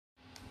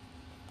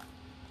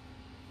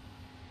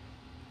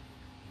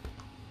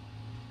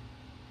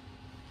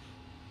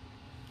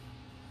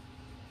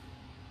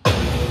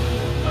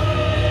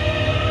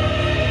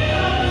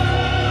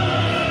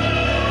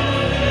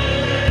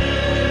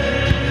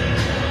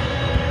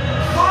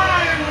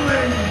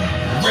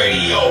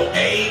Radio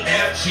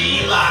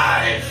AFG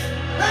Live.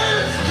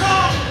 Let's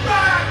come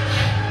back!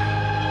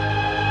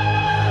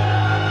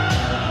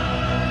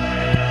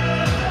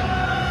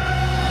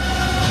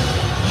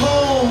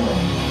 Home.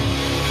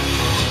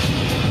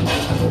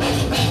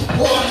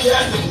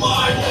 Broadcasting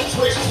live on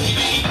Twitch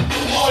TV.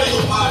 Audio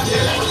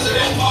podcast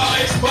presented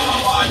by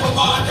Spotify for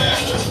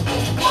Podcasters.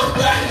 We're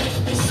back.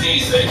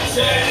 Season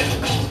 10.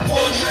 For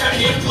the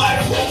champion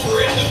platform for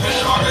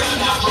independent artists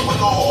and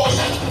entrepreneurs.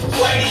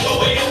 Radio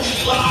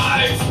AFG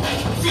Live.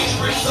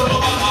 Featuring some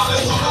of the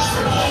hottest artists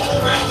from all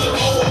around the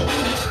world.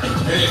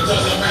 And it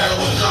doesn't matter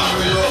what genre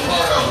you're a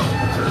part of.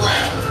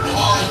 Rap,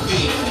 R&B,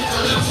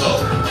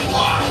 calypso,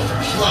 rock,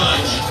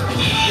 grunge,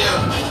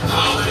 EDM,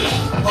 comedy,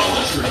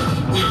 poetry.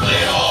 We play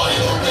it all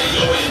here on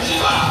Radio AFG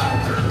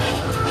Live.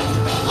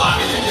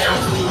 Locking it down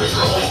for you is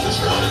your host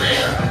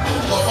extraordinaire,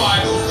 the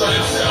fine who's done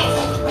himself.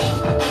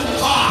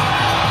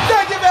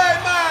 Thank you very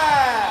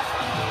much!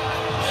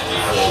 And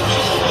before we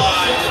go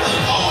live to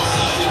kick off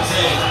season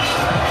 10,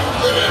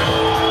 remember,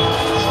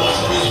 you want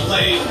your music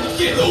played?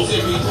 Get those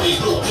MP3s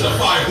through to the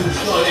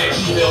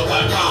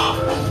finewhosdone@gmail.com.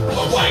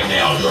 But right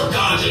now, your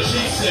ganja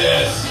chief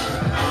says,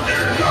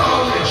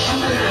 acknowledge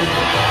me!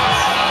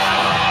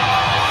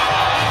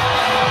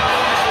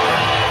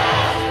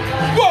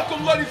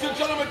 Welcome, ladies and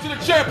gentlemen, to the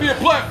champion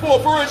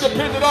platform for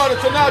independent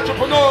artists and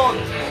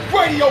entrepreneurs.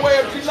 Radio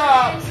AFG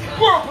Live,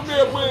 world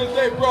premiere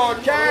Wednesday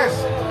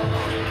broadcast.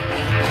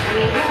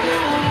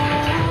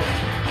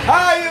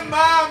 How your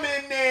mom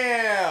in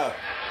there?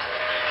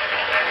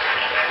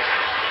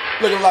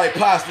 Looking like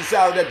pasta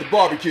salad at the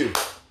barbecue.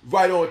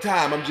 Right on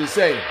time, I'm just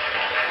saying.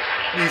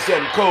 Need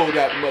something cold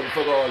out the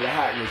motherfucker, all the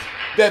hotness.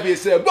 That being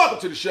said, welcome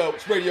to the show.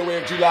 It's Radio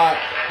AFG Live,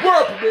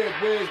 world premiere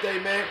Wednesday,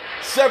 man.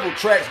 Several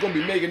tracks gonna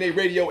be making their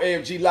Radio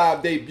AFG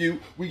Live debut.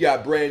 We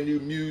got brand new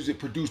music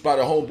produced by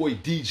the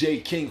homeboy DJ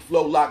King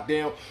Flow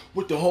Lockdown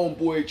with the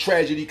homeboy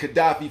Tragedy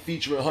Gaddafi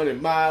featuring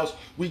 100 Miles.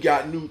 We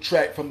got new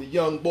track from the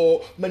young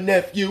boy, my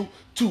nephew,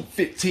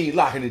 215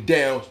 locking it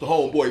down. It's the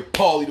homeboy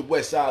Paulie, the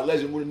West Side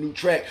Legend, with a new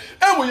track.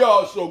 And we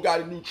also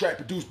got a new track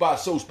produced by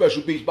So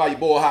Special Beats by your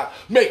boy Hot,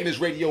 making his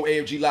Radio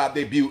AFG Live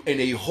debut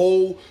in a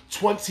whole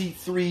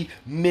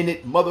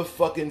 23-minute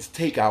motherfucking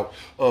takeout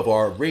of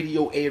our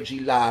Radio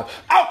AFG Live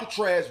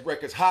Alcatraz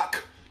Records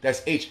Hawk.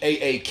 That's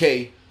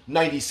HAAK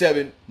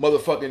 97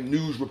 motherfucking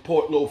news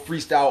report, little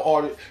freestyle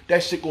audit.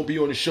 That shit gonna be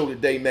on the show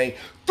today, man.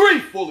 3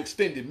 full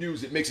extended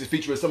music mixes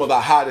featuring some of the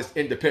hottest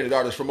independent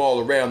artists from all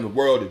around the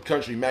world and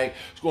country, man.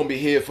 It's gonna be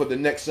here for the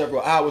next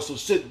several hours, so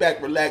sit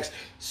back, relax,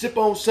 sip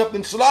on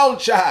something Salon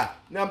chai.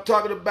 Now I'm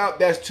talking about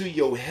that's to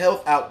your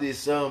health out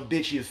this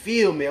bitch, you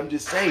feel me? I'm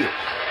just saying.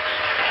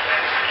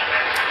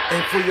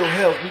 And for your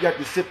health, we got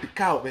to sip the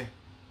cow,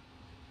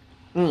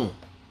 man.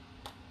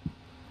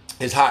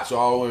 It's hot, so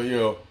I don't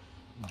wanna,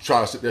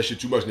 try to sip that shit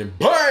too much and then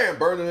bam,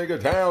 burn the nigga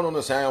down on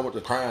the sound with the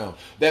crown.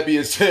 That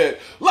being said,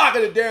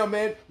 locking it down,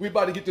 man. We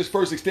about to get this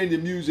first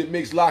extended music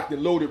mix locked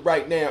and loaded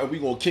right now, and we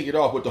gonna kick it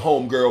off with the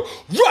homegirl,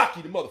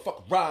 Rocky the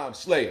motherfucking Rhyme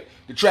Slayer.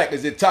 The track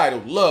is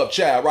entitled Love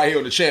Child, right here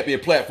on the champion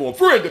platform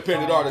for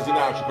independent artists and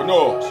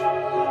entrepreneurs.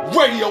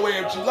 Radio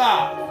AFG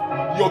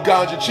Live. Your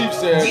ganja chief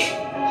says,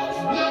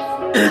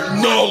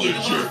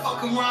 acknowledge it.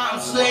 Fucking Rhyme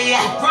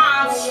Slayer,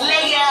 Rhyme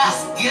Slayer.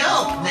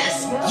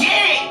 Let's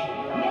get it.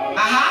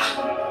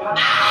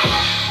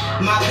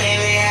 My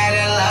baby had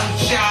a love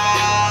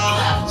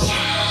child.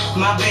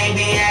 My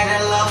baby had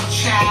a love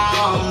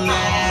child,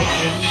 man.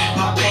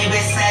 My baby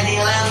said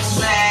he loves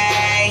me.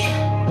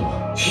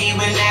 He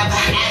would never,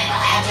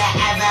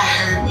 ever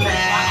hurt me.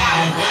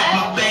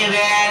 My baby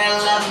had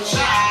a love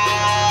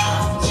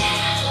child.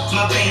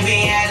 My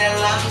baby had a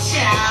love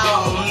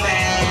child,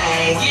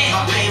 man.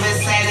 My baby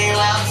said he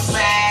loves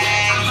me.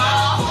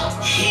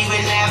 He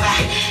would never,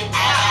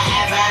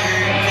 ever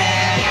hurt me.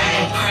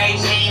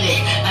 Impregnated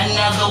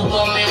another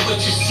woman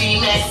with your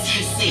semen.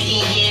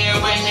 Sitting here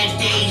in the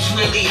days,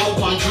 really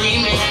hope I'm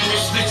dreaming.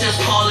 This bitch is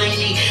calling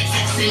me,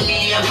 texting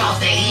me about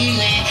the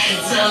evening,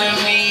 telling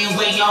me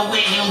where y'all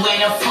waiting,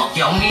 where the fuck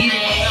y'all meeting.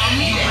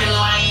 You been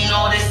lying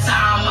all this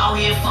time, out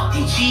here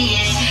fucking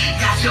cheating.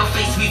 Got your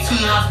face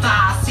between her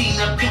thighs, seen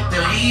the pic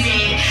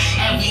deleted.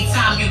 Every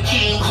time you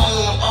came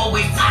home,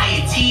 always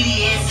tired,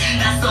 tedious.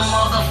 That's the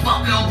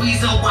motherfucking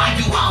reason why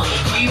you out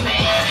here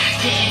creeping.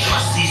 Can't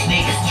trust these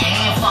niggas,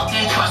 can't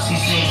fucking trust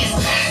these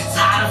niggas.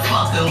 Tired of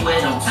fucking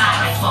with them,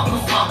 tired of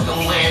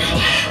fucking with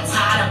them.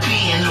 Tired of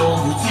being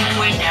loyal,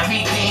 doing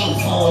everything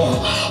for them.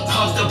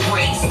 Pump the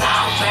brakes,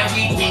 stop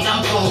everything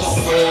I'm doing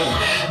for them.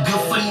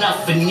 Good for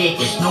nothing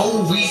niggas,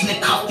 no reason to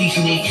cuff these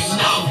niggas.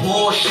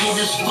 Bullshit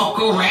is fuck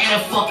around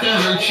and fucking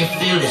hurt your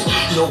feelings.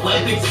 No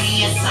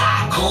empathy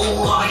inside,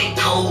 cold-hearted,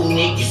 cold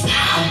niggas.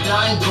 I'm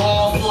done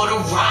going for the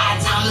ride,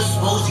 time to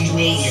expose these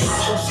niggas.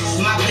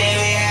 My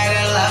baby had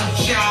a love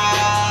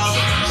child.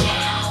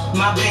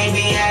 My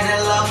baby had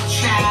a love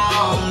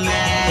child,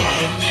 man.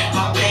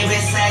 My baby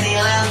said he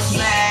loves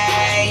me.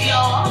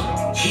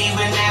 He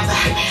would never,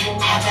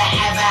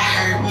 ever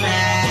hurt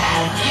me.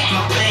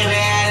 My baby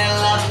had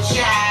a love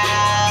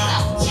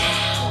child.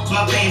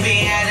 My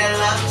baby had a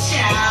love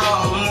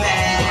child,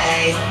 man.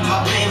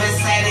 My baby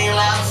said he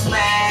loves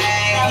me.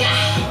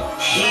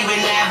 He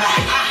would never,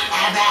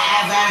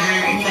 ever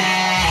hurt me.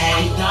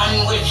 I'm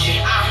done with you.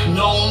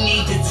 No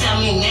need to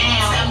tell me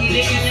now.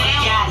 Nigga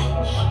forgot it.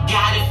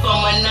 Got it from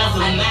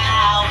another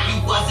mouth. You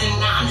wasn't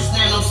honest,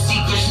 now no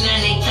secrets, now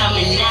they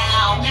coming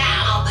out.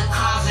 Out the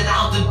closet,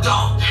 out the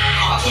door.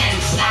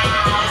 Organic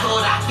style.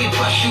 Thought I could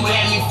brush you,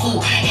 had me fool,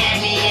 had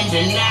me in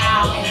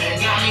denial.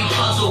 Got me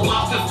puzzled,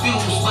 I'm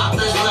confused about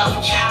this love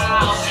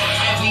child.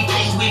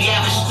 Everything we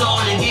ever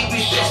started, it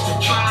was just a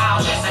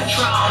trial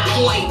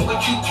point.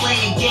 But you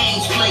playing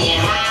games, playing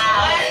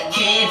how?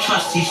 Can't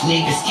trust these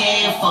niggas,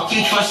 can't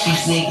fucking trust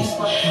these niggas.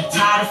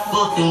 Tired of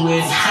fucking with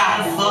it,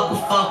 tired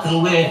of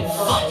fucking with it.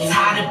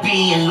 Tired of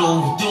being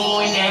low,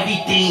 doing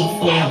everything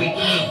for me.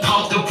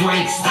 Pump the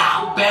brakes,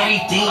 stop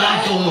everything I'm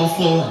doing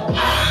for them.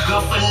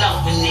 Good for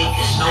nothing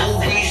niggas,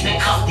 no reason to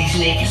cuff these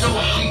niggas.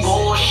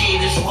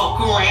 Bullshit is fuck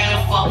around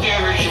and fucking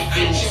hurt your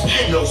feelings.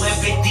 No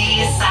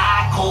empathy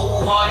inside,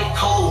 cold-hearted,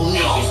 cold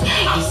niggas.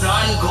 I'm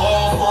done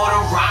going for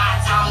the ride,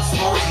 time to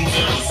smoke these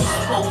niggas.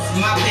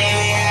 My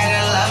baby had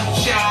a love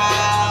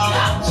child.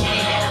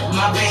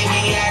 My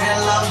baby had a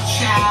love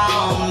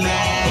child,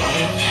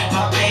 man.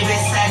 My baby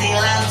said he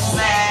loves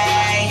me.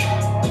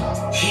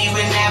 He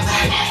would never,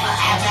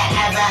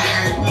 ever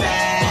hurt me.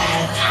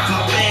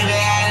 My baby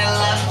had a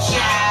love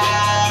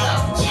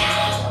child.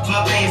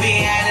 My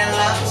baby had a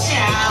love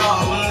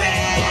child,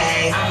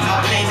 man. My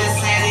baby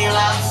said he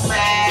loves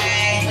me.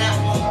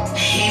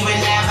 He would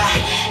never,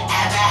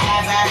 ever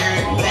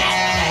hurt me.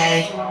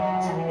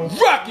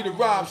 Rocky the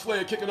Rhyme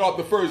Slayer kicking off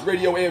the first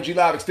Radio AFG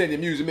Live extended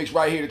music mix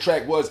right here. The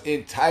track was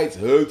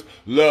entitled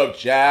Love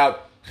Child.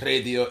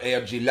 Radio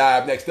AFG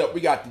Live. Next up, we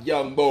got the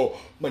young boy,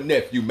 my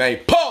nephew, man,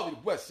 Paulie, the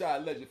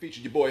Westside Legend,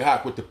 featuring your boy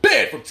Hawk with the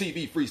band from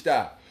TV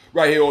Freestyle.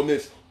 Right here on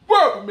this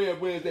World Premiere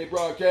Wednesday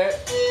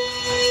broadcast.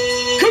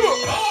 Come on!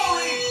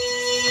 Paulie,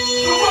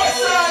 the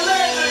Westside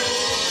Legend.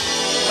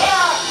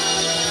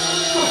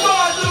 The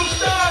Fun New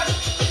Style.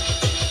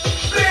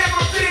 Band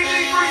from TV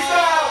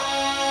Freestyle.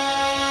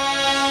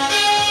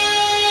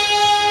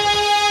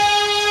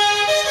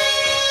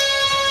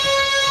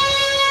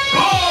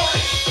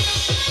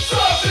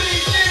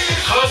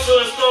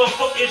 Hustle and stuff,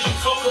 fuck is you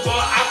talk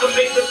about? I can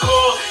make the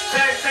call.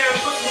 Tax time,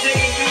 pussy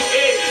nigga, you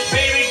it.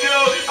 Baby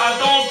girl,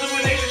 I don't do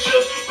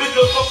relationships. We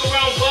can fuck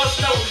around, bust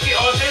now, we get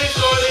our day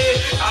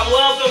started. I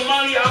love the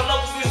money, I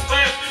love the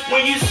respect.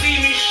 When you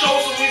see me,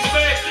 show some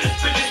respect.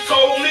 Bitches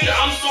told me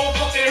I'm so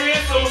fucking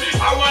handsome.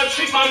 I wanna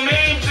treat my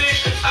main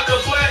bitch like a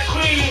black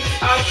queen.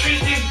 I treat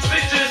these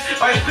bitches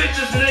like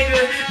bitches,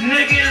 nigga.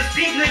 Niggas,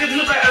 these niggas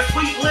look like a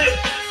sweet lip.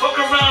 Fuck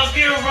around,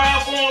 get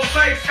around on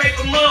site, take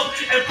them up,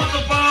 and put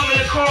the bomb in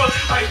the car.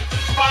 Like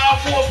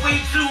 5, 4, 3,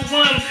 2,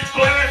 1.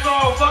 Blast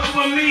off, fucking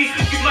with me.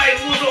 You might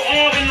lose an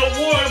arm in the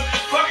war.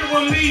 Fucking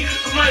with me,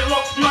 you might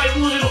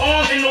lose an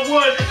arm in the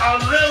wood. I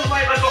live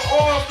like an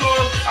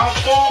all-star. I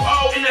fall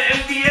out in the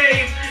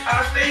NBA.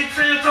 I stay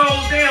 10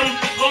 toes down,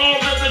 long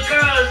as the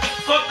guys.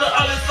 Fuck the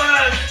other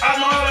side. I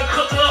know how to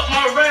cook up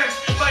my raps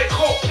like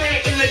coke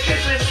in the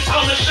kitchen.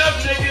 I'm the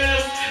chef,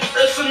 nigga.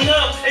 Listen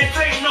up and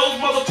take notes,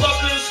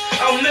 motherfuckers.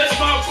 I miss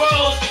my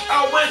bros.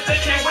 I wish they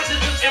can't witness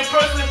this in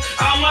person.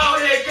 I'm out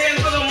here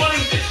getting for the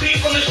money.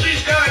 People on the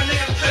streets got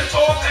niggas pissed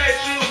off at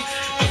you.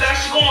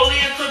 That's gonna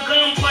lead to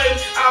gunplay.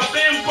 I've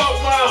been buck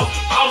wild.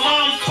 My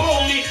mom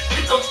told me,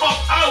 get the fuck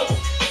out.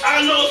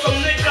 I know some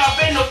nigga I've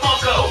been the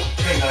fuck out.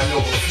 And I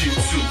know a few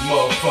too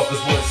motherfuckers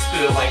wanna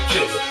spill like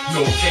killer.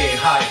 No can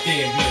hide,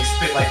 damn, you ain't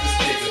spit like this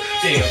nigga.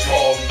 Damn,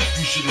 Paulie,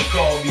 you should've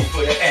called me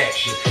for the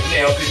action.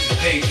 Now bitches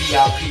pay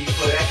VIP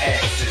for the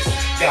access.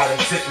 Got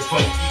them tipping from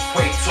the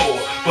equator.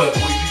 But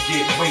when you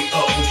get way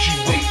up, what you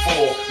wait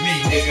for? Me,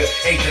 nigga,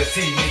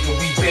 HST, nigga,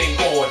 we been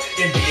on.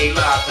 NBA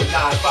Live for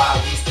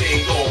 9-5, we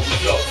stayed on, we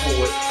up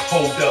for it.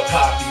 Hold up,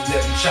 Poppy,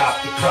 let me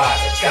chop the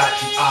product. Got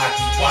you,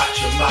 Aki,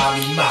 watch your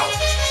mommy mouth.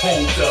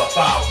 Hold up,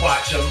 I'll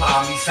watch your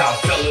mommy's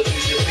house.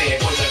 Television fan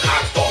when the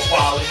hot start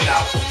wildin'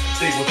 out.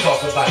 They will talk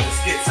about the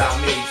skits I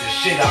made, the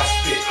shit I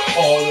spit,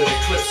 all of the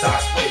clips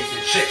I sprayed, the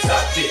chicks I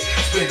did,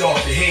 spit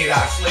off the head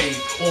I slayed,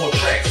 on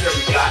tracks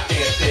every goddamn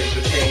day,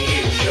 but they ain't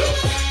hear me up.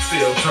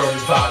 Still turn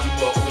the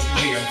volume up when you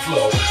hear him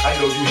flow. I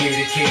know you hear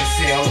the king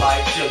sound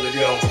like Killer,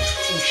 yo.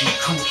 Oochie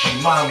coochie,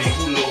 mommy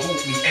hula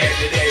hoop me.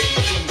 After that, she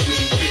choose to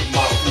be getting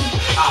my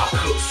food. I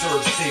cook,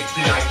 serve, sick,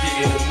 then I get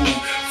in the mood.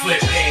 Flip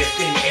hands,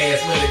 thin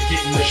ass, let her get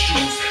in the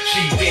shoes.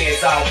 She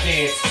dance, I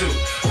dance too.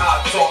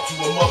 I talk to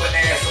a mother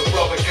ass, a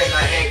brother, can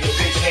I hang a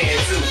bitch hand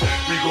too?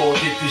 We gon'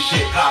 get this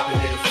shit poppin'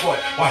 in the front.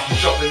 While she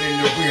jumpin'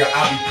 in the rear,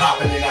 I be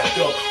poppin' and I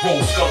dump.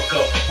 Roll skunk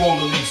up, roll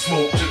a leaf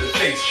smoke to the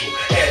facial.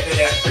 After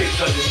that bitch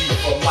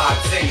underneath of my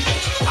table.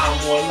 I'm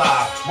on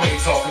live, we ain't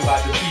talking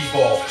about the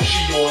b-ball.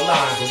 She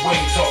online, but we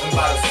ain't talking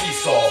about a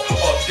seesaw.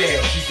 Up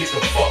down, she get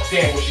the fuck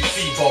down when she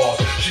see balls.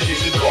 She get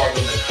the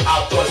gargling,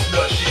 I bust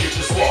nuts, she get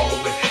the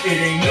swallowing. It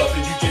ain't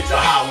nothing, you get the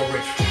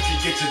hollering. You can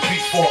get your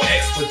tweets for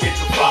X, but get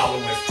the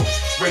following.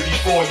 Right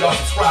before y'all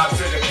subscribe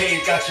to the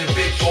page. Got your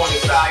bitch on the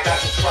side. Got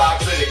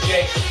subscribed to the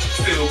gang.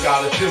 Still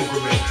got a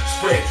pilgrimage.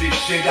 Spread this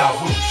shit out.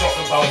 What you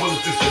talking about? Will is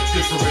this a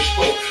different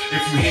stroke?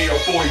 If you hear a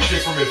boy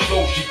different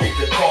flow, she get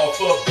the cough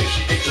up, then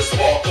she get the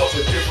spark up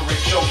a different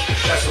choke.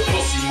 That's a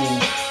pussy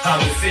move. I'm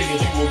the singing,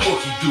 you a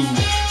rookie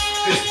dude.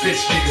 This bitch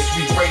nigga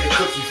sweet brain of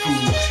cookie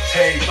food.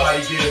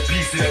 Everybody get a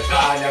piece of the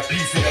pie, now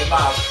piece of the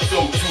mouth.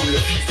 So to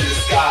the piece of the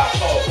sky.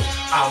 Oh,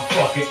 I'm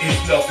fucking, it's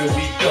nothing,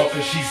 we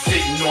dumping. She's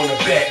sitting on the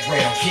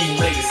background. Keen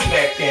lady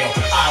smackdown.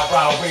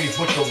 Eyebrow raised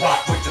with the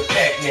rock with the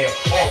pack now.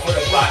 Off of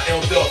the block,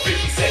 L up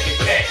 50-second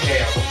pack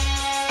now.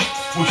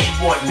 What you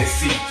wanting to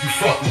see? You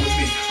fucking with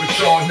me, but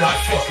y'all not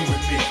fucking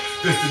with me.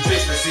 This the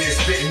difference is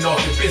spitting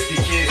off the biscuit,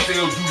 kid.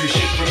 Still do this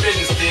shit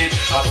tremendous, kid.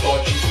 I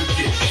thought you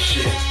forget this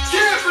shit.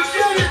 Can't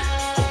forget it.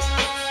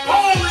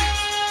 Only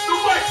the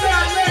West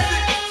Side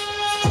Legend.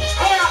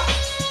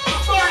 The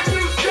fine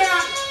news guy.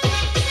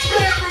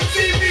 Man from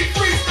TV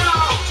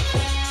Freestyle.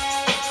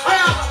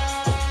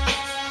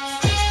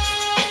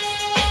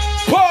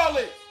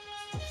 Paulie,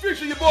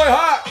 feature your boy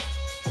Hot.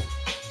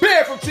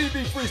 Bear from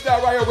TV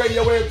Freestyle right here,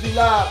 Radio AFG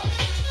Live.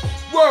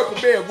 Word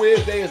for Bear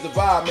Wednesday is the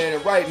vibe, man,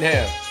 and right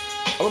now,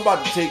 I'm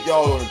about to take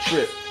y'all on a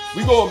trip.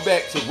 We going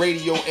back to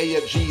Radio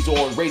AFG's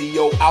on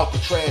Radio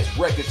Alcatraz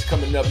Records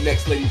coming up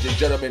next, ladies and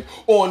gentlemen,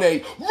 on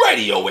a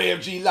Radio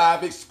AFG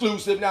Live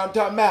exclusive. Now I'm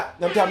talking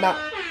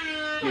about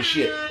good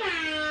shit.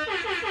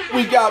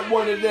 We got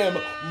one of them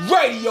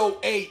Radio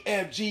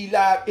AFG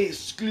Live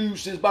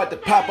exclusives about to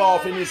pop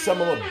off in this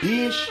summer of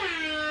bitch.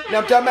 Now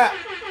I'm talking about,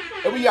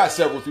 and we got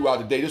several throughout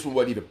the day. This one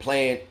wasn't even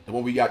planned. The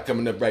one we got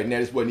coming up right now,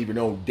 this wasn't even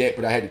on deck,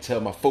 but I had to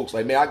tell my folks,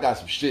 like, man, I got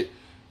some shit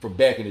from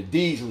back in the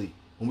Deasley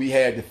when we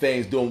had the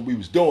things doing what we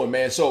was doing,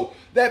 man. So,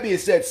 that being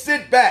said,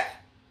 sit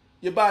back.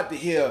 You're about to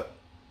hear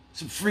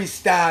some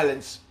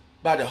freestylings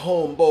by the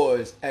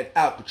homeboys at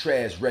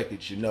Alcatraz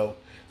Records, you know.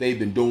 They've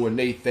been doing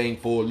their thing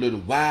for a little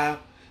while,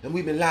 and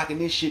we've been locking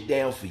this shit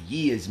down for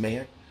years,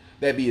 man.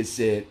 That being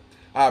said,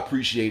 I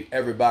appreciate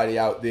everybody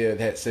out there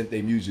that sent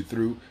their music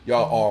through.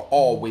 Y'all are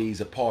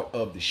always a part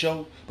of the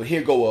show. But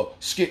here go a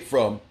skit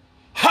from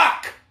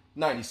Hawk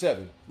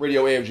 97,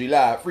 Radio AFG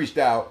Live,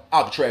 Freestyle,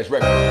 Alcatraz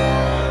Records.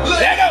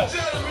 Ladies and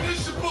gentlemen,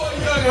 it's your boy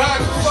Young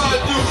Hawk, the fine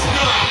dude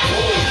Scott.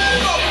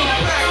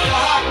 Welcome back to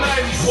Hawk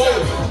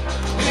 97.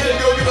 We had to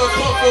go get our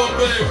pump on,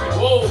 baby.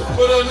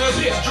 But unless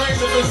these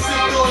drinks have been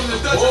sipped on, the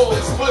Dutch has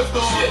been spliffed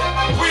on.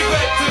 We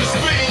back to the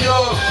spitting,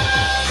 y'all.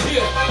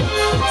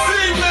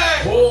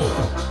 C-Mac.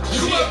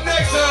 You up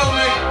next,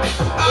 homie.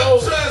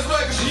 Alcatraz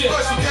Records,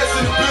 special guest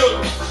in the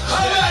building.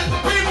 Holla at the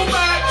people,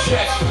 man.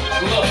 Check,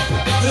 look,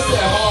 this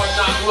that hard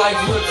knock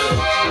life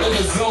living. In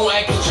the zone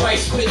acting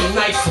trite, spitting,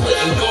 knife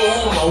splitting. Go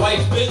home, my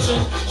wife bitching,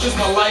 just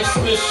my life's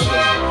mission.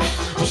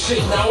 But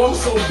shit, now I'm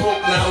so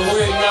broke now,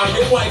 where now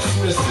your wife's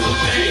missing.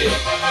 Yeah,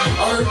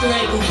 I heard them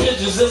ain't them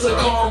bitches, there's a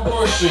car on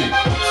board sheet.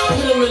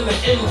 Put them in the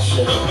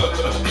engine.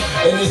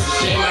 And it's a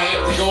shame I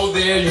have to go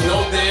there, you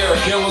know there are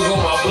killers on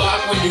my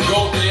block when you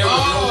go there.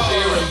 With no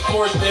fear and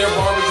force there,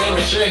 barbers aim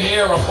at your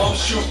hair. I bump,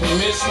 shoot, and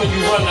miss when you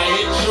run, I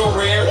hit your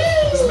rear.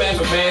 It's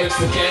mathematics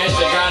and cash,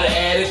 I gotta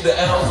add it. The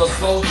L's are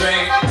slow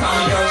drag,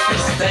 Tommy guns for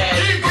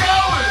static. Keep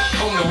going.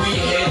 From the weed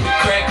head to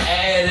crack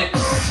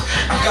addicts,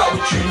 I got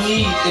what you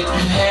need if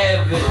you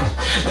have it.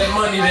 That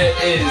money that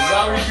is,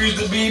 I refuse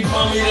to be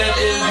bummy, that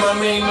is my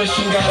main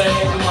mission, gotta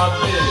handle my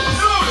business.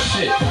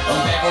 Shit, I'm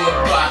back on the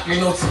block,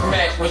 you know,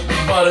 Mac with the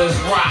butters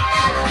rock.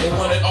 They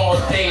want it all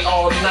day,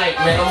 all night,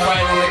 man, I'm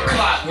right on the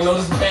clock. You know,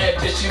 this bad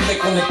bitch, she lick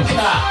on the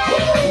cock.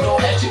 You know,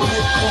 as you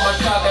lick on my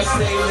cock, I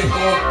say lick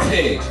on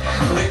pig,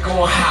 lick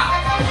on hot,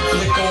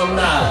 lick on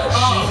Naj.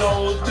 You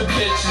know, the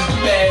bitch is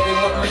bad, they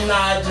want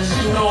menages,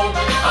 you know.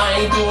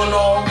 I ain't doing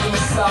all the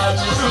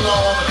massages, no.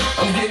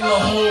 I'm getting a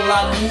whole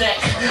lot of neck.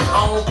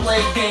 I don't play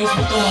games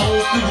with the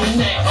holes through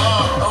the neck.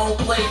 I don't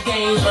play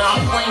games, man,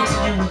 I'm playing to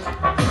you.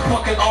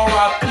 Fucking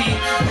R.I.P.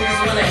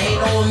 Niggas wanna hate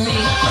on me,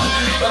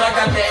 but I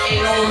got that 8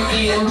 on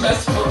me, and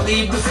best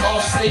believe this all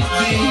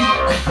safety.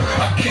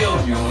 I kill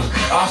you,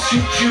 I'll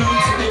shoot you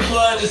till your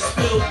blood is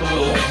spilled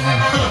blue.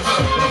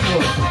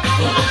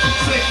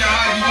 Take it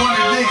how you want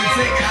it, nigga,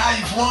 take it how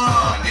you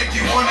want. If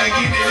you wanna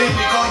get it in,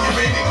 you call your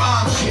baby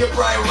mom. She a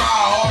bright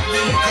ride harder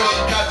than you cause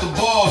she got the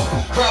balls.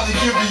 Probably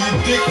give her your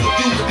dick, but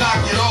you would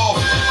knock it off.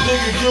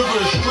 Nigga, give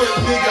her a strip,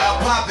 nigga, I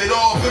pop it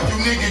off. If you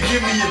nigga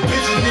give me your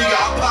picture, nigga,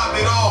 I pop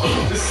it off.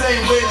 The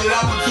same way that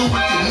I would do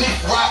with the Nick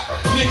Rock.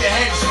 Nigga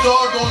had to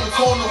start on the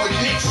corner with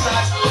Nick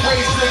shots.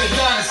 Brain center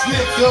down and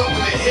snipped up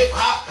with the hip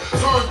hop.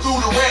 Turn through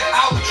the rap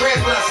Alcatraz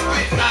when I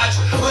spit notch.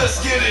 Let's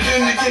get it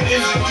in to get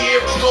into gear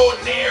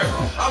extraordinaire.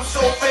 I'm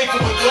so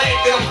thankful and glad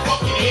that I'm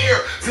fucking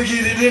here to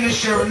get it in and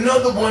share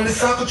another one.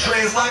 It's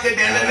Alcatraz, lock it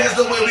down, and that's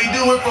the way we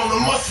do it from the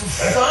muscle,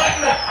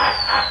 son.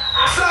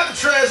 It's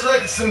Alcatraz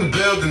Records in the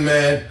building,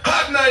 man.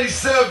 Hot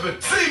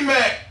 97,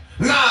 C-Mac,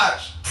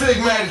 Notch,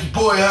 Tigmatic, your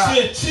boy Hot.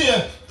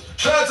 Cheer.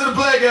 Shout out to the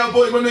Blackout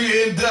boys, my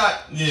nigga N.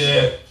 Dot.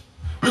 Yeah.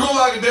 We gonna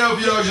lock it down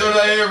for y'all, cause y'all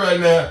not here right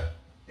now.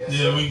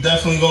 Yeah, we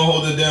definitely gonna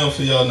hold it down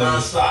for y'all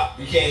niggas. Non-stop.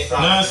 You can't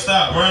stop.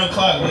 Non-stop, round the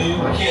clock, baby.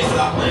 You can't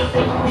stop now.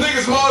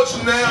 Niggas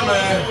marching now,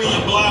 man. Where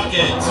your block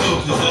at, too,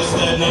 because that's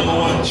that #1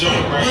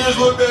 joint right We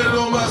just looked at it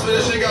on my side.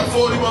 That shit got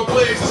 41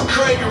 plays. It's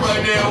cranking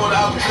right now on the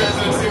Alcatraz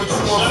and see what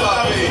you want Shout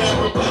out to page. that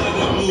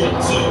repetitive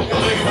loop, too.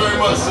 Thank you very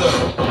much, sir.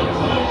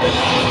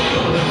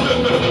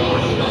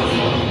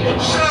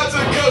 Shout out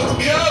to the Coast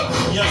to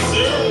Coast. Yes,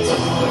 sir.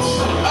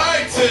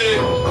 Alright, Ted.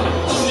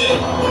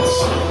 Shit.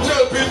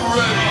 Tell the people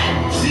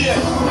ready. Yeah.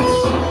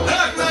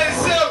 Hawk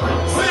 97.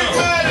 Big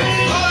Daddy.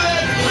 All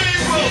that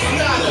people. It's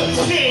not a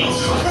change,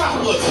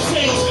 proper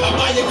change. I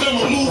buy your gun,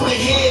 remove the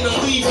head and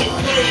leave your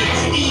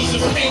brain. Ease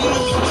your pain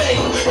with the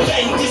fame.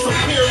 Bang,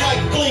 disappear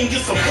like bling,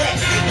 get some rap.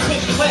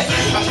 Click, clack.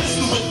 I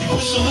listen with you,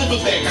 push your liver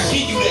back. I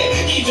give you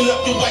that. Even up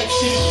your wife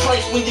shit is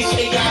trife when your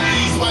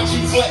KIDs watch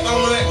you flat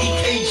on that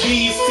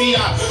EKG. It's T.I.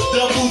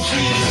 Double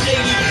G to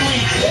Shady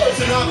 3.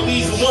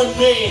 Personalities of one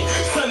man.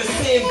 Son of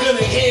Sam,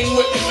 gun in hand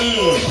with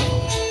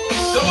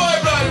Don't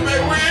worry about it,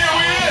 man. We're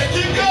here.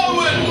 Keep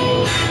going.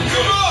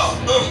 Come on.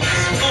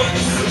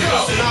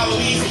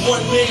 Personalities of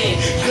one man.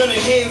 Gun in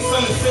hand,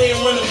 son of Sam,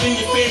 run up in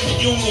your family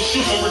union,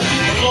 shooting,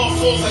 recruiting law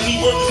force. I need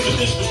workers for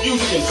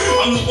distribution.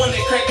 I'm the one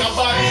that crack our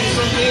bodies and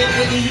turn head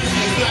with you.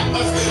 It's not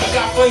us. I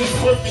got flames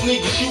working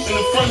niggas shooting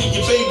in front of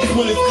your babies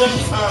when it's gun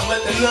time.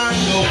 Let the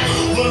 9 go.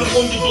 Run up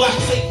on your block,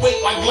 take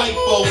weight like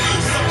lipo.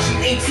 Suction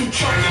ain't too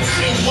trucking,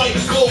 chain white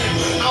gold.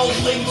 I don't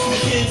play with you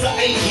kids, I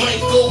ain't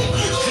Michael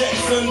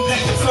Jackson.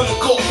 Pack a ton of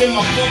coke in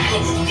my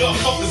bunker. Y'all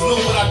fuckers know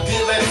what I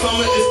did last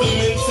summer. It's the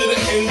men to the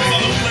end,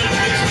 celebrate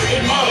rich.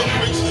 In my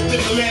rich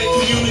diplomatic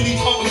community,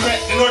 pumping crack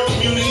in our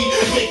community.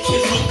 Make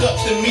kids look up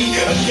to me.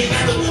 A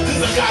gangster,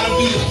 cause I gotta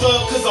be a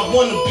thug, cause I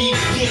wanna be.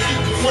 Yeah, you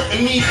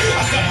confronting me.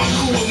 I got my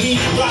crew with me.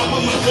 Ride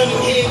with my gun in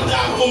hand,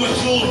 die for my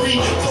jewelry.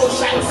 Throw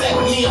shots at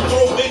me and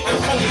throw back a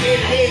gun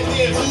in head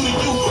there. Do to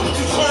you what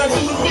you trying to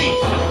do to me.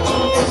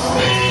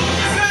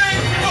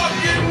 Same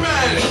fucking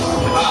man.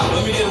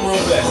 Let me get him real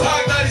fast.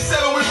 Hawk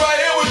 97, we right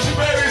here with you,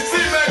 baby.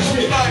 C-Mac,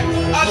 we like,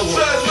 I just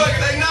try to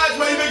fucking acknowledge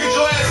me, nigga,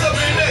 your ass up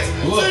in next.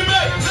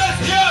 C-Mac,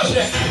 let's go.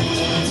 Check.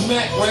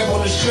 Mac rap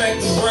on this track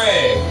to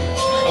brag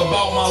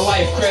about my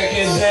life,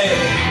 cracking dad.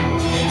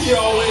 He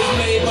always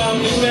made by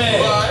me mad.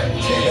 Right.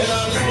 And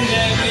honestly,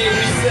 that made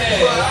me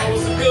sad. Right. I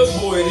was a good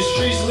boy, the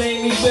streets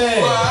made me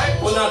bad. Right.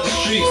 Well, not the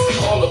streets,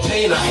 all the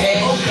pain I had.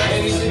 Okay.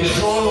 And these niggas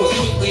drawn was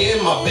quickly in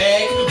my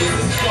bag. If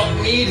this fuck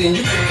me, then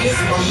you can kiss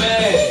my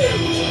mag.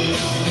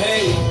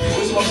 Hey,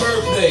 it's my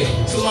birthday.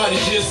 Somebody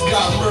just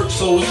got murked,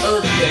 so it's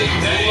Earth Day.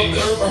 Pull up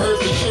the earth, I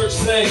heard the church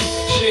say,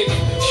 shake,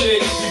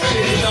 shake,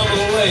 shake it down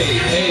the leg.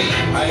 Hey,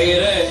 I hear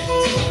that.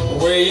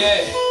 Where he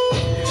at?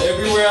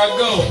 Everywhere I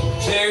go,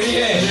 there he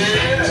at.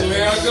 So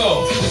here I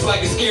go, just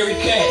like a scary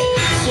cat.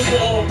 Super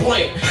on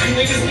point. You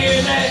niggas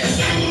hearing that?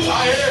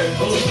 I hear it.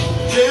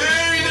 Can you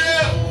hear me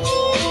now?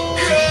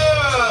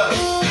 Good.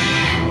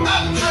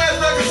 Alcatraz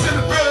Records in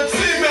the building.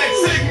 C-Mac,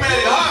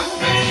 Sigmatic, huh?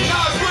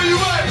 Nas, where you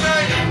at,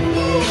 man?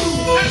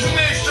 It's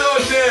an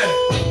extraordinaire.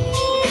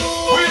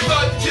 We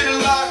about to get it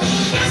locked.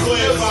 This Go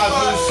ahead, is the Five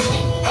spot. Deuce.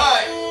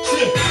 Alright,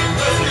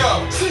 let's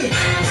go.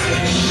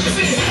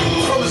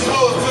 From the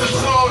smallest to the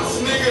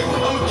tallest, nigga.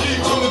 I'ma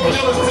keep from the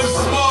dealers to the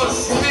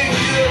smallest,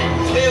 nigga.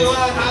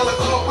 Inline, a la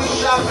carte, we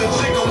shopping.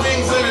 Chicken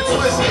wings and a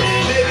twister.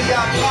 Maybe I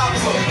pop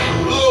some.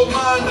 Little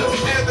minder.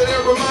 After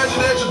that, remind you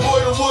that your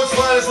boy the Woods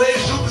finest. Hey,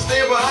 shoot the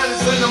stand behind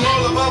us. And I'm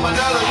all about my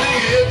dollar,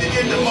 nigga. If you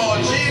get the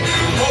margin,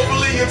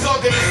 hopefully you're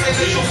talking to say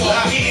that you're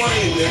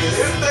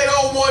if they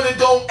don't want it,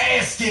 don't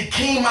ask it.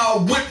 Keem, I'll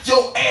whip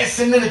your ass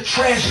into the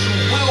trash. You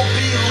will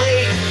be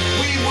late.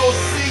 We will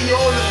see you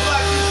on the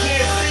block. You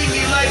can't see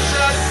me like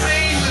John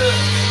Cena.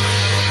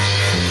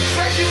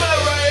 Check him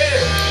out right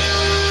here.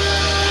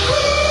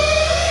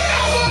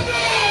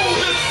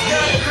 This is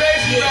kinda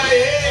crazy right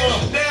here.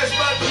 Nash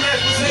about to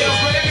match potato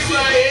gravy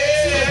right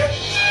here.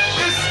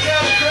 This is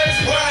kinda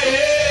crazy right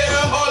here.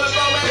 All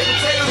about mashed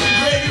potatoes and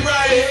gravy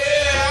right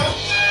here.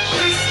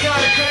 This is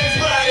kinda crazy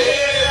right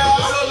here.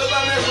 It's all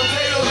about mashed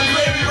potatoes and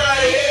gravy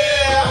right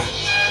here.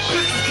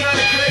 This is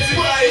kinda crazy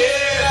right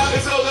here.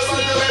 It's all about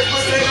the mashed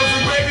potatoes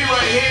and gravy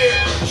right here.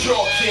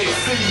 Y'all can't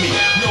see me,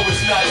 no it's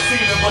not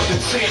Cena, but the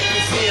champ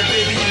is here,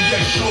 baby, and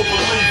yes, you're a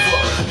believer.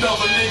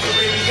 Another nigga,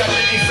 baby, got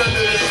the ace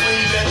under the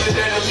sleeve, after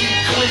that elite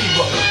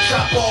cleaver.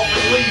 Chop off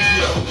and leave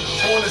ya.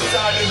 On the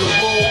side of the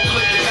road,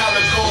 click the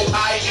collar code,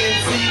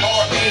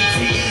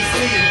 INTRNTEC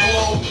and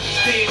blow.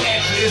 Then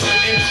action is the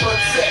intro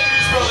set.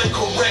 Spell it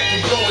correct and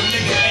blow a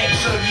nigga at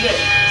your neck.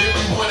 If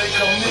you wanna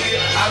come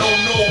nigga, I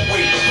don't know,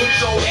 wait. Put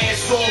your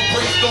ass on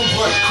brakes, don't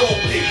brush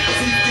Colgate.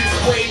 Teeth get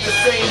sprayed the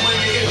same way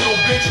if no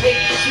bitch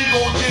hate. She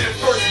gon' get it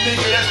first,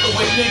 nigga, that's the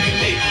way nigga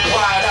Nick.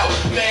 Ride out,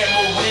 Mad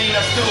Marine, I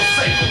still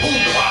say,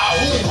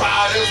 hoorah, as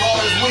hard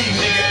as we,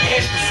 nigga,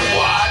 ask the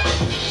squad.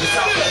 It's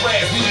out the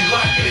trash, we be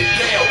locking it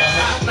down.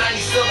 Hot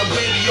 97,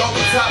 baby, off the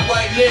top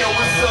right now.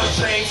 What's up,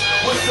 James?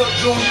 What's up,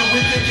 Junior?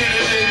 We can get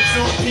it into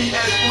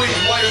PS3,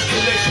 wires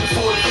connection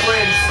for the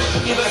friends.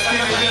 Let's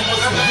get it in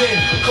once again.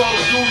 Call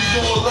of Duty,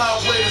 you alive,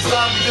 play the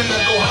zombie, then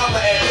I go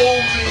holler at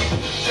old me.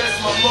 That's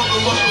my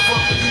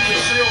motherfucker, you can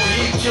chill.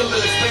 He killer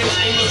the Spanish,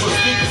 English, or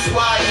speaking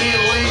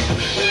Swahili.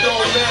 It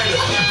don't matter,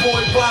 the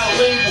boy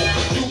bilingual.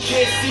 You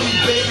can't see me,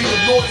 baby, the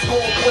noise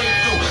gon' break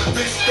through.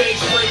 This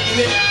stage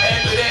breaking it,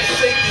 after that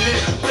shaking it.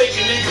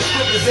 Faking niggas,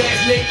 strip his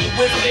ass naked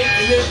with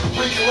Nathan it.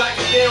 Freaking like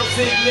a down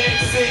zigzag,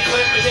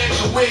 clapping at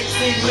your wig.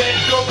 See Mac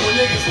dump with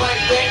niggas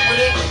like that with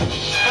it.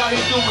 How he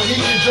doing?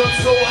 He can jump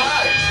so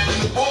high. And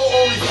the ball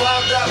only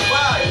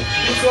 5.5.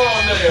 He's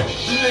all now.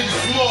 You niggas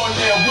small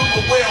now. Whip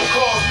a whale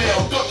cars now.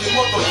 Duck your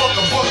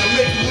motherfucker bucket,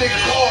 make you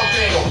niggas all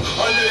down.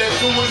 Under that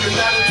 2 million,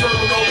 not a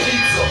turtle, no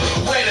pizza.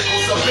 Radical,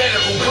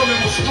 sabbatical, coming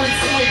with street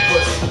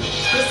sleepers.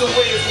 This the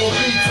way it's gonna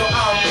be till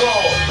I'm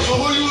gone. So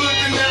who you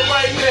looking at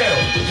right now?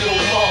 Yo,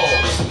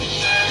 Moms.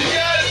 You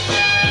got it?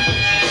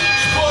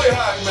 It's boy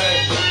hot,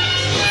 man.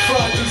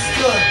 Fly through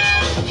Scud.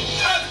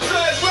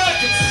 Trash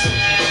Records.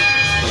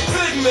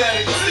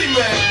 Zigmatic,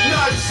 T-Mac,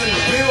 Notch in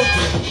the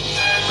building.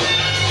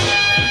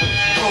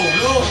 Oh,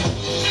 Lord.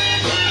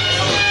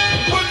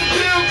 What the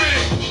deal be?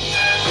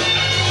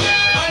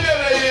 I know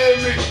they hear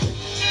me.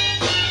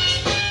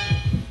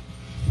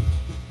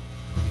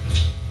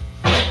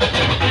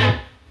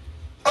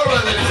 All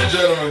right, ladies and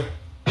gentlemen.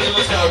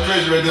 This kind of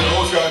crazy right there. The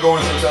host got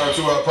going sometime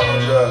too. I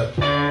apologize.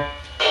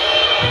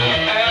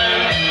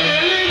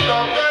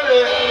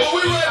 But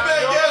we right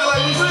back at it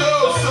like we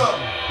stole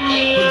something.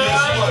 But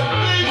guess what?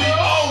 We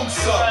own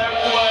something.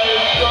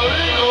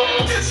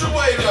 Get your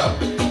weight up.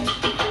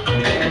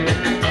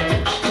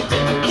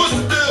 What's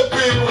the deal,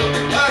 people?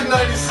 Act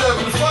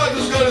 97. The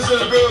Father's Gunners in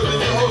the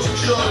building. Your host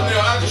extraordinaire.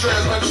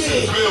 Alcatraz Records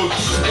in the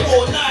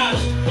building.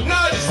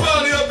 Nah, just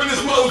finally up in this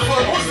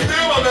motherfucker. What's the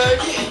deal, my man?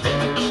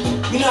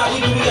 You know how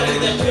we do, we gotta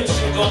get that pimp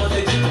shit going,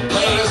 nigga.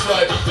 Yeah, that's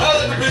right. I'll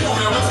let the people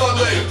know. We'll talk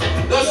later.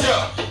 Let's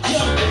go.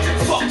 Yo,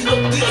 fucking up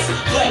this.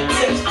 Black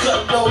text,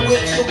 cut, no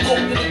wig, so go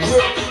to the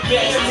grip.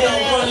 Bags down,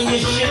 running your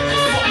shit,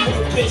 fucking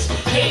the bitch.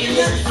 Hating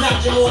this,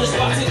 knocking on this,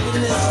 taking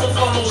this. Stuff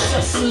on those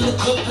shots in the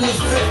clip in the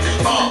fit.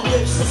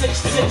 Whips,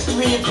 6'6",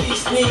 3 in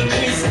peace, need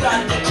crease,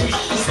 got the crease.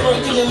 It's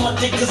working in my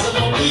dick cause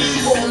I'm a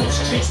beast. Rolling the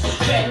streets,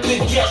 fat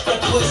big gas, that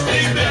push.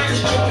 Back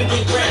is dripping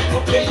in crack, for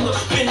paper,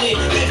 been there,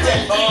 hit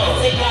that beat.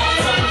 They got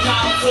something.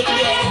 Flip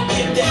that and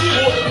get that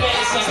water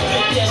mask, I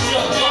spit that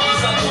shit drop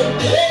as I put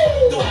that.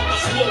 Don't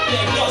smoke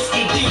that dust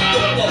and deep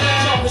throat that.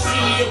 Try to see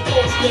me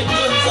approach that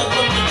guns, I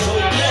run the tote.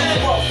 That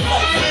rough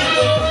like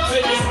nigga,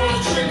 fingers on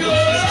the trigger.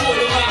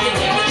 Destroy the rock and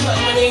take the trust,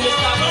 my name is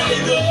not my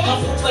nigga. My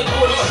foot's like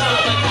water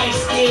shine, like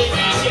ice skin,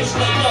 shapes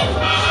like love.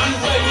 You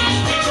ready?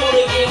 Control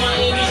the game, my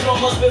enemies,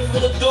 my husband for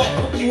the door.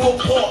 You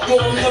apart,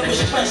 yo, I'm never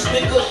stressed,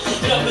 nigga.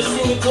 Never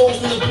seen me close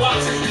in the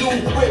box. You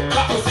rip,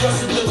 cop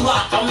refreshes the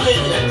block, I'm in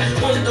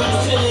it.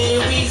 Windows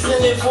tinted, we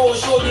sending for a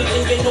shorty,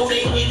 and they know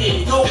they with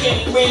it. No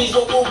gang range,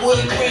 no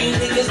wood green.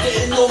 Niggas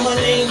didn't know my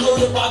name,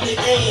 learned about the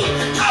aim.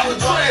 I was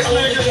trash,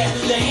 nigga.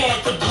 They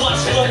had the blood,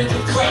 started to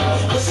crack.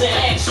 What's an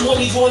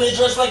X-20s wanna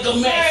dress like a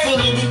Mac,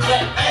 Philly, we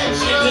clap.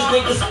 Cause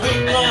niggas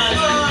big lines,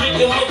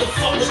 nigga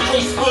motherfuckers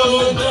straight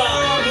spilling the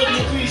dime. Put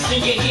the grease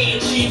in your hand,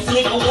 chief,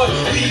 nigga, what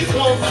beef?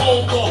 One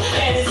phone call,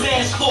 had his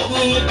ass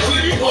floating in the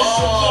creek. What's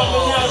your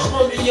problem? Now it's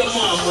murder your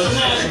mama.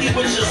 Nasty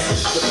with your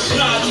sister.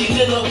 Nazi,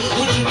 nigga,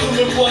 what you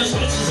doing, boys?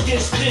 Bitches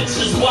get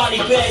stitches, body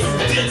bags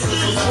and ditches.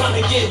 I'm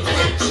trying to get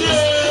riches,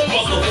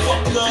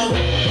 motherfucker.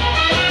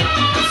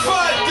 If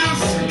I do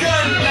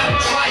gun, not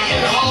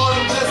trying hard,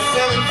 I'm just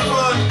having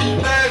fun.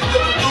 As the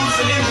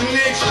producer,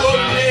 engineer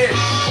extraordinaire.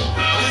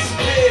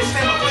 Disappear,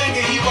 snap my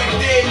finger, he right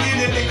there. You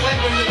did the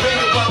clapping the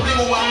finger, but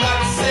I'm not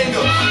a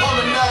singer. I'm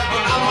a knife,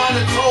 but I'm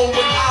monotone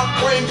when I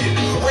bring it.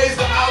 Raise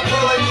the outro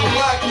like the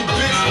rock, you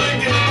bitch,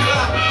 licking the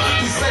clock.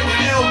 You say the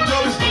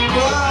LW's the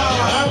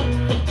blind.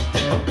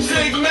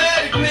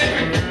 Stigmatic,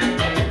 nigga.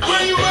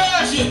 Where you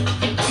at?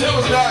 That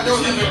was not, that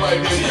was epic right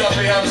there. You gotta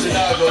pay Hamilton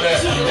Dodge on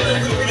that.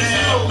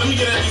 Let me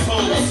get at these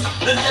hoes.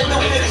 Let them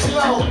niggas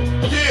know.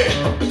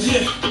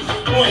 Yeah.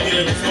 I wanna get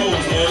at these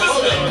hoes, man.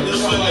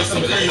 This feel like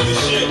some crazy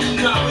shit.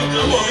 Nah, we do.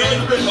 Come on,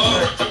 man.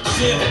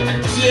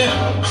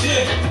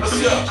 Let's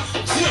go.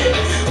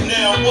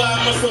 Now why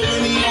must so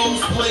many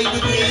hoes play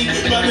with me?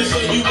 About to show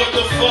you what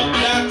the fuck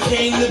I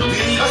came to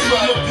be. That's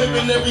right. I'm a pimp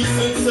in every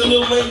sense of the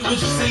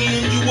language,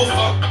 seeing you a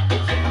fuck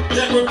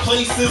that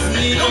replaces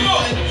me. Come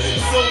on.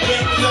 So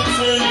back as I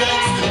turn back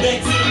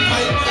to the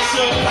pipe,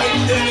 show pipe,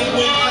 then it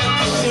went like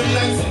the shim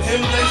nice and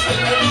him nice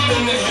and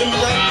everything to him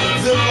right.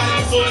 Them like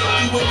so that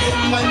you would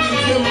him like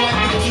and him like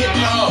to get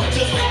out.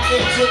 Just like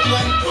that, just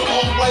like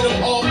all white of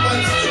all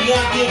whites. Now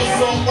I give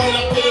us all white,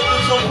 I put a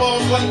bitch on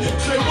balls like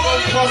trick on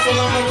cross a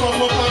line across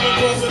my palm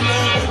across the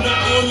line. Not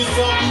doing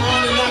yourself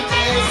around and knock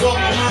your ass off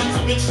behind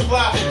this bitch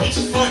fly,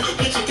 bitches front,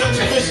 bitch you catch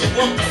your fishes.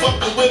 One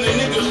fucking with a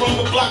nigga from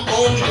the block, but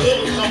only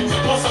killers come.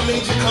 Plus I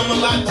made you come a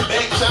lot, the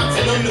back shots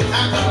and I'm the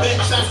cop. Back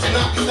shots to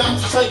knock you out,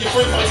 to tell your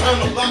friends I'm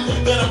trying to block.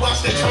 Better watch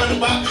they trying to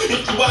buy.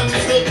 If you watch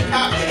it, still the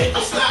cop. Ain't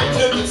gon' stop,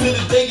 pimpin' to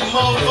the day you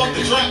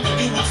motherfucker drop.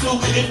 You would too,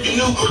 if you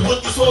knew what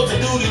these hoes to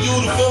do to you.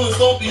 The feelings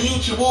don't be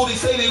mutual, they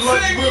say they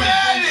love you really.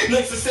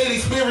 Next to say they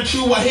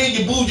spiritual, I hear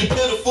you boo, you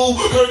pitiful.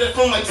 Heard that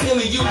from like 10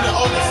 of you, now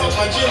all that's up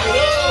my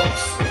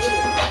genitals.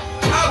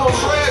 I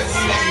Trash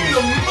in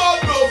the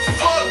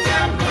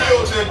motherfucking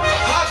building.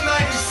 Hot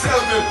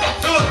 97.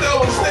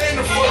 Philadelphia, stand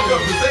the fuck up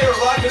because they are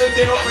locking it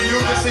down for you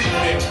this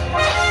evening.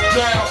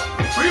 Now,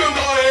 we gonna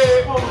go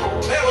ahead,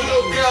 have a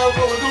little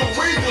convo and do what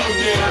we do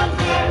again.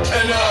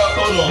 And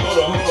Hold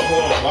on.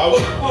 Why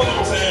would, you know what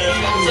I'm saying?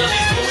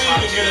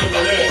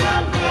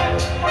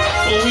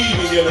 Before we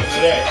even get into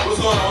that, what's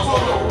going on?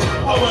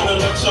 I wanna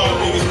let y'all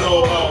niggas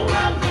know about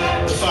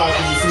the 5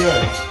 Deuce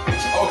gun.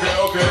 Okay.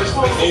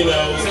 You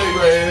know,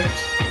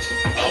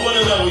 I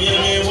wanna know, you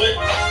know what I mean?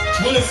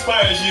 What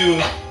inspires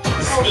you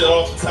to spit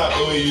off the top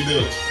the way you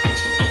do?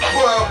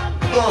 Well,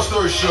 long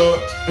story short,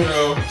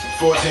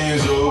 14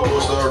 years old, boy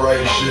started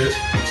writing shit.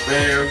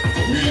 Bam,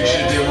 music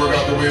shit didn't work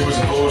out the way it was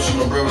supposed to.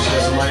 My brother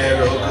said somebody had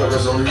to hook up.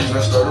 That's the only reason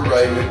I started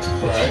writing it.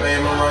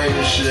 Bam, I'm writing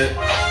this shit.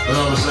 Then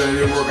all of a sudden it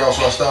didn't work out,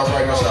 so I stopped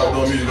writing. I stopped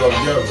doing music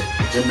altogether.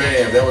 And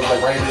bam, that was like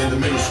right at the end of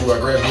middle school.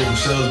 I graduated from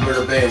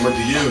Salisbury, bam, went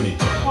to uni.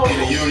 In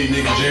the uni,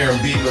 nigga Jaron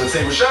beat on the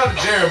table. Shout out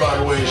to Jaron, by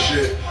the way, and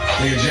shit.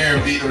 Nigga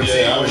Jaron beat on the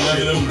Yeah, I table.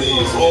 remember them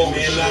days.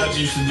 Me and Naj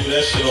used to do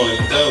that shit on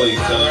deli,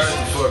 cuz. That's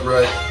the fuck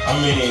right. I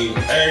mean,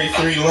 every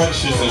 3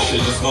 lunches and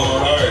shit just going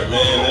hard,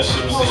 man. That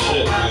shit was the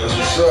shit, man. That's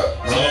what's up,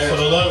 It's all for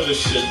the love of the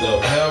shit,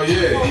 though. Hell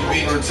yeah, he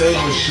beat on the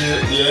table and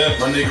shit. Yeah.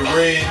 My nigga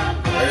Ray,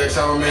 every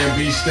time my man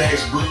B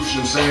Stanks, Bruce,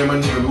 you know what I'm saying? My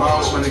nigga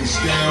Mouse, my nigga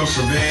Steel,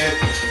 Savannah,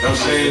 you know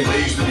what I'm saying? They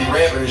used to be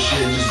rapping and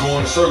shit and just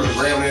going to circles,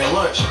 rapping at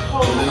lunch.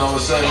 So then all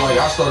of a sudden, like,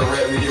 I started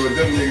rapping again with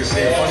them niggas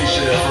saying funny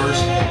shit at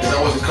first, because I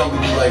wasn't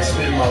comfortable, like,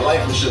 spitting my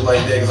life and shit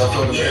like that, because I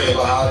felt embarrassed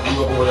about how I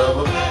grew up or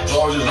whatever.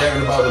 So I was just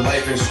rapping about the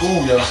life in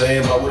school, you know what I'm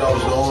saying? About what I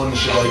was doing and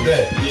shit like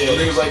that. So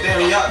niggas like, damn,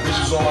 he hot,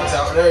 bitches on my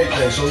top and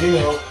everything. So,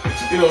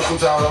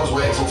 sometimes I was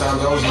whack,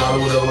 sometimes I was not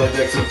or whatever like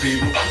that to the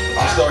people.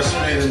 I started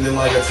spitting and then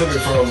like I took it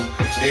from,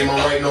 damn,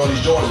 I'm writing all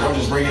these joints, I'm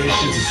just bringing this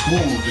shit to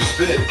school to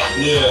spit.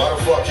 Yeah. Why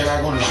the fuck can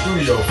I go to the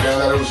studio?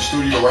 Found out it was a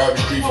studio right up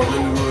the street from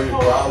Lindenwood,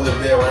 where I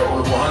lived there right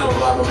on the 100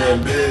 block, my man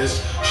Biz.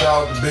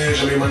 Shout out to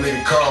Biz, my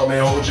nigga Carl,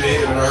 man, hold your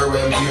head, and I heard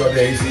what happened to you all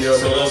day, ACL.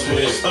 So that's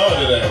where it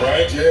started at,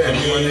 right? Yeah, and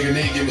me and my nigga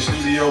Nate get in the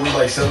studio, we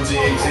like 17,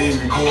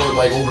 18, record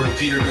like over the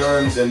Peter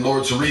Guns and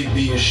Lord Tariq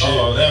beat and shit.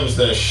 Oh, that was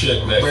that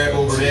shit, man. Rap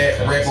over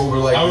that, rap over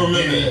like I the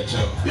remember Diddy. that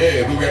jump.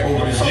 Yeah, we rap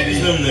over the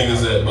Diddy. Them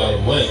niggas at, by the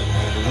way,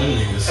 man. Them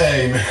niggas.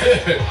 Hey, man.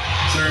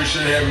 Serious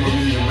shit happened with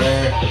music,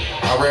 man.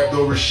 I rapped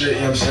over shit, you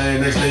know what I'm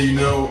saying? Next thing you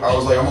know, I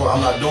was like, I'm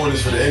not doing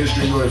this for the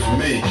industry, I'm doing it for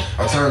me.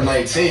 I turned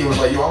 19, it was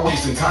like, yo, I'm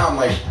wasting time,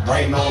 like,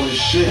 writing all this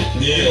shit.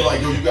 Yeah. People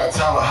like, yo, you got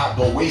talent, hot,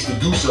 don't waste to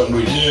do something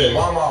with it. Yeah.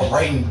 Why am I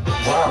writing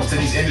rhymes to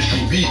these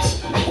industry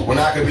beats when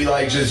I could be,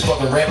 like, just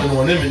fucking rapping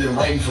on them and then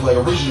writing for, like,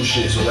 original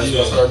shit? So that's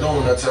what I started doing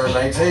when I turned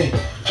 19.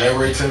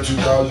 January 10,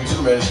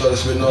 2002, man, started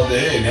spitting off the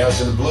head. Now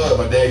it's in the blood.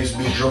 My dad used to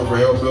be a drummer for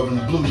Hell Building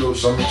the Blue Note,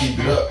 so I'm gonna keep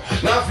it up.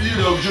 Not for you,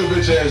 though, because you're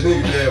a bitch-ass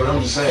nigga, dad, but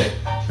I'm just saying.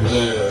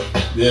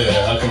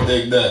 Yeah, I can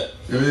dig that.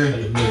 Yeah. I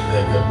can dig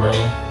that, good brother.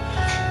 You know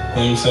what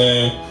I'm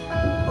saying?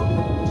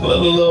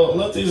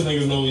 Let these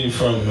niggas know where you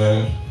from,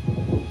 man.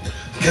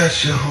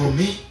 Gotcha,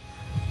 homie.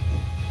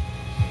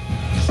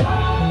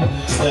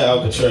 It's that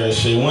Alcatraz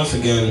shit. Once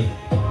again,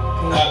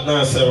 Hot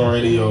 97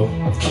 Radio.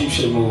 Keep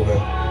shit moving.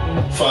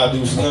 5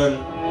 Deuce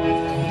Gun.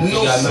 We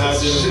got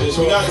Nas in the bitch.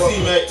 We got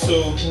T-Mac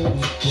too.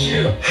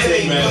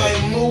 Hey,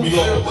 man, move We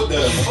gonna it. put What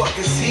the that. fuck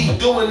is he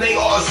doing? They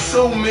all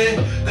assuming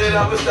that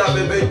I'ma stop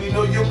it, baby.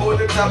 Know your boy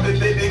the top it,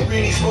 baby.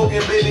 Greeny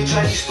smoking, baby.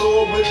 Chinese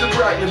store with the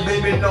broccoli,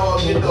 baby. No, I'll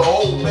get the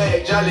whole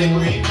bag. Jolly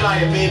green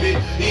giant, baby.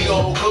 He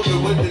gon' cook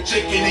it with the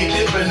chicken. He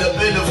dipping up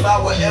in the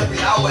flour every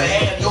hour.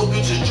 Half your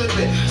bitch is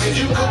tripping. Did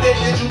you cook that?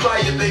 Did you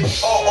buy it, baby?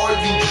 Or are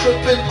you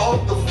tripping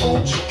off the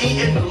food you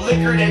eating, the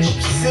liquor that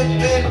you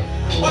sipping?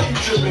 Why you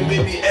tripping,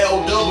 baby?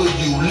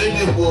 LW,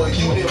 Lindenwood,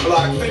 Unit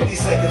Block, 50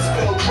 seconds,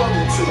 spell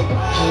trouble too.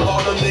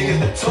 All the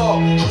niggas that talk,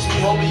 trust me,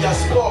 homie, I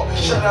spark.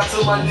 Shout out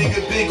to my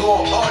nigga Big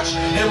on Arch,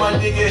 and my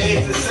nigga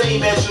hates the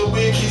same as your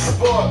wig, he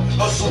spark.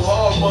 Hustle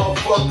hard,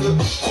 motherfucker.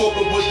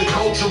 Corporate with the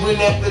culture,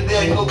 and after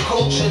that, no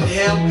coaching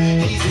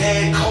him. He's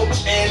head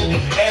coach, and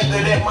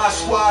after that, my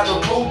squad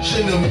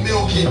approaching a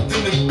million,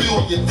 then a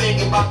billion.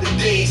 Thinking about the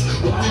days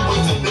when we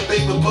was in the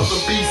basement,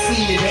 pumping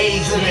BC and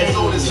Hayes, and that's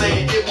all to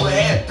say it would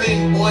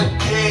happen one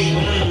day.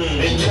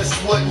 And guess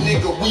what,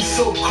 nigga? We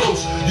so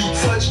close. You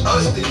touch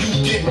us, then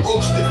you get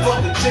roasted.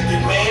 Fuck the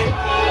chicken, man.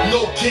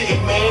 No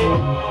kidding,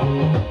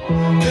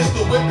 man.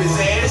 Pistol whip his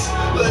ass.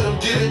 Let him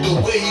get it the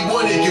way he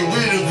wanted. Get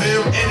rid of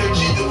him.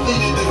 Energy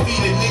depleted,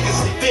 defeated niggas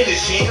to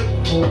finish him.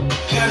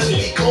 Gotta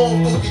be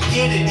gone before we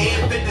get it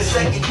in. 50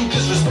 seconds, you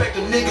disrespect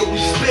a nigga, we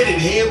spit at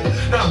him.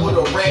 Not with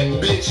a rap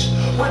bitch,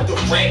 with the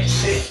rap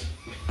shit.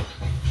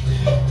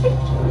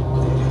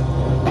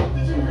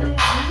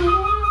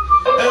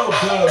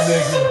 L-Dub,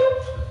 nigga.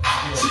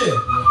 Shit.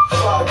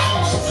 5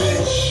 Deuce,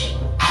 bitch.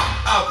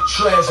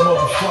 Alcatraz,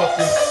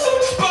 motherfucker.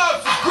 Spot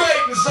for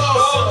greatness,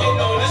 also. You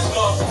know this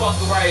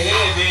motherfucker right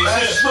here, dude.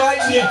 That's right,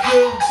 nigga.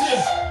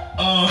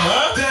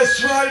 Uh-huh.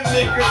 That's right,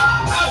 nigga.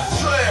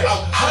 Alcatraz,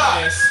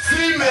 hot,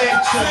 T-Mac,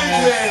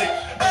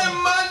 and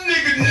my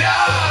nigga,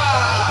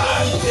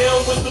 nah. Down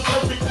with the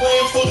perfect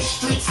plan for the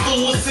streets to to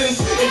listen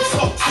and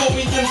talk for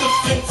me in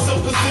defensive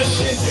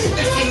position.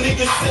 If a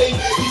nigga say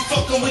he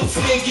fucking with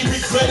Tig, he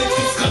regret it.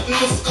 He's cutting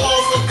the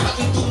scars like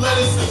cutting through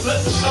lettuce.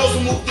 Let the shells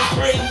remove your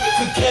brain,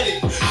 forget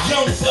it.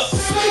 Young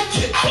ducks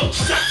get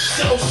buckshot,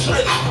 shell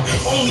shredded.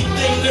 Only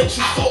thing that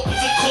you thought was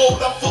a cold,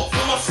 I fought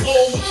for my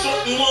soul. Was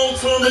short and long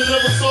term and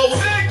never saw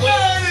it.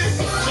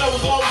 I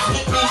was always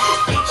with me,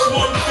 bitch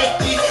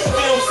 150.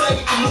 Film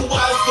saggy to move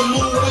out to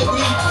move with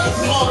me.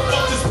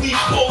 Motherfuckers be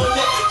calling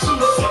that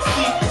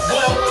 260.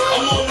 Well,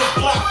 I'm on the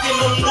block and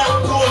I'm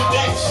not going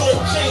back.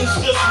 Short change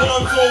just when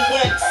I'm on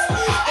wax.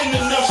 And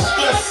enough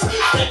stress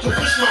that could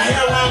push my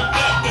hairline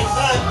back and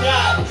run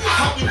God.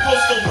 How we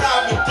supposed to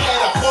ride with dad?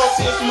 I fall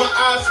tears from my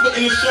eyes,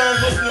 spitting the shine,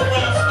 listening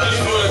around,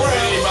 spitting the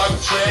brain. I'm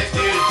trash,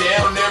 get it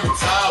down every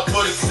time.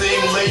 Put a team,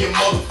 lay your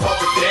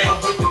motherfucker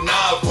down with the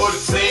knife. Put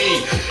a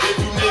team. If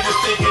you niggas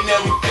thinking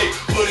that we fake,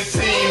 put a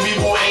team.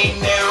 People ain't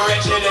that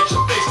ratchet at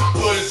your face.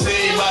 Put a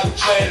team, I can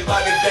trash,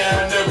 lock it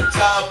down every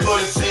time.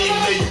 Put a team,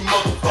 lay you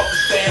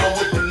motherfuckers down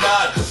with the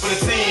knife. Put a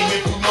team,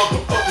 if you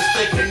motherfuckers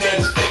thinking that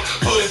it's fake.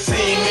 Put a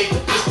team, make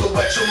the pistol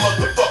at your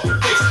motherfucking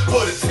face.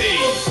 Put a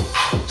team.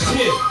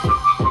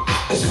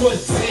 Yeah, it's for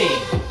the team.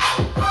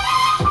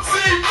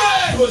 Team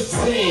back! For the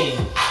team.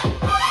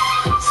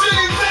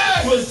 Team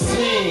back! For the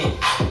team.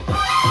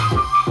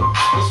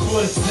 It's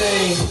for the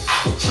team.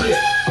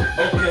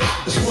 Yeah, okay.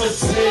 It's for the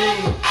team.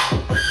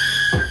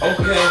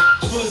 Okay,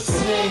 it's for the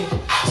team.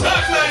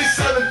 Top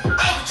 97,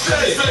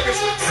 Alcatraz Records,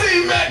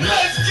 T-Mac,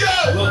 let's go!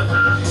 Look,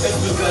 it's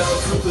possession,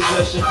 true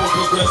possession, from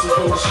progressing,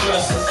 from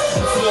distressing.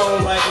 I'm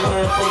feeling like I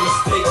learned from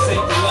mistakes, take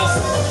the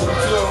lesson. I'm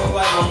feeling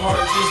like my heart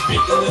just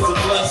beating is a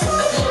blessing.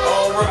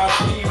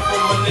 R.I.P. for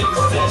my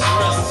niggas that's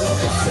resting.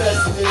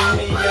 Testing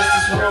me, yes,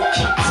 this world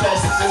keep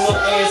testing. No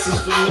answers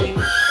for me,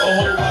 a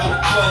whole lot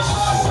of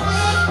questions.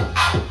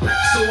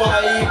 So why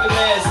even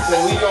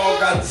asking? We all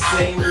got the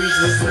same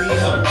reasons, need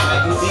help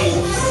fighting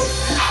demons.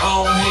 I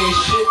don't hear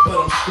shit, but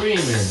I'm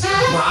screaming.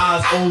 My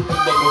eyes open,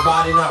 but my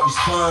body not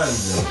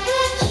responding.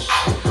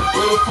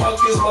 Where the fuck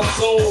is my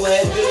soul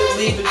at? Didn't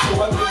leave it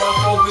till I get my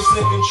focus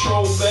and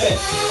control back.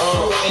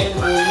 I'm an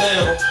animal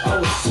now, I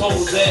was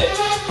told that.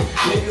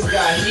 Niggas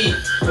got heat,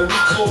 and we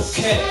cold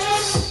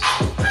cats.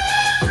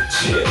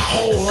 Shit,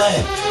 hold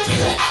that,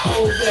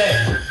 hold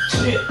that,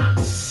 shit.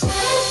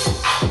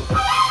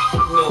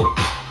 No,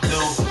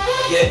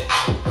 yeah.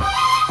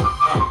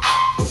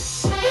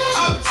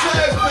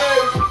 Alcatraz,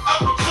 baby,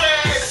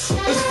 Alcatraz,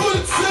 it's for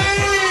the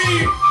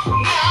team!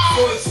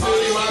 For the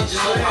team,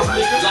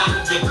 Alcatraz, Lock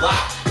up your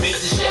block, make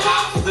the shit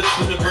hot, flip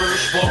from the bird,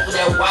 walk with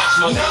that watch,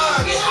 my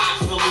niggas get hot,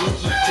 feeling to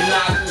keep the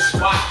knives in the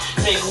spot,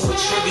 tangle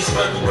with triggers,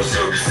 spreading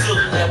reserve, seal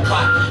in that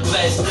plot,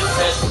 blast the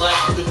test, black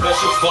with the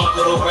best, you'll fuck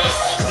with the rest,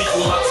 sleep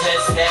with my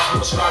test, half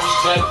with my scrappy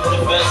strap with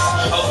the best,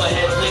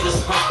 overhead niggas,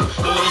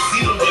 don't wanna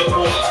see them there,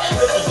 boys,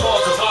 let the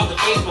doors about the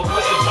basement,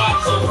 putting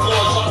bodies on the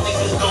floor, y'all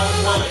niggas don't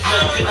want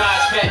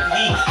recognize Pat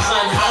Lee,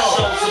 son, hot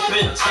shows up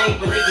in the tank,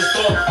 but niggas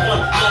don't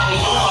want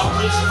nothing on my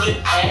bliss, flip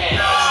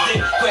ass,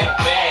 stick, crack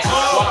bags,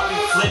 walk me,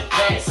 flip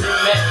bags, sit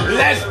back,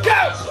 Let's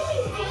go!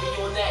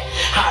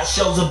 hot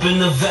shows up in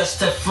the vest,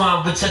 that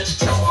fine, but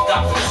touch your chest,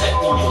 got protect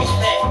me, you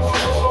neck.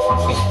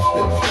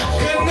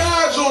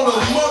 Ganage on the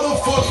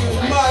motherfucking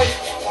mic,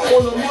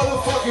 on the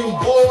motherfucking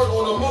board,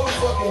 on the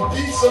motherfucking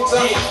beat,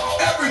 sometimes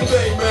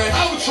everything, man.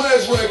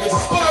 Alcatraz Records,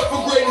 inspired for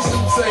greatest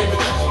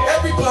entertainment.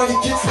 Everybody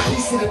gets a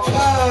piece of the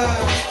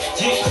pie.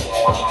 Yeah,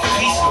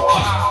 piece of the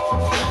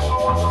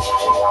pie.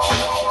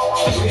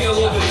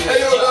 Hey,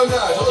 yo,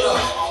 Ganage, hold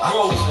up.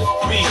 Rolling,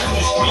 breeze through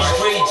the streets,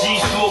 great G,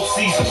 smoke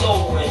seas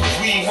flowing,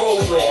 we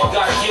rolling.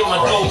 Gotta get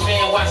my dope,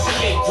 man, watch the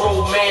cake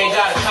roll, man.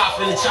 Got a cop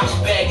in the chopper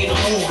bag and a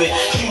move it.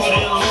 Shoot it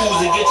and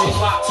lose it, get your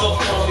block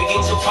tough on me,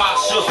 get your pop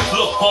shook.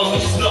 Look,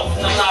 homie, it's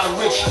nothing, I'm not a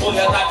rich boy,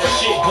 I got that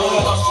shit, boy.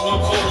 Hustle in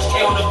corners,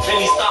 count a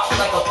penny, stop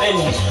like a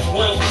penny.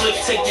 One click,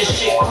 take this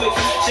shit quick.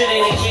 Shit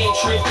ain't a game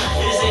trick,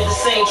 this ain't the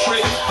same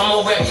trick.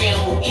 I'm a rap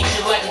animal, eat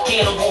you like a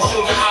cannibal.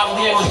 Show you how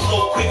hammers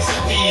blow quick,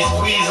 squeeze,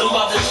 squeeze. I'm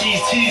about to cheese,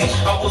 tease.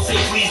 I will say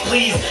please,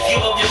 please.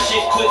 Give up your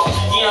shit quick,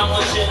 yeah, I'm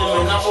a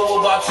gentleman. I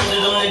roll about 10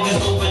 of them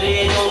niggas over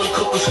there, know the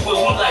cook a squid.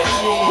 We like,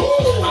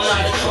 I'm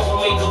not a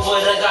troublemaker,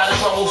 but I got a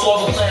trouble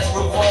solver. Glass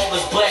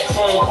revolvers, black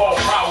phone call,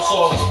 problem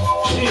solver.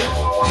 Yeah,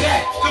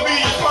 that To be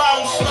your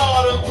problem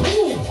starter.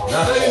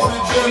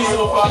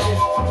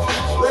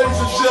 Ladies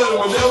and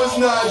gentlemen, that was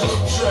Nige on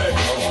the track.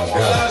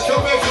 Nige,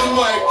 come back to the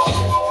mic.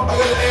 I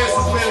gotta ask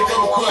this man a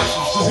couple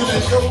questions. Just give me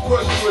a couple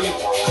questions for you.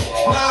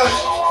 Nige,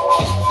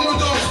 you been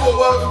doing this for a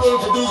while, you've been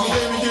producing,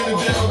 can't be getting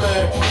it down,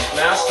 man.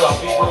 man, I start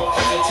beating on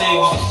fucking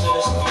tables to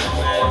the street,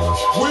 man.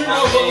 Where you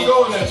motherfucking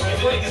going at, man?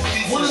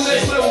 Where the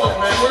next level at,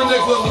 man? Where the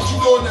next level? What you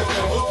doing next,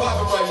 man? What's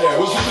poppin' right now?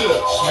 What's your deal?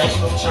 Smack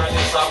them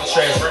Chinese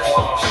Alcatraz records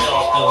on shit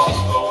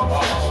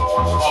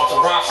off the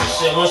rocks and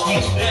shit. Once we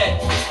do that,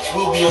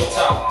 we'll be on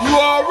top. You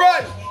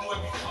alright? We do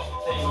every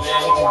fucking thing, man.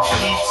 We do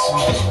beats, we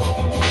do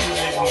fucking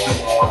music, we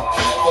do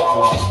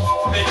fucking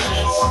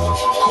pictures,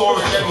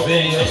 chorus,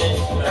 everything, man.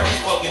 Every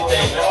fucking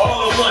thing, man.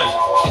 All in one.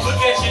 Look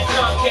at your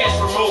Comcast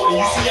remote and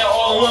you see that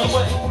all in one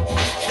way.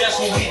 That's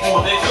That's what we do,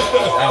 nigga.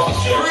 Real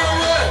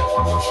rap.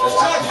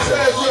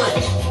 Alcatraz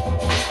record.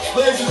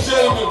 Ladies and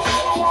gentlemen,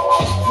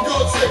 we're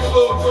gonna take a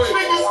little break.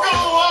 Niggas go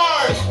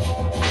hard.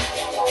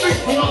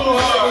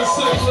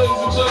 Ladies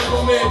and gentlemen,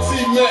 my man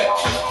T-Mac.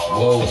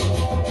 Whoa.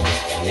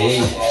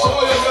 Hey. So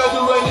all y'all gotta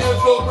do right now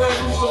is go grab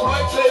you some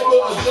white paper,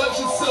 a Dutch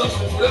or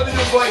something, whatever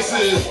your vice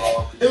is,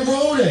 and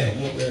roll that.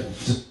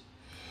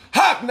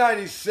 Hot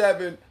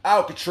 97,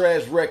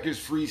 Alcatraz Records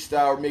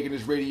freestyle, making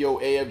his Radio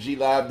AFG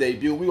Live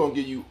debut. We're gonna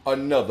give you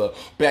another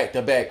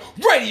back-to-back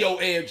Radio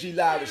AFG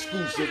Live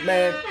exclusive,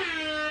 man.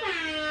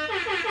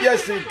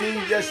 Yes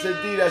indeed, I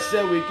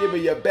said we're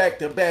giving you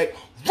back-to-back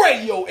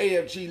Radio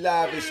AFG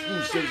Live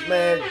exclusives,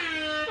 man.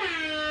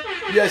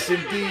 Yes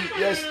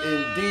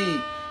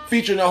indeed.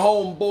 Featuring the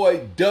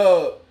homeboy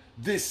Dub.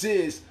 This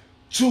is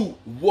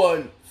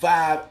 215,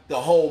 the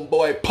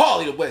homeboy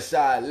Paulie, the West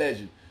Side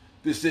legend.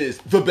 This is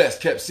the best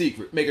kept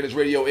secret, making his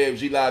Radio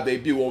AFG Live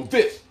debut on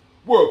this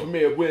world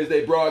premiere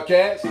Wednesday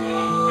broadcast. Come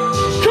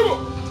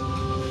on.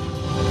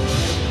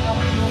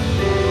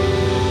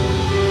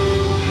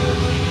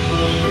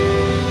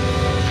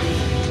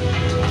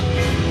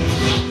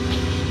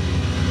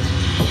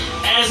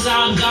 As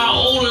I got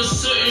older,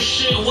 certain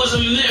shit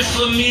wasn't meant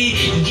for me.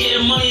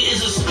 Getting money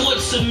is a sport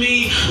to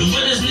me.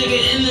 Realest nigga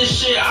in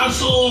this shit. I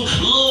told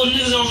little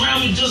niggas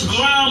around me just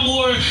grind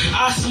more.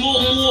 I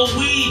smoke more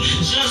weed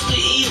just to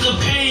ease the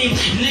pain.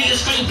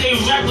 Niggas think they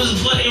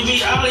rappers, but in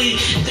reality,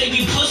 they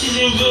be pussies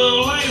in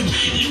real life.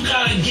 You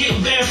gotta get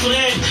back for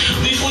that.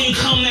 Before you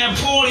come that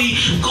party,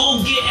 go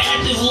get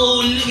active,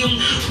 little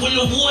nigga. When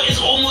the war is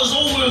almost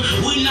over,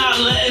 we not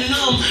letting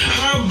them.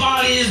 Her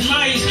body is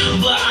nice,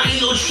 but I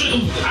ain't no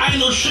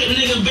trick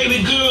nigga,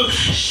 baby girl.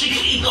 She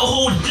can eat the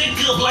whole dick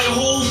up like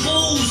Whole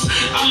Foods.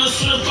 I'm a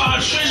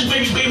certified trench,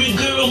 baby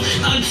girl,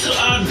 until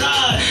I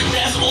die.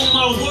 That's on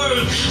my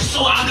word.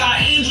 So I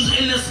got angels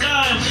in the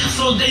sky,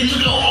 so they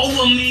looking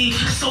over me.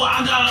 So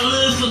I gotta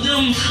live for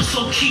them.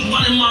 So keep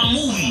running my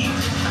movie.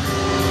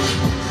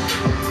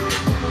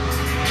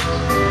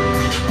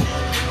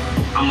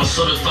 I'm a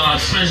certified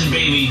trench,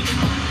 baby.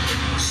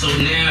 So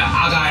now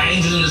I got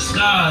angels in the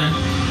sky.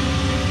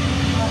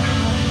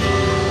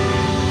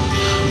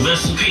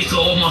 Rest in peace to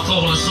all my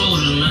fallen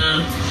soldiers,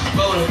 man.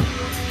 Rolling.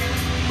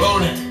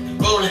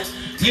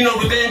 You know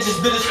revenge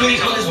is bittersweet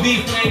when it's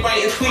beef, ain't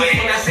writing tweets.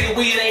 When I say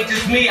we, it ain't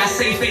just me. I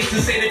say face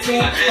to say the team.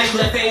 Ain't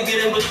let things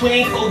get in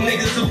between. Old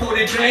niggas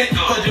supported dreams.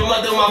 Cause your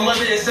mother, my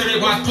mother inserted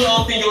my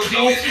cloth in your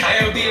jeans.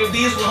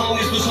 Airbnbs with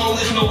homies was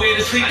homeless, nowhere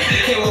to sleep.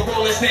 Became a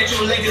rolling, snatch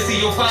your legacy.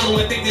 Your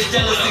following think it's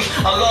jealousy.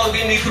 Allah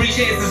gave me 3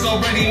 chances,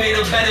 already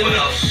made a better me.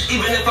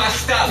 Even if I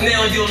stop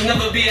now, you'll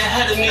never be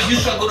ahead of me. You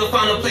struggle to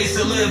find a place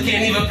to live,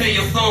 can't even pay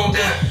your phone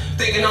bill.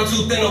 Thinking I'm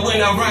too thin to when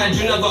I ride,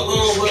 you never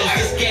own wheels.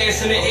 Just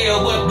gas in the air,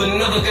 what, but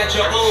never got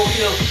your own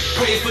kill.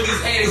 Pray for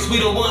these addicts, we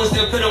the ones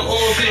that put them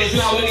on pills.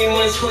 You how many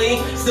months clean?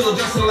 Still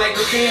dressing like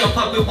a fiend. A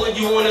puppet when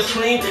you wanna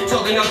scream.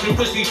 Talking out your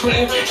Krispy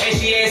Kreme.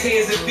 Ashy ass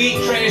hands and feet,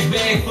 trash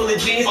bag full of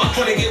jeans.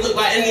 Trying to get looked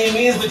by any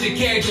means, but your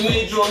character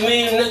made you a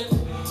mean nigga.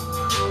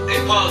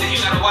 Hey, Paulie, you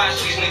gotta watch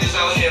these niggas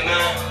out here,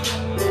 man.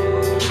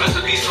 Rest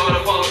in peace to all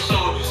the fallen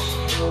soldiers.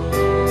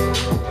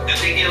 If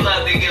they get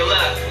love, they get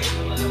love.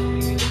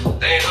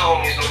 They ain't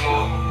homies no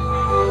more.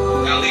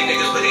 Now leave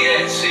niggas where they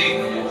at, see?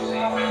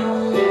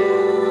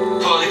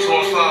 Paulie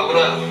 215, what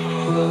up?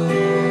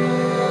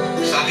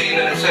 Stop hating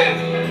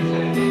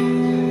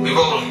entertainment. We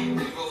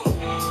rollin'.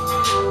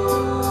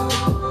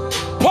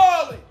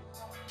 Paulie,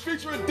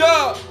 featuring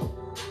Dub.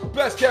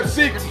 Best kept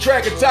secret, the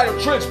track entitled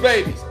Trench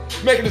Babies.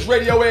 Making this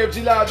Radio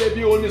AFG Live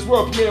debut on this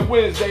world premiere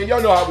Wednesday. Y'all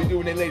know how we do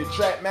when they lay the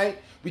track, man.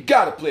 We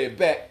gotta play it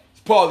back.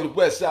 It's Paulie, the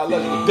West Side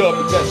legend with Dub,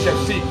 the best kept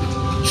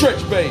secret.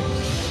 Trench Babies.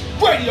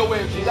 Radio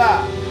AFG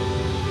Live.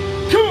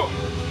 Come on.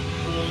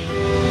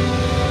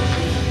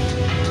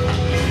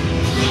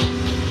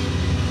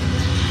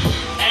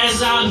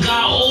 As I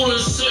got older,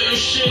 certain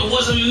shit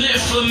wasn't meant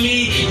for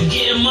me.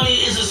 Getting money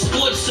is a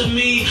sport to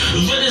me.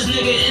 Realest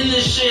nigga in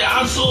this shit.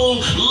 I told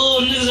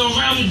little niggas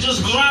around me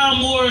just grind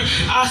more.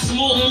 I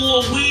smoke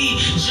more weed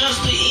just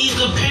to ease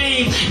the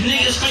pain.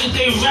 Niggas think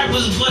they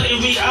rappers, but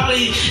in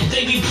reality,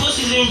 they be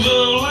pussies in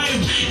real life.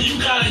 You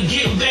gotta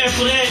get back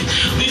for that.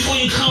 Before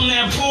you come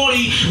that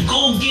party,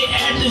 go get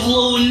active,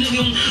 little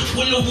nigga.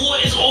 When the war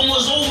is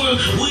almost over,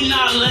 we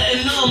not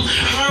letting them.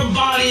 Her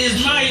body is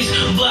nice,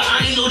 but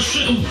I ain't no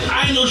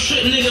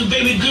trick nigga,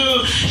 baby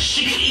girl.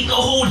 She can eat the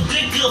whole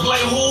dick up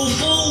like Whole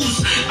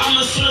Foods. I'm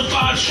a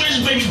certified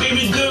trench,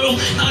 baby girl,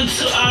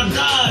 until I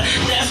die.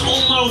 That's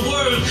on my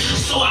word.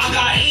 So I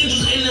got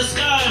angels in the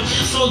sky,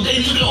 so they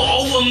looking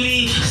over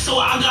me. So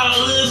I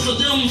gotta live for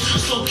them.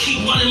 So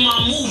keep running my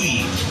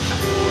movie.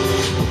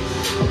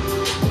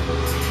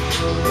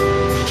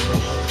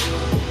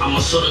 I'm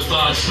a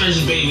certified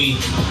trench, baby.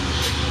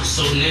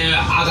 So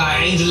now I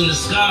got angels in the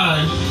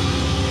sky.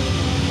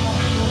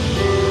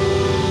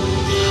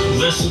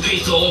 Rest in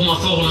peace to all my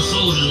fallen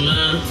soldiers,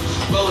 man.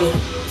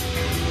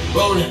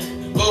 Rolling.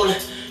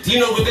 You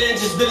know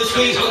revenge is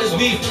bittersweet when it's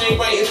beef, ain't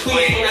writing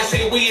tweets. When I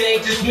say we, it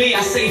ain't just me.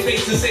 I say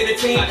face and say the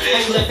team.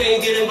 Ain't left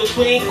ain't get in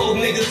between.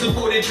 Old niggas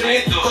supported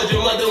dreams. Cause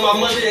your mother, my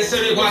mother,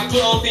 inserted my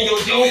cloth in your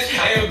jeans.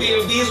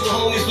 Airbnbs with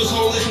homies was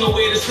homeless,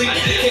 nowhere to sleep.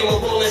 Came a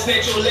roll and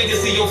snatch your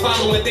legacy. Your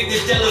following think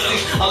it's jealousy.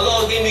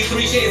 Allah gave me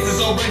 3 chances,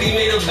 already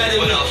made a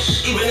better me.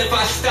 Even if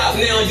I stop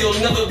now, you'll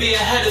never be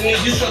ahead of me.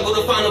 You struggle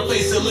to find a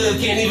place to live,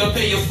 can't even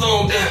pay your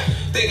phone bill.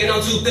 Thinking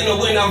I'm too thin to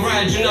when I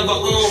ride, you never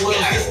own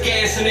wheels. This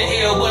gas in the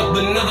air, what,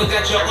 but never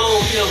got your own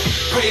pill.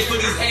 Pray for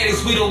these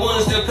addicts, we the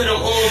ones that put them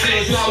on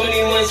pills. You how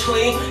many months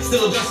clean?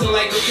 Still dressing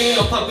like a queen,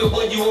 a puppet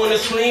when you wanna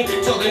scream.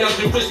 Talking out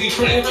your Krispy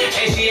Kreme,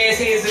 ashy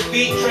ass hands and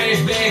feet, trash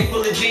bag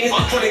full of jeans.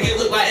 Trying to get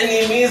looked by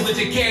any means, but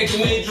your character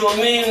made you a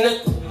meme.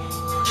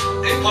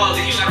 Hey,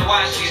 Paulie, you gotta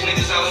watch these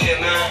niggas out here,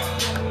 man.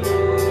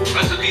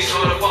 Rest in peace to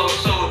all the fallen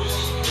soldiers.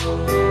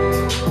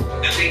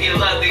 If they get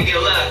left, they get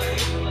left.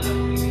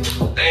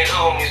 They ain't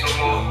homies no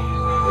more.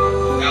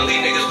 Gotta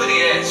leave niggas where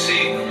they at,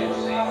 see?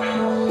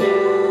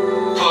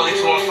 Paulie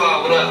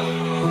 215, what up?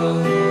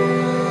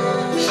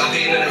 Stop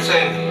hating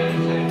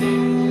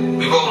entertainment.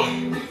 We rollin'.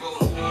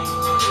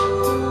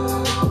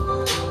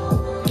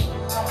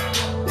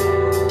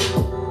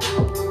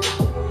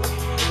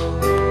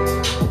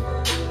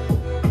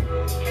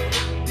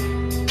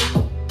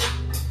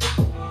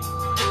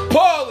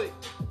 Paulie,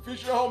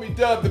 featuring homie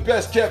Dub, the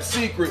best kept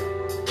secret.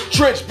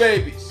 Trench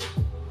Babies.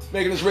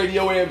 Making this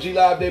Radio AFG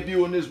live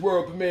debut on this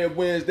world premiere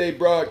Wednesday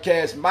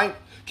broadcast. Mike,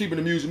 keeping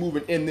the music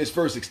moving in this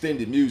first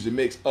extended music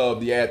mix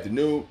of the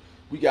afternoon.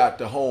 We got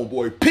the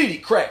homeboy Petey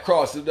Crack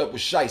crossing it up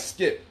with Shy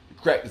Skip.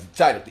 The Crack is the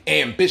title, the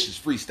ambitious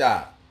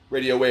freestyle.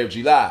 Radio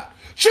AFG live.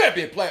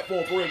 Champion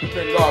platform for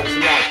independent artists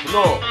and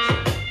entrepreneurs.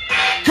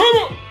 Come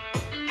on!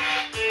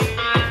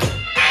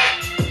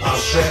 I'm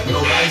strapped, no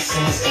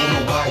license, ain't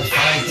nobody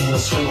fighting.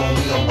 Swing on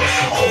me, I'm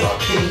busting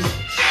R.I.P.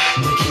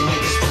 Nicky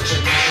niggas put your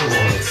picture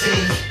on the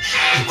T.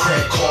 The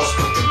crack cost,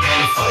 but the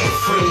gunfire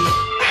free.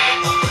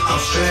 I'm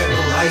strapped, no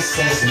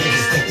license,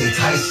 niggas think they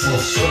Tyson.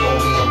 Swing on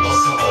me, I'm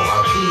busting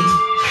R.I.P.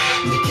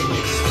 Nicky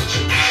niggas put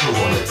your picture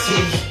on the T.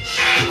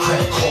 The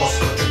crack cost,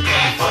 but the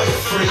gunfire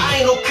free.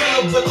 I ain't no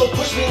killer, but don't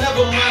push me,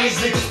 never mind these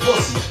niggas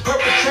pussy.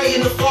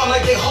 Perpetrating the fraud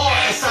like they hard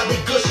inside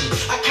they gushy.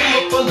 I came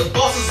up under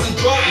bosses and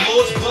drug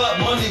lords, but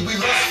money we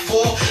lust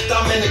for.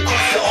 Dominant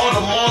cross to all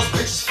the malls,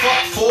 bitches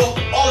fuck for.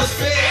 All is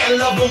fair and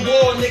love and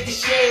war,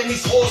 niggas sharing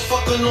these whores,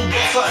 fucking them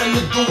boss, something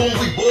to do when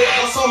we bored.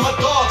 Lost all my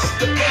dogs,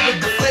 the paper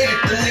deflated,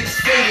 the niggas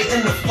faded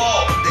in the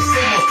fall. They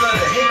say most of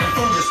the hate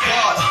from your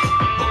squad,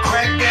 but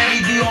crack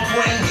daddy be on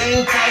point and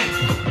game tight.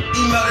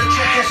 Email the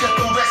check, cash up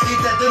them rest,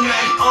 leave that the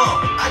night.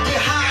 I get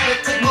high to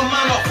take my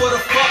mind off for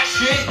the fuck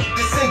shit.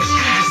 This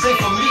industry just ain't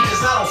for me,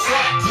 cause I don't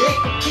suck dick.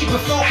 Keep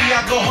it funky,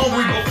 I go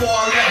hungry before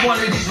I let one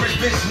of these rich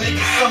bitch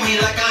niggas sell me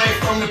like I ain't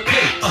from the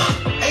pit.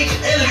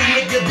 H.L.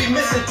 nigga be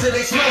missing till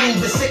they smell me.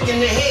 Been sick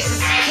in their head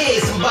since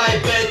kids, somebody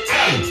better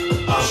tell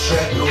me. I'm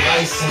strapped, no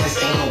license,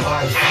 ain't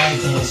nobody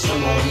fighting.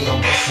 Swing on me,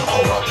 I'm busting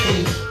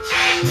R.I.P.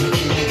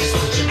 Nicky niggas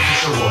put your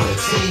picture on the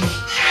T.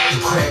 The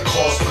crack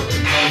cost, but the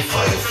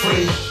gunfire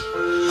free.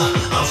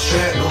 I'm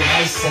strapped, no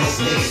license,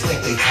 niggas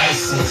think they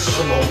Tyson.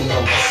 Swim on me,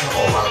 I'm busting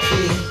R.I.P.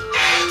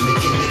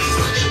 Making niggas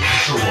put your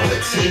picture on the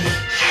T.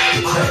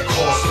 The crack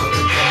cost, but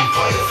the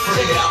gunfire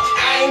free. Check it out,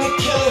 I ain't a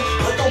killer,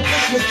 but don't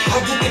push me, I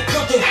get the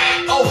cooking.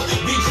 Oh,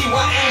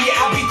 BGYN,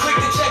 yeah, I be quick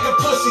to check a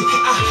pussy.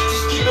 I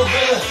just keep it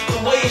real, the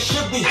way it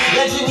should be.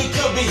 Legend we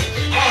could be.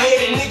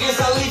 Hard-headed niggas,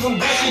 I leave them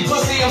bushy.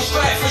 Pussy, I'm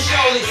strapped for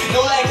surely.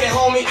 No lacking,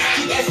 homie.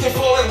 Keep asking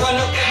for it, run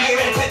up that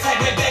nigga and tap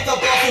that back up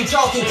off and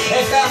talking.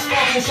 As I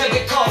smoking, shut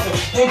the coffin.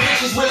 And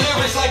bitches with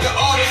lyrics like an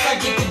artist, I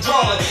get the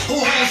drawing.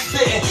 Who really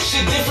spitting?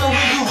 Shit different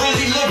when you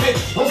really live it.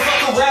 Don't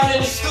fuck around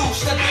in the stoop,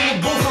 step in the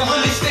booth and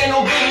really stand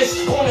on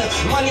business. On a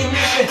money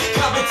mission,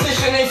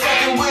 competition ain't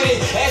fucking with it.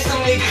 Ask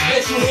them niggas,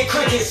 bet you hear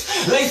crickets.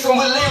 Lace them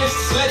with lyrics,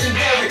 it's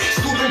legendary.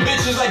 Scooping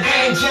bitches like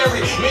Ben and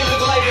Jerry. May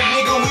look like a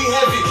nigga, we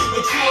heavy,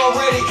 but you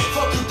already.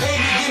 Fuck you, pay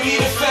me, give me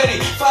the Fetty.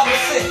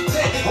 5%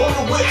 10 on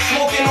the whip,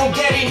 smoking on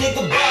Getty.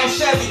 Nigga, bomb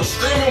Chevy,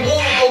 screaming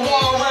war, go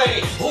war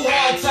already. Who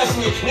wanna touch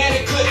me?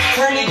 Nanny clip,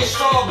 turn nigga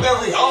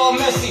strawberry. All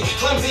messy,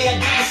 clumsy,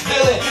 I get the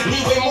spilling.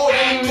 Need way more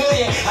than $1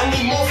 million. I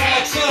need more for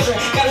my children.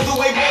 Gotta do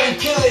way more than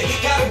kill it.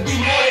 Gotta be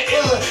more than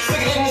iller.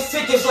 Sicker than the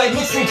sickest, like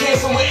mixing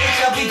cancer with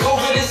HIV,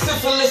 COVID, and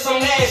syphilis.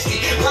 I'm nasty,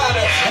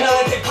 rider, and I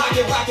let that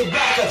pocket rocket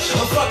backer.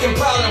 A fucking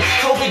problem.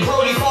 Kobe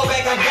Brody, fall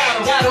back, I got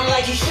him. Got him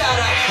like he shot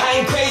out.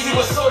 I ain't crazy,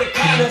 but so the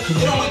kinda.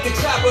 Hit him with the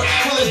chopper,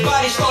 till his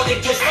body start to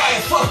catch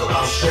fire. Fuck him.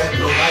 I'm strapped,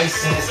 no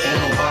license, ain't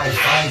nobody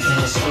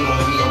fighting. Swing on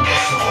me, I'm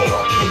busting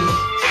R.I.P.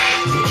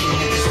 Nicky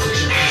niggas put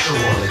your picture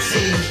on the T.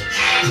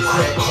 The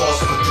crack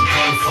cost, but the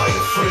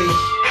gunfire free.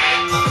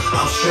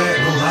 I'm strapped,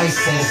 no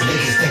license,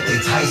 niggas think they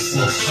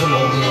Tyson. Swing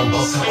on me, I'm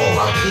busting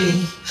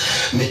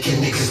R.I.P.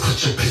 Making niggas put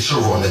your picture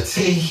on the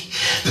T.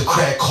 The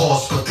crack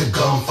cost, but the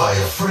gunfire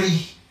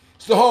free.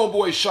 It's the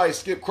homeboy Shy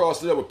Skip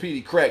crossed it up with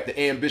Petey Crack, the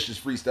ambitious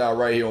freestyle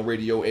right here on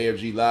Radio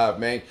AFG Live,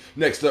 man.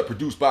 Next up,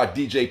 produced by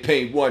DJ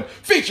Payne 1,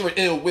 featuring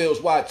Ill Wills,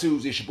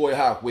 Y2s. It's your boy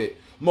Hawk with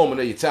Moment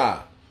of Your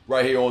Time,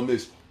 right here on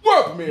this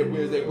World premiere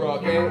Wednesday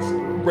broadcast,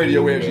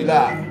 Radio AFG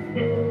Live.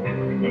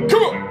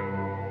 Come on!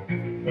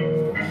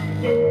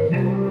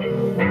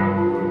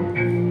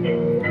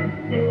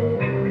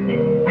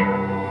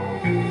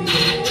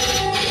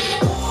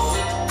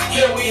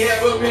 Can we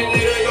have a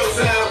minute of your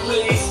time,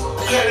 please?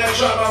 Can I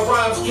drop my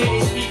rhymes? Can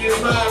you speak his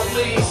mind,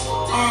 please?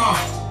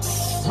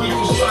 We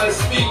just try to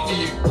speak to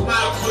you,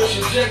 not push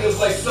agendas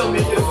like some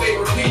of your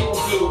favorite people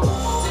do.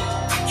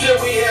 Can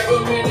we have a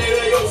minute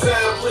of your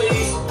time,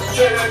 please?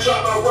 Can I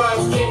drop my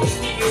rhymes? Can you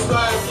speak his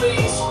mind,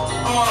 please?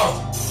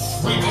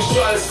 We just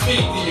try to speak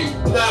to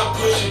you, not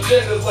push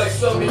agendas like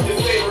some of your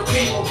favorite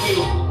people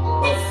do.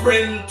 A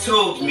friend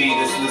told me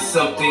this was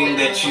something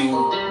that you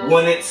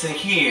wanted to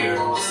hear,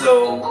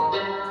 so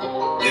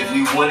if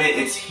you want it,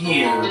 it's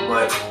here,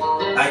 but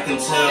I can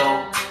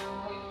tell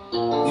you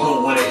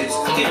don't want it, it's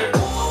clear.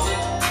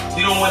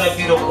 You don't want to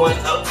be the one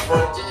up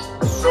front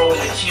throwing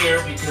a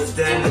chair, because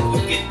then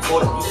if you get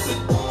caught, you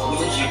could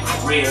lose your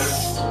career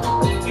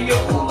and your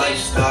whole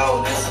lifestyle,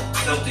 and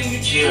that's something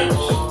you cherish.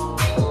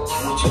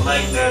 What you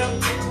like now,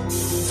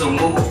 so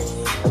move,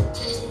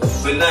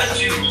 but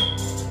not you,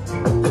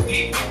 the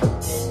people.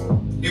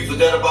 You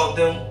forgot about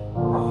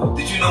them?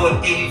 Did you know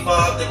in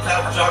 '85 the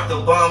cops dropped a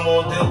bomb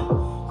on them?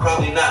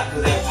 Probably not,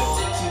 because after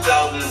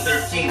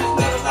 2013 it's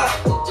not a lot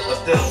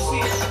of them.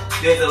 See,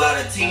 there's a lot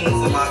of teens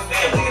in my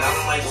family and I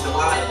don't like to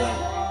lie to them.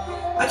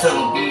 I tell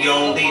them be your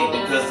own leader,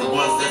 because the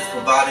ones that's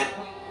provided,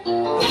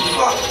 don't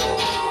follow them.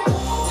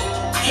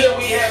 Can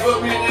we have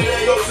a minute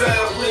of your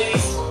time,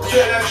 please?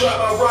 Can I drop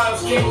my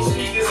rhymes? Can you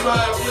speak his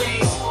mind,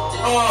 please?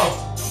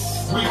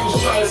 We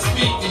just try to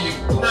speak to you,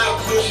 not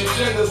push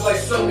agendas like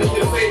some of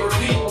your favorite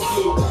people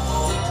do.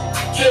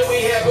 Can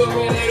we have a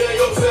minute of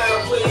your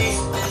time, please?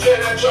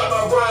 Can I drop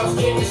my rhymes?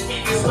 Can you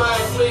speak his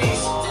mind,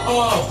 please?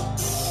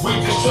 We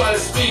just try to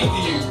speak to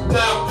you,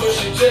 not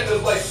push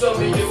agendas like some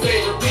of your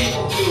favorite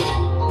people do.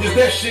 Is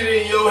that shit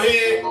in your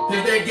head?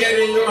 Is that get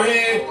in your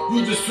head?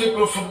 You just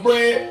flipping for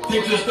bread?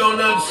 You just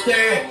don't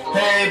understand.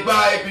 Hey,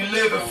 everybody be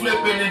living,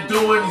 flipping and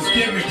doing these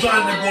givers,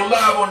 trying to go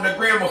live on the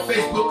gram or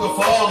Facebook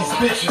for all these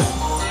bitches.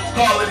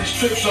 All of these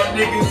trips are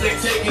niggas they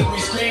taking, we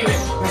screaming.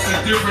 It's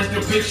a different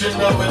depiction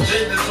of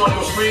agendas on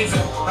your screens,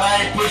 and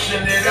I ain't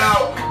pushing it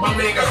out. My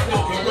man got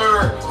spoken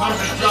word. I'm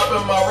just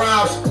dropping my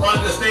rhymes,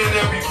 understand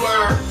every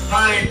word.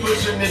 I ain't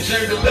pushing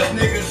agenda, less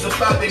niggas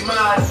about their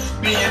mind.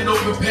 Being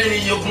open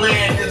pineal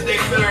gland is they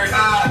third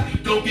eye.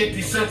 Don't get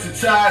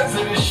desensitized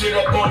to this shit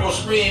up on your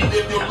screen.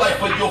 Live your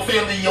life with your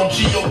family on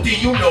G.O.D.,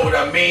 you know what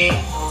I mean.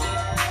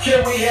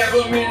 Can we have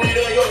a minute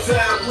of your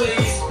time,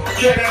 please?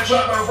 Can I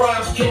drop my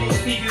rhymes? Can you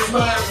speak his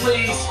mind,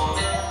 please?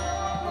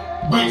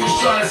 We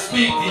just trying to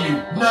speak to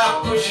you,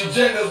 not push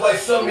agendas like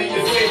some of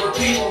your favorite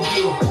people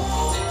do.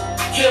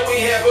 Can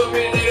we have a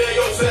minute of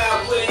your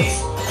time,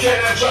 please?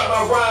 Can I drop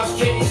my rhymes?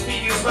 Can you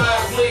speak his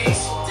mind,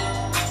 please?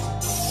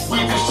 We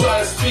just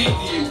trying to speak to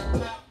you.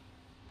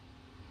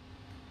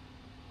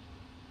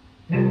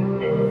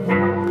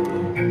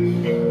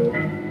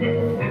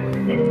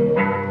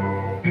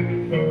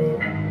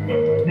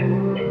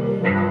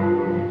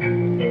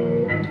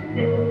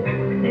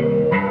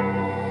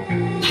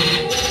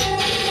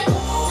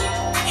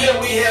 Can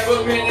we have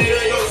a minute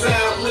of your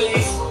time,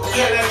 please?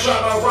 Can I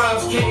drop my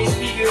rhymes? Can you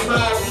speak his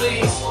mind,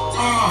 please?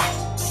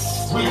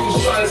 We just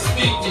try to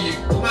speak to you,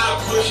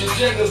 not push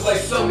agendas like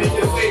some of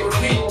your favorite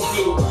people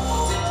do.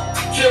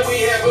 Can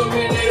we have a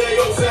minute of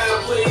your time,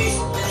 please?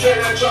 Can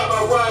I drop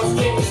my rhymes?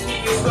 Can you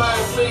speak his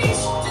mind,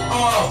 please?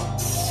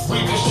 We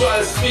just try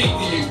to speak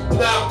to you,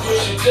 not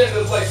push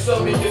agendas like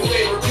some of your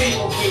favorite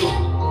people do.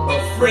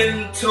 A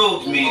friend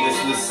told me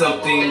this was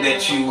something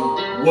that you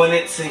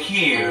wanted to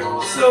hear,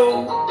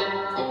 so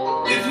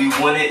if you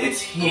want it,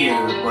 it's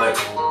here, but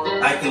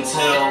I can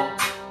tell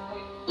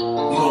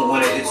you don't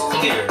want it, it's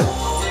clear.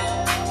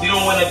 You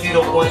don't want to be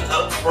the one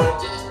up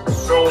front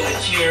throwing a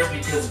chair,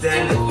 because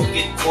then if you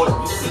get caught,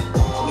 you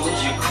could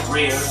lose your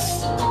career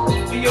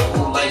and your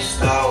whole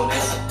lifestyle, and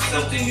that's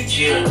something you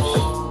cherish.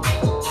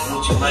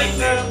 What you like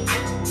now,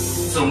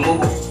 so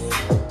move,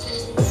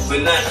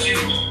 but not you,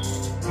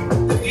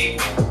 the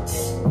people.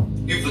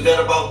 You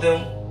forgot about them?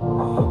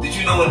 Did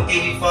you know in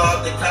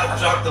 '85 the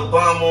cops dropped a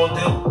bomb on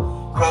them?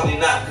 Probably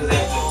not, because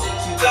after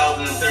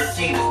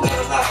 2013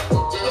 it's not a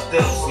lot of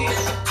them. See,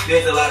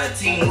 there's a lot of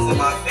teens in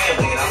my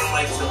family and I don't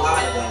like to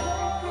lie to them.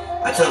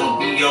 I tell them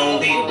be your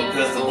own leader,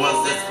 because the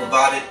ones that's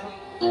provided,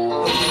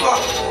 don't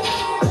follow them.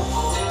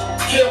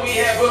 Can we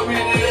have a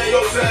minute of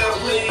your time,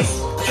 please?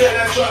 Can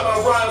I drop my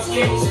rhymes?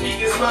 Can you speak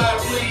his mind,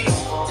 please?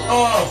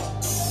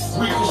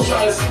 We just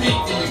try to speak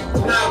to you,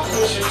 not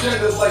push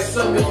agendas like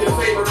some of your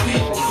favorite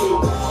people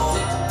do.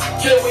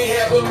 Can we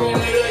have a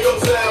minute of your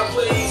time,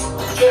 please?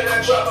 Can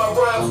I drop my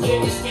rhymes?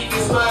 Can you speak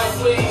his mind,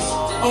 please?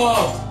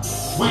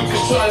 We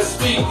just try to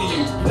speak to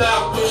you,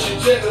 not push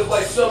agendas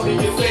like some of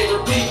your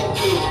favorite people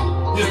do.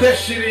 Is that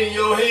shit in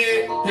your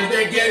head? Is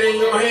that get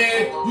in your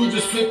head? You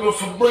just flipping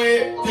for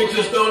bread? They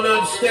just don't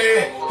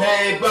understand.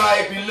 Hey,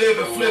 everybody be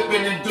living,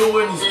 flipping and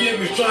doing these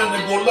givers, trying to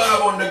go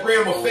live on the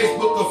gram or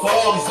Facebook for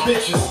all these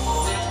bitches.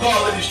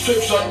 All of these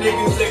trips on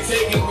niggas they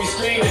taking, we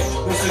screaming.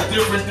 It's a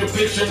different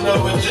depiction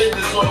of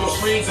agendas on your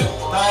screens, and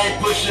I ain't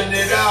pushing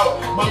it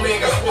out. My man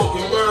got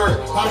spoken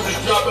word. I'm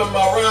just dropping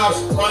my rhymes,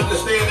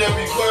 understand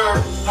every word.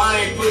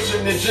 I ain't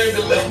pushing the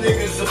agenda, left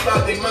niggas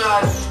about their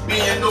mind.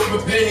 Being open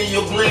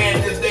pineal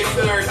gland is their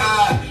third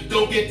eye.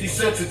 Don't get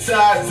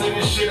desensitized to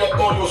this shit up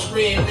on your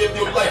screen. Live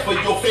your life for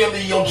your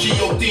family on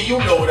G.O.D., you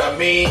know what I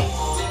mean.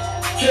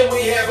 Can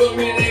we have a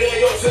minute of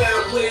your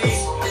time,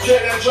 please?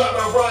 Can I drop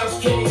my rhymes?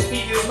 Can you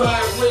speak his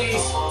mind,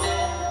 please?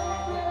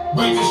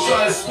 We just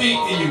try to speak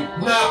to you,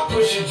 not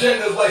push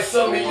agendas like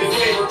some of your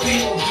favorite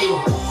people do.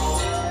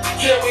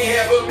 Can we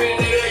have a minute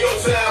of your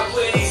time,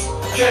 please?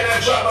 Can I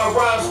drop my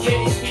rhymes?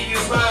 Can you speak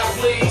his mind,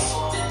 please?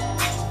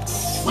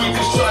 We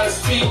just try to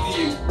speak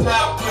to you,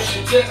 not push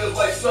agendas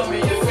like some of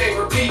your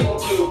favorite people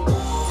do.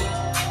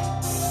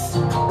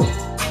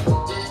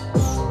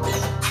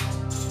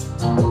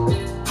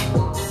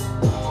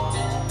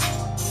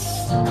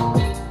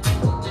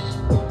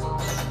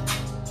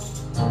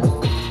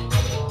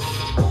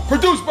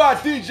 Produced by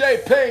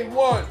DJ Payne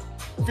 1,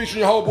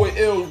 featuring your homeboy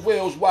Ills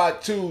Wills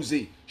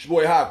Y2Z. It's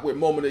your boy Hawk with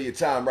Moment of Your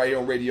Time right here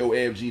on Radio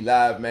AFG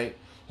Live, man.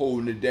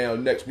 Holding it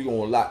down next. We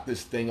gonna lock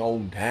this thing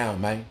on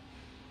down, man.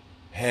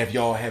 Have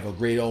y'all have a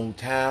great own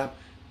time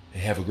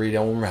and have a great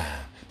own rhyme.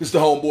 This is the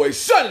homeboy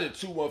Son of the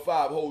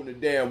 215 holding it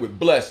down with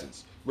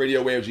blessings.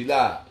 Radio AFG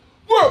Live.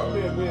 World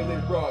premiere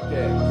Wednesday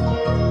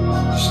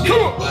broadcast.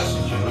 Come on.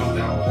 Blessings, you know,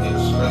 that was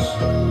his special.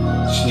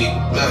 Sneak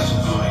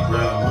blessings on my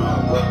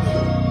grandma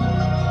weapon.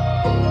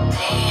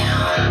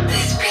 Damn,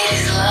 this beat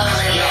is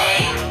lovely,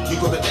 man. You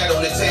put that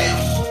on the town.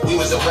 We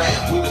was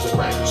around.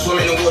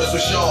 Swimming in waters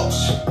with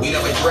sharks. We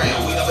never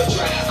drown.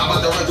 I'm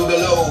about to run through the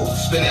low.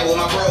 Spin that with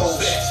my bros.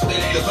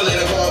 The feeling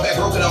of going back,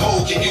 broken a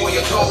hole, kick you on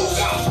your toes.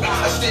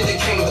 I stand the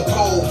king of the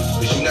pole.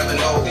 Cause you never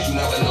know.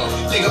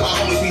 Think about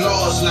homies we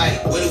lost,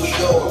 like, where do we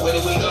go?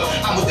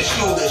 I'm with the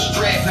shooters,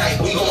 draft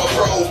night, we going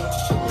pro.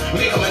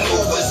 Make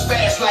maneuvers,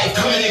 fast life,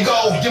 coming and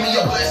go. Give me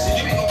your blessing.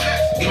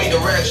 Give me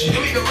direction.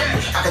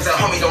 I can tell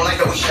homie don't like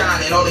that we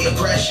shining, all the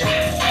aggression.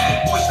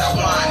 Boy, stop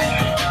whining.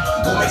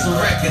 Go make some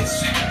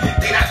records.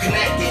 They not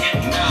connected.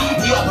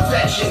 We all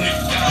perfection.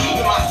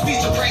 With my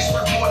feature price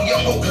worth more than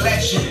your whole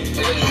collection.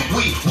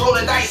 We roll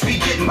the dice, we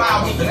getting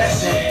by, we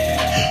finessing.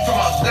 From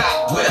a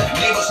block where the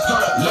neighbors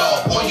turn up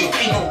law on you,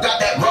 and you got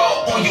that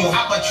raw on you.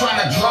 I'm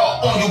trying to draw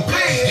on you,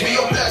 please. Give me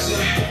your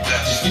blessing.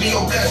 Just give me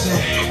your blessing.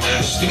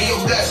 Just give me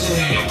your blessing.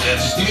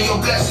 Just give me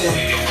your blessing.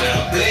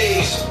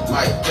 Please,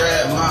 might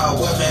grab my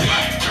weapon.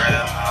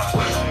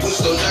 We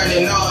still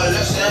learning all the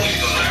lessons.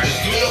 Just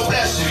give me your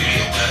blessing.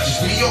 Just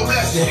give me your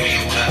blessing.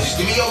 Just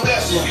give me your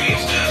blessing.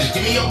 Just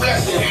give me your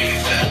blessing.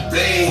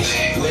 Please,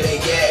 where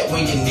they at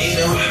when you need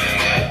them?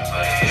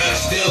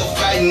 Still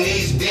fighting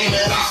these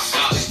demons.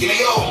 Just give me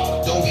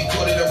your. Don't get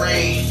caught in the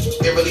rain.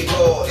 It really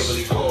pours.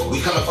 We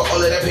coming for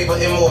all of that paper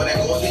and more. Now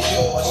go and get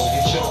yours.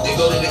 They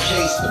go to the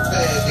case, the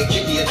feds, they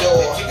kick your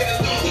door.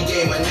 He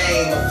gave my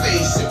name, my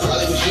face, it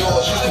probably was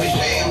yours. Used to be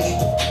family,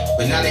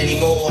 but not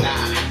anymore.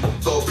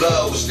 Go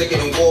blood, was sticking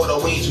in water,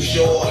 we ain't too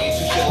sure. I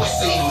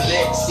seen him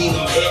lit, seen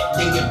him hit,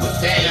 then get put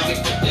down.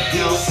 He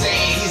was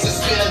saying he's a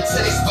spinner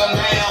till they spun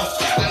down.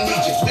 I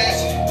need your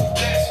blessing.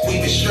 We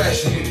been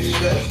stressing.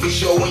 Be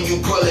sure when you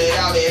pull it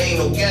out, it ain't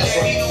no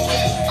guessing.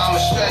 I'ma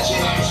stretch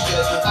it,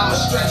 I'ma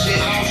stretch it.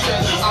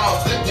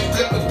 I'ma flip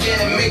again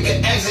and make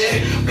an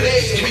exit.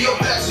 Please, give me your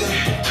blessing.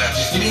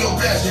 Just give me your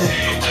blessing.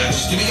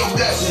 Just give me your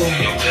blessing.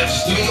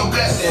 Just give me your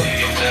blessing.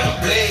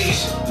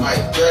 Please,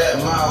 might grab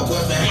my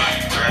weapon.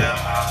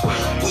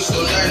 We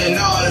still learning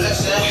all the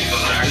lessons.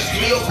 Just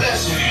give me your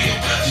blessing.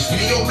 Just give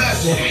me your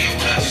blessing.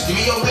 Just give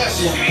me your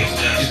blessing.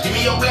 Just give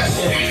me your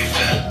blessing.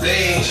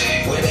 Please,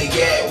 where they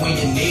at when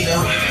you need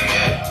them?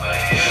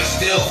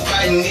 Still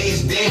fighting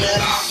these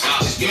demons.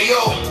 Just give me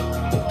your.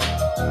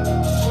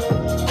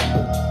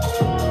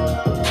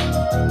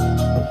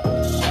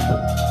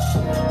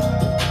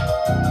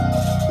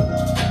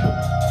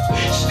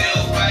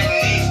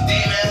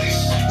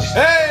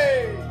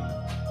 Hey!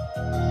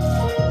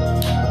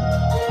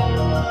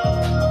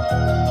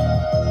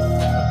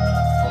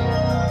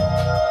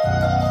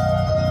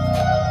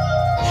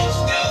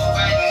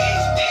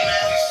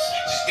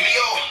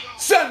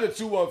 Son of the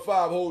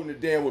 215 holding it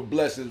down with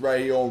blessings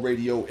right here on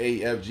Radio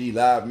AFG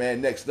Live,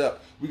 man. Next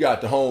up, we got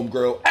the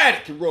homegirl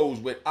Attica Rose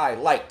with I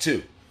Like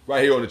To.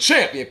 Right here on the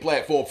champion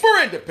platform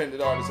for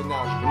independent artists and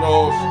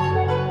entrepreneurs.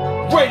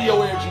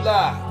 Radio AFG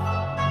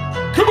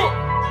Live. Come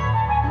on!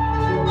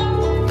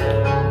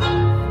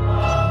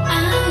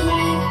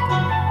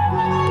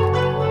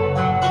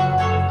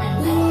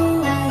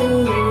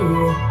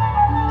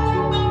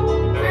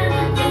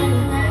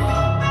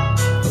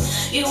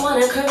 You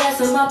wanna caress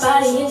on my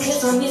body and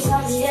kiss on me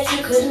softly, yet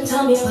you couldn't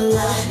tell me for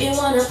love. You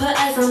wanna put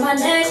ice on my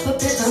neck, put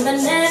pits on the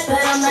neck, but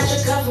I'm not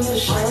your cousin for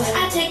sure.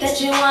 I take that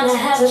you wanna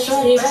have a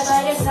shorty right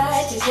by your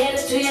side to cater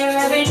to your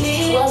every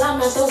need. Well, I'm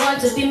not the one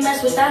to be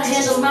messed with. I'll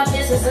handle my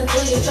business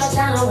until you drop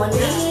down on one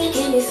knee.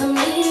 Give me some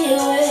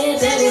leeway,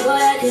 baby boy,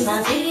 I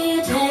cannot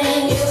be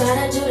tamed. You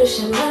gotta do this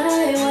shit my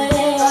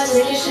way, or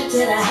take your shit to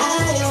the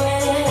highway.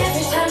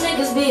 Every time how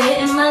niggas be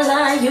hitting my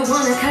line. You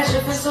wanna catch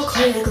a friend so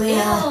quickly.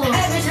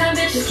 Every time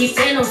bitches keep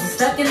their noses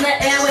stuck in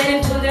the air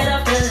waiting to get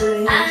off the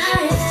hood. I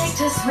like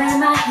to sway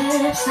my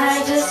hips,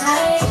 I just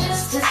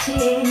to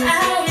tease. I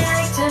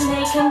like to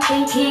make him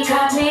think he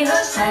got me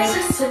hooked, I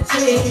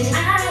disagree. I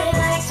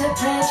like to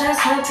play dress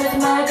up with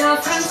my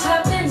girlfriends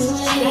popping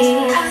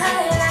weed. I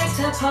like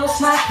to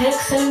post my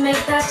pics and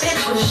make that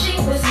bitch wish she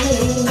was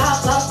me.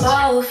 Pop up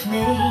off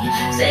me,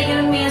 taking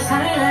to me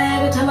inside.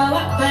 Every time I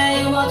walk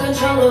by, you want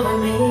control over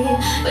me.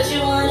 But you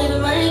want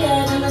even money,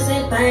 got time to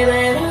say bye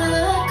bye. You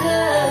look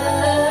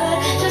good,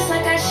 just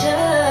like I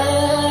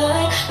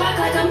should. Rock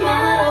like a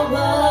model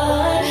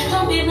would.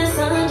 Don't be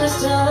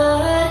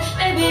misunderstood.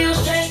 Baby, you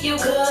straight, you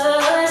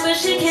good, but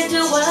she can't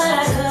do what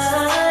I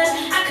could.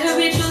 I could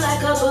read you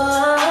like a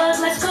book.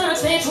 Let's go to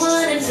page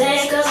 1 and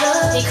take a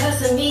look. He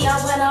cussing me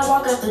out when I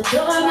walk out the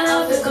door. My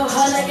outfit go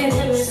hard like an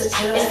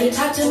insecure. If he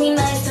talk to me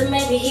nice, then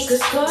maybe he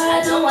could score.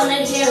 I don't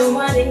wanna hear him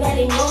whining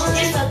anymore.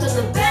 It's up to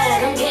the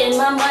bag. I'm getting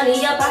my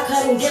money up. I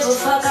couldn't give a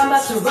fuck. I'm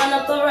about to run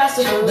up the rest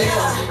of the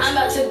wheel. I'm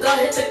about to go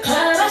hit the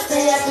club. I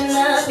stay acting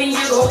up, and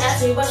you gon'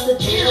 ask me what's the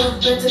deal.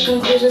 But to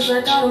conclusions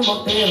like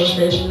automobiles.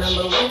 Baby,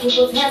 number 1, keep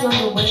both hands on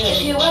the wheel.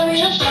 If you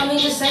worried about me,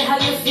 just say how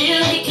you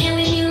feel. He can't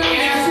leave me lonely,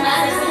 cause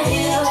mine is a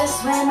heel.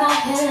 Just wear my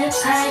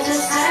hips, I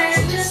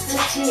just to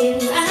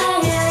tease. I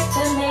like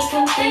to make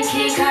him think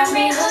he got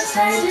me hooked,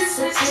 I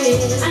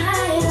disagree.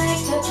 I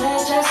like to play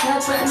dress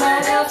up with my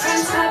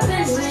girlfriends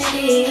popping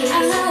weed. I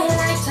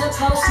like to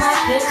post my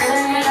pics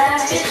and make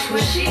that bitch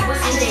wish she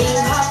was me.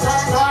 Pop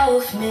up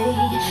off me,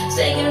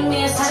 taking to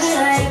me inside.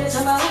 Every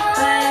time I walk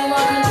by, you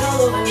want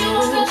control over me.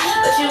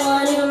 But you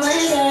want even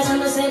money, got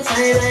time to say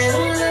bye bye.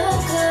 You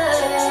look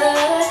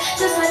good,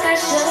 just like I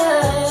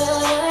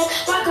should.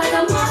 Walk like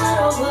a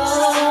model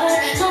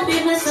would. Don't be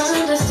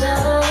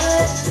misunderstood.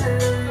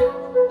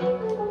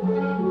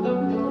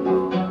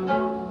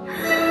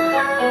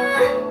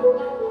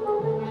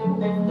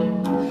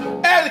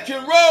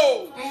 Anakin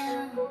Roll.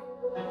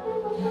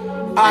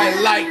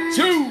 I like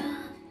to.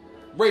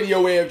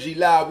 Radio AFG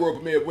Live World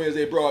Premiere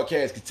Wednesday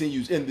broadcast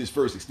continues in this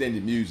first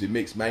extended music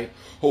mix, man.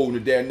 Holding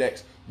it down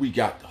next, we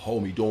got the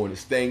homie doing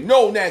this thing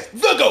known as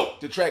The GOAT.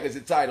 The track is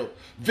entitled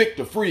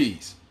Victor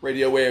Freeze.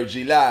 Radio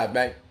AFG Live,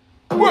 man.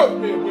 World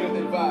Premiere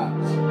Wednesday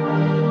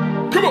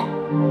vibes. Come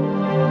on.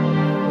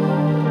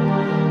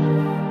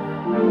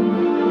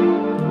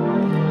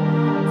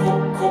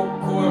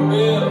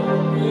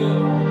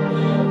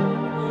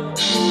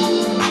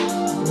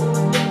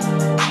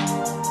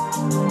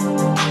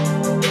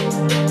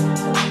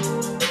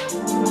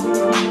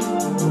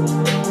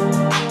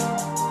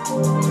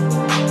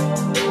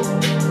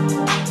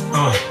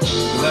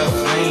 Left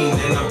lane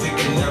and I'm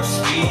picking up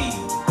speed.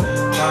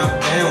 Top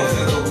down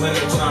to the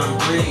wintertime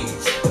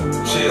breeze.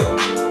 Chill.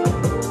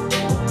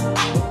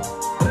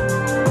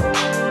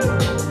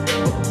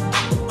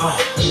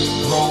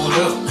 Rolled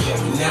up,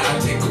 now I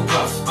take a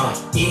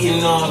puff.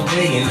 Eating all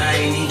day and I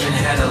ain't even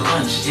had a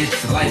lunch.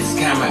 It's lights,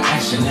 camera,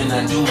 action, and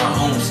I do my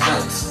own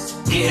stunts.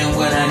 Getting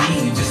what I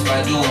need just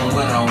by doing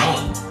what I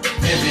want.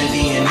 Pimpin'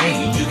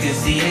 DNA, you can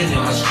see it in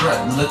my strut.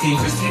 Looking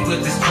crispy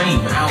with this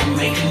cream, out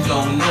making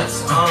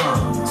donuts.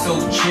 So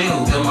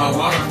chill till my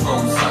water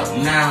froze up.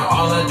 Now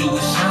all I do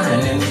is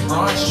shine and this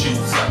broad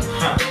shoots up.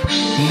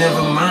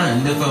 Never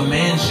mind if a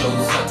man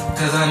shows up,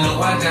 cause I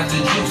know I got the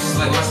juice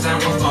like my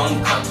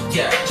styrofoam cup.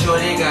 Yeah, sure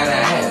they got a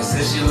ass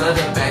and she love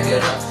to back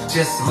it up.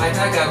 Just like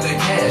I got the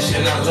cash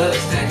and I love to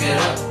stack it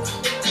up.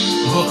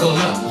 Buckle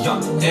up,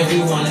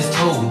 everyone is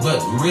told, but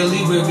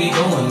really where we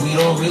going, we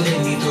don't really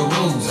need the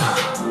rules.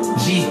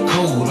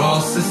 G-code,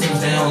 all systems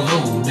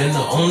download, and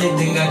the only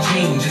thing I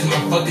change is my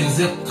fucking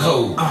zip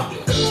code.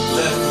 Left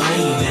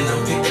lane and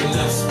I'm picking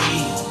up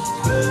speed.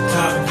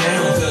 Top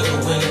down to the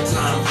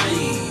wintertime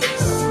breeze.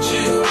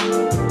 Chill.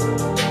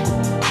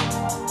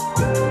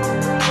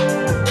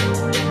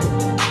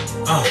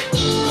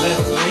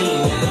 Left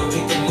lane and I'm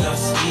picking up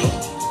speed.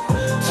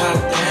 Top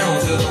down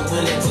to the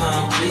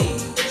wintertime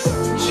breeze.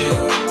 Chill.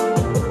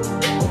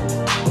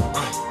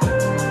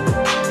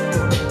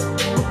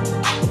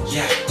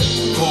 Yeah.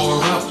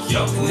 Pour up,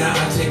 now I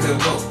take a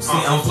go.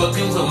 See, I'm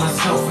fucking with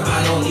myself,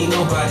 I don't need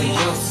nobody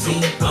else. See,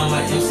 I'm a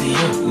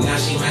MCM, now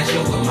she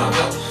matching with my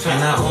belt.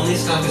 And I only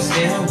stop and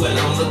stare when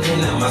I'm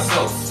looking at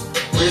myself.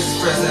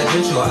 Wrist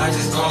presidential, I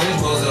just call it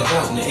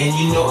Roosevelt. And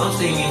you know I'm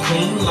staying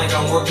clean like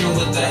I'm working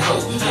with the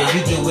help. Yeah,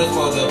 you do it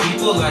for the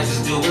people, I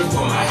just do it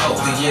for my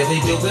health. Yeah,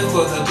 they do it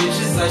for the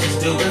bitches, I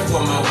just do it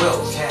for my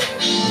wealth.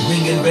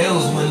 Ringing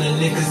bells when a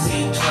nigga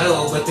see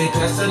 12, but they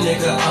pass a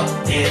nigga up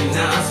and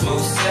now I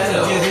smooth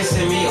sell. Yeah, they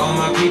send me all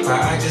my paper,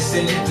 I just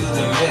send it through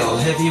the mail.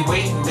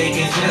 Heavyweight, they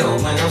can tell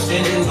when I'm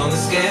standing on the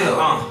scale.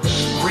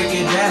 Break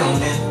it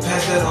down and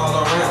pass it all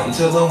around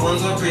till the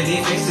ones with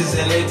pretty faces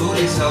and they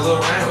booties hell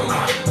around.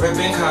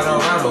 Reppin'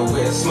 Colorado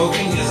where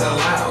smoking is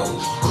allowed.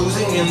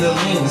 Cruising in the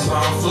lanes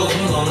while I'm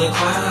floating on a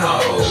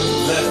cloud.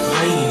 Left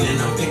lane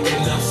and I'm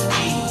picking up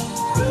speed.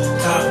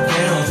 Top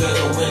down to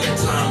the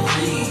wintertime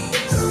breeze.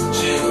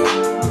 Chill.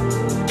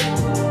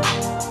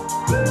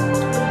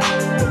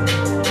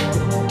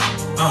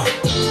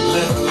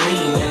 Left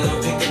lane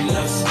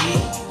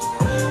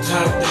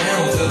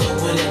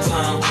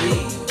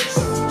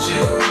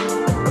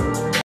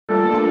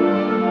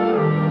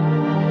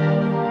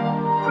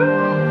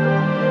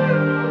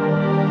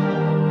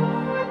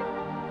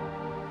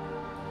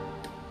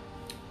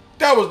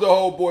That was the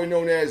whole boy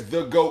known as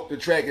The GOAT, the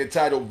track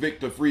entitled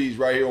Victor Freeze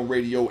right here on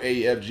Radio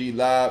AFG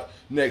Live.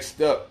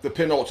 Next up, the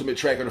penultimate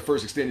track of the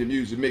first extended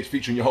music mix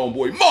featuring your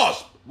homeboy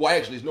Moss. Well,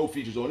 actually, there's no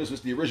features on this. It's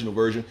the original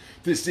version.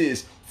 This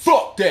is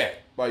Fuck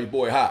That by your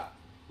boy Hot.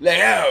 Let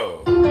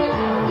go.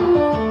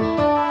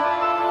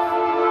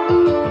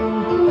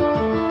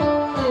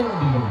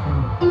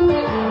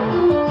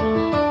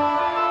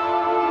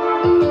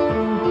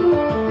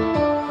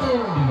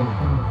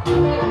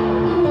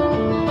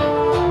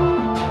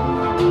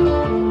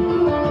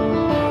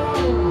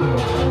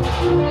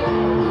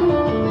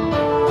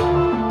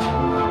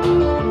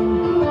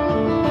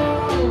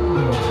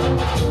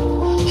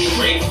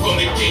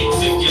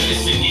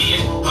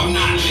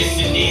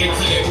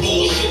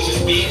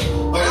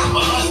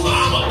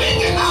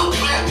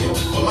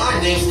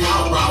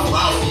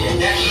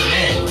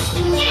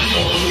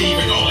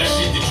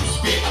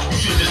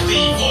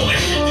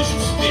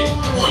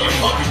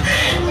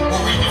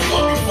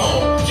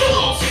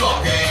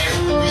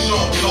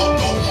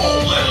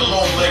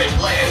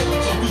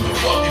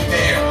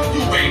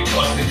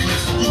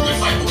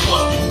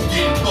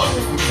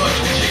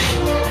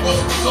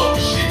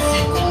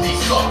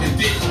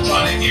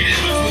 Trying to get in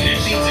between the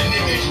jeans and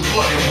niggas you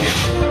running with,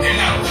 and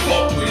I don't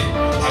fuck with it.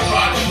 I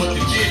tried to put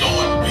the kid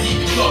on, but he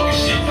be talking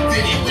shit.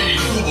 Then he went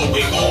his Uber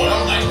wig on.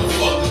 I'm like, the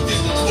fuck is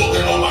this?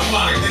 Smoking on my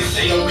chronic. They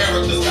say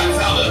America's Got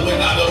Talent, but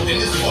not up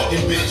in this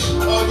fucking bitch.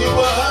 Oh, you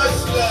a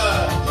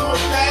hustler, you a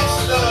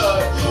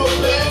gangster, you a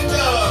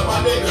bender, my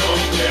nigga.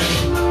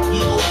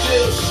 You gon'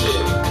 kill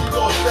shit, you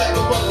gon' stack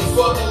a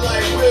motherfucker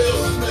like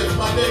Will Smith,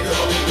 my nigga.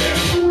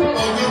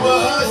 Oh, you a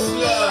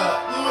hustler,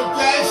 you a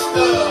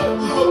gangster,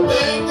 you a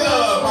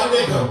bender, my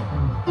nigga.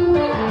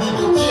 You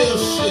gon' kill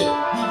shit,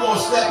 you gon'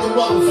 stack a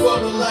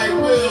motherfucker like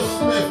Will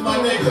Smith, my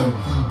nigga.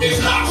 It's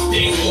hot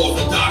stains,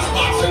 orthodox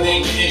boxing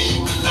ain't the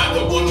issue. Not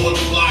the one on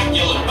the block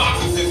yelling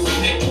boxes and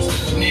some nickels.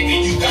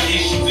 Nigga, you got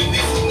issues and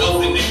this is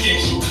nothing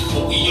against you.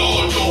 But we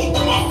all know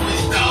where my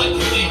freestyle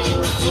can end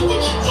you. So what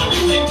you want to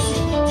get to?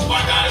 Do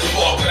I gotta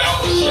spark it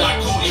out or should I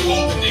Cody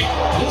hold the nigga?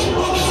 What you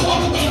want to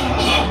talk about?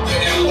 Drop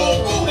that long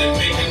road and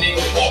make a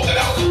nigga walk it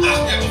out. I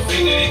step a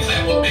finger and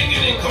clap a finger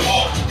and come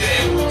off.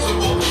 Damn, so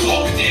what we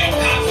talking down?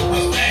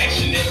 Consequence for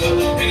action, nigga.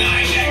 And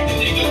I ain't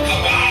acting, nigga.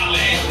 Come to holler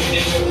at the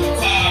nigga.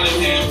 Tired of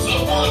damn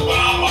tough words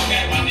behind my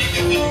back, my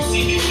nigga. Then you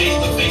see me face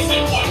to face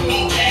and want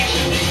no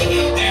action,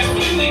 nigga. That's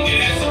for the nigga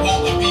that's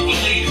supposed to be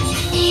related to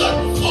you. Shut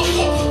the fuck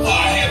up.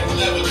 I have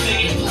never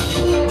taken through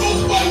you. Know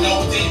who I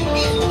know, they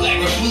leave you black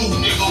or blue,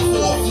 nigga.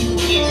 For a few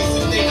niggas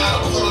and they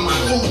out of front of my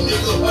food,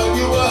 nigga. Oh,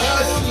 you a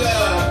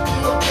hustler,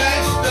 you a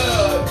gangster,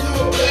 you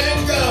a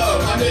banger,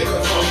 my nigga.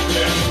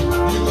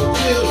 You gon'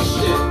 kill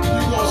shit,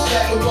 you gon'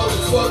 stack a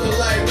motherfucker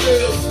like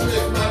Will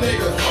Smith, my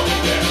nigga.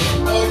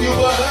 Oh, you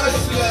a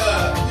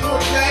hustler, you a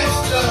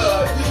gangster,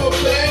 you a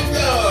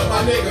banger,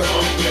 my nigga.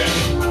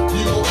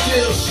 You gon'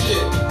 kill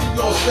shit, you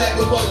gon' stack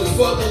a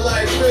motherfucker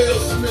like Will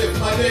Smith,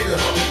 my nigga.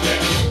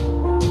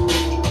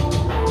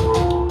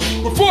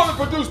 Performed and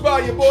produced by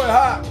your boy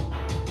Hot.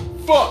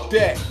 Fuck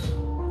That.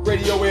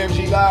 Radio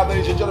AMG Live,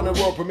 ladies and gentlemen,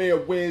 world premiere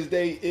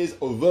Wednesday is The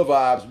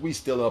Vibes. We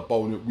still up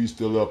on it, we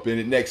still up in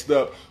it. Next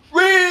up,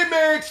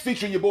 Remix,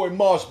 featuring your boy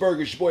Moss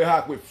Burgers, your boy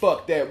Hawk with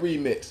Fuck That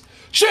Remix.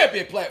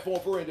 Champion platform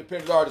for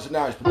independent artists and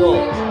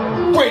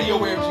entrepreneurs. Radio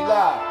AMG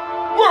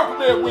Live, world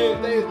premiere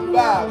Wednesday is The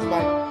Vibes,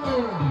 man.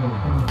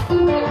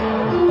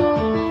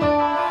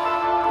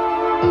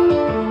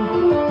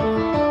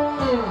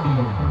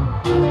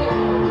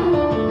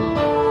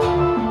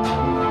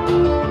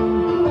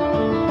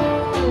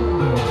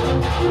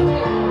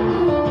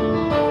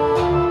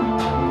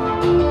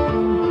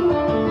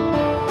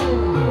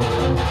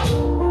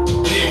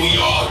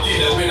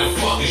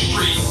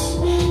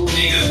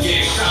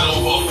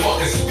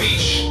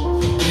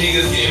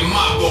 Niggas getting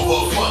mopped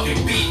over a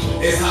fucking beat.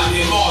 It's hot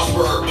in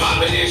Mossberg,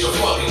 popping at your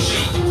fucking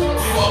cheek.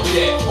 Fuck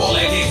that, all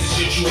that gangsta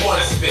shit you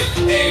wanna spit.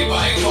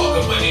 Everybody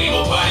talking, but ain't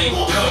nobody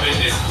gon' come in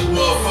this.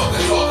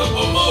 Motherfucker talking,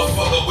 but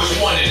motherfucker, which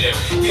one of them?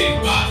 Getting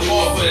popped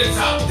off of the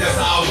top, that's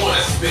how I wanna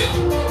spit.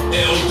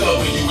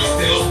 LW, it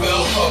still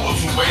spells trouble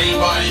to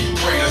anybody you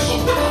bring us. So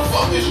what the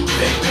fuck is you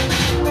think?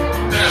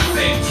 Then I'm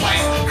saying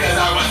twice, cause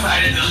I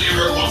recited the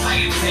lyrical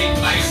tight tape,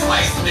 like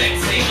slice, neck,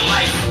 take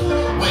life.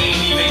 We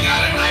ain't even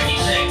got a Nike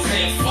check,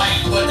 take flight.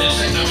 But the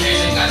check I'm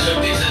cashing, got your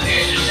bitch and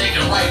dancing,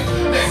 shaking right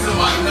next to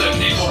my nut,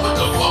 nigga. What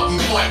the fuck you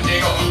want,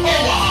 nigga?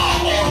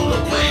 Omaha, all the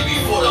play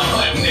before the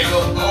hut, nigga.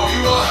 Oh,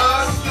 you a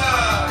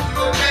hustler,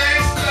 you a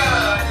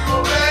gangster, you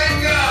a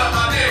banger,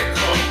 my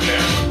nigga.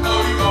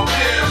 Oh, you gon'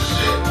 kill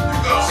shit, you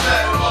gon'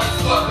 slap a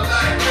motherfucker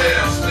like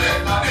Will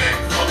Smith, my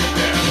nigga.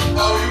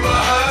 Oh, you a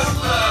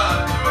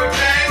hustler, you a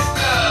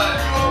gangster,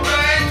 you a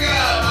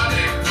banger, my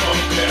nigga.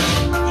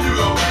 You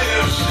gon'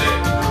 kill shit,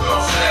 you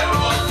gon' slap a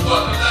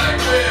motherfucker like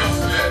Will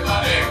Smith,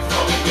 my nigga.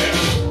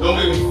 Don't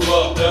make me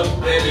fucked up,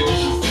 that nigga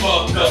you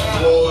fucked up.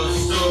 Boy, the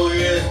story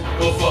is,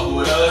 go fuck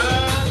with us.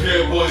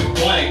 Yeah, boy,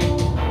 blank.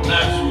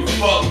 Not to be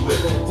fucked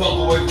with. Fuck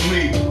away from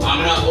me. I'm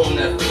not on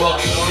that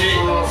fucking shit.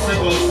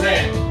 Simple as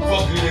that.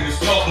 Fuck you niggas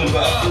talking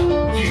about.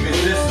 Keep it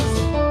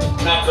distance.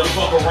 not to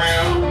fuck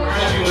around.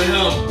 Fuck you and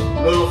him,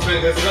 little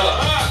fingers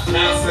up.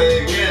 Now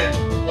say again,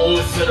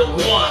 only said it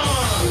once.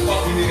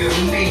 Fuck you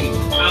niggas mean,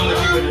 I'ma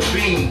give it a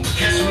beam.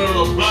 Catch me on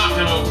the block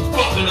and I'm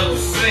fucking up the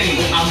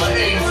scene. I'm an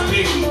 80s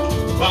baby,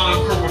 buying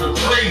cripple to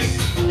crazy.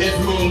 If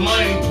you owe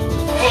money,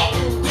 fuck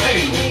you, pay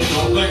me.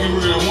 Don't think you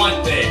really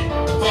want that.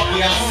 Fuck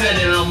you, I said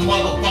it in a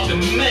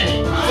motherfucking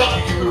minute. Fuck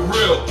you, keep it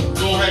real,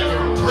 don't have to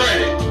regret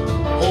it.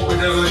 Hope it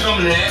doesn't come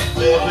to that.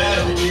 If I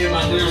ever hear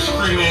my nigga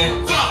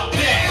screaming, fuck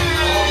that.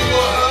 Oh, you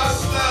a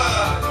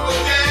hustler, you a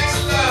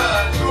gangster,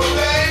 you a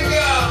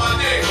banger, my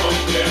nigga.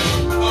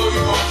 Oh,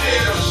 you gon'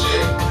 kill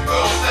shit, you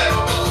gon' slap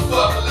a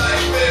motherfucker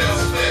like Will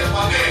Smith,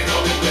 my nigga.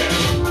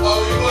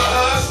 Oh, you a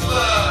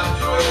hustler,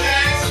 you a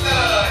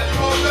gangster,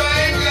 you a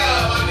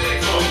banger, my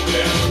nigga.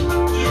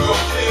 You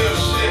gon' kill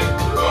shit,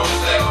 you gon'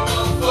 slap a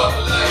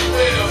motherfucker like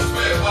Will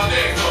Smith, my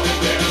nigga.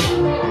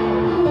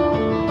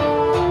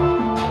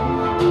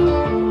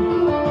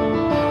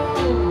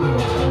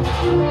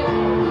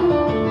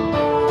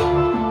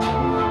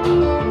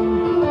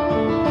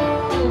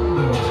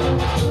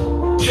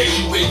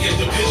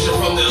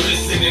 From the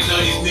listening of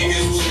these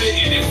niggas who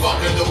spitting and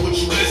fucking up what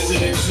you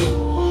listening to.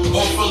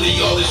 Hopefully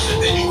all the shit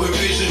that you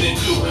envisioning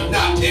do,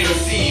 not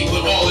MC,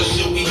 but all the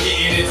shit we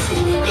getting into.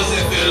 Cause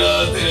if it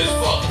does, then it's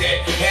fuck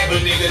that. Have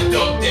a nigga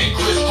dump that,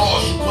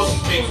 crisscross you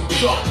pussies make you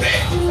jump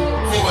back.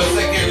 For a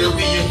second to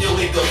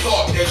re-emulate the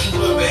thought that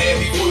you ever had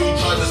before you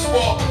tried to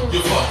spark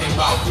your fucking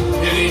mouth.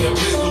 It ain't a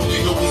pistol,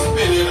 nigga, we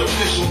spit it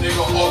official,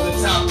 nigga, all the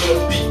time for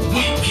the beat.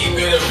 We keep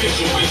it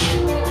official with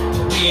you.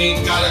 We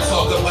ain't gotta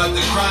talk about the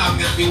crime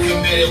that we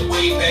committed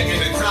way back in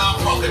the time,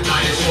 fuck a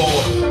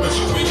dinosaur. But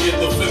you can get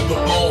the flip the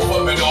bone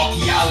from an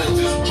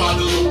archaeologist who tried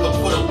to look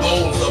for the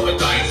bones of a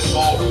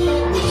dinosaur.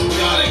 What you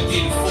gotta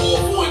get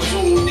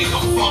 4.2, nigga,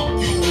 fuck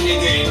you,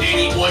 nigga, and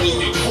anyone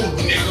in your crew,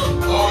 nigga.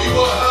 Oh, you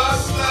a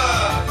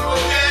hustler, you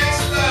a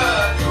gangster,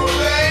 you a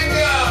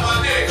banger,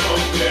 my nigga.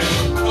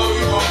 Oh,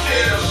 you gon'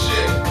 kill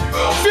shit, you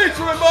gon'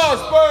 Featuring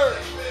Mossberg.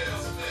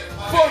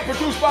 Fun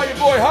produced by your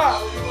boy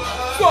Hot.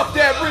 Fuck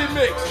that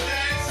remix.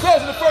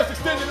 Closing the first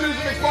extended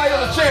music mix right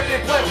on the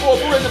champion platform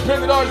for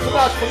independent artists and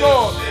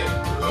entrepreneurs.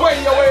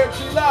 Radio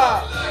AFG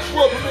Live.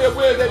 World premiere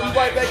Wednesday. Be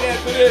right back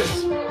after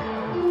this.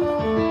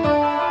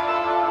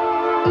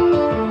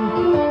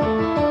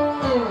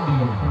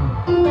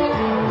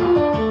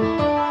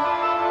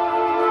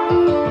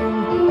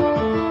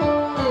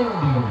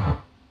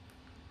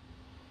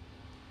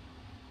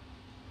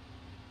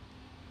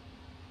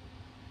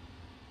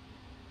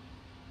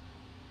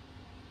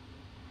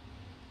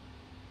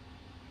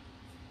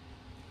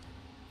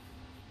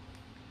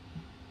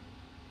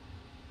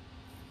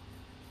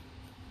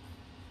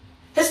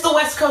 It's the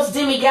West Coast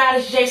demigod,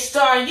 it's J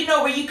Star, and you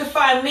know where you can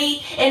find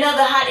me and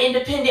other hot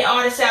independent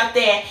artists out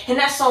there, and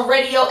that's on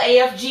Radio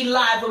AFG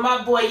Live with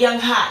my boy Young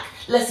Hawk.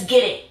 Let's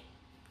get it.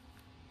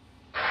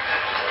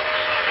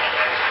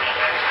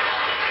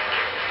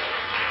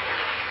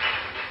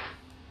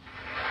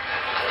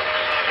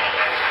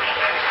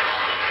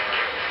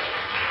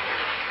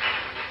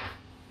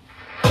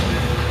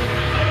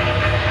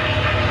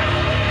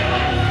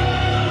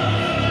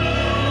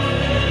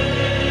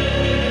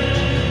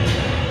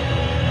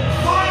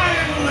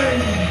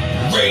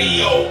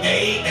 Radio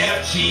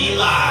AFG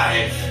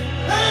Live.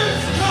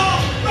 Let's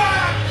come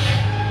back!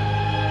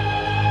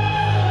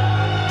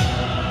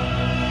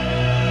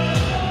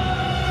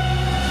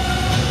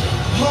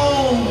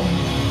 Home.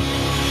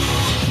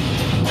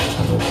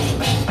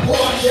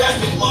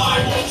 Broadcasting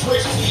live on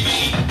Twitch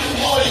TV.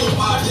 Audio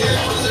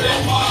podcast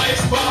presented by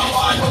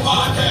Spotify for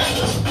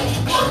Podcasters.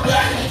 We're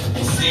back.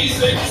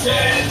 Season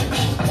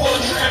 10. For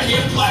the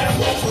champion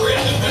platform for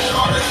independent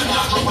artists and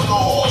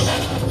entrepreneurs.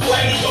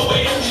 Radio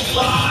AFG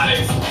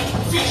Live.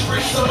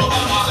 Featuring some of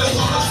the hottest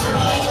artists from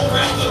all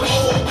around the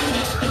globe.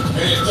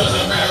 And it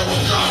doesn't matter what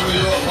genre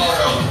you're a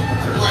part of.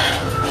 Rap,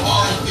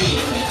 R&B,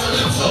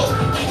 calypso,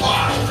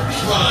 pop,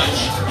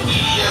 grunge,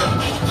 EDM,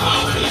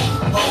 comedy,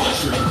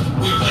 poetry.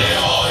 We play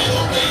it all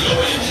here on Radio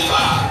AFG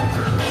Live.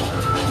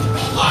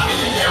 Locking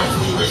it down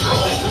for you as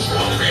your host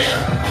extraordinaire.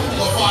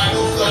 The fine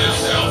news gun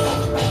himself.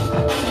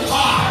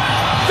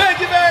 Thank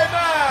you very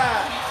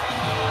much.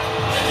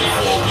 And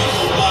before we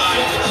go live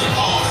to kick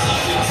off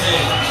season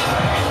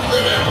 10,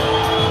 remember,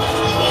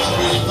 you want your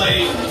music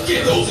played?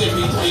 Get those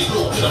MP3s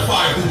moved to the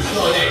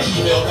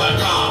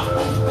firenewsgun@gmail.com.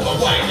 But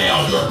right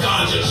now, your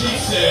ganja chief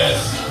says,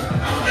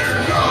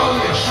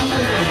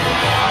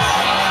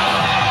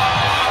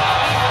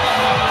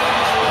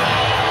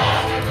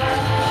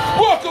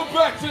 Welcome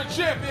back to the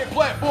champion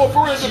platform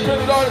for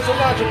independent artists and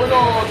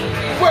entrepreneurs.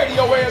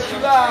 Radio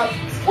AFG Live.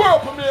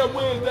 World premiere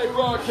Wednesday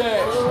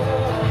broadcast.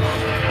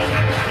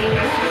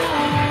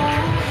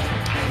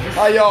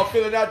 How y'all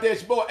feeling out there?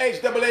 It's your boy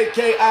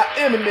HAAK. I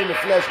am in the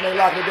flesh, man.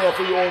 Locking it down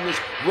for you on this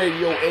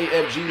Radio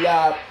AFG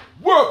Live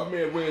World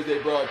premiere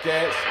Wednesday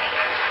broadcast.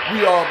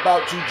 We are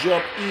about to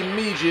jump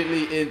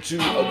immediately into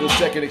the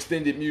second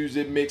extended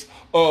music mix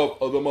of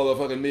the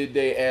motherfucking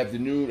midday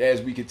afternoon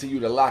as we continue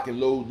to lock and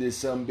load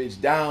this sumbitch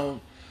down.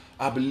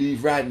 I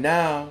believe right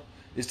now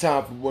It's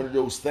time for one of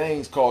those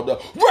things called the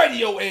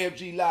Radio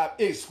AFG Live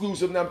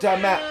exclusive. Now I'm talking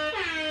about.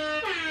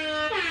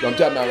 I'm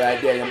talking about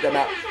right there. I'm talking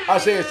about. I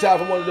say it's time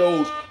for one of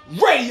those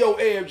Radio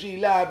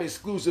AFG Live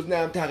exclusive.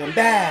 Now I'm talking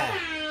about.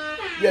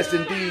 Yes,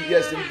 indeed.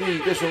 Yes,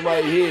 indeed. This one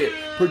right here,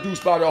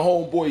 produced by the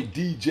homeboy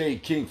DJ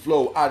King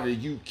Flow out of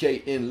the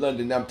UK in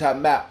London. Now I'm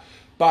talking about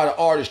by the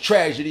artist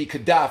Tragedy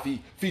Gaddafi,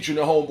 featuring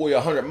the homeboy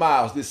 100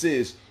 Miles. This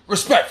is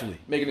respectfully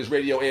making this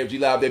Radio AFG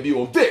Live debut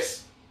on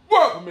this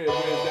world premiere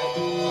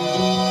Wednesday.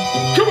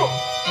 Come on.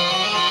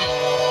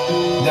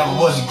 Never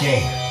was a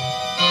game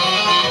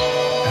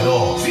at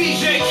all.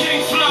 DJ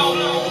King Flow.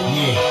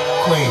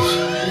 Yeah,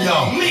 Queens. Yo.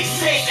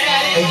 Mixtape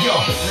addict. Hey yo,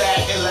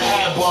 Zach in the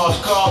ad balls,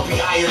 copy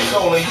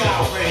Ayatollah,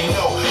 y'all already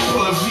know.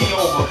 Pull a V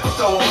over,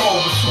 throw him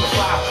over,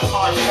 2-5,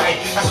 hard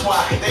tight. That's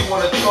why they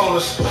wanna throw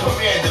us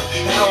commander.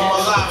 And on my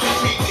live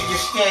street,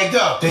 niggas stand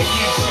up. They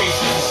keep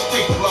chasing the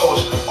stick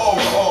blowers,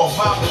 overall,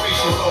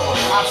 vibration lower.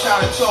 I'm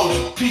trying to tell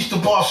you, peace to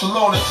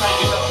Barcelona,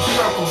 tighten up the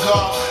circle,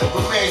 God.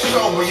 Remain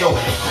sober, yo.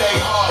 Play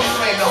hard,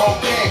 play the whole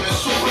game, and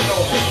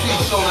supernova.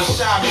 Streets on the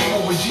side, me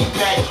moving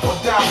G-Pack or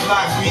down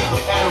block beat.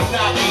 And I'm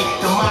knocking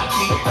the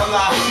Maki,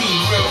 LIC,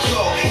 real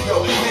talk. Yo,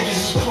 niggas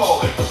is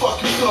poor,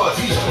 fuck you thought.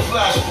 He's the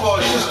flash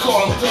boy, just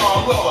call him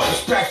Don Raw.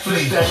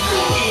 Respectfully, that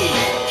new E,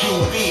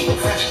 QB,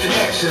 French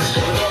connections,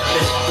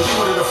 relentless.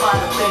 Pursuit of the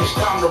finer things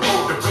down the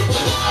road to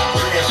riches.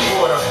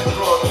 Transporter,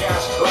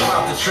 broadcast, live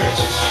out the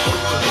trenches.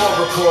 The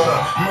war reporter,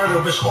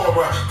 murderous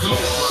aura,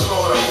 commits the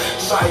slaughter.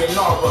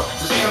 Sayonara,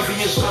 this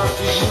envious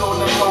earth is, you know,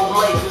 them low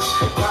Lakers.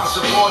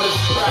 Non-supporters,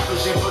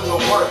 rappers, they put no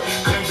work.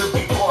 Claim to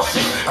be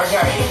bosses. I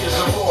got haters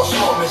of all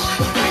assortments.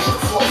 You face the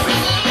forfeit.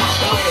 My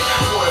square,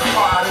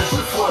 fortified is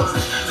the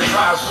fortress. The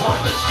drive's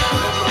pointless.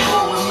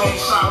 Liverpool remain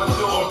solid,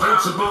 doing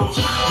principles.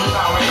 You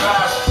now in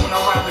class, when I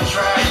rap the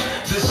trash.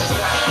 This is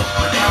that.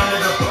 Return to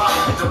the block,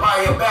 to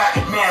buy it back.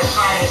 Mad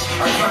science,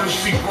 our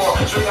chemistry raw,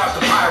 straight out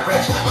the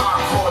Pyrex.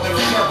 Hardcore,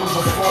 never never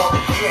before.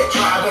 Yeah,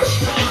 try this.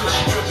 This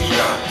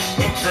trivia,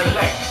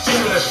 intellect,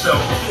 sinister.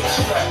 Big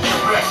step,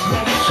 direct,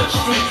 miniature,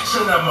 street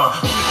cinema.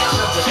 We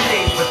set the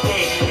stage, but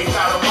they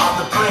got them out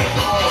to play.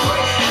 Homes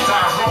like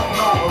Tyrone,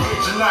 no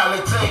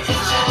originality.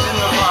 This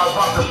generalized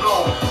about to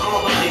blow.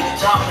 Globally,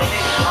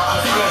 dominate.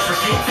 Our influence for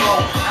King Flow.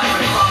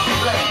 Having fun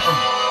delay.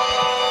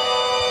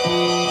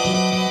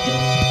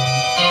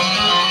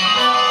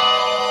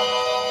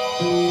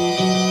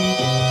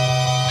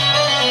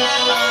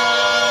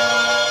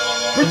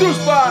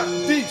 Produced by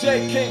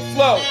DJ King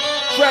Flow,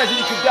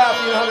 Tragedy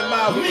Gaddafi and 100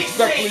 Miles.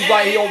 Respectfully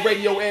right here on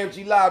Radio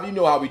AFG Live. You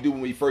know how we do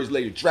when we first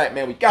lay the track,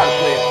 man. We gotta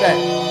play it back.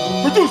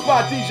 Produced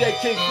by DJ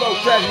King Flow,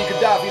 Tragedy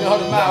Gaddafi and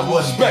 100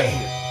 Miles.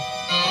 Respectfully.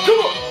 Come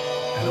on.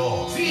 At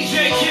all.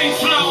 DJ King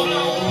Flow.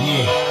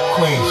 Yeah,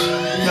 Queens.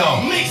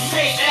 Yo.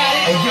 Mixtape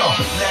addict. Hey yo,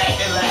 Zach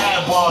in the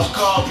ad balls,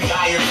 copy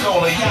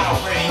Ayatollah, y'all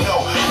already know.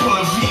 Pull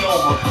a V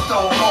over,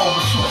 throw him over,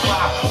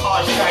 2-5,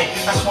 hard tight.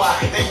 That's why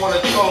they wanna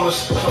throw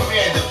us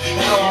commander. And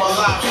on my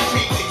live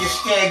street, niggas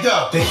stand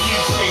up. They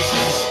keep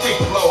chasing the stick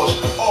blowers,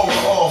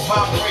 overall,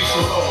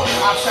 vibration lower.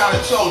 I'm trying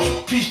to tell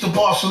you, peace to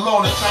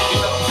Barcelona,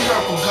 tighten up the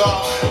circle,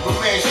 God.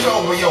 Remain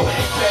sober, yo.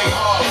 Play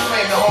hard,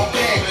 play the whole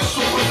game, and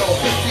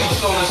supernova. Streets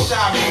on the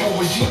side, me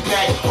moving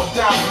G-Pack or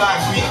down block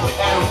beat.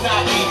 And I'm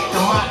knocking the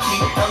Maki,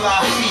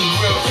 LIC,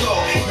 real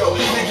talk. Yo,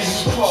 niggas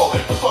is poor,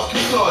 fuck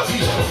you thought.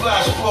 He's the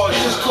flash boy,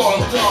 just call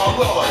him Don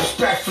Raw.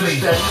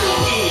 Respectfully, that new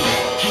E,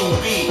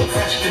 QB,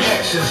 French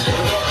connections,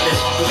 relentless.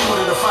 Pursuit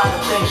of the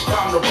finer things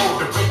down the road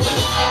to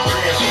riches.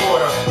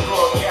 Transporter,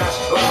 broadcast,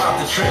 live out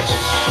the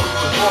trenches.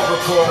 The war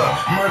reporter,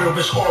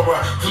 murderous aura,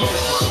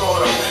 commits the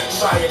slaughter.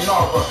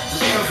 Sayonara,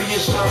 this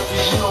envious earth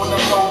is, you know,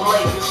 them low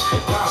Lakers.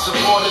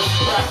 Non-supporters,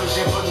 rappers,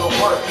 they put no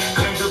work.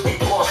 Claim to be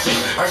bosses.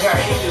 I got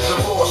haters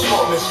of all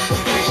assortments. You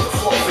face the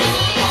forfeit.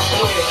 My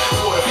square,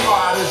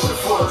 fortified is the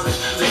fortress.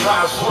 The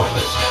drive's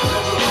pointless.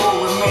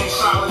 Liverpool remain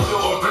solid,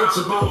 doing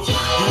principles.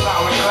 You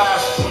now in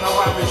class, when I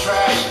rap the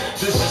trash.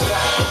 This is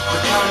that.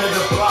 Return to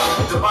the block,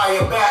 to buy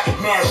it back.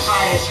 Mad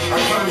science,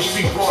 our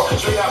chemistry raw,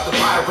 straight out the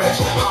Pyrex.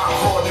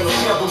 Hardcore, never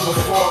never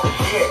before.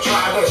 Yeah,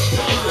 try this.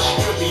 This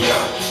trivia,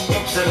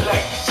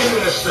 intellect,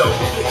 sinister.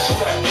 Big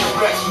step,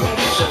 direct,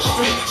 miniature,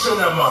 street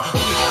cinema. We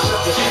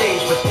set the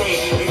stage, but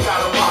they got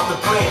them out to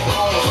play.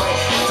 Homes like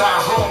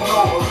Tyrone,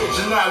 no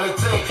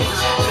originality.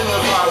 This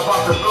generalized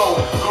about to blow.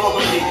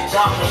 Globally,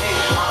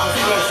 dominate. Our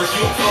influence for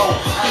King Flow.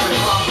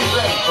 Having fun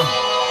delay.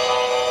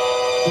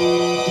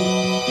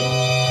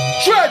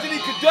 Tragedy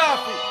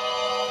Gaddafi,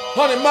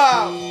 100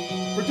 Miles.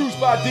 Produced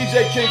by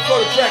DJ King Flow,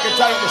 the track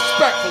entitled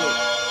Respectfully.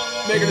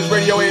 Making this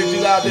Radio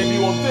AFG Live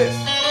debut on this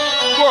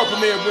world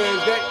premiere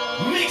Wednesday.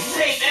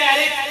 Mixtape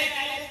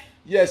addict.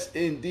 Yes,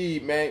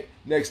 indeed, man.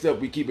 Next up,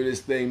 we keeping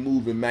this thing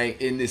moving, man,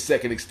 in this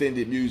second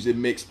extended music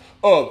mix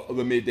of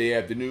the midday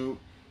afternoon.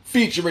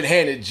 Featuring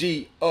Hannah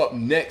G up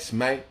next,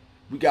 man.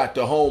 We got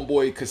the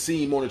homeboy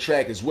Kasim on the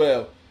track as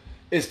well.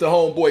 It's the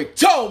homeboy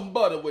Tone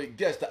Butterwood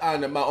gets to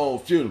honor my own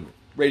funeral.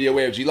 Radio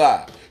AFG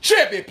Live.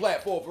 Champion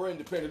platform for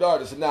independent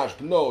artists and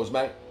entrepreneurs,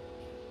 man.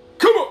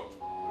 Come on.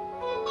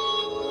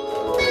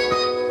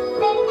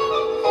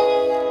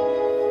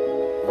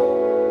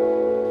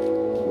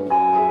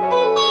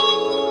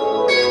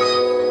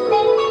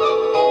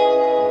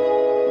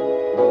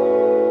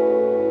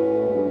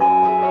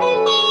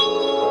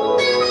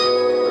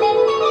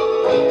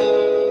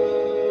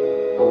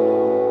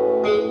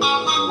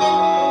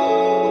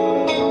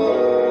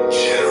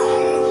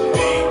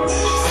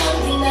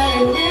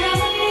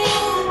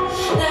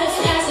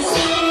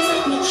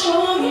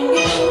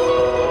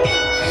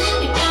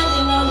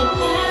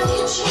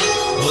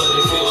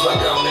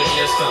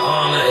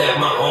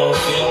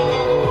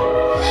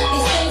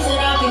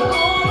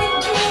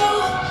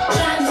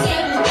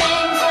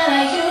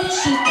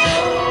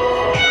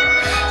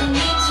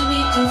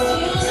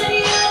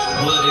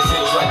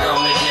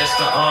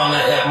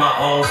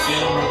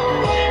 funeral.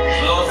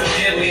 Lord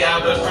forgive me,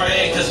 I've been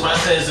praying cause my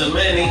sins are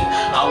many.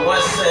 I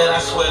once said I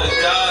swear to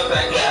God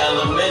back in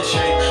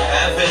elementary.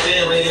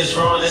 Evidently it's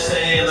wrong to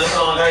say in the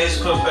song I used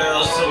to put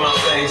bells to my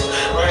face.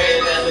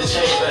 Praying that the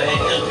chamber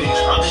ain't empty.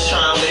 I'm just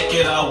trying to make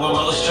it out with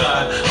most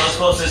try. I'm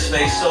supposed to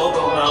stay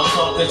sober when I'm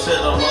talking to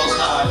the most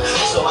high.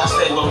 So I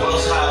stay with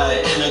most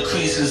high in the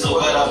creases of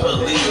what I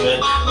believe in.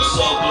 I'm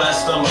so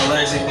blessed I'm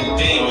allergic to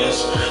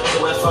demons.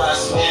 So if I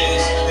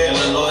sneeze, then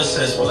the Lord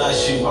says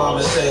bless you.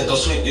 Mama said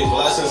don't sweep your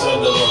blessings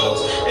under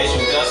lungs.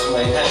 You dust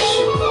may hurt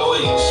you.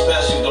 Boy, you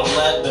special, don't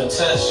let them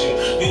test you.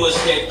 You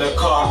escaped the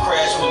car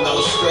crash with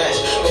no scratch.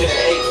 Could've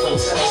ate from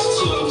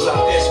test tubes. I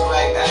pitch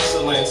black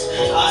excellence.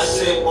 I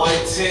sip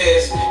white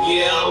tears.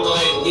 Yeah, I'm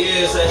like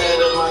years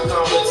ahead of my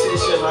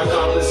competition. My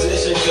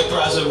composition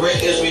comprised of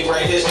records. We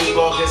write history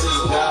long as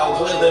it's God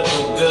willing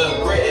for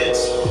good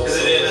riddance. Cause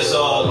it is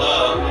all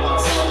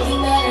love. Something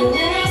that I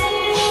never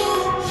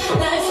knew.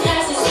 Life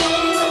has its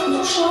ways of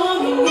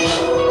maturing you.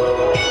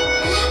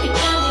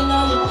 Depending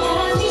on the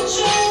path you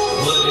choose.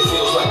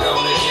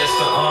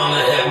 The honor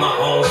at my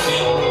own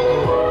funeral.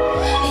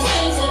 These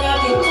things that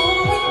I've been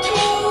going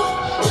through,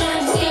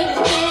 trying to escape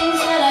the things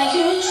that I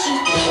used to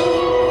do.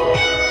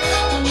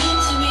 Don't need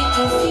to be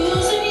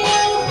confusing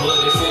you.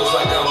 But it feels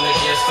like I'm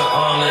against the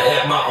honor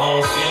at my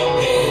own funeral.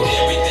 Had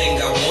everything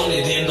I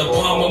wanted in the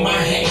palm of my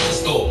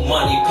hands. Thought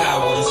money,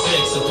 power, and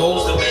sex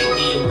supposed to make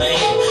me a man.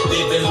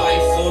 Living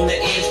life on the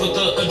edge with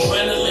the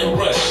adrenaline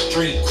rush.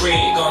 Street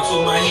cred gone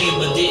to my head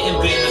but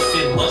didn't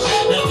benefit much.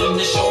 Nothing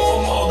to show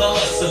from all the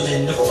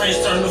hustling. The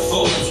friends turned to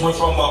foes. Went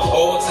from an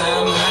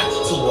all-time high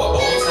to an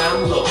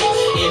all-time low.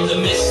 In the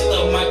midst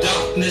of my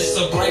darkness,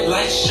 a bright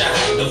light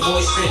shine. The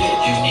voice said,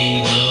 you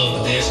need love,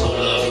 but there's no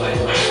love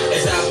like mine.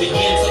 As I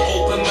began to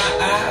open my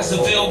eyes, the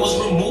veil was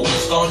removed.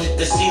 Started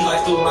to see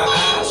life through my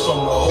eyes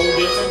from a whole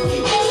different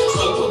view.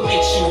 So what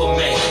makes you a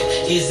man?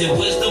 Is it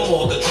wisdom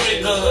or the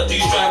trigger? Do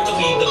you strive to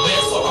be the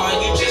best or are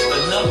you just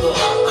another?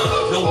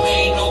 No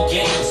pain, no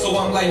gain. So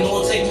I'm like,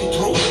 Lord, take me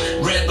through it.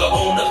 Rather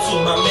own up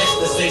to my mess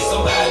than say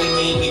somebody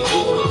made me do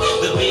it.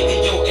 The bigger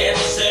your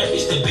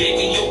adversaries, the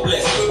bigger your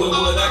blessings. Where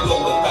would I go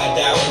if I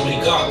die? Only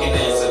God can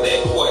answer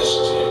that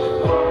question.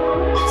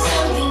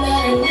 Something that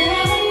I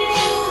never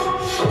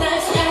knew.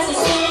 Life has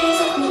its ways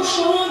of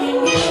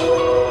maturing you.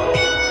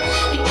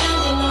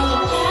 Depending on the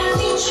path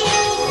you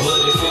choose.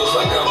 But it feels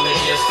like I'm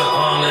against the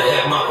honor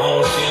at my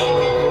own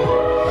funeral.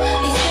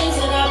 These things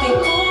that I've been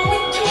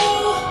going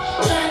through,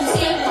 trying to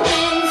escape the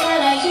things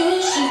that I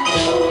used to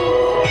do.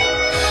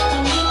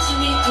 Don't need to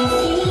be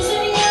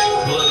confusing you.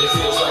 But it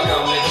feels like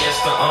I'm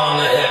against the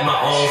honor at my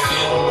own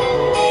funeral.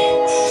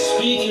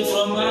 Speaking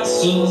from my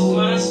soul,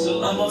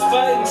 I'ma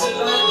fight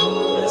until I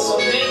go. That's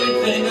on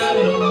everything I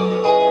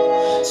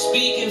know.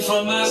 Speaking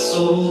from my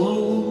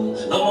soul,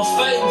 I'ma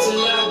fight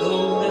until I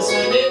go. That's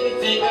on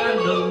everything I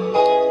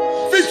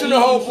know. Featuring the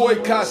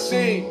homeboy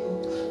Kasim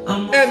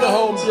and the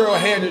homegirl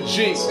Hannah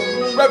G.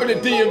 Repping the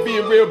DMV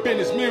and Real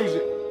Business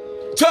Music.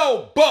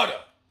 Tone Butter.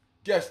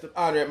 Guest of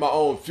honor at my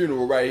own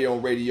funeral right here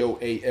on Radio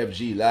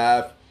AFG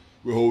Live.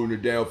 We're holding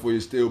it down for you.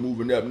 Still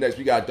moving up. Next,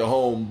 we got the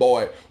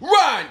homeboy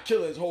Ryan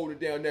Killers holding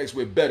it down next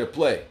with Better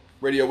Play.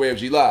 Radio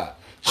AFG Live.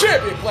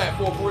 Champion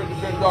platform for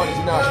independent artists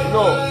and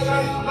entrepreneurs.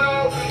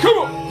 Come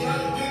on.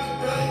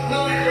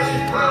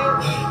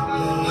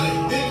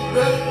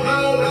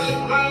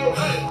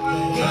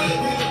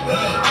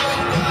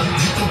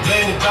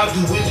 Complaining about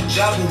you with the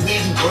job and me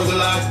you work a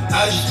lot.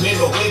 I just made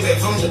my way back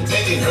from the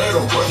bank and heard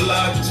I'm worth a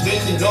lot.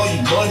 Spending all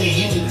your money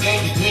in the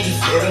game, you mean you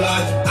scared a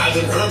lot. I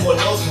done heard more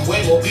notes from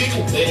way more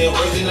people than they're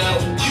working out.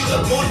 You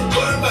got more to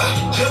worry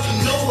about,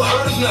 jumping over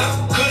hurdles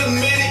now. Could've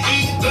made it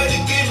easy, play the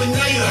game, but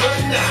now you're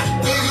hurting now.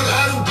 Figured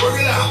how to work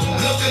it out,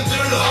 nothing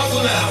turn to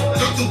hustle now.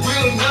 Took the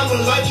wheel and now my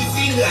life you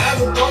seem to have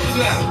a purpose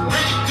now.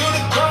 Reach to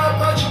the car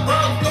about your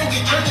problems, don't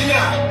get churchy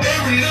now.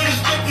 Every little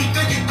step you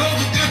think it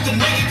goes just to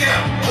make it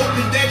count.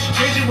 Hoping that you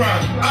change it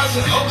around. I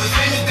should hope the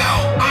same is down.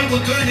 I'm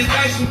gonna turn this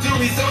ice into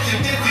results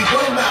and this is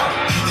what I'm about.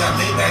 You got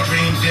Maybach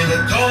dreams in the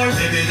doors,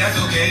 baby, that's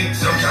okay.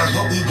 Sometimes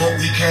what we want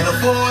we can't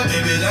afford,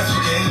 baby, that's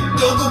okay.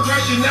 Don't go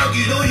crashing out,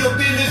 get on your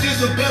business,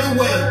 it's a better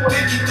way.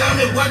 Take your time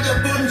and watch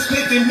out for them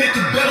snakes and make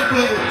a better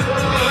play.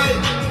 Play,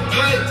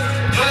 play,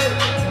 play,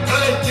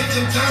 play. Take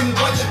some time and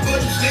watch out for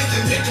them snakes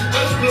and make a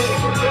better play.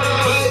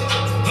 Play,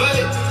 play,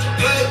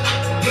 play,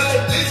 play.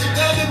 Take some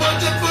time and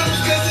watch out for them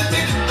snakes and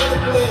make a better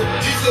play.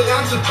 You said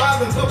I'm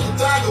surviving, but for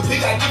time, we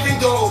got different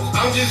goals.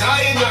 I'm just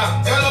higher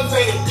now,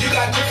 elevated, you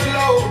got different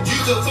loads. You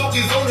to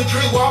focus on the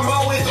dream while I'm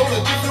always on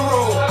a different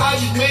road. I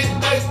just made it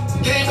back,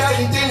 came back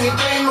and then the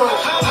game mode.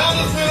 I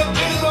just been up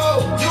in the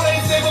mode, you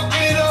ain't safe up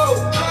in it all.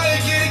 Try to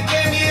get a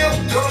game here,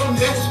 told them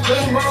it was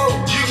play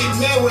mode. You get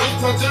mad when it's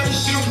my turn to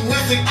shoot and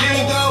it's a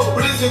game though.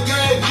 But it's a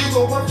good, you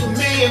gon' work for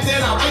me and then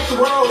I'll pick the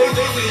road. They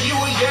say you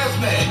a yes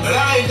man, but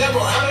I ain't never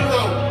heard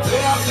no. Then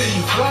I say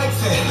you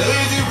flexing,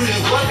 lazy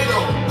really working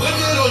on. Put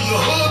it on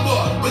your hood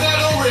boy, but I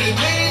don't really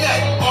mean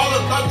that. All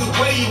about out the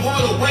way you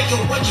wanna wake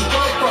up what you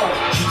work for.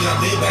 You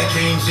got Maybach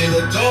dreams in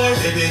the dark,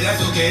 baby,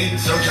 that's okay.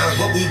 Sometimes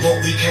what we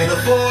want we can't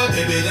afford,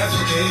 baby, that's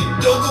okay.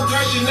 Don't go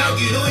crashing out,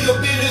 get on your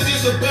business,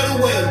 it's a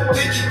better way.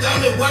 Take it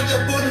down and watch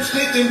out for them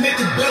snakes and make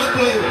a better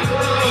play.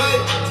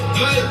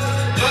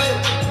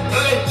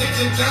 Take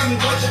some time and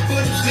watch out for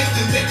them snakes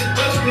and make a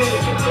better play.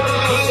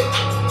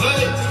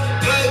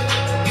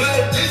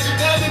 Take some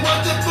time and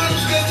watch out for them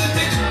snakes and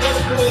make a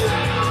better play.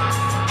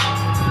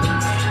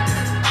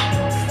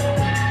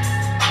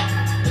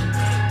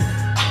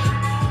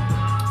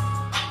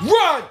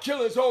 Ron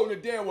Killer's holding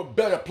it down with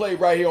Better Play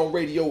right here on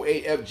Radio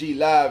AFG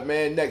Live,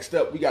 man. Next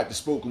up, we got the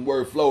spoken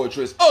word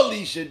flowetess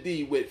Alicia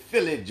D with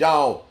Philly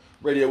John,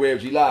 Radio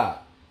AFG Live.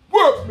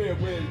 World premiere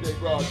Wednesday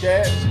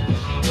broadcast.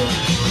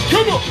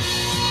 Come on.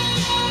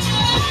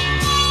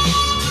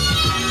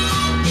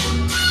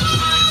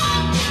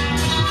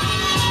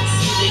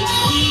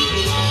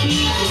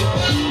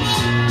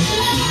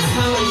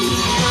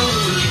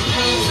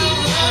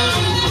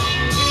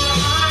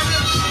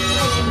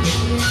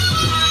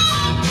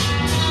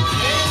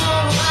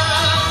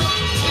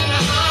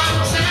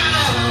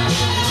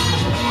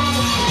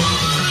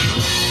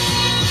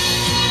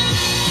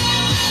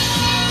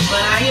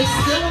 But I am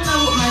still in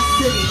love with my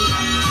city,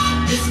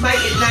 despite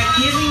it not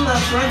giving love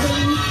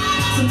brotherly.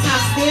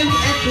 Sometimes standing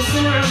at the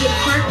center of the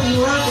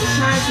parking love that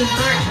shines in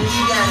darkness,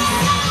 yes.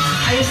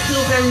 I am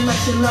still very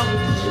much in love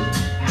with you,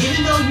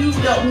 even though you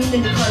don't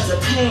mean it because of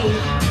pain.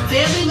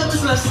 Family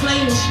members left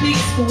slain in street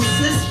school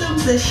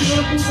systems and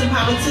shambles and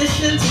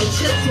politicians with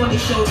chips on their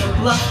shoulder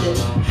bluffing,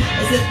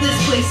 as if this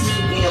place is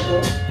a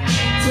gamble.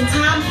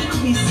 Sometimes it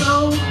could be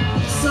so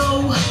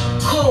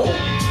cold.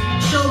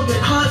 Shoulder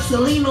hearts to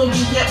lean on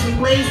you, yet we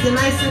blaze the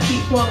nights and keep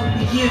falling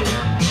for you.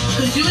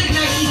 Cause you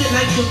ignite me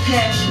like with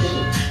passion.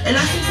 And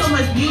I see so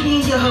much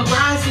beauty in your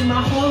horizon, my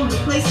home, the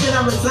place that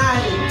I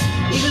reside in.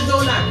 Even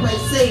though not quite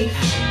safe,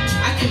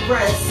 I can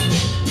rest.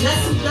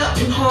 Nestled up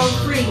and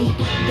harm-free.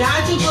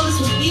 Dodging bullets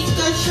with each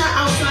gunshot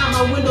outside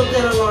my window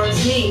that alarms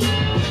me.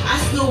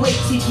 I still wait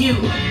to you.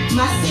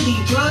 My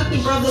city, drug and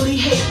brotherly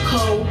hate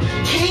code.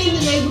 Cain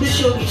and able to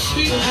show these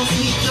streets how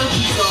sweet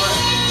junkies are.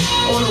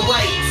 On the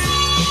whites.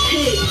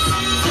 Kids,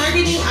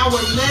 targeting our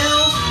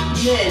male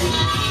men,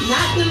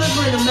 not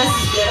delivering a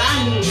message that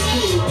I knew was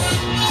his,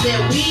 that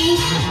we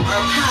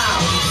are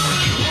pals.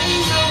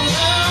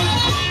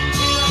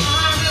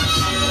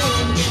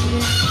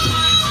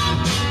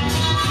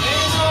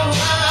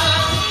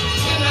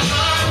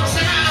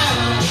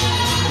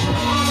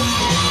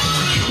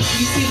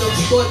 You see those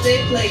sport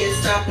day players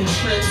stop and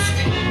frisk,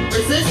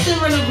 resist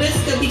and run a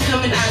risk of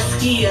becoming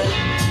Askia,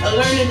 or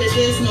learning that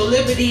there's no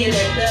liberty in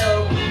that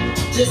bell.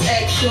 Just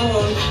act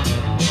Sean.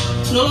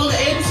 No longer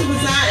able to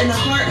reside in the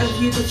heart of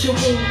you, but your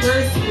womb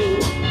birthed me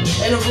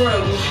in a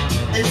room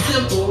and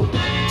temple.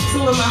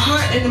 So in my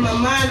heart and in my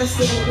mind I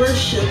still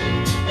worship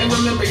and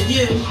remember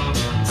you.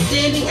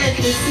 Standing at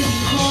the city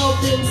hall,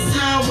 things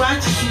time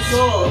watches us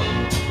all.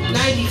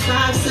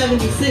 95,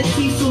 76,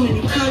 see so many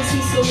come,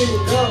 see so many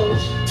go.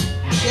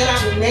 Yet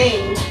I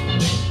remain.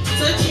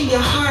 Touching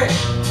your heart.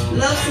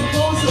 Love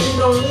supposedly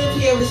don't live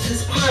here, it's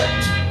this part.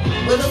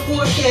 Weather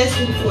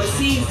forecasting for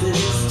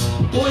seasons.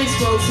 Boys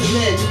grow to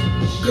men.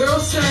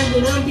 Girls turn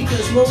to them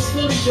because most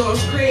Philly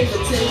joints crave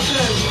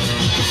attention.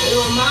 And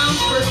on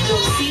mom's birth, they'll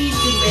seeds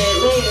in bad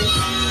lands,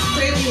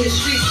 craving the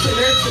streets to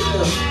nurture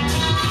them.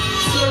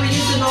 Story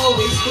isn't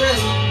always grim.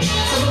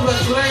 Some of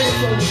us learn it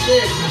from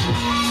within.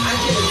 I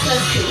can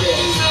attest to that.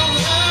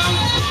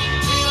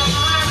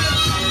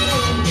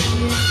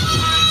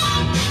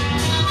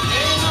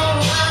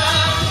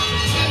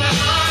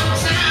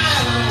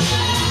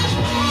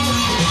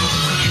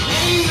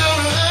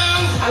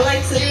 I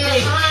like to think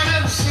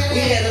we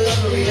had a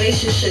loving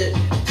relationship.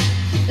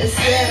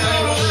 Instead,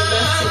 I'm only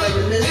left to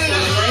reminisce on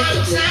the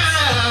languages.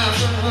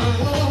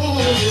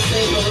 This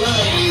ain't no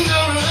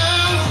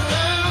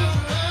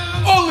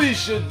love.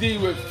 Alicia D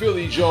with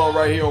Philly John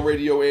right here on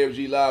Radio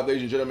AFG Live.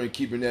 Ladies and gentlemen,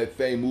 keeping that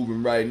thing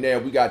moving right now.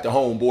 We got the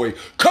homeboy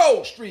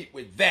Cold Street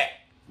with that.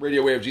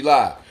 Radio AFG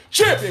Live.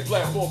 Champion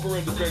platform for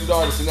independent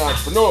artists and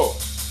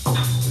entrepreneurs.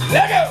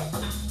 Let go!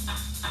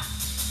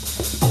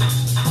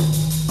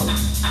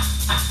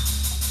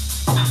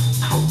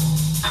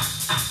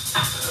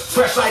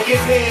 Fresh like his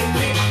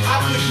handpicked,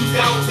 I push you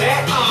down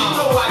that. You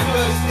know I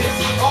does this,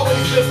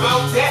 always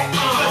about that.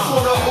 Let's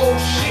on the whole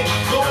shit,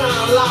 going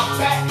on a lot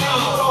back.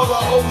 Put all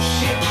the whole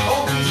shit,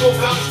 OGs go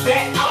bounce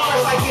that.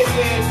 Fresh like his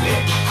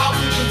handpicked, I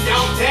push you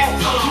down that.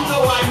 You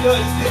know I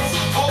does this,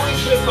 always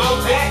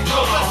about that.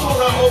 Let's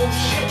on the whole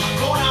shit,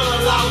 going on a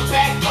lot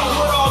back.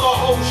 Put all the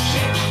whole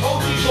shit,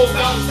 OGs go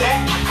bounce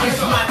that. This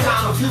is my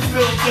time to you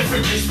feel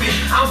different than me.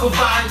 I'm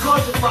providing,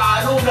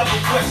 quantified, don't ever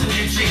question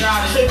your G.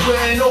 They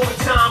putting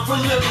overtime,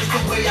 relentless the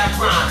way I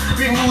grind.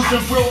 Been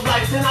losing real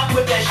life, then I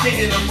put that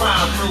shit in a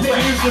rhyme. Make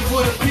music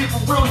for the people,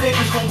 real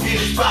niggas gon'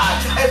 get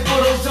inspired. And for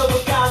those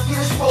other guys,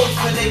 get exposed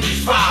when they get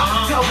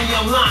fired. Tell me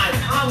I'm lying,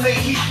 I'm the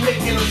heat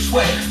making them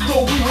sweat.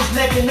 Though we was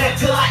neck and neck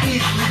till I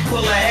easily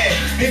pull ahead.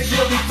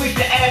 Until we flick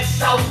the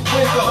ass out the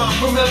window.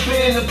 Remember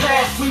in the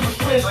past we was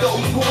friends though.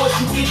 But once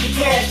you get the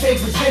cash, they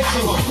present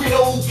you. We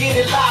don't get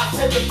it live,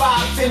 set the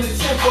vibes in the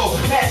tempo.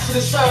 Master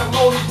the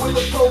ceremony with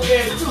the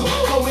program too.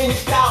 So many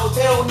styles,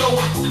 they don't know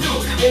what to do.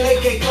 And they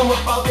can't come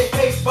up out their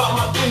face about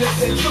my business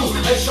and true.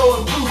 And show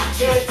and prove,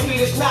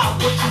 guaranteed it's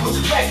not what you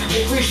expect.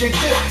 Increase your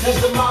tip,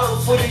 that's the model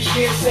for this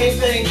year. Same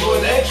thing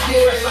for next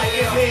year. It's like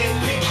it's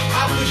handpicked.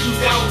 How could you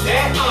doubt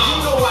that? You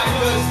know I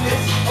does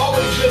this,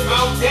 always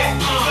about that.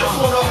 That's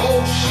on the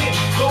whole shit,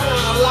 go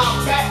down a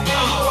lot back.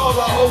 Put all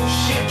the whole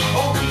shit,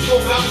 OG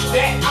gon' bounce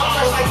that. I'm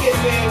just like it's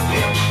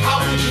handpicked.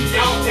 How could you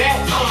doubt that?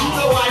 You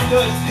know I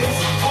does this,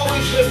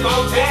 always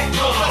about that.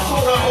 That's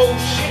on the whole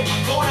shit,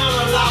 go down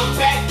a lot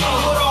back.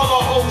 Put all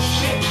the whole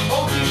shit,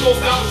 OG gon'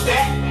 bounce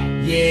that.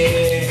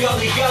 Yeah,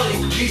 gully,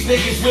 these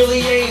niggas really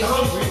ain't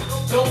hungry.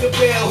 Don't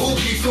compare a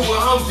hoopie to a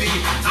Humvee.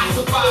 I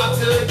survived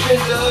the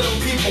agenda of them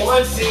people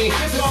unseen.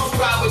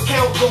 Subscriber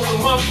count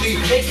going monthly.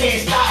 They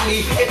can't stop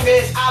me.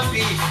 Advanced I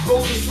be.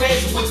 Most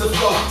expensive with the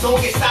flow. Don't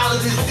get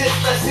solid as this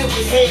unless it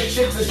was hand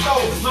chipped and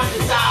stone. My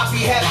desire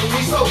be having me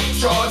so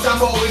charged.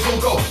 I'm always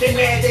on go. They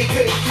mad they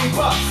couldn't keep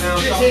up.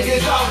 This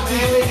niggas out,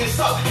 these niggas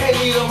suck. Hand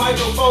me the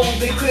microphone,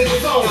 they clear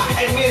the zone.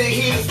 Admit it,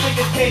 he the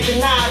slickest, can't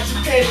deny it,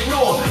 you can't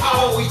ignore.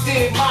 I always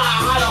did it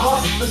mine. How to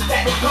hustle and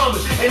stack the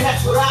comments. And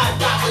that's what I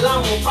adopted.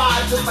 I'm on fire.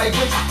 Just like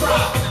Richard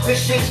Pryor.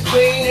 This shit's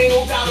clean, ain't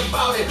no doubt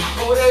about it.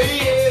 Oh, there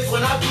he is when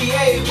I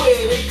behave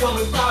with they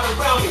coming proud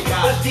around me.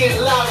 Let's get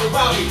loud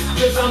around me,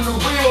 cause I'm the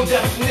real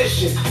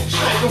definition.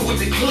 Striking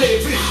with the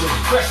clear vision,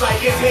 fresh like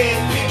his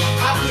handpicked.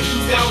 How could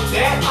you doubt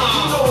that?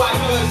 You know I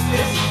does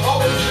this,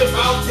 always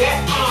about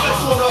that.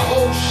 That's on the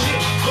whole shit,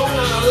 go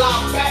down a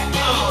lot back.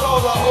 Put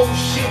all the whole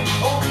shit,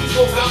 OG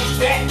gon' bounce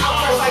that. I'm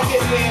fresh like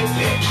his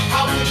handpicked.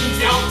 How could you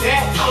doubt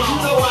that? You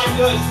know I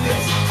does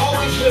this,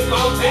 always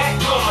about that.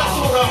 That's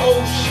on the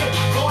whole shit,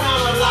 go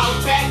down a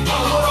lot back.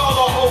 Put all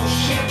the whole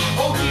shit,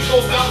 OG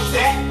gon' bounce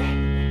that.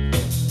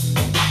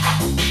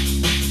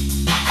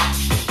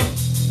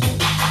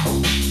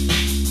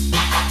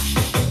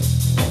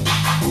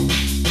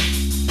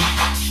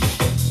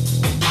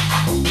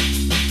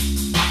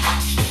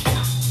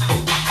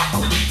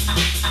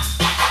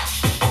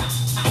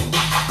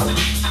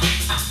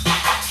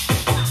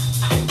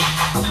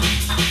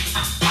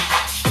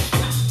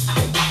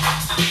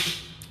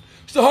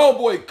 It's the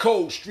homeboy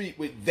Cold Street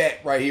with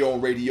that right here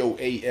on Radio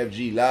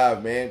AFG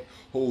Live, man.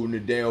 Holding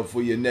it down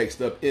for you.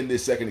 Next up in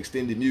this second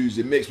extended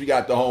music mix, we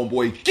got the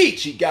homeboy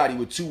Geechee Gotti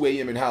with 2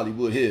 a.m. in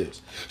Hollywood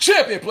Hills.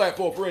 Champion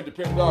platform for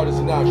independent artists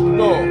and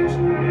entrepreneurs.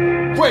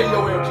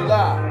 Radio AFG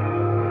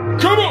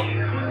Live. Come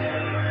on!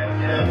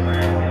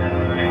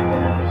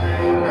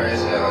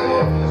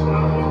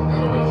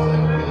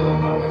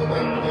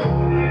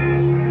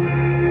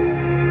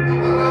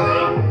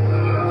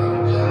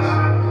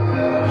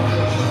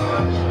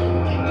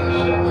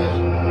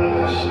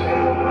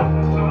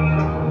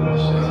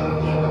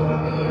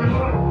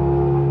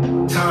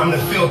 Time to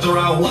filter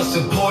out what's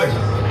important.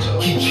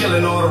 Keep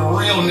killing all the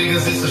real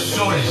niggas, it's a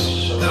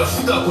shortage. That are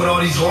stuck with all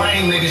these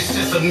lame niggas,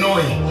 shit's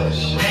annoying.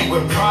 Hate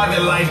with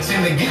private life,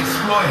 tend to get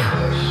exploited.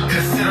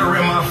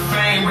 Considering my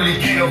fame, really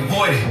can't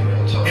avoid it.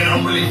 And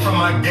I'm really from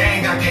my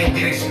gang, I can't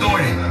get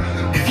extorted.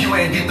 If you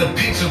ain't get the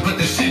picture, put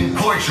the shit in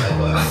portrait.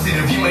 I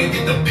said if you ain't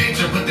get the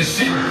picture, put the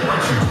shit in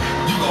portrait.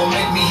 You gon'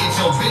 make me hit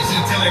your bitch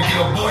until I get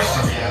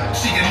abortion.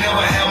 She can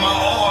never have my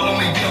all,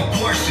 only get a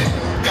portion.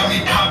 Got me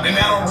popping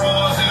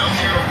Adderalls and I'm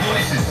hearing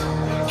voices.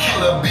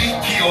 Kill a beat,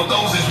 kill,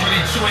 those is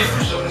really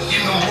choices.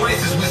 In the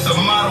voices with some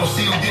motto,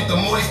 see who get the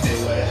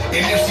moistest.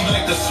 And if she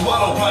like to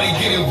swallow, probably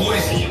get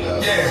voices.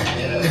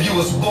 Yeah, if you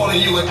was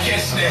ballin', you would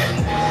catch that.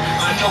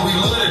 I know we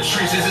love the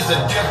trenches, it's a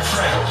death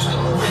trap.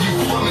 Where you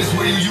from is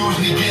where you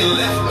usually get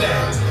left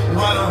at.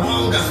 Right or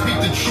wrong, I speak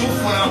the truth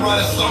when I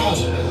write a song.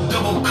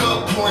 Double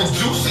cup, pouring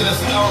juice in a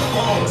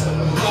styrofoam.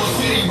 Blow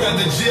city,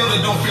 rather jail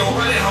that don't feel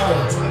right at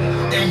home.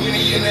 And when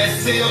he in that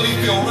cell, he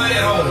feel right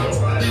at home.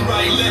 He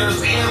write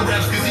letters and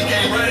raps cause he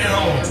can't write at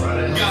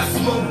home. Got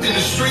smoked in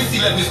the streets, he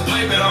left his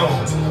pipe at home.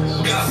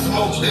 Got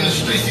smoked in the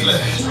streets, he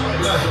left his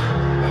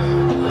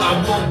I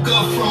woke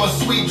up from a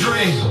sweet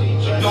dream.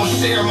 Don't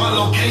share my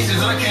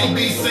locations, I can't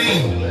be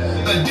seen.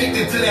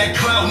 Addicted to that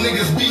clout,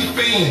 niggas be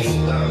fiends.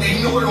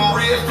 Ignore them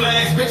red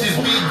flags, bitches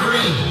be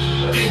green.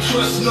 Can't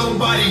trust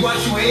nobody,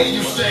 watch you hear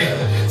you say.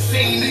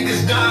 Seen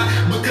niggas die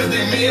because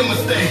they made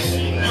mistakes.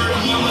 Heard a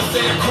mama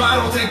say a cry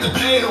don't take the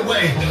pain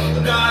away.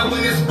 Died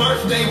when his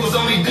birthday was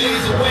only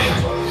days away.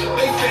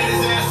 They fed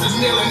his ass a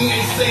meal and he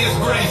ain't say his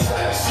grace.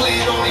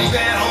 Slid on his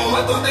at home,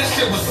 I thought that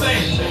shit was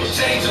safe.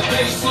 Change the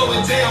pace, slow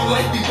it down,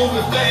 life be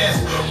moving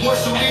fast.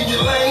 Once you leave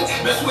your lane,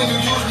 that's when you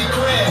usually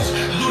crash.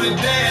 Do the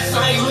dash,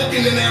 I ain't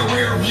looking in that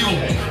rear view.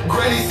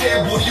 Granny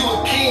said, boy, you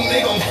a king,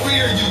 they gon'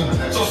 fear you.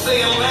 So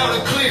say it loud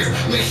and clear,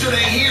 make sure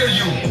they hear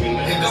you.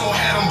 And don't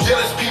have them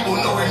jealous people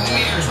nowhere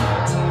near you.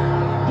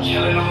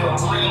 Killing all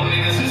the real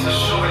niggas is a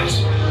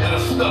shortage. And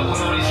I'm stuck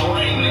with all these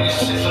lame niggas,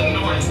 shit's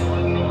annoying.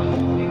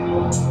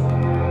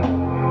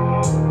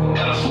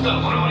 And I'm stuck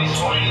with all these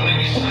lame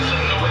niggas, shit's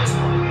annoying.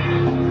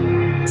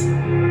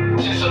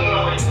 Shit's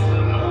annoying.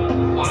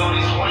 With all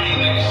these lame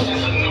niggas,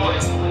 shit's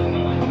annoying.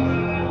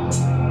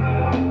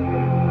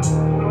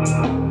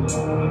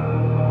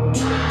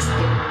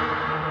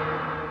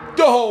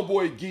 The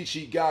homeboy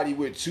Geechee Gotti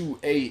with 2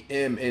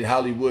 a.m. in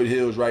Hollywood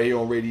Hills right here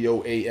on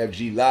Radio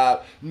AFG Live.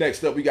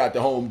 Next up, we got the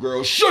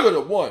homegirl Sugar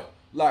the One.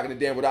 Locking it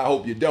down with I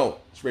Hope You Don't.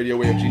 It's Radio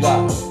AFG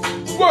Live.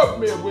 Work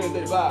me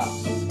Wednesday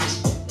vibes.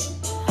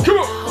 Come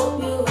on. I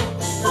hope you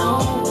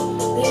don't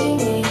leave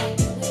me.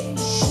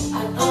 I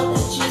thought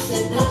that you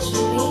said that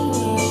you need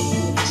me.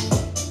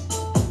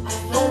 I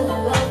fell in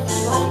love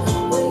like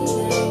I'm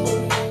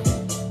waiting.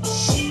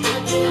 How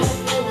can I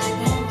feel like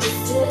I'm just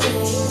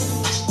sitting?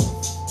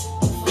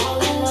 Fall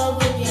in love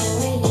with you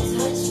when you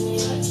touch me.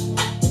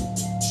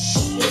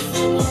 This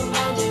ain't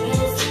nobody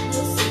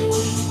else's.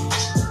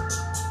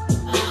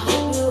 I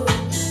hope you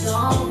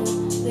don't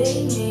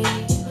leave me.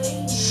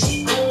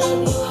 I love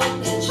you, hope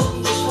that you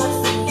can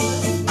trust me.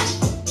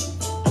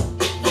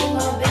 You're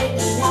my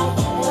baby now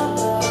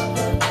forever.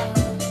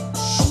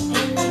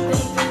 And you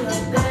make me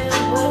look bad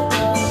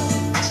weather.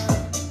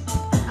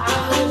 I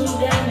hold you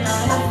down now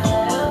and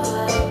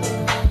forever.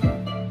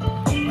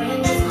 When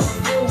there's no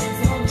feelings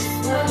on the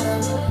sweater.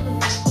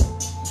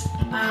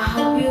 I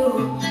hope you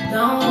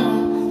don't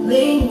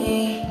leave me.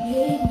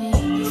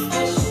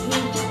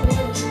 Especially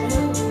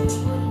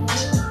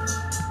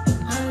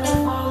I'm not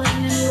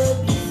falling in love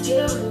with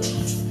you.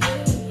 I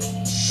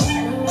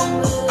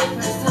remember the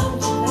first time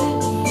you met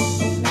me.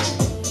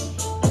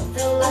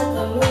 Felt like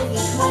a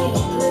movie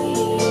playing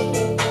 3D.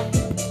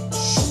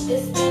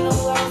 It's been a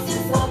while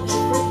since I've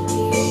been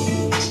free.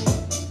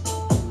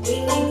 We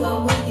link up,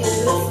 we get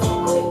lit so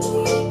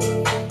quickly.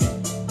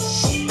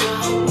 I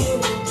hope you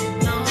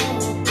don't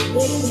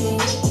leave me.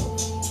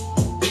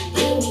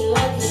 Eat me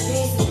like a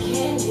piece of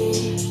candy.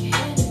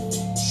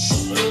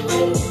 The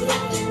way you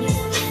look at me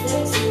so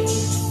sexy.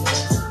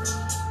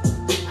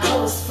 I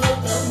was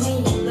fucked up when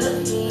you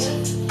left me.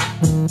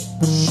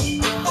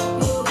 I hope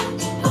you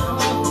don't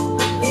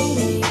leave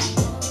me.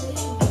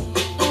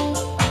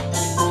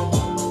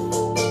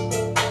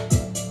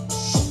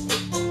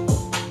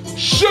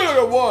 Sugar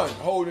the One.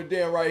 Holding it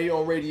down right here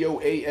on Radio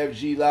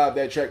AFG Live.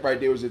 That track right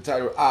there was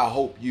entitled I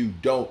Hope You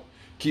Don't.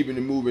 Keeping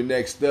it moving.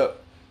 Next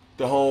up,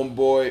 the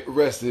homeboy,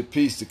 rest in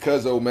peace to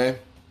Cuzzo, man.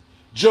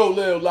 Joe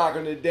Lil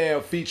locking it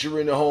down,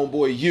 featuring the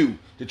homeboy You.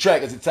 The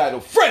track is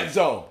entitled Friend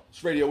Zone.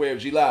 It's Radio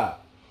AFG Live.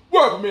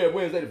 Welcome here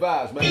Wednesday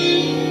vibes,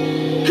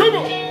 man. Come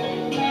on.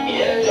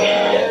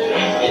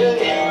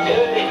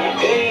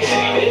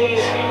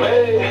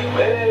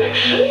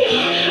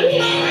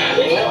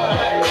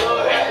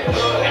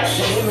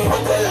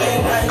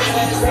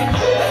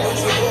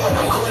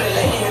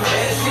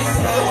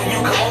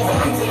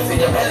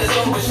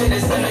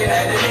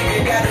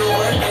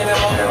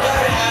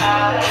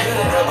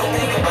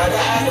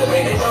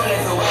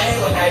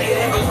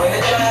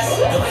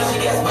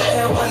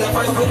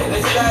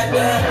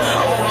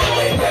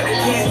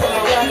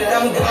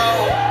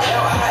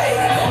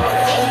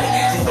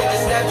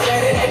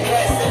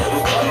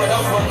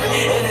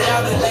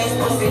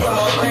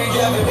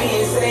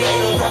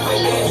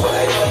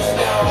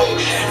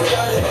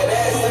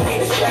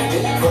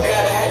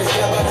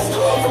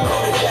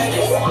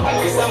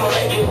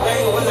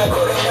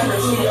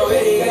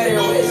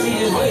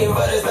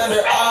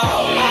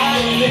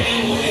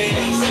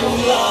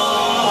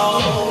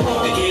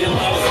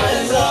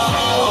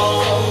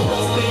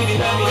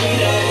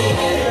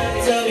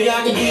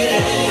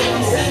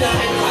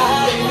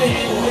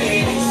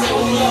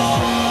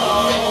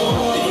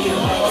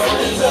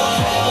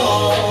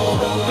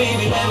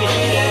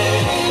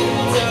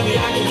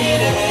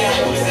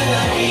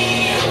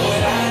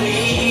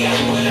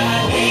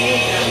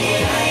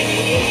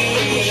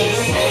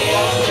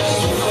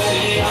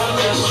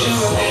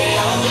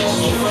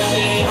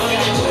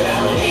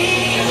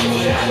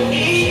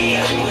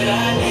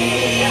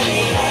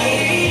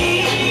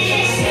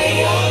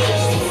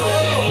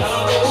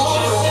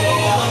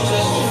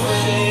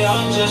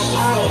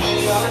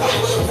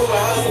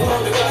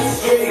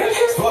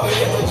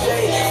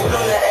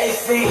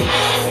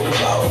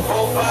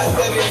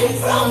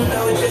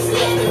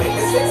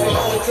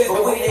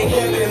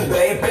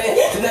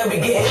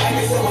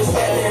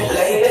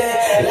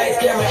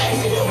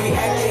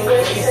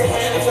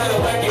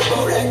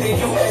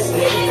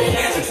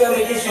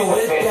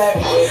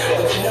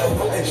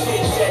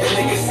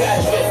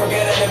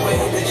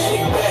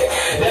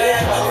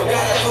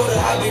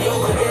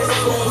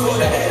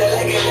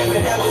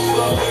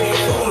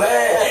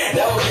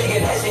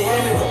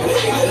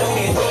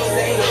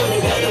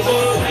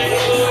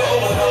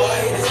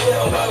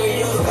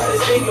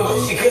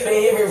 She couldn't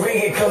even ring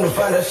it, come to to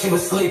find out she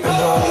was sleeping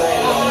all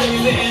night long.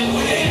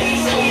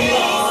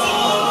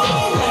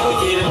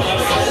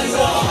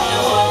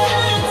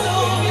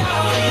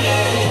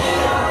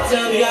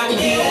 Tell me I can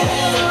get it.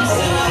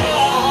 So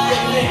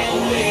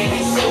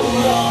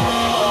long.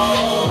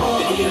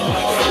 Baby,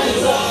 my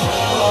friends are.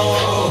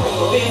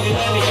 Baby,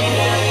 let me get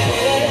it.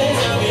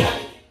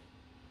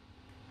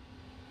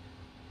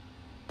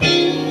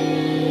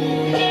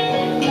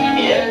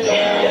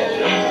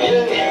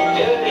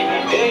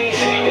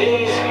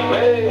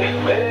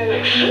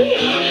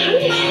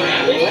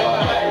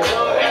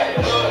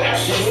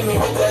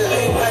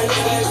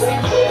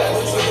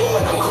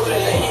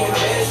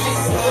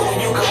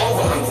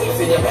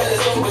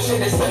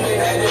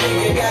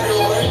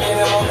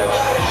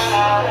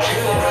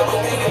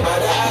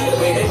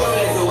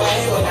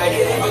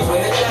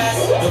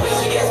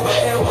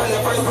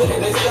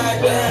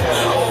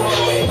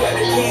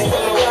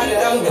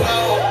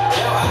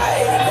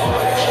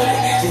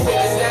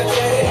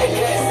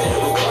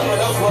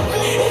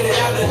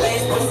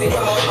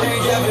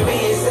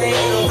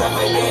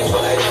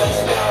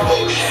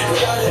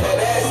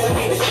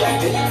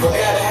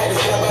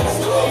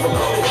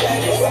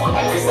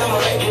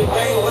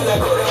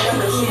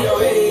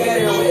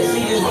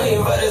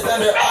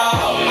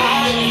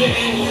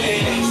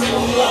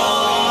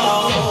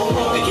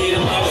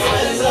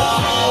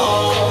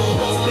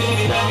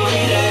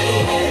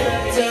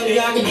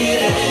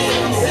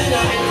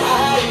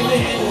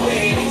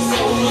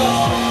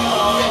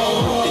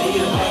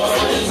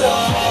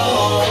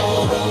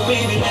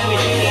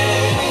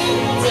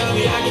 Tell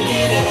me I can.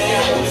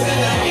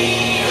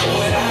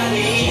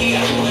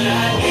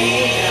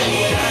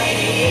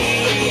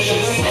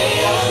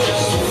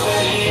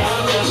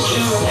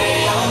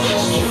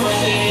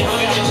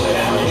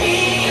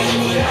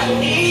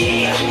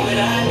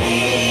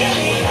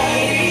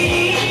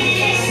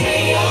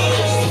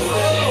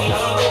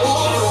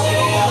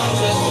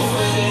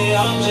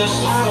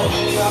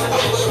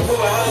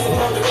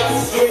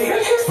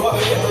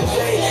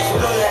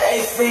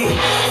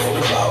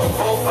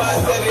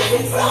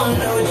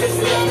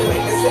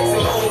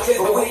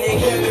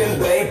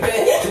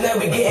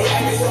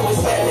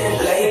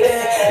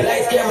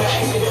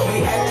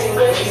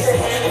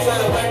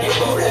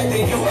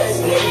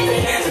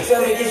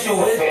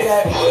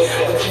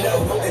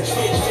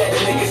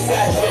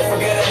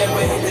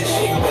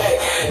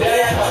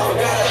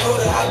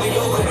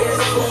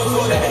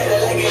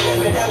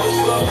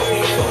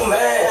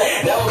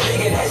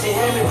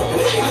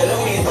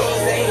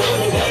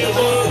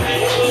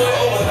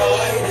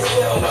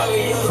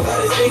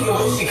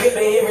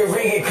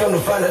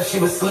 She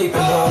was sleeping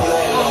all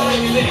night long.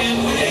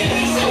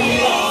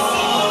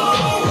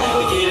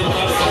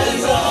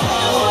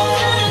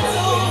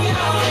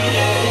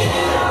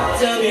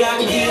 Tell me I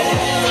can get it.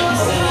 So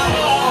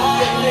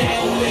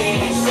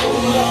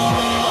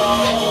long.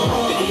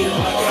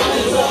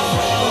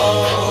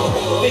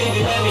 Baby,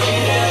 let me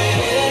get it.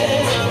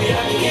 Tell me I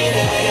can get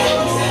it.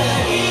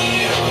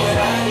 What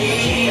I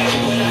need,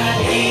 what I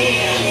need.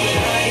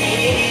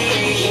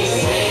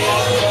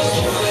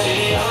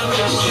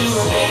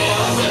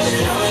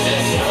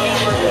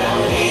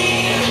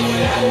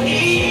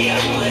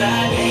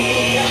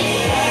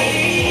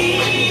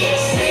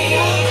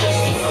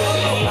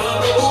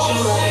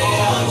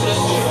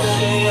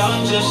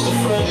 I'm just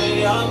you.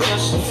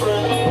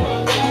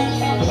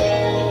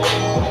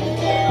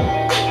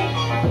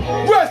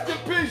 Rest in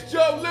peace,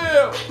 Joe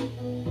Lil.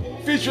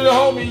 Featuring the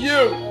homie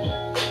you.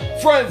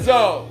 Friend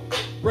Zone.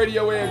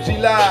 Radio AFG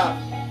Live.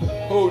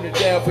 Holding it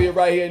down for you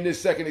right here in this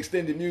second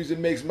extended music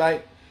mix,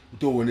 man.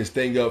 Doing this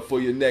thing up for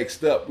you.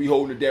 Next up, we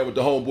holding it down with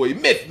the homeboy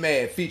Myth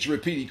Man featuring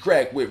Petey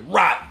Crack with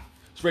Rotten.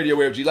 It's Radio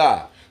AFG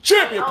Live.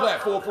 Champion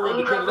platform for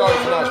independent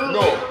artists and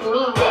entrepreneurs.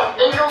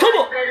 Come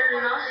on.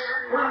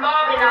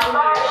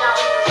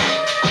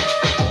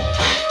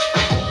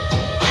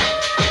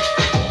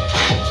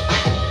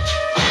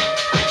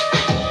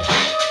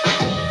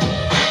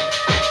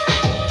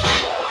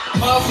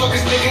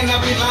 Motherfuckers thinking I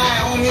be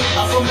lying on me.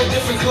 I'm from a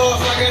different cloth,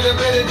 I got a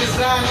better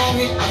design on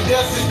me. I'm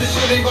deaf since the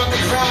shit ain't about to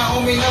grind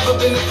on me. Never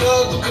been a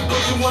thug, but could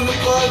put you on the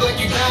plug like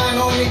you dying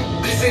on me.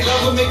 They say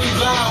love will make you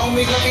blind on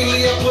me.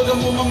 Luckily I put them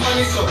on my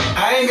money, so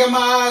I ain't got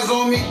my eyes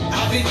on me.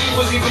 I think he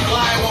was even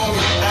blind on me.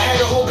 I had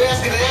a whole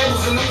basket of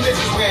apples and them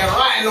bitches wearing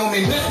rotten on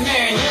me. This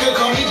man, you could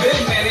call me Big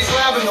Man, they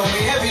slapping on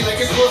me. Heavy like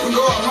it's supposed to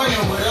go, I'm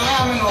running with a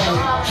lineman on me.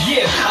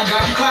 Yeah, I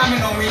got you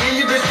climbing on me. And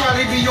your bitch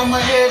probably be on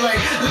my head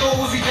like Lil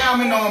Uzi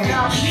diamond on me.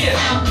 Yeah,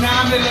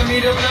 now I'm telling me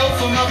to blow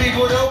for my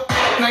people though.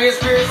 Now your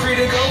spirit free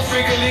to go.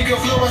 Freak a legal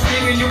flow, I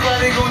speak and you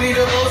probably gon' need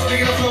a bow.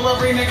 Speaking of flow, I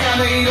bring the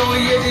kind of heat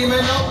only a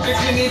demon know. Bitch,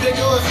 you need to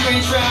go if you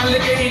ain't trying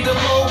to eat the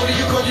bowl. What do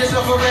you call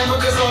yourself a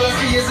rapper? Cause all I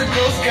see is a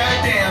ghost,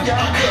 goddamn.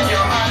 I cook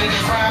your mind in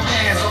frying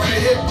pans. Off the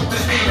hip with the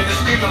steaming, it's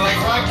screaming like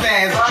rock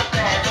bands.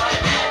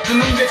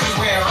 Then them bitches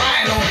wearing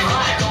rotten on me.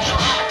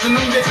 Then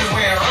them bitches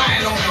wearing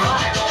rotten on me.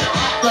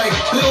 Like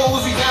Lil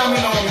Uzi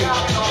diamond on me.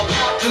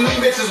 Then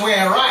them bitches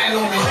wearing rotten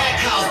on me.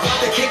 Crack house,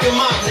 about to kick him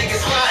out,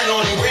 niggas spotting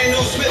on him. Brand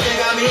new Smith, they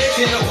got me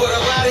itching to put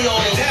a body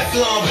on him.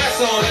 Teflon, vest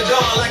on the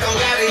dawn like I'm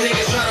Gotti,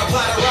 niggas tryna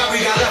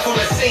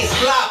ain't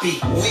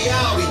sloppy. We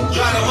outie.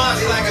 Try to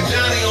Monty like a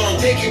Johnny on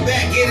him. Take it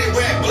back, get it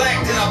rap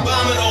black, then I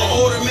bomb it on him.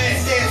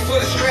 Automatic stands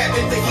for the strap.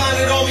 If they find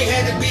it on me,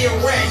 had to be a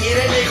rat. Yeah,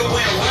 that nigga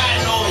went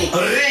riding on me.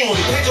 A ring.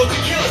 Pedro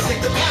Tequila,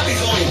 stick the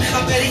poppies on him. I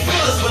bet he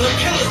feel us when them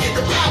killers get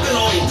the popping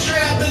on him.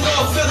 Straight out the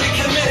North Philly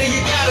committee,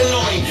 you gotta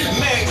know him.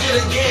 Married to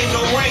the game,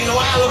 no rain, no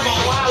Alamo.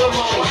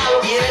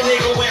 Yeah, that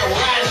nigga went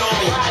riding on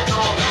me.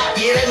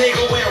 Yeah, that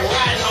nigga went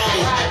riding on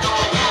me.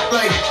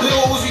 Like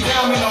Lil Uzi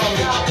Diamond on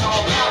me.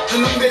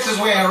 And them bitches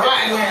went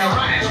riding on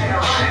me.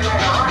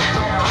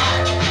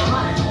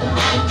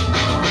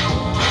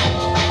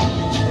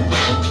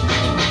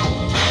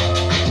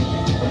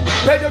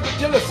 Pedro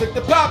Tequila, stick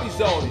the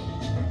poppies on him.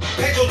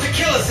 Pedro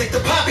Tequila, stick the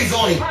poppies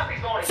on him.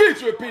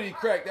 Featuring Petey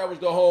Crack, that was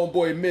the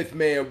homeboy Myth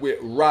Man with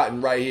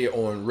Rotten right here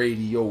on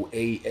Radio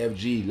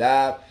AFG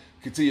Live.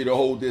 Continue to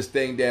hold this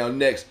thing down.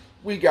 Next,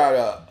 we got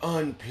a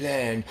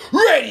unplanned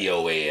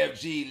Radio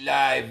AFG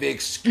Live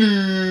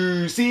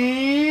exclusive.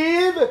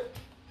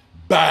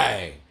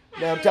 Bang.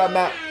 Now I'm talking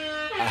about.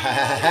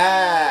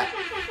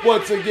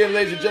 Once again,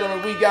 ladies and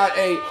gentlemen, we got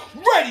a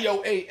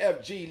Radio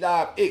AFG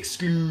Live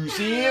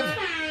exclusive.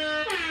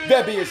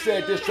 That being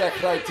said, this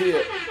track right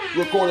here,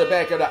 recorded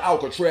back at the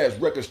Alcatraz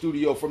record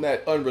studio from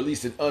that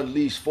unreleased and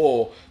unleashed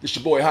fall. This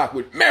your boy Hawk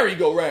with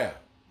Merry-Go-Round.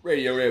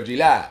 Radio AFG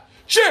Live.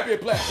 Champion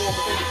platform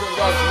for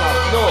independent artists.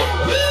 No.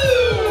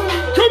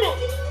 Come on.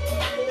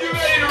 You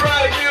ready to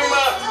ride again, my?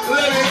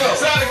 Let me know.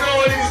 Time to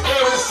go in these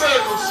permanent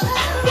circles.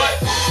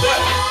 But,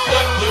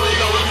 here we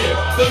go again.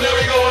 The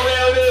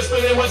merry-go-round is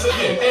spinning once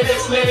again. And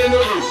it's landing the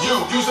roof. You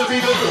used to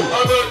be the dude.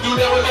 Other dude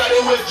that was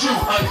riding with you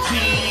until,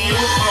 here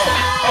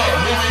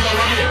we go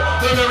again.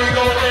 The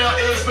merry-go-round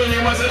is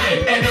spinning once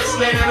again. And it's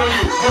landing on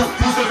you. Who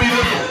used to be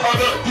the dude.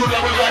 Other dude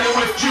that was riding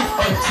with you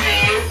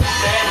until,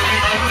 that would be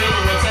until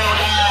the town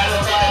dies.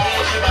 I'm talking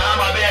bullshit behind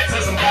my back to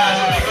some guys.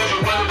 Just because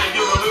you wanted to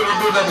give a little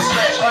bit of a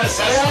scratch.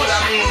 That's what I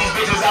mean. These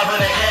bitches out for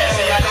that cash.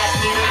 Say I don't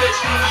need a bitch.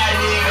 I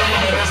need a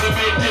woman. There's a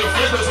big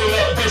difference between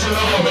that bitch and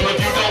a woman. If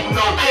you don't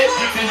know it,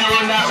 then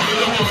you're not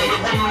really a woman. The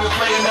woman is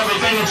playing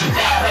everything that you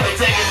got. They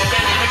taking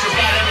advantage. Bitches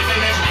got everything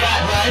that you got.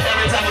 Right?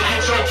 Every time you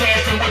get your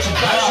cash from what you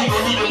got, she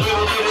gon' need a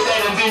little bit of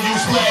that and then you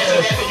splash.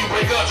 And after you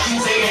break up, she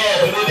take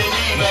half and then they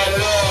need that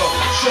at all.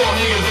 Short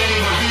niggas ain't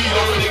even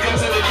veto. When it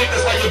comes to the dick,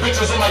 that's why your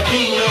bitches in my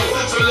pino.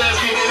 So let's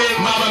get it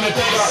in. Mama and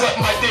daddy suck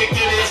my dick.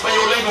 Get it in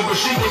Spanish language, but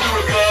she gon' do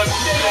it cuz.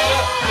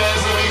 Cuz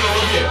here we go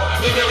again.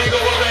 Then we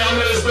go around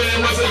and it's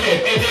spinning once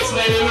again. And it's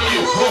landing on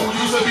you. Who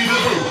used to be the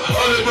crew?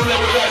 Other dude that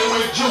was riding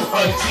with you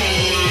until,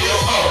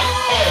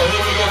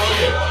 here we go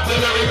again. Then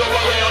we go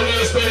around and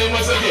it's spinning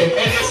once again.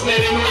 And it's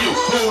landing on you.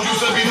 Who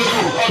used to be the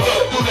crew?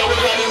 Other dude that was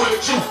riding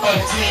with you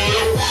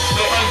until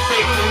the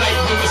unfaithful night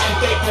when this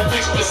unfaithful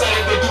bitch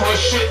decided to do her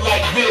shit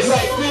like this.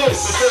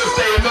 Instead of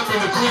staying up in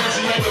the crib,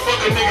 she had to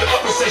fuck a nigga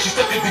up and say she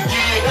stepped in the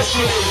gear. That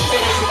shit is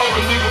over some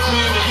other nigga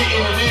crib and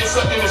getting it in,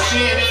 sucking the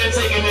shit in,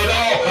 taking it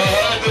all.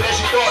 After that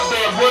she thought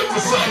that work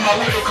was something I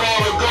wouldn't call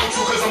her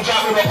go-to, cause I'm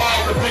dropping her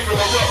off and picking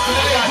her up.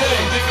 I got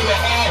that dick in her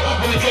all.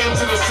 When it came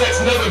to the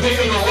sex, never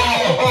dicking her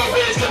wrong.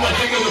 Always kept my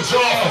dick in the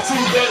jaw.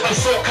 Too bad like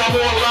so come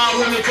online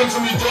when it comes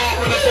to me dog.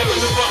 When I fuck in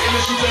the fucking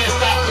and she can't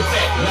stop the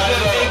fact. Now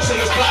that ain't shit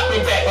is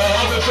popping back.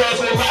 Alcatraz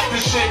will lock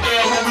this shit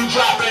down when we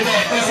dropping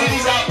that. The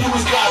city's out, you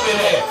was dropping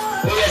that.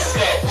 Let's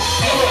go.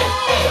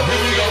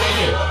 Here we go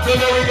again. Then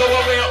there we go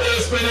around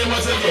and spinning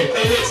once again.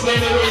 And it's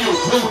landing on you.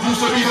 Who used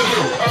to be the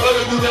dude?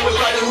 Other dude that was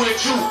riding with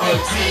you until,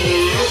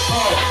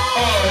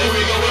 here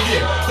we go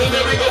again. Then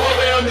there we go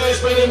around and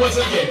spinning once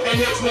again. And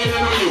it's landing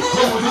on you.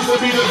 Who used to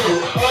be the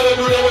dude? Other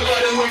dude that was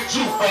riding with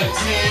you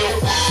until,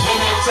 one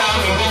more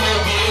time and one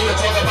more again. To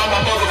talk about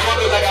my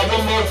motherfuckers, I got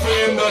one more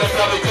friend. But it's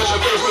probably cause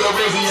you're first with a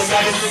razor. You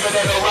got a nigga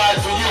that'll ride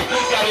for you.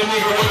 Got a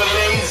nigga with a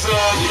laser.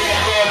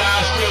 Yeah, going on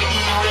straight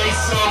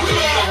eraser.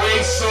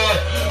 Eraser.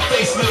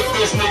 Facelift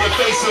this nigga,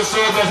 face her,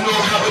 so there's no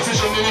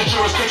competition in the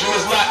jurisdiction.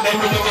 It's locked, then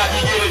when you lock,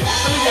 you get it.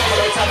 So you got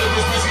the right time of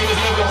this biscuit is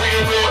never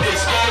real nor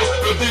exposed.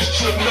 But this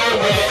chick know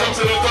when it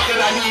comes to the fucking,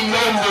 I need no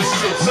this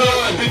shit. So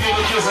I'm thinking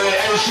of kissing it,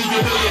 and she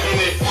get the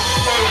licking it.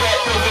 All that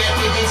the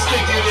rapper then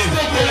sticking it.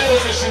 Then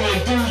positioning,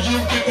 do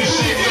you get the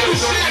shit? Yo,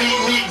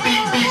 don't beat,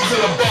 beat to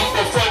the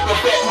bumper, front the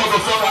back,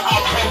 motherfucker,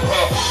 I'll pump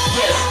her.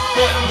 Yes,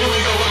 but here we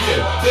go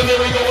again. Then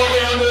here we go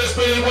around and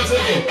spinning once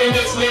again. And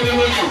it's landing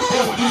on you. Who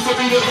used to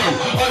be the dude?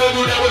 Other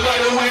dude that was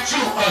riding with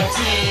you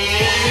until,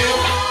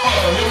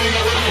 here we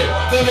go again.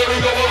 Then there we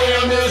go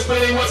around and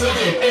spinning once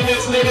again. And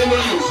it's landing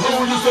on you.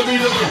 Who used to be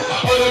the dude?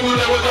 Other dude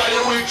that was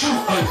riding with you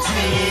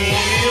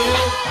until,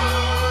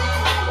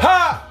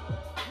 Ha!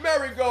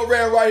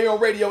 Merry-Go-Round right here on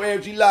Radio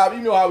AFG Live.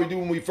 You know how we do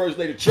when we first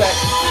lay the track.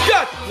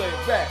 Got to play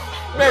it back.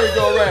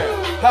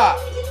 Merry-Go-Round. Ha!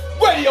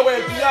 Radio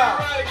AFG Live.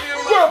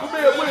 World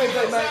premiere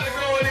Wednesday, man.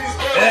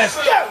 Let's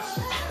go!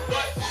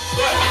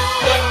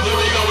 Here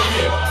we go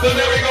again. Then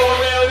there we go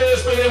around and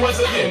spinning once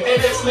again. And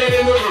it's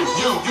landing on you.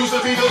 You used to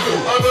be the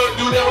dude. Other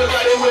dude that was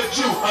riding with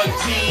you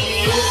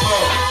until,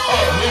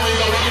 here we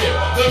go again.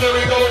 Then there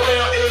we go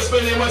around and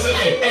spinning once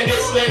again, and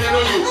it's landing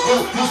on you.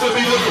 Who used to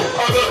be the who?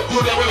 Other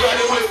who that was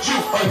riding with you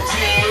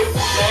until you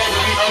had to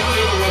be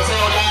unbelievable and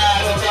tell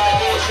lies and tell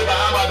bullshit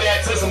behind my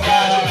back to some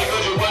guys just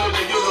because you wanted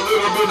to use a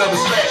little bit of a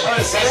scratch.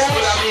 That's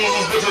what I mean,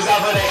 these bitches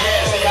out for the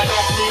cash. Say I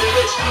don't need a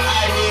bitch,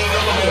 I need a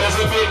woman. There's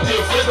a big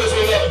difference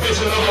between a bitch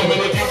and a woman.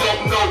 If you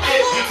don't know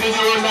it, then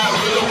you're not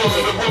with a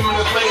woman. The woman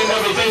is playing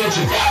everything that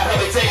you got.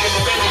 They taking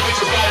the baby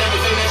bitches got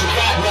everything that you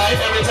got.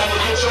 Right? Every time you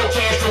get your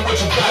cash from what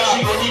you got,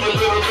 she gon' need a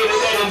little bit of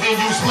that and then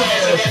you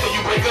smash. And after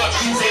you break up,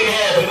 she say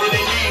half and then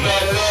they need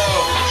that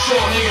love.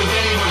 Sure niggas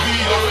ain't even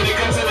veto when it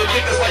comes to the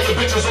dick. That's why your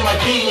bitches on my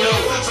pino.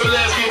 So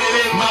let's get it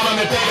in, mama.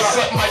 And think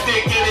suck my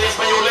dick in it.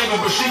 Explain your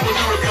language, but she gon'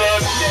 do it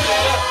cuz.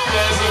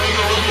 Cuz here we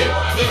go again.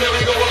 The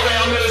merry-go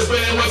around and it's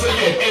spinning once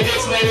again. And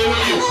it's landing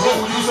on you. Who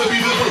used to be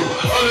the boo?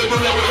 Other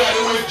dude that was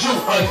riding with you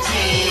until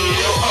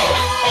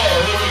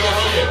here we go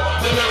again.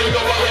 The merry-go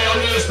around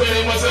and it's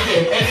spinning once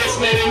again. And it's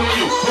landing on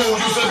you. Who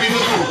used to be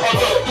the boo?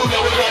 Other dude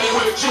that was riding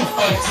with you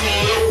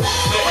until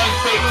the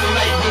unfaithful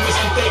night when this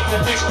unfaithful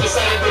bitch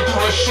decided to do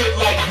her shit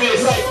like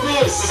this.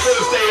 Instead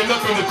of staying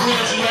up in the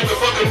crib, she had to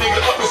fuck a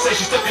nigga up and say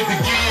she stuck at the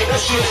gig.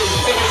 That shit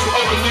it was some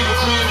other nigga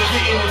crib and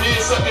getting it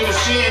in, sucking the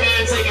shit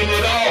in, taking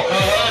it all.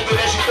 After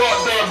that she thought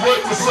that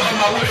work was something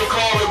I wouldn't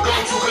call her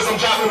go-to, cause I'm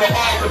dropping her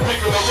off and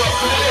picking her up.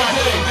 I got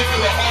that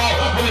dicking her off.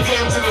 When it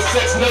came to the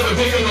sex, never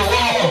dicking her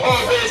off.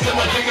 Always kept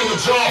my dick in the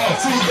jaw.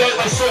 Too bad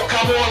like so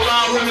come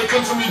online when it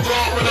comes to me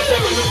dog. When I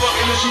fucking the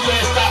fucking and she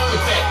can't stop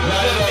with that.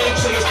 Now that game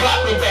shit is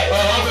popping back.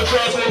 Other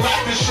trans will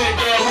lock this shit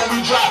down when we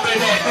dropping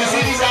that. This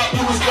city's out,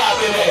 you was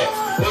popping that.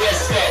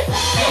 Let's go.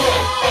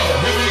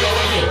 Here we go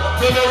again.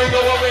 The merry-go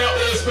around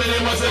is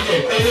spinning once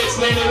again. And it's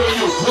landing on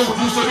you. Who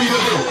used to be the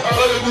dude?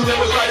 Other dude that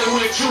was riding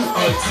with you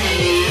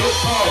until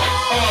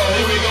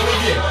here we go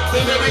again. The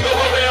merry-go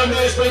around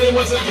is spinning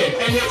once again.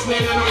 And it's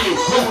landing on you.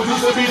 Who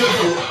used to be the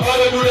dude?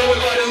 Other dude that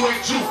was riding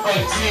with you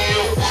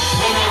until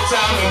one more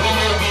time and one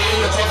more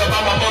again. To talk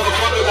about my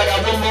motherfuckers, I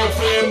got one more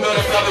friend.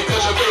 Better probably cut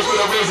your face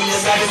with a razor. You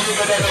got a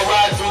nigga that'll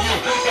ride for you.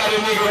 Got a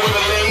nigga with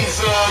a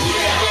laser.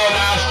 Yeah, going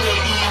out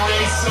straight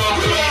eraser.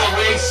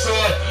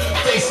 Eraser.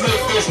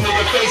 Facelift this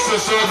nigga facer,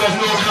 so there's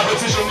no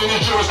competition in the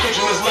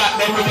jurisdiction. It's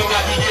locked, that really not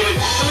to get it.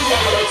 So the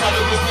other time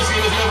of this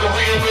biscuit is never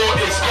ran nor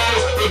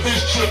exposed. But this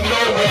chick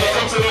know when it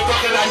comes to the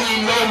fucking, I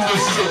need no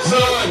music.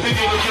 Son,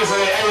 digging and kissing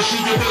it, and she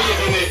get the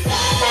licking it.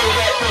 Oh,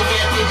 that,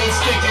 then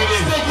sticking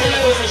it. Sticking it,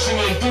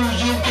 positioning. Do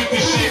you get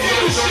the shit?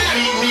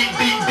 Don't meet,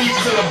 beat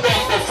to the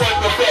bumper, front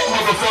the back,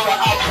 motherfucker,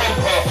 I'll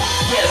pump her.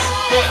 Yes,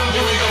 but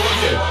here we go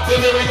again. Then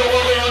here we go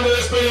around and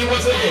it's spinning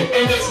once again.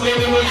 And it's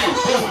landing on you.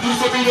 Who used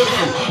to be the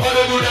dude?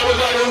 Other dude that was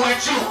riding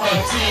with you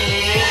until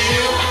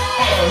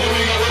here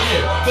we go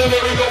again. Then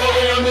here we go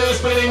around and it's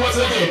spinning once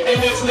again. And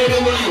it's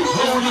landing on you.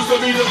 Who used to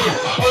be the dude?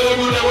 Other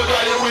dude that was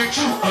riding with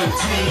you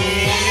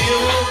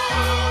until.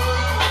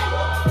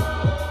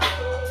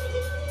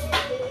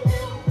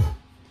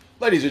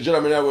 Ladies and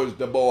gentlemen, that was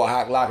the boy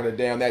Hawk locking it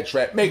down. That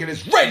track making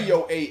its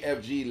radio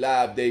AFG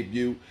live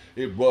debut.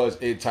 It was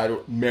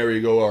entitled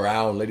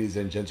Merry-Go-Around. Ladies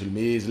and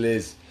gentlemen,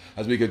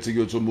 as we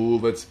continue to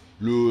move it,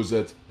 lose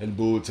it, and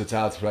build to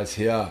top right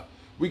here.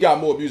 We got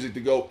more music to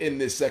go in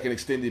this second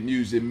extended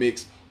music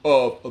mix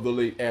of the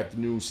late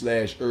afternoon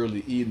 /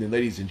 early evening,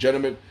 ladies and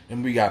gentlemen.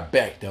 And we got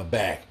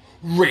back-to-back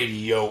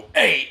radio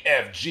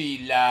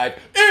AFG live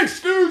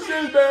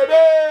exclusives, baby!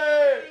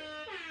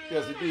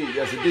 Yes, indeed.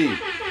 Yes, indeed.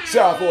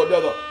 Shout out for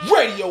another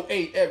Radio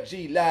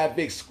AFG live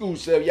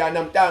exclusive. Y'all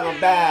know I'm talking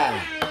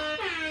about.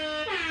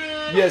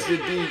 Yes,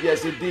 indeed.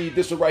 Yes, indeed.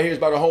 This one right here is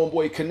by the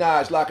homeboy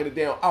Kanaj locking it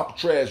down.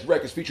 Alcatraz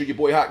Records featuring your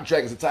boy Hot and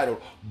track is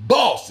entitled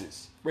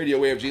Bosses.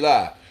 Radio AFG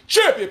live.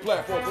 Champion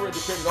platform for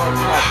independent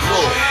artists across the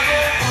world.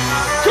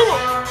 Come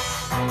on.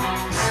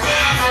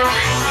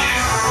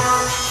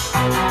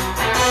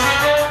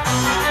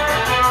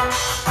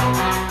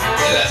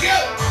 Let's go.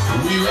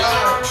 We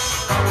ride.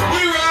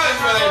 We ride,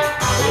 man.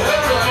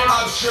 That's right.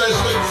 Alcatraz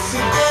Records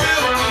see the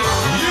building.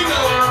 You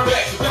know,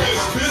 back to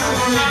business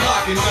is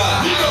locking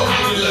down. You know,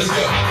 let's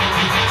go.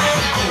 We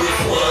do it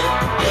front,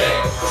 back,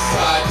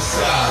 side to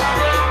side.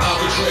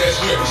 Alcatraz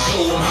Records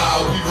show them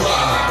how we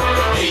ride.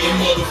 Hating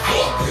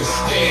motherfuckers,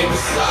 stand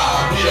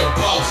aside. We the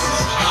bosses,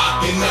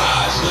 Hot and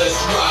Naj. Let's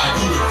ride.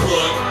 Do it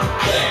front,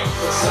 back,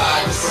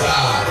 side to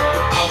side.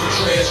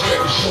 Alcatraz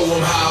Records show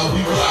them how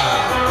we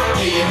ride.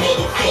 Hating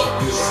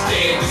motherfuckers,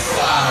 stand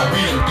aside.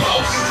 We the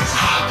bosses,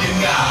 Hot and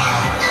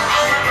Naj.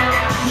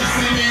 You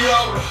see me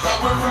up, I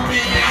went from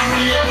being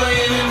me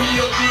playing in the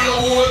OGO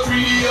or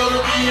 3DO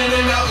to being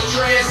an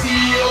Alcatraz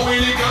CEO.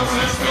 When it comes to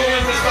this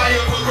man,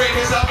 aspire for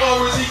greatness, how far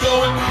is he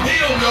going? He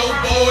don't know,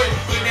 boy.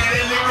 But now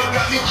that liquor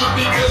got me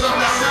tripping, cause I'm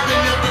not sipping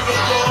it with a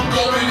straw. I'm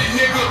going it,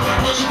 nigga.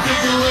 What you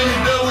figuring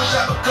and double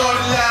shot the card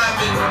alive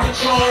and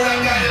Patron, I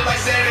got it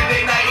like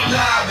Saturday Night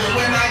Live. And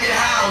when I get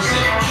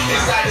housing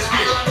inside this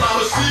bitch,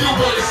 Mama see the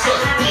one that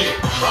suck a bit.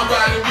 I'm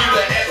riding with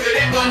her after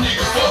that, my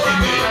niggas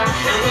fucking it.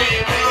 And we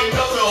ain't paying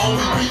nothing,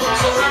 homie, we gon'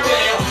 tuck it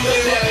down.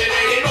 And now that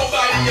ain't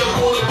nobody else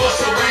wanna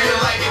bust around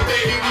like it,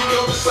 baby, we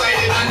go recite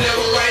it. I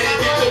never write it,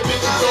 get the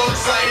bitches all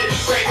excited.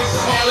 Crackers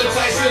is Harlan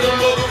Tyson, the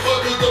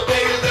motherfuckers, the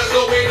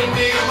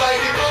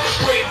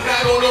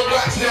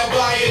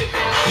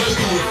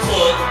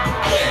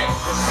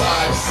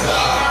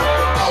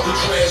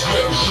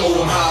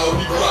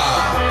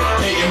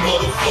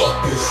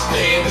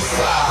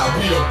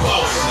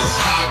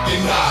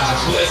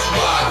let's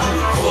ride. Do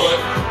it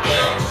front,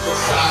 back,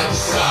 side to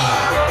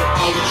side.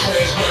 I'm the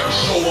trash record,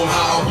 show them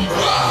how we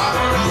ride.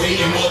 You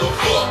hating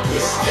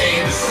motherfuckers,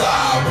 stand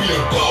aside. We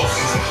the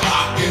bosses,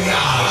 hot and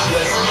eyes,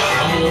 let's ride.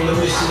 I'm on a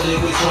mission,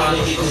 nigga, trying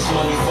to get this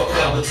money. Fuck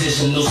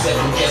competition, no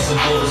second guessing.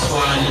 Bullets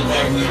flying and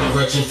bury the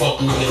rich and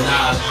fucking with the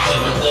knives.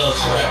 7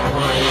 thugs wrap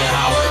around your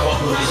house. Fuck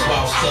with this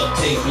boss, tuck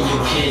taping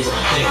your kids.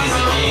 Think it's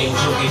a game,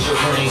 joke, get your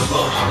brains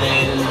slow.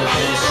 Laying in the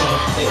bench trunk,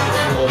 thinking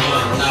for a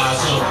month. Nah,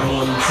 jumping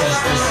on the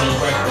testers and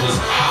reckless.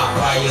 Hot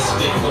fire,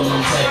 spit from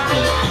them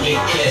tectors.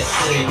 Make cats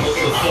say, what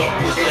the fuck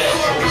was that?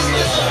 Open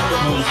shot,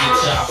 music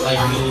chop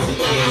like music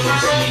king. You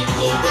see,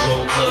 go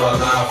throw till I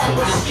lie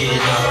for the skin.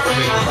 Not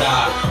afraid to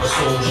die. A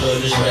soldier of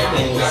this rap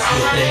thing, got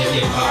spit thing.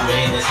 Hip hop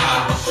man is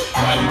hot.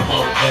 Body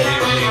pump, better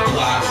clear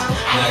blocks.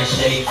 Nice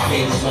shape,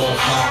 things won't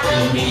pop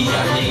in me.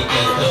 I need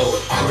that dough.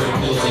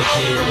 Criticals and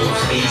kid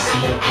news. He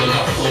smoke when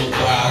I float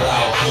wild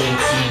out. Home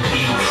 2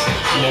 beats.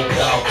 Smoked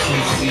out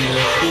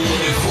 2-seater.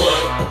 Doing it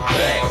front,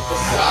 back,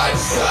 side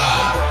to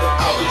side.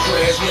 Out the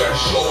trash, we gotta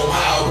show them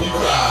how we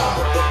ride.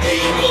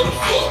 Hey,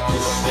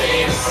 motherfuckers,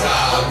 stand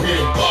aside. We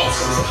the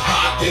bosses,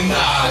 hot and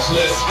eyes,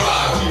 let's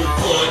ride. Do it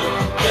front,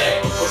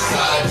 back,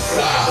 side to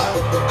side.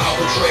 Out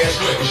the trash,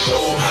 we can show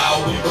them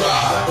how we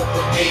ride.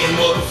 Hey,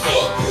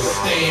 motherfuckers,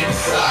 stand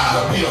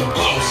aside. We the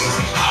bosses,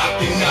 hot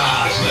and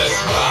eyes, let's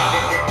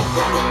ride.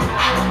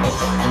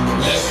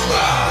 Let's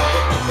ride.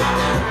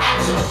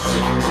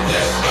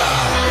 Let's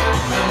ride.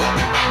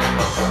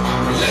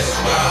 Let's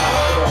ride.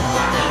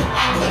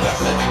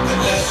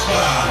 Let's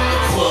ride.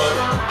 Front,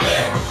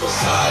 back,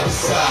 side to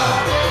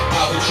side.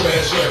 Out the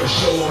trash record,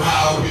 show them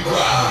how we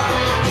ride.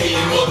 Hey,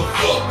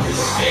 motherfuckers,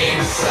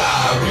 stand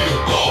aside. We the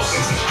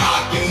bosses,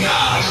 hot and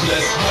eyes,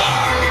 let's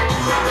ride.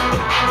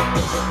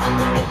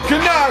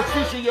 Kanaj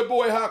featuring your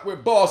boy Hawk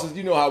with Bosses.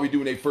 You know how we do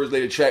when they first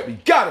lay the track. We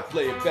gotta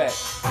play it back.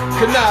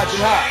 Kanaj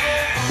and Hawk.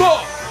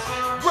 Boss.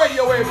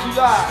 Radio AFG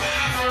Live.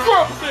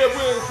 World Premiere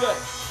Wednesday.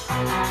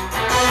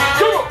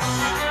 Come on.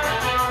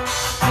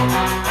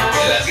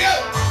 Yeah, let's go.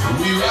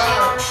 We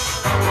ride.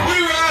 We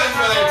ride,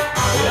 man.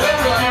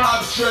 That's right.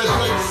 I'm trash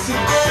record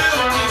city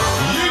building.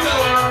 You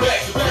know,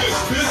 back to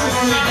business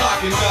is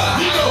Hawk and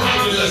I. You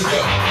know, let's go.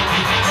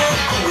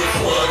 Do it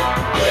front,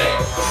 back,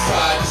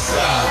 side to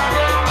side.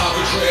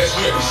 Trash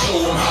record, show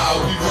them how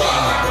we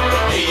ride.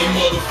 Hating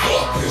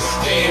motherfuckers,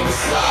 stand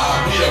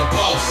aside. We the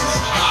bosses,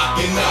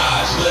 hot and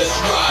eyes, let's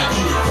ride.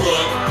 Do it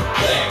front,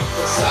 back,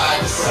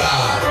 side to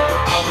side.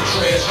 Out the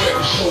trash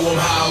record, show them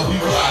how we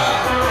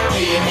ride.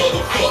 Hating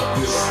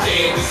motherfuckers,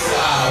 stand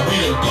aside.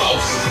 We the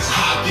bosses,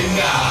 hot and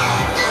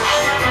eyes.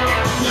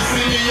 You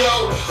see me,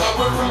 yo, I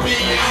went from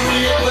being a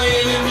nigga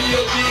playing in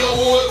BOG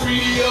Award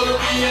 3DO to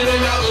being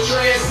another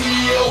trash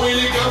CEO. When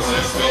it comes to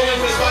this film,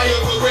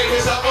 inspired for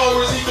greatness, how far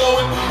is he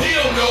going? He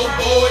don't know,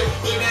 boy.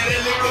 But now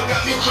that liquor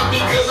got me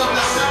tripping, cause I'm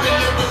not sipping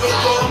it with no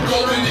thought, I'm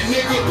going it,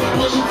 nigga.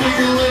 What you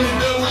figuring the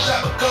double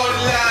shot, but caught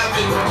it live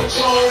in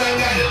Patron, I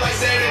got it like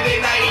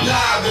Saturday Night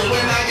Live. And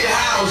when I get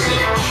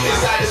housing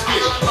inside this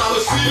bitch, Mama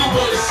see the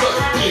word is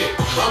sucking dick.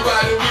 I'm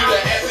riding with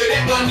her after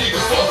that, my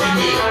niggas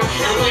fucking it.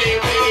 And we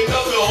ain't paying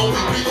nothing, homie,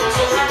 we gon'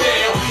 tuck it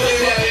down. Cause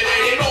now that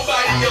ain't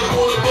nobody else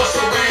wanna bust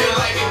around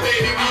like it,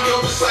 baby, we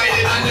gon' recite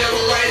it. I never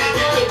write it,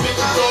 get the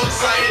bitches all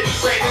excited.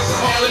 Practice is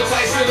Harlan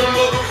Tyson, the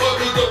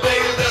motherfuckers, the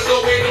beggars, that's the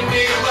way them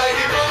niggas like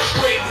it.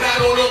 Straight not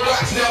on the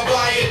rocks, now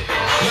buy it.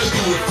 Let's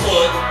do it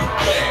front,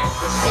 back,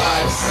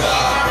 side to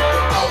side.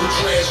 Out the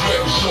trash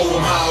record, show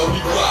them how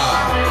we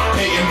ride.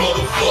 Hating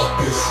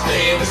motherfuckers,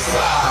 stand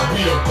aside.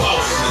 We the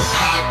bosses,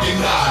 hot and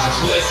eyes,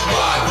 let's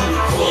ride. Do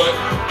it front,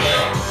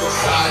 back,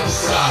 side to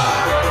side.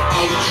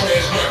 Out the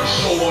trash record,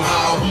 show them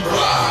how we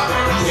ride.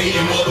 You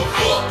hating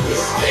motherfuckers,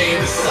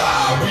 stand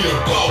aside. We the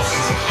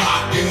bosses,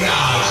 hot and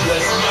eyes,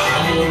 let's ride.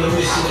 I'm on a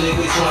mission,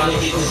 nigga, trying to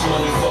get this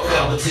money. Fuck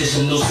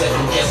competition, no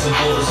second guessing.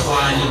 Bullets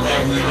flying and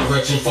bury the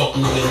rich and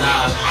fucking with the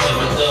knives.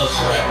 7 thugs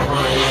wrap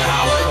around your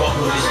house. Fuck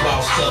with this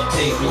boss, tuck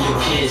taping your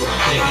kids.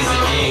 Think it's a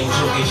game,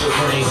 joke, get your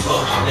brains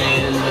fucked.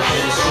 Laying in the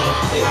bench trunk,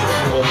 thinking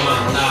for a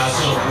month. Nah,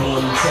 jumping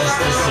on the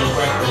testers and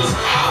reckless.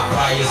 Hot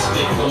fire,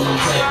 spit from them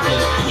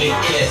tectors. Make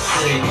cats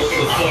say, what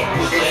the fuck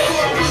was that?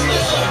 Open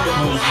shot,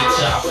 music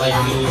chop like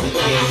music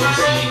king. You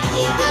see,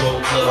 go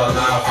throw till I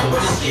lie for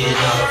the skin.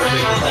 Not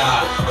afraid to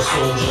die. A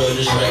soldier of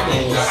this rap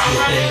thing, got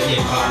spit thing.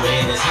 Hip hop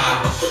man is hot.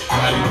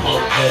 Body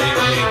pump, better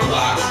clear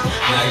blocks.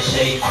 Nice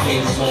shape,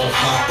 things won't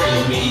pop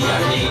in me. I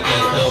need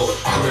that dough.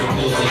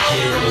 Criticals and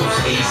kid news.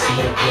 He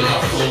smoke when I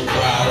float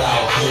wild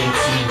out. Home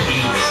 2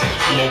 beats.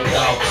 Smoked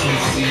out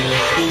 2-seater.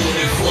 Doing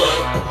it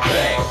front,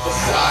 back,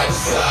 side to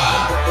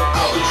side.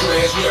 Out the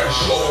trash, we gotta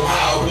show them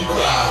how we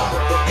ride.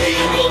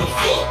 Hating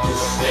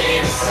motherfuckers,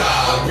 stand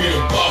aside. We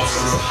the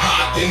bosses,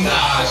 hot and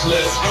eyes,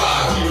 let's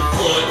ride. Do it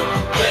front,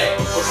 back,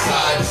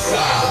 side to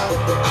side.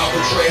 Out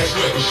the trash,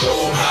 we can show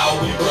them how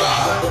we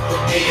ride.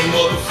 Hating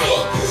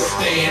motherfuckers,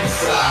 stand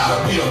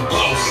aside. We the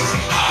bosses,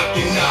 hot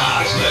and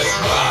eyes, let's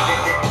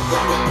ride.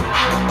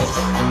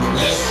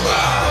 Let's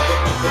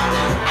ride.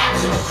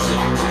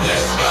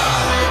 Let's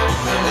ride.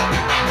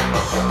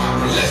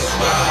 Let's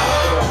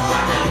ride.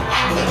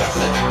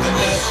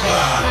 Let's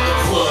ride.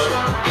 Front,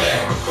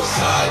 back,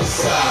 side to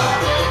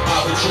side.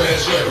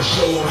 Trash rapper,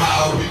 show them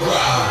how we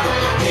ride.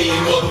 Hey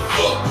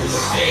motherfuckers,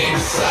 stand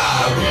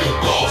aside. We the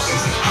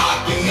bosses, hot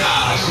and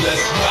eyes.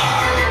 Let's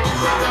ride.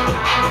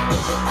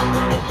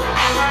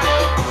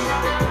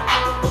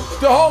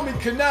 The homie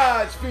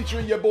Kanaj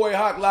featuring your boy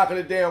Hawk locking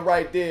it down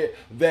right there.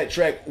 That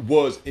track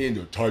was in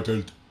the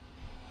title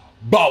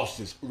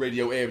Bosses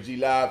Radio AFG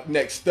Live.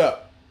 Next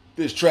up,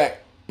 this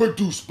track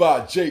produced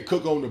by J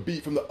Cook on the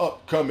beat from the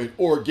upcoming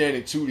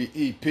Organic to the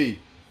EP.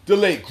 The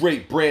late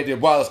great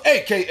Brandon Wallace,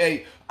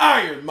 aka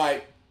Iron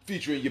Mike,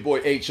 featuring your boy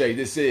H.A.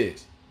 This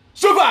is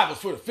Survivors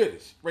for the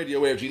Fittest,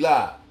 Radio AFG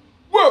Live.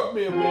 Welcome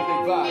in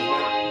Wednesday vibes,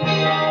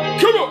 man.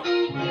 Come on!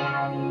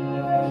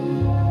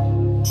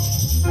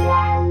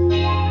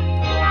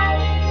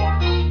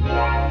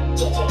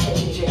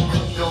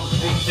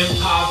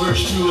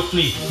 Impoverished to a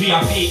fleet,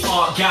 VIP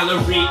art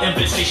gallery,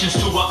 invitations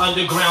to an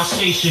underground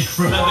station.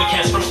 Remember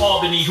cats from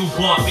Albany who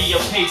bought me a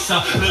pizza.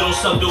 Little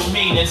subtle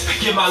meanings,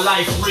 give my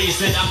life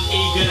reason. I'm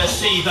eager to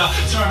see the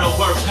turn of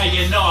work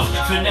paying off.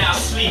 For now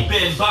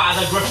sleeping by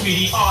the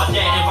graffiti art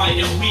that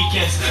invited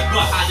weekends,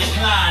 but I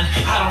decline.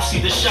 I don't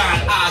see the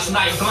shine, eyes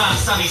night blind,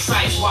 sunny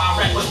sights while I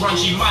rap with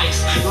grungy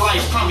mics.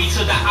 Life crummy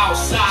to the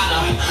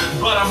outsider,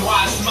 but I'm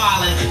wide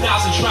smiling.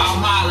 1,000 trial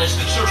mileage,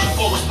 searching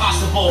for what's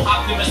possible.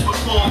 Optimist with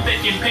full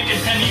thinking, picking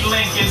penny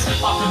Lincolns,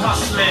 up and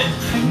hustling.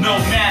 No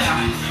matter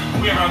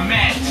where I'm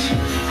at,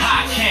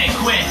 I can't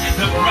quit.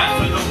 The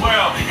breath of the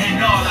world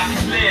and all I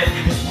can live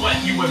is what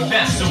you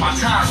invest, so my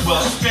time's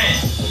well spent.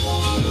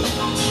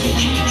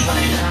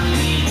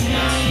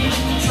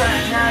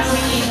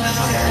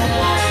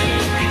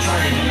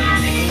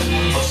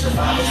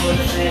 Survivors for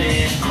the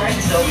fittest,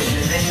 greatest always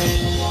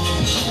living.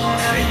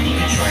 Maybe you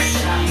can try to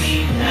stop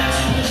me now.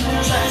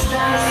 Try to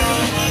stop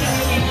me.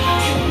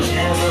 You will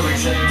never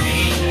return me.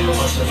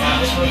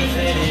 Survivors for the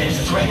fittest,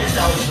 the greatest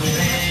always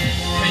living.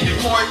 And your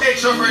boy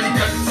H already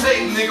got the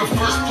tape, nigga.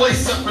 First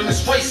place up in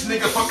this race,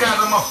 nigga. Fuck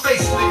out of my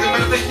face, nigga.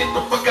 Matter of fact, get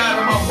the fuck out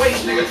of my way,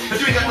 nigga. If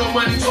you ain't got no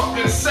money,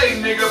 talking the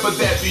same, nigga. But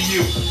that be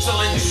you.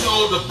 Selling your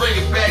soul to bring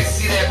it back,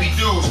 see that be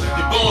dudes.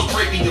 Your bones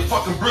breaking, your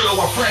fucking brittle,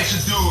 I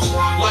fracture dudes.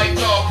 Like,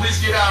 dog, please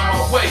get out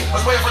of my way.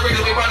 That's why I'm afraid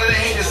to be out of the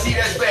hate to see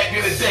that's back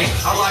in the day.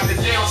 I locked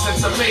it down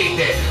since I made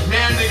that.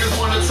 Now niggas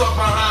wanna talk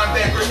behind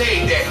that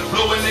grenade that.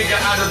 Blow a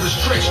nigga out of the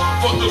trench.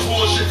 Fuck the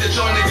bullshit that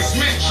y'all niggas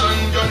mention.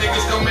 Y'all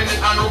niggas come in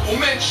an honorable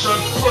mention.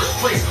 First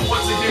place,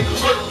 once again,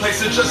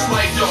 birthplace, and just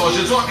like y'all.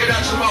 You're talking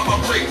out your mouth, I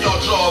break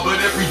y'all jaw, but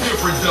every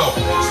different though.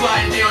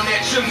 Sliding down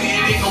that chimney,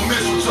 it ain't no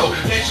mistletoe.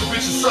 That your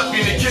bitch is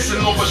sucking and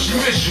kissing on, but she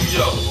miss you,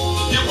 yo.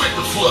 Get with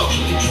the flow.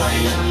 You can try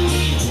it out,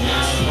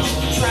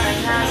 try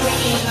it out,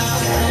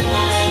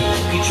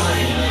 you can try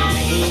it out.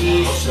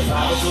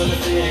 Survivors for the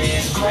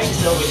fittest,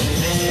 greatest always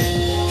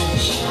living.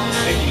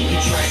 Maybe you can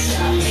try to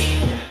stop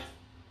me.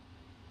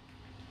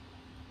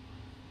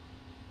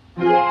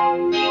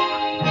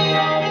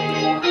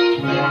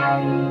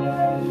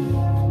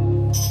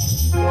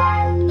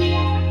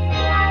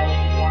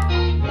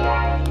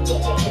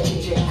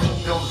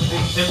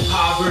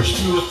 Impoverished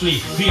to a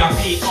fleet,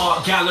 VIP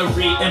art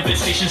gallery,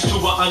 invitations to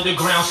an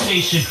underground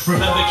station.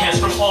 Remember cats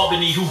from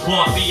Albany who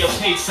bought me a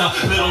pizza.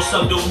 Little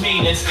subtle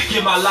meanings,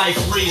 give my life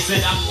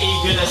reason. I'm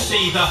eager to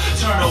see the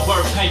turn of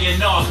work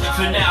paying off.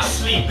 For now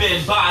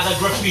sleeping by the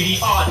graffiti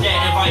art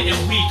that invited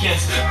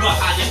weekends, but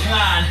I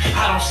decline.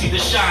 I don't see the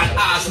shine,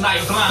 eyes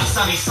night blind,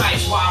 sunny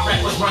sights while I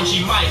rap with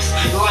grungy mics.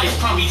 Life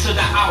crummy to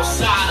the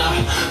outsider,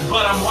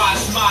 but I'm wide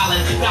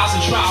smiling.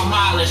 1,000 trial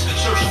mileage,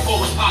 searching for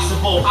what's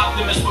possible.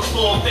 Optimist with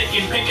full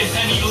thinking, picking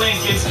penny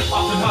Lincolns,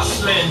 up and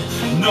hustling.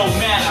 No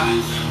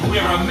matter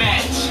where I'm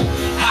at,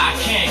 I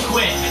can't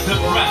quit. The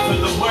breath of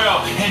the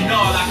world and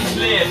all I can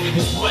live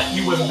is what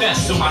you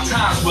invest, so my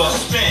time's well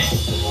spent.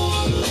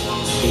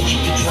 You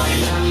can try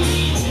it out,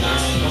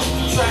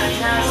 try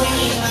it out,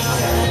 you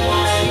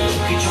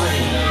can try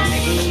it out.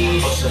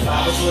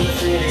 Survivors for the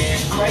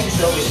fittest,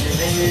 greatest always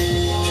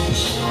living.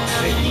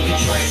 Maybe you can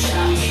try to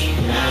stop me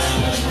now.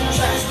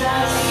 Try to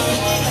stop me.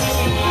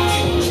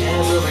 You will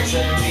never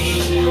return me.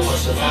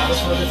 Survivors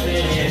for the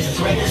fittest,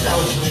 the greatest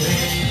always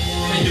living.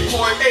 And your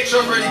boy H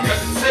already got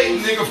the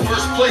tape, nigga.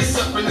 First place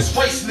up in this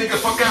race, nigga.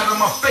 Fuck out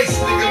of my face,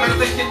 nigga. Matter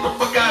of fact, get the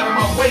fuck out of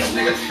my way,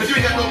 nigga. If you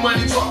ain't got no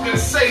money, talking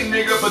the same,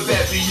 nigga. But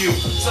that be you.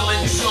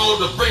 Selling your soul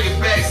to bring it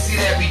back, see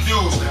that be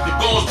dudes. Your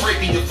bones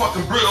breaking, your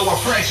fucking brittle, I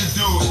fracture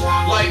dudes.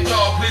 Like,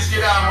 dog, please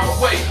get out of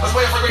my way. That's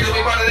why I'm afraid to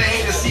be out of the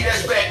hate to see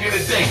that's back in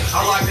the day.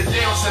 I locked it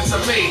down since I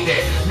made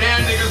that.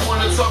 Now niggas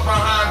wanna talk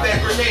behind that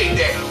grenade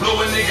that. Blow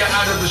a nigga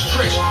out of the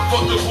trench.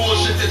 Fuck the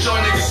bullshit that y'all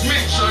niggas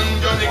mention.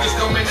 Y'all niggas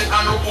come in an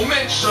honorable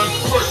mention.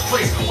 First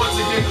place, once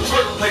again,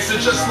 birthplace,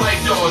 and just like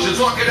y'all. You're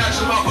talking out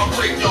your mouth, I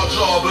break y'all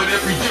jaw, but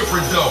every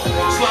different though.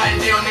 Sliding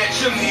down that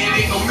chimney, it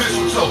ain't no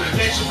mistletoe.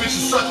 That your bitch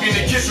is sucking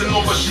and kissing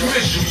on, but she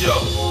miss you, yo.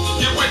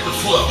 Get with the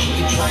flow. You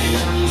can try it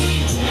out,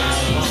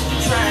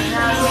 try it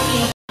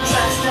out,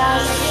 try to stop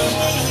me.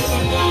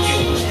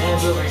 You will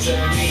never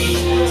return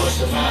me.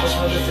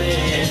 for the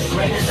fitting. The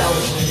greatest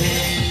always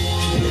winning.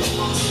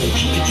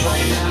 You can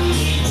try it now.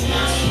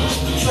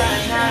 Try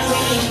it now.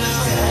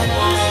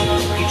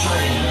 You try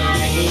it now.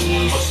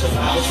 For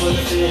survivors for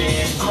the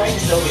fitting. The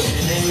greatest always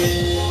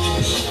winning.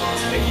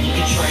 You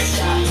can try and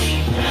stop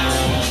me now.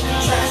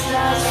 Try to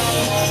stop me.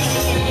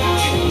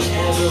 You will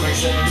never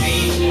accept me.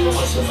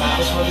 For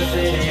survivors for the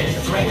fitting.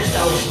 The greatest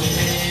always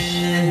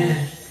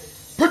winning.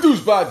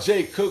 Produced by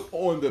Jay Cook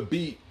on the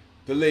beat.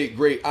 The late,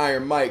 great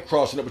Iron Mike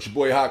crossing up with your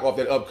boy Hawk off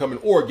that upcoming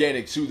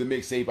Organic to the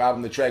Mixtape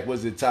album. The track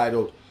was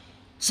entitled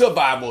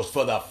Survivals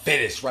for the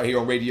Fittest right here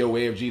on Radio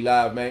AFG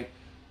Live, man.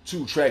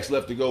 2 tracks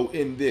left to go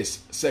in this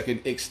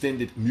second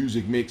extended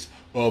music mix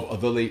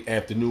of the late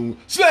afternoon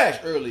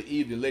 / early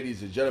evening.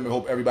 Ladies and gentlemen,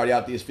 hope everybody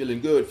out there is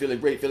feeling good, feeling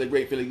great, feeling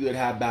good.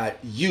 How about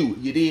you?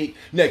 You dig?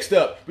 Next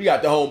up, we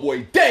got the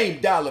homeboy Dame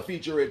Dollar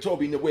featuring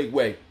Toby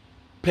Nwigwe.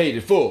 Paid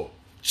in Full.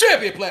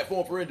 Champion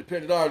platform for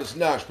independent artists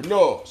and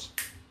entrepreneurs.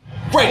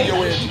 Radio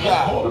AFG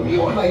Live. Calling me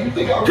all night. You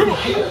think I really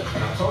care?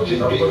 I told you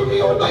to be with me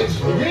all night.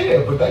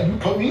 Yeah, but that you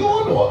put me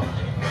on or?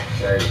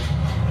 Okay.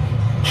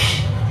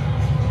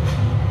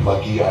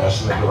 Lucky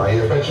ass nigga right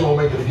here. Bet you won't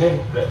make it again.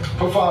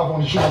 Put 5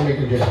 on the shoe and make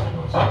it again.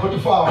 Put the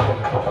 5 on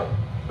it.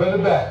 Bet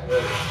it back.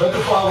 Bet the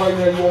 5 right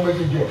there, you won't make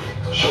it again.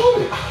 Shoot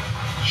it.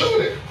 Shoot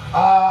it.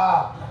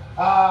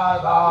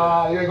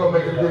 You ain't gonna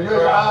make it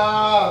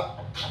again.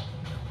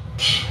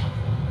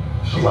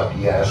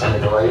 Lucky ass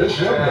nigga right here. This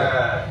your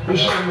man.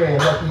 This your man.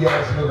 Lucky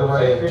ass nigga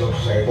right here. You know what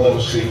I'm saying?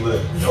 Little shit,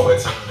 look. You know what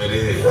time it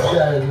is.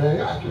 Yeah, man.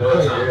 I can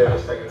play it.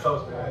 Let's take a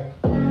toast, man.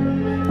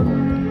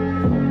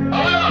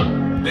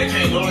 They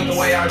can't do it the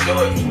way I do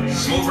it.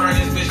 Smooth around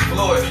this bitch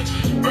fluid.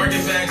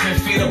 Burning back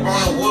 10 feet up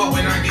on the wood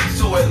when I get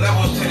to it.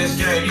 Levels to this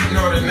game, you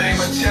know the name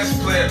of chess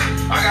player.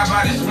 I got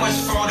about as much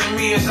fault in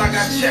me as I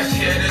got chest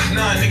here. There's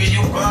none, nigga,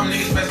 you bum,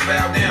 niggas best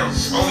bow down.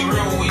 Only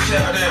real when we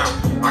chow down.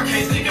 I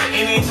can't think of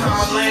any time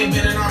a lane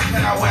been in our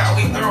powwow.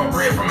 We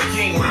thoroughbred from a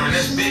king line.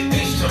 That's Big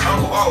H to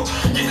Uncle O.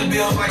 Get the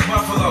bills like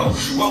Buffalo.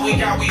 What we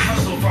got, we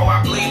hustle for.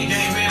 I bleed the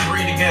game and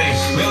breed the game.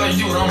 Miller,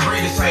 you don't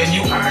breed the same.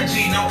 You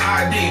IG, no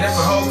ID. That's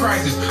a whole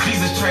crisis.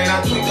 Jesus train,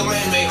 I tweak the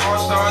lane, make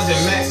all-stars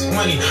and max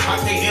money. I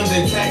pay M's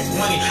and tax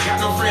money.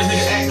 Got no friends,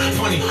 nigga, act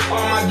funny.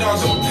 All my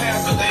dogs on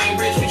path, but they ain't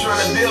rich, we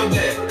tryna build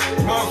that.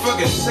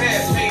 Motherfuckers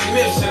sad, pay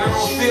myths, and I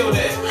don't feel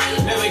that.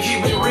 Never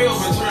keep it real,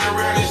 but turn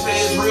around and say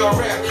it's real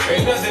rap.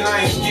 Ain't nothing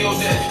I ain't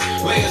skilled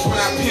at. Latest when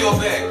I peel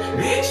back,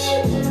 bitch.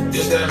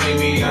 This that made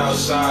me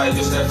outside,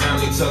 this that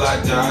family till I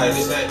die.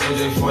 This that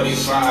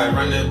MJ45,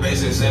 run the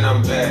bases and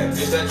I'm back.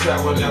 This that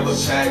trap will never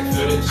pack,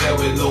 fill the jet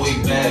with Louis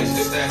bags.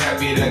 This that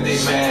happy that they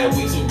mad,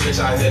 we too rich,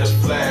 I hit a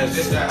flash.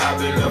 This that I've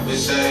been up for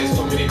days,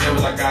 too many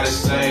numbers I gotta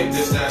save.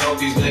 This that hope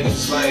these niggas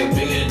slave,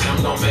 being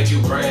dumb don't make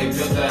you brave.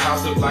 This that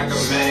house look like a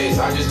maze,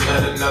 I just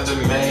met another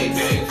maid.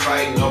 They ain't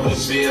fighting over the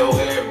bill,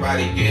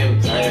 everybody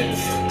getting paid.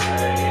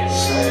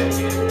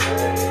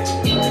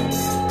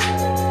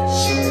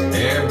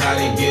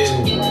 Everybody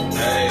getting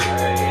paid.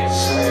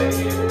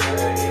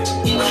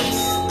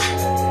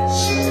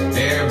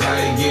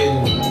 Everybody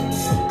getting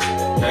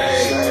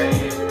paid.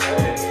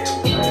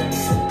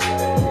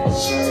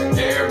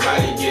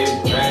 Everybody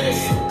getting paid.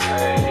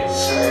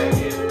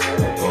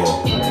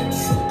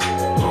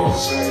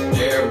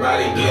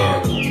 Everybody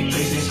getting.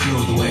 Please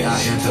excuse the way I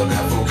enter.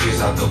 Got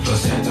focus out the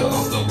placenta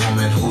of the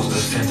woman who's the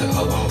center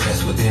of all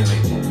that's within me.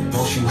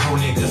 Most you hoe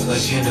niggas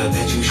agenda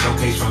that you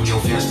showcase from your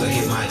fence to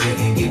hit my ear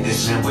and get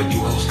this number. You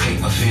hoes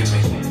can't offend me.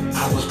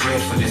 I was bred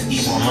for this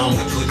evil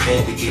mama, good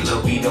bad to get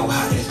libido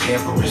hot as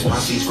Everest. My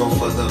seeds grow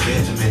for the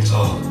vitamins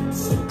of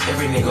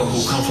every nigga who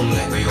come from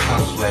Lacker. Your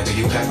house is blacker,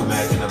 you pack a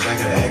Mac in the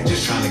back of the act,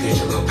 just trying to get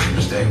your little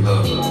paper stack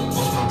love.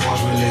 Most my bars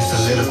really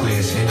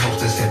soliloquies in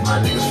hopes to set my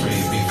niggas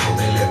free before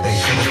they let they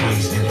shit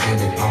squeeze and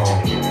end it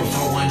all.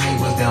 Before one day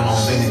was down on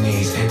bending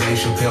knees and Dave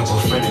Chappelle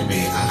befriended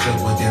me, I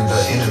felt within the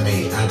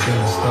enemy, I've been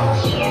a star.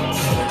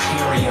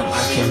 Planetarium,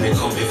 I can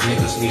become if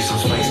niggas need some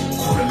space.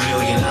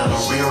 $250,000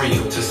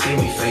 honorarium to see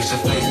me face to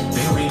face.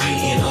 Bury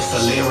me in a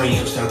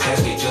solarium, style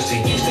casket just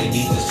in case they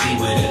need to see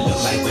what it look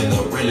like when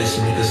the realest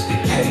niggas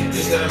decay.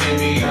 This that made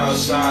me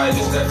outside,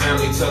 this that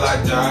family till I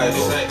die.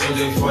 This that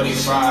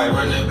MJ45,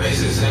 run the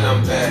bases and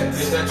I'm back.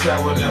 This that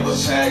trap will never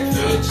pack,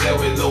 fill the jet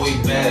with Louis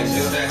bags.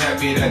 This that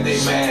happy that they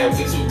mad,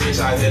 we too rich,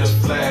 I hit a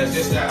flash.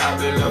 This that I've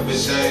been up for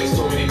days,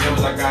 too many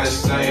numbers I gotta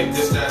save.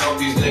 This that help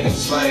these niggas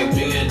slave,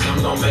 being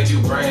dumb don't make you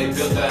brave.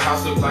 Built that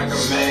house look like a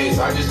maze,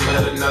 I just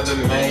met another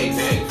maid.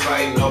 They ain't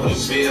fighting over the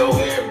bill,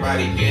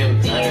 everybody getting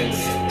paid.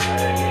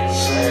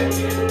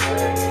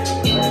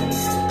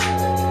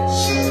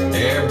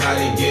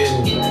 Everybody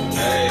getting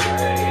paid.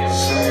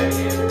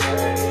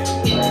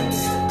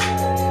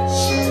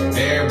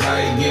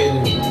 Everybody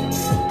getting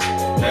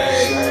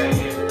paid.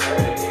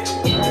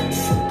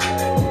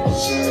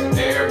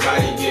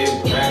 Everybody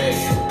getting paid.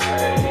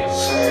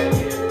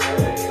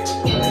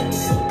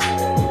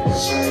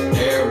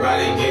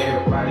 Everybody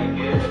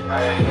getting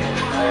paid.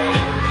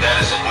 That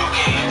is a new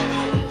game.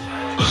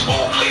 Those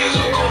old players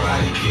are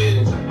everybody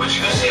getting. But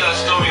you can see our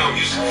story on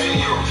music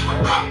videos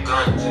with pop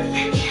guns and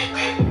big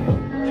campaign.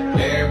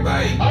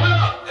 Everybody.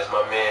 That's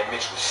my man,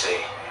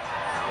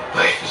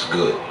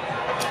 good?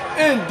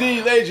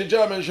 Indeed, ladies and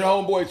gentlemen, it's your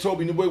homeboy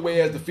Toby Nwigwe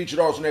as the featured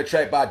artist on that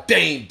track by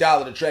Dame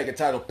Dollar, the track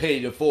entitled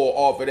Paid in Full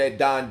off of that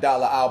Don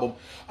Dollar album.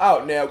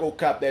 Out now, go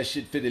cop that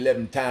shit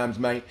 11 times,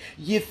 man.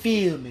 You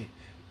feel me?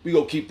 We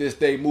gonna keep this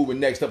thing moving.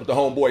 Next up with the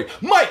homeboy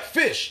Mike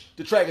Fish.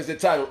 The track is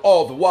entitled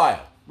All the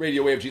While.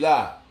 Radio AFG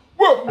Live.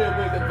 World premiere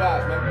with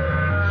advice,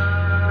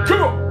 man.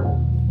 Come on.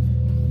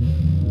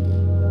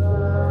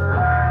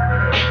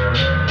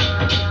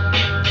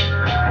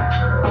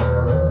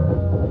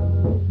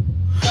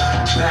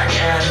 Back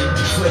at it,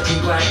 deflecting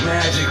black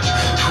magic.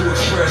 To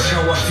express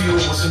how I feel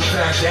with some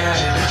facts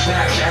added.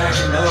 Back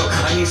acting up,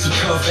 I need some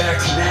tough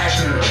acting.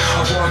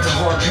 I walked a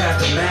hard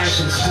path to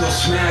mashing, still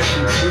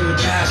smashing. In the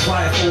past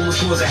life, almost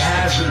was a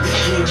has-been.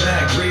 Came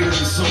back greater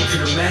than some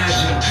could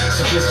imagine.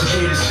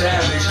 Sophisticated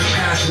savage,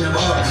 passing them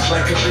up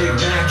like a Big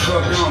Mac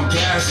truck. Now I'm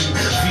gassing,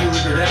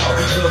 feeling it out.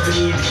 Felt the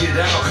need to get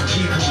out.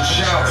 People would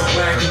shout,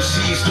 whack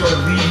MCs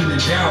started leaving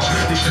in doubt.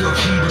 They took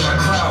heed to my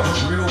clout.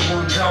 Real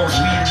ones, I was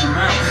weeding them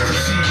out to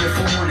see if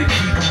I wanna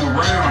keep them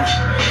around.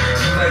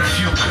 See, like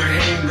few could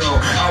hang though.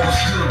 I was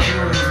still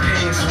dealing with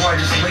pain, so I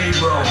just lay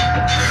low.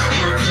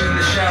 Working in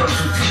the shadows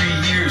for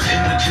 3 years,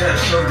 in the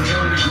depths of the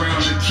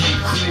underground to keep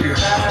clear.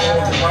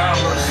 All the while,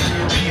 a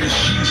stampede of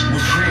sheep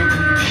was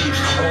cramping the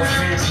peeps, all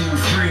fancy and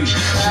free.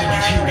 Said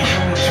you can't be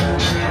home to a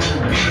plan to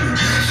be.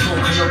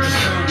 Smoking up the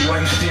sun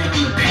while you stand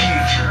on the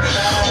peak.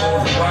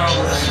 All the while,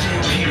 a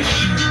stampede of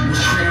sheep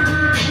was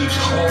cramping the peeps,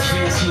 all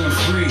fancy and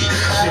free.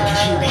 Said you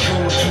can't be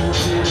home to a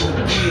plan to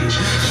be.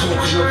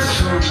 Soaking up the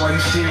sun while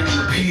you stand on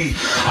the peak.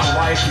 I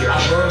like it,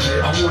 I love it.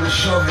 I wanna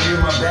shove it in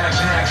my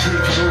backpack, take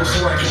it on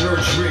so I can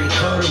nurture it and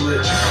cuddle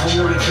it. I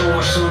wanna tell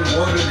my son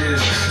what it is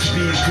to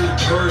be a good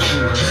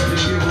person. Then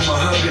give him a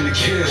hug and a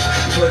kiss.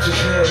 Touch his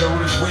head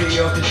on his way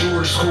out the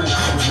door to school.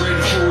 Was ready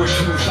for it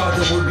too, thought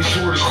that would be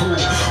sorta cool.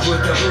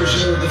 But that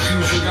version of the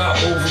future got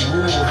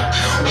overruled.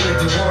 Went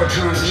through hard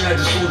times and had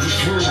to soldier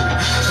through.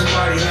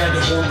 Somebody had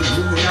to hold the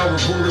glue, now we're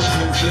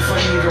bulletproof. If I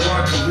need a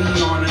rock to lean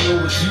on, I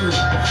know it's you.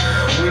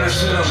 When I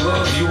said I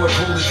love you, I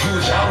told the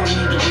truth. I don't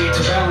need to wait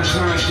till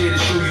Valentine's Day to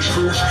show you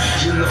proof.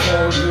 In the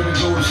fall, I'm gonna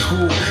go to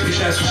school, get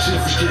that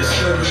certificate,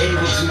 study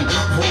Ableton,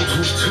 Pro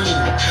Tools too.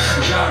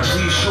 God,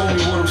 please show me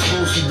what I'm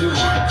supposed to do.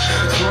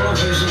 Tunnel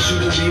vision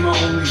shouldn't be my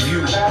only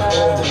view.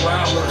 All the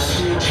while, a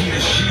stampede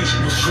of sheep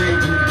was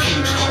tramping the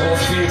peeps, all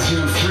fancy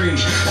and free.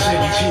 Said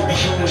you can't be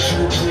going to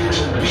a plan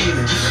to be.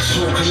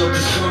 Soaking up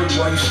the sun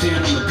while you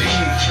stand on the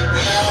peak.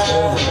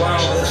 All the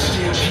while, a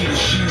stampede of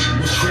sheep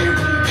was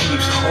tramping the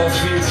peeps, all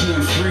fancy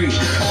and free.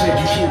 Said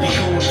you can't be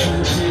going to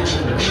a plan to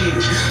be.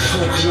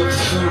 Soaking up the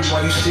sun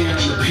while you stand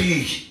on the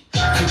peak.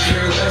 Could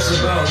care less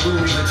about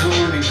Louis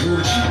Vuitton and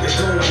Gucci. It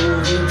don't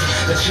move in,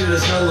 that shit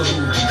is hella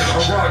hoochie. I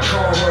rock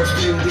Carhartt,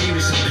 Ben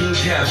Davis and pink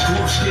caps.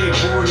 Group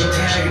skateboarding,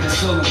 tagging and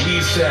selling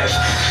beat stacks.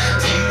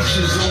 To each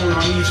his own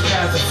on each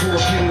path, a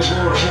fork in the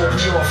road. I hope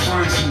we all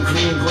find some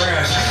green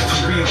grass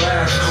to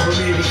relax, or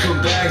maybe come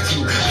back to.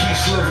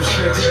 Peace, love,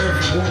 respect to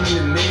every woman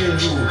and man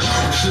who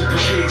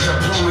reciprocates. I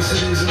promise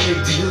it isn't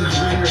late to heal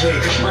your inner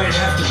hate. Might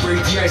have to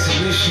break the ice,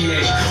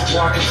 initiate.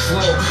 Walking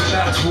slow,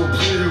 about to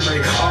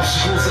obliterate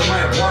obstacles that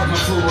might block my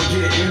flow or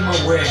get in my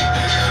way.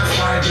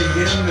 5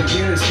 a.m.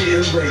 again, it's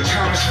getting late.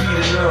 Time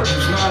speeding up,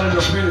 there's not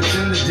enough minutes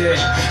in the day.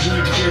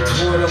 Need to get to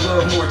what I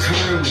love more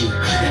timely,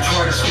 and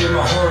try to spin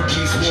my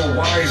heartbeats more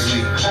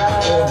wisely.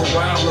 All the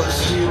while, a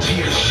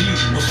stampede of sheep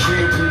was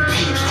trampling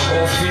peeps,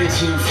 all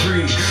fancy and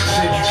free.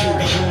 Said you can't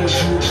be going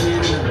to a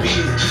plan to be.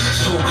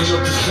 Soaking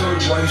up the sun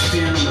while you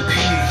stand on the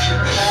peak.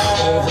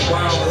 All the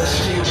while, a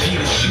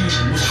stampede of sheep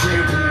was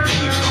trampling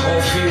peeps,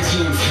 all fancy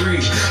and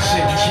free.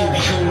 Said you can't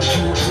be going to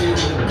a plan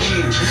to be.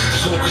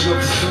 Soaking up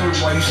the sun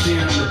while you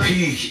stand on the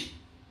peak.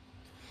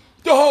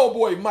 The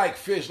homeboy Mike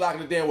Fish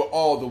locking it down with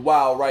All the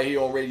While right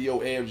here on Radio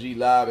AFG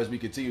Live as we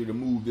continue to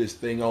move this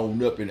thing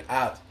on up and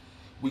out.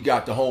 We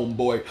got the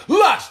homeboy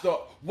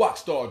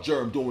Rockstar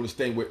Germ doing this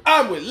thing with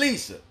I'm with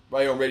Lisa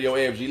right here on Radio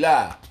AFG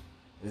Live.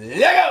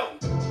 Let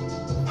go!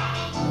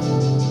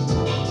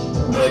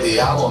 Baby,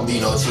 I won't be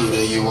no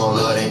cheater. You won't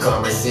love and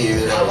come receive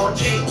it. I won't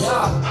cheat.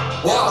 Yeah.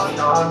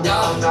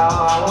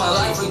 My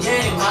life a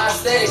game, high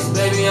stakes.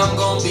 Baby, I'm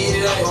gon' beat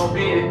it.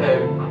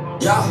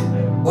 Yeah.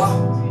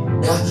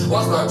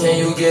 Rockstar, can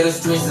you get the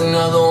streets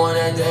another one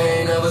that they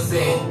ain't never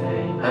seen?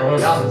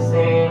 Yeah.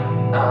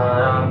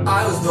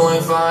 I was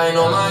doing fine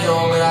on my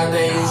own, but I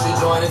think you should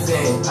join the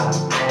team.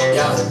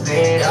 Yeah.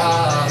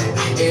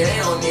 It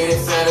ain't no need in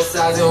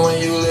fantasizing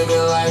when you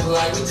living life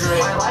like a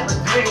dream.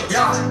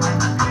 Yeah.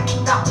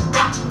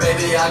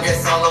 Baby, I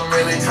guess all I'm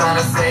really trying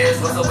to say is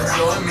what's up with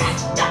you and me.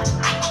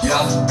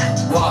 Yeah,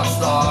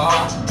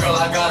 Rockstar. Girl,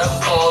 I got a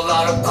whole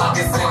lot of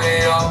pockets and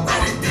they all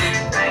pretty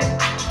deep.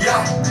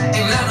 Yeah,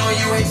 and I know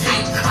you ain't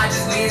cheap. I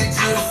just needed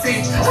you to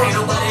see. Ain't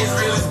nobody as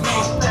real as me.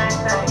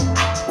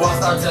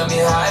 Rockstar, tell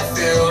me how I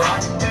feel.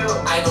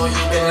 I know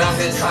you've been out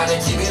here trying to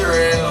keep it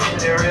real.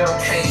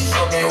 Can't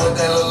show me what what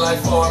that look like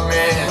for a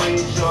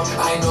man.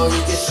 I know you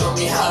can show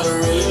me how to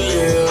really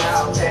live.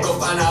 Go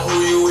find out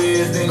who you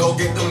is, then go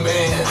get them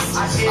bands.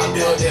 I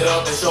built it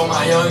up and show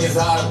my youngest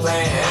how to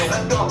plan.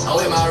 I'm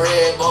with my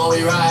red bone,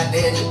 we ride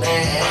in the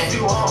band.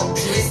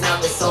 She be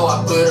snapping, so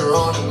I put her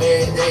on the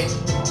midday.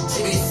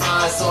 She be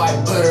fine, so I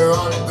put her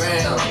on the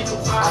ground.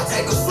 I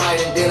take a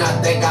flight and then I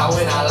think I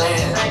when I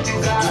land. You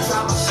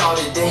try my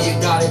shorty, then you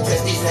gotta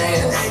catch these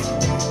hands.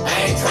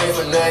 I ain't trained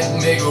for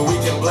nothing, nigga, we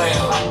can blame.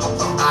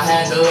 I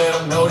had to let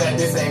them know that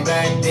this ain't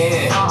back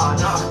then.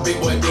 Big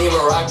boy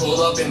Beamer, I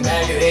pull up and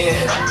bag it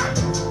in.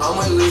 I'm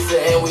with Lisa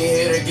and we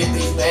here to get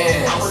these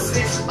bands.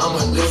 I'm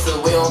with Lisa,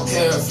 we don't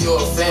care if you're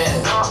a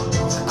fan.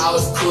 I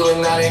was cool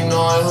and not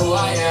ignoring who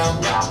I am.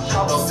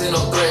 Don't send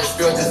no threats,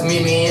 girl, just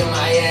meet me in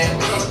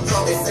Miami.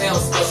 They say I'm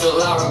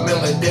special, I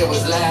remember they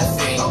was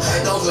laughing.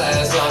 Those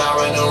last line, I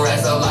run them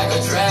racks up like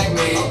a track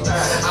meet.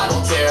 I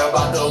don't care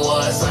about the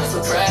ones trying to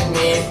subtract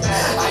me.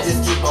 I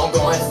just keep on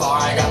going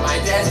far, I got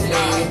my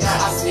destiny.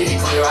 I see it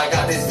clear, I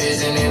got this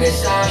vision and it's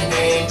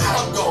shining.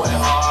 I'm going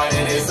hard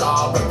and it's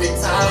all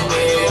perfect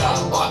timing.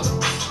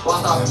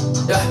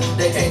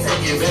 They can't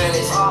take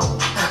advantage.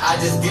 I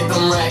just get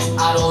them racks,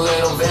 I don't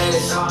let them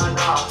vanish.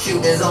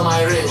 Cubans on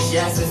my wrist,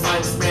 yes, if I'm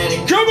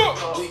Hispanic. Come on!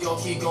 We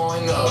gon' keep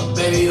going up,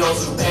 baby, don't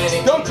you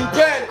panic. Don't you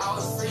panic. I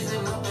was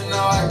freezing up and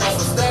now I got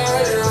some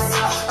status.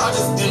 I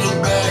just in the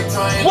bag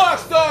trying.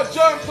 Watch Star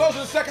Germ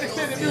closing the second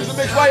extended music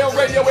mix right on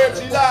Radio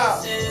AFG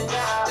Live.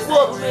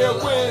 World premiere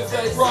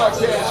Wednesday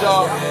broadcast,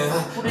 y'all.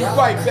 We'll be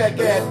right back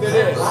after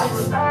this.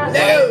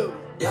 No!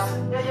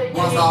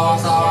 What's our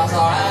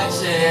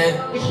action?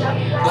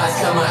 Lights,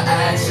 camera,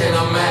 action,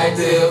 I'm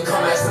active.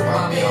 Come and sip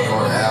on me, I'm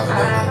on the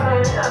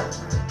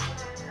avenue.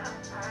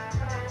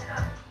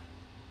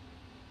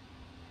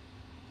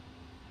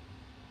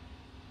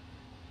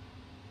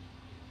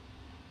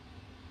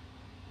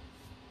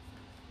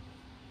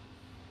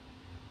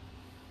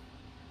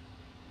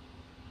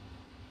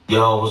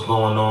 Yo, what's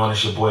going on?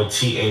 It's your boy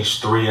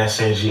TH3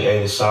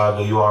 SAGA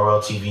Saga,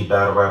 URL TV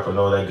battle rapper and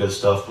all that good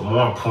stuff. But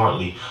more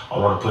importantly, I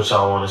want to put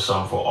y'all on to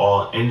something for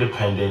all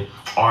independent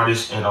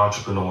artists and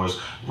entrepreneurs.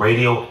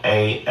 Radio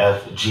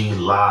AFG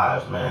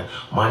Live, man.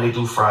 Monday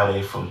through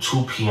Friday from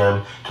 2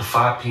 p.m. to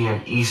 5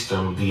 p.m.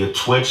 Eastern via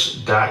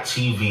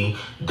twitch.tv,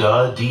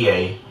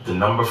 DA, the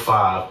number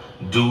 5,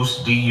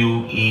 Deuce,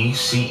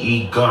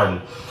 DUECE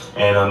Gun.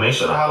 And make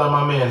sure to holler at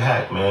my man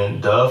Hack, man.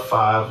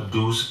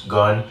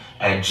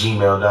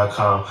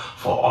 Dub5DeuceGun@gmail.com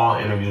for all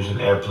interviews and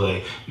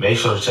airplay. Make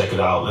sure to check it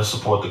out. Let's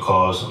support the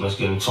cause. Let's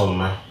get into it,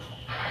 man.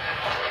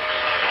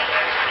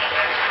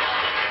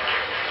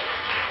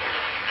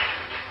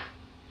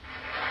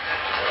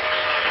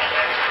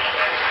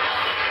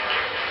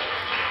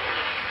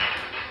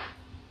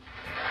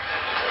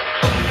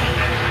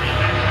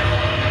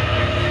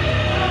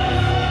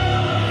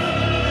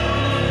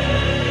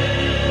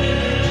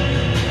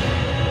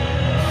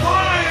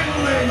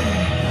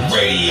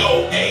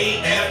 Radio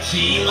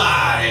AFG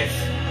Live.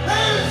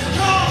 Let's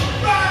come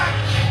back!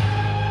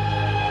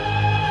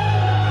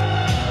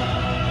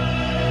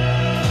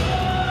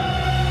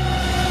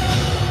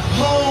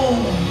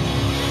 Home.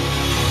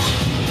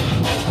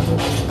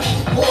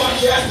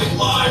 Broadcasting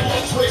live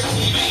on Twitch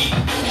TV.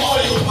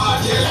 Audio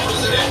podcast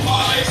presented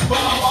by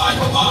Spotify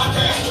for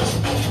Podcasters.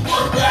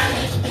 We're back.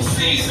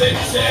 Season 10.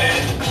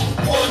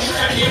 For the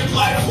champion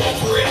platform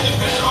for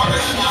independent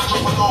artists and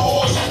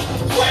entrepreneurs.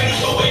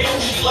 Radio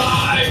AFG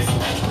Live,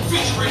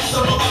 featuring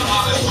some of the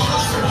hottest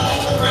artists from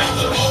all around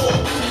the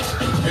globe.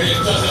 And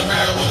it doesn't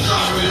matter what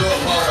genre you're a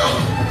part of.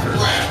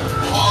 Rap,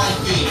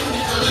 R&B,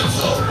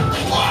 calypso,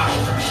 rock,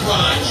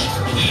 grunge,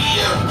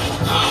 EDM,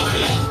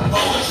 comedy,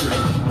 poetry.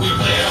 We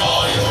play it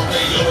all here on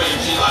Radio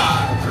AFG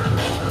Live.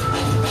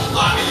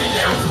 Locking it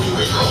down for you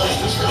is your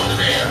host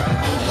extraordinaire,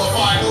 the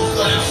fine who's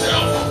done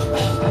himself.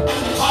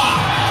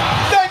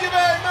 Thank you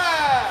very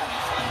much!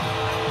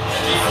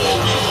 And before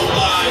we go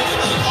live to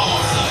kick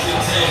off Season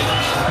 10,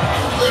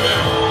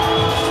 remember,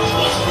 you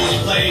want your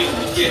music played?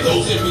 Get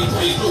those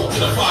MP3s through to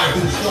the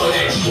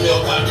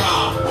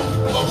 5who'sdone@gmail.com.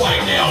 But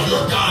right now,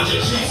 your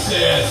ganja chief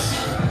says,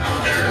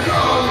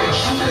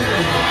 acknowledge me!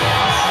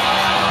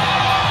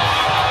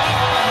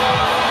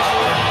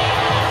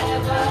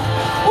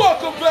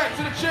 Welcome back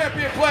to the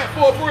champion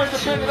platform for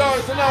independent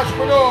artists and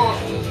entrepreneurs.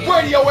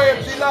 Radio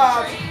AFG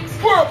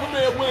Live, world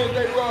premiere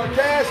Wednesday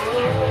broadcast.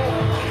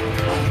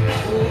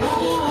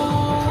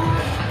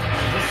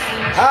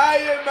 How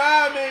you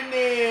momming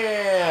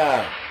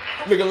there?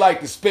 Looking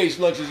like the space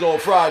lunches on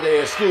Friday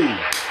at school.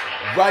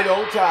 Right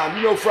on time.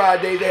 You know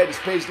Friday they had the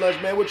space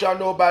lunch, man. What y'all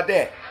know about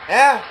that?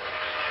 Huh?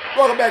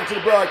 Welcome back to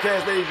the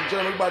broadcast, ladies and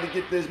gentlemen. We're about to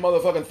get this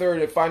motherfucking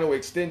third and final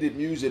extended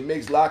music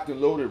mix locked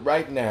and loaded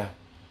right now.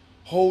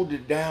 Hold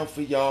it down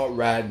for y'all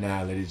right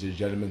now, ladies and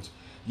gentlemen.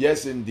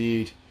 Yes,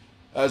 indeed.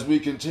 As we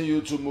continue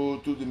to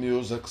move through the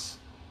musics,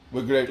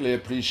 we greatly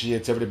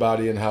appreciate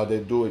everybody and how they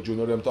do it. You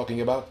know what I'm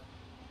talking about?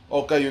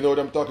 Okay, you know what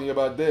I'm talking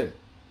about then.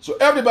 So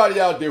everybody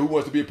out there who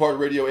wants to be a part of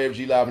Radio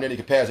AFG Live in any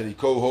capacity,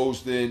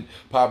 co-hosting,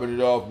 popping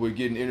it off, we're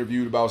getting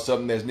interviewed about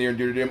something that's near and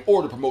dear to them,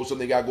 or to promote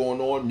something they got going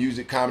on,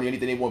 music, comedy,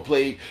 anything they want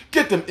played,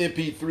 get them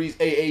MP3s,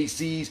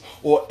 AACs,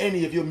 or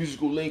any of your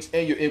musical links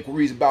and your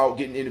inquiries about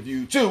getting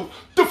interviewed to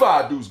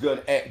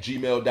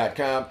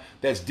the5deucegun@gmail.com.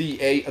 That's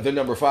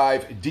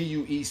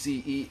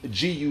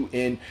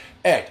DA5DUECEGUN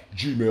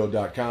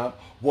 @gmail.com.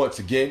 Once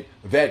again,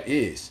 that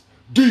is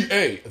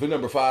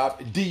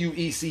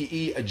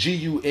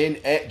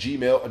DA5DUECEGUN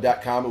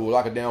 @gmail.com, and we'll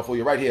lock it down for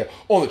you right here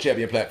on the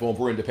champion platform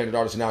for independent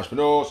artists and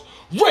entrepreneurs,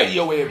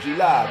 Radio AFG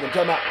Live. I'm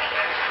talking about,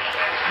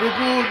 we're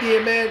good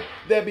there, man.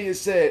 That being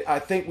said, I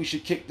think we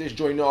should kick this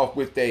joint off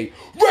with a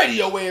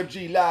Radio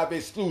AFG Live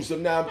exclusive.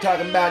 Now I'm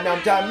talking about.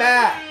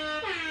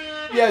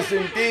 Yes,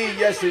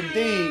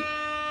 indeed.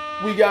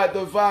 We got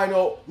the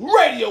vinyl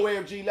Radio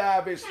AFG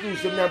Live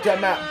exclusive. Now I'm talking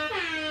about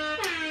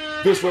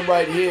this one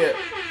right here.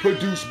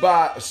 Produced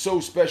by So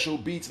Special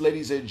Beats,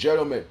 ladies and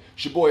gentlemen.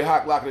 It's your boy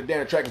Hawk locking it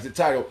down. The track is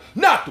entitled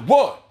Not the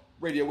One.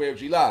 Radio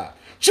AFG Live.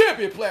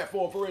 Champion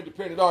platform for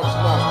independent artists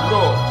and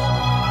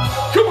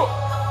entrepreneurs. Come on.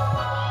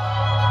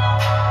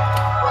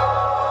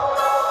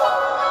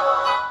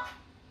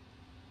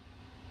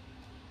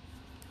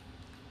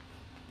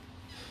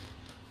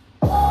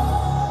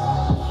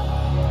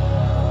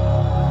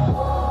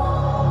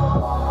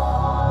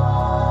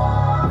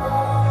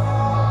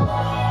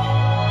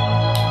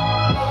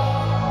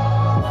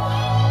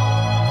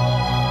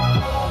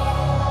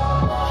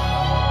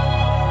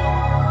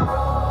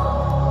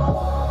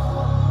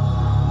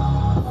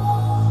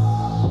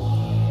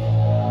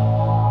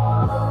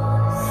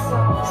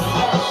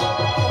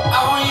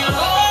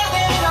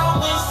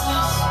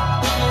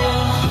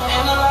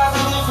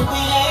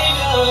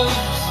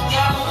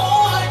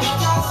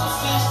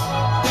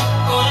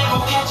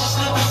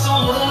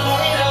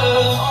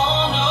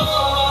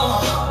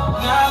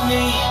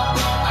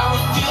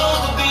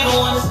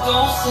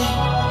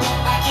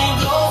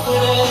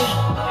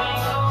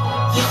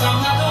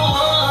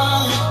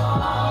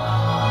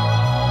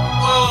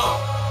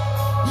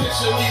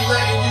 Picture me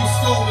letting you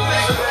stupid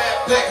nigga.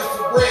 Begging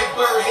for bread,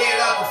 bird head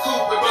out the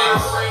Cooper nigga.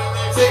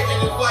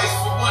 Taking advice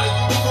from one of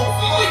you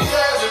goofy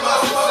niggas. And my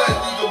success,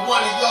 neither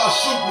one of y'all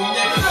shoot me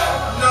nigga.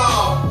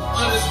 No,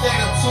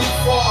 understand I'm too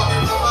far.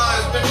 And my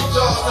mind's been the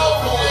jaws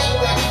of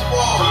bullshit that you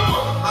want.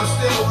 I'm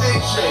still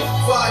AJ,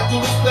 5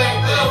 Deuce bang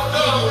thing.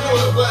 Eating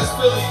with West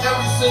Philly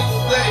every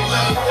single day,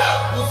 man.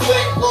 You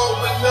fake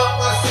rolling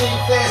up, I seen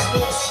fast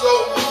move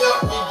slow me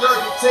up.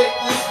 Take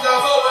this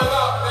stuff.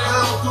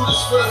 I don't do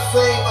this for the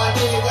fame, my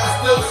nigga.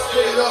 I still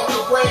spit it off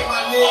the brain,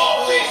 my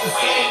nigga. It's the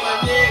same,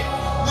 my nigga.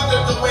 Look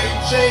at the way you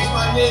changed,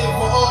 my nigga.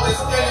 For all this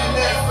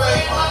internet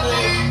fame, my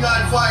nigga. You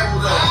not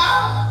viral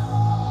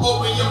though.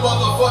 Open your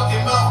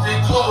motherfucking mouth and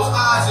close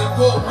eyes and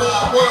quote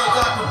more words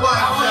out the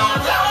Bible.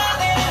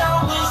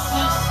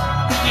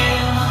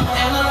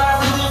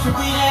 Analyzing different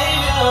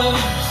behaviors.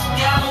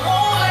 Gotta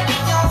move like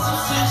you got some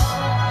sense,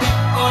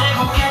 or they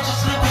gon' catch you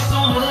slipping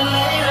sooner than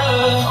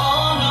later.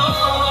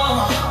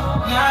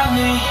 Not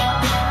me.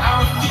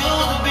 I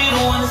refuse to be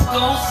the one that's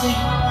gon' see.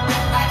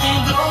 I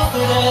can't go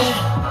for that,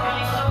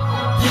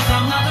 'cause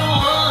I'm not the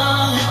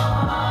one.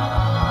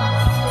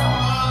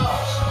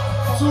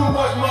 Too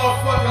much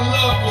motherfucking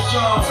love for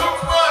Sean.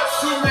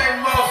 Too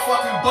many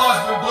motherfucking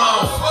bars been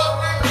blown.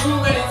 Too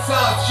many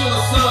times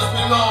chillin' sons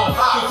been on.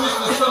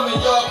 Position some of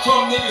y'all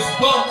come niggas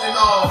bumping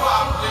on.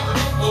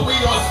 But we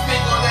gon'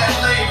 speak on that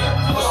later.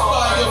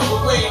 Aspire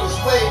for raiders,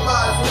 wait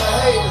mine for the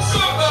haters.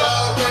 Y'all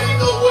already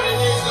know what it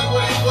is and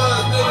what it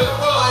was, nigga.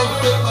 I ain't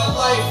spent my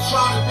life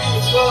trying to be a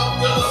drug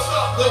dealer.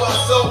 Though I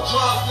sold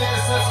drugs, nigga,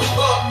 since a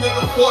buck,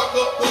 nigga. Bark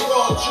up the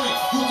wrong tree,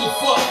 you can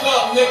fuck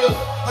up, nigga.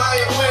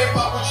 I ain't worried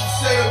about what you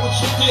say or what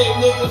you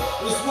did, nigga.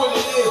 It's what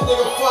it is,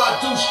 nigga. 5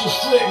 Deuce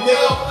constrict,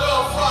 nigga. I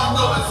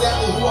know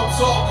exactly who I'm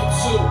talking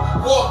to.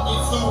 Walk me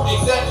through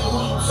exactly who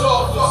you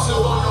talking to.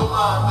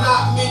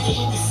 Not me, cause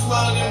you be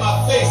smiling in my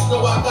face.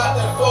 Know I got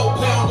that 4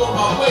 pound on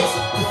my waist.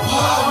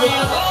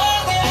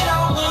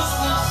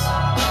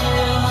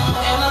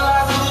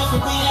 Analyzing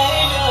different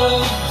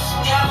behaviors.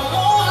 Gotta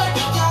move like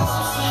you got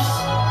some sense,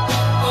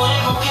 or they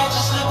gon' catch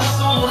you slipping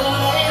sooner than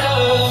later.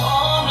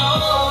 Oh no,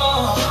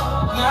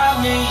 not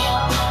me.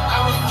 I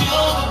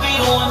refuse to be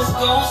the one that's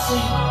gon'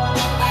 see.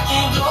 I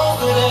can't go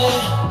for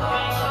that,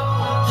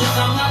 'cause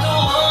I'm not the one.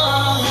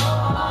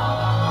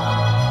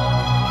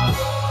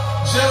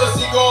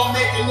 Jealousy gon'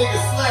 make a nigga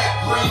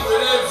slap. Breathe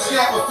with him.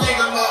 Snap a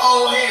finger in my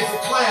own hands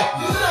and clap.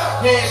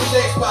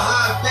 Handshakes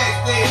behind backs,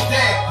 they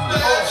adapt.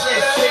 OJ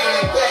shaking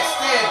and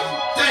backstab.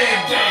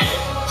 Damn.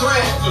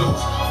 Crab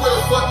dudes, where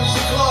the fuck is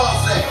your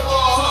claws at?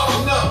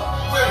 Talking up,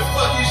 where the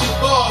fuck is your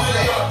balls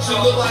at? She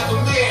look like a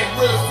man,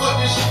 where the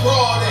fuck is your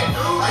broad at?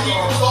 I need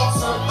to talk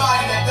to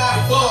somebody that got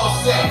a ball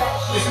set.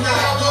 It's not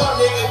your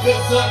nigga,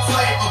 cause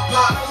uptight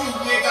about you,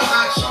 nigga.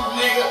 Hot you,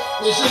 nigga.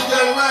 Is you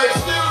done right?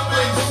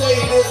 When you say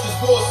this, is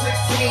ball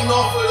 16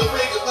 off of the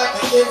ring like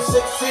the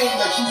M16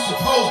 that you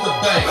supposed to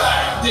bang.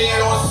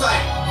 Dead on sight,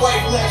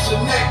 white flash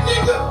your neck,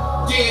 nigga.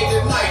 Dead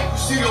tonight, you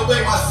see the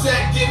way my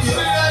set give you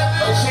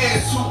a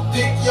chance to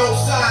dick your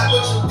side.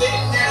 but you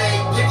didn't. That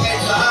ain't pick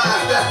at your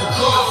eyes, that's the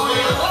cause,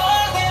 nigga.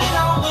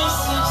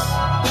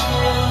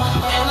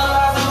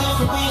 Analyzing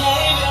different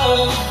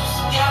behaviors.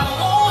 Gotta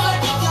move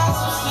like you got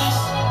some sense,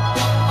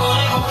 or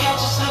they gon'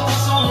 catch you slipping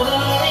sooner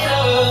than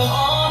later.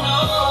 Oh no,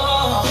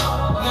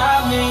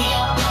 not me.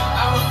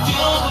 I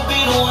refuse to be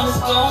the one that's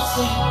gon'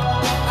 see.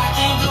 I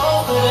can't go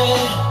for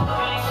that,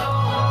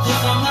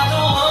 'cause I'm not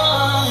the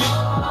one.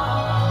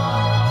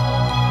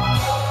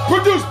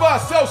 Produced by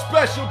Self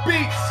Special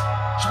Beats.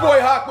 It's your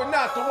boy Hawk, but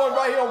not the one,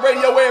 right here on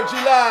Radio AFG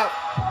Live.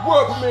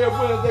 World premiere of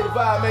Winners Day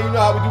Vibe, man. You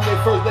know how we do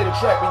their first later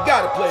track. We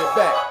gotta play it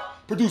back.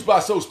 Produced by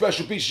So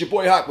Special Beats. It's your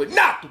boy Hawk, but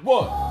not the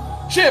one.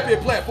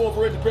 Champion platform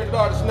for independent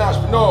artists and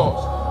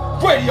entrepreneurs.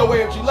 Radio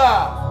AFG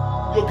Live.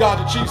 Your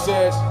Ganja Chief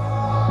says,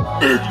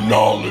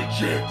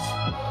 acknowledge it.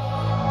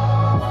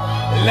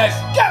 Let's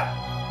go.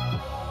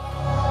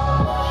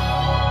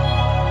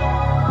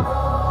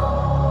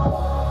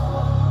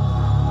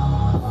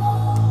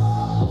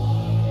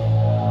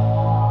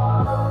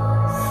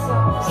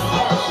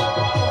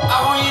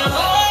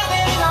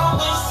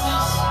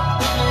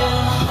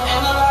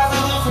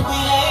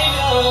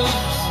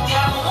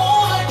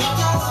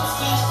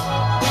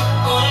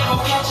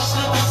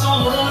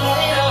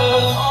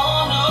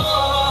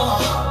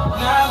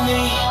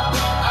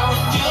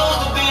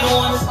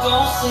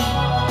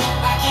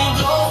 I can't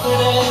go for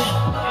that,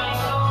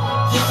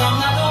 'cause I'm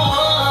not the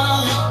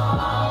one.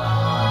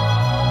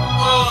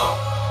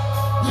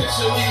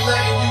 Picture me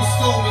letting you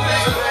school me,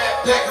 nigga.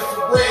 Packing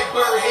for bread,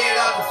 bird head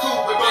out the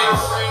coop, nigga.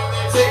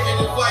 Taking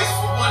advice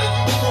from one of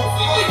you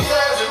goofy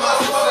niggas. And my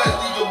success,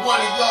 either one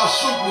of y'all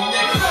shoot me,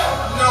 nigga.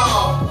 No,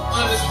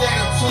 understand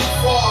I'm too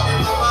far. In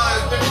my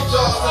mind's been a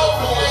jaws of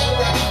bullshit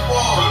that you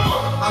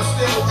want. I'm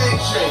still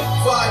AJ,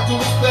 5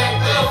 dudes bang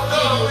bang.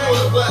 Even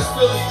with West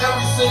Philly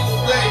every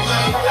single day,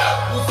 man.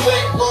 We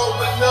fake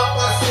rolling up,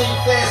 I seen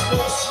fast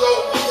moves slow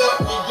me up.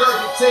 We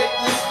take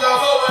this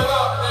stuff.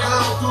 I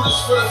don't do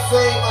this for the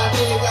fame, my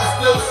nigga. I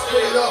still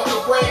spit it off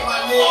the brain, my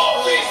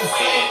nigga. It's the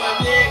same, my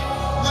nigga.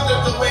 Look at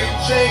the way you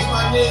changed,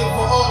 my nigga.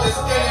 For all this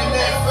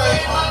internet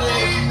fame, my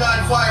nigga. You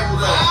not viral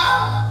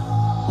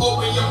though.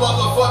 Open your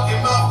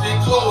motherfucking mouth and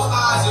close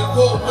eyes and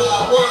quote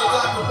more words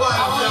like the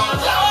Bible,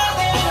 y'all.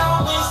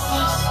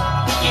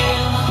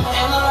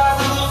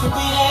 Analyzing different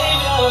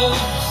behaviors.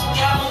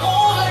 Gotta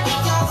move like you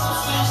got some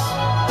sense,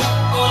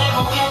 or they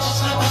gon' catch you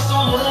slipping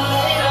sooner than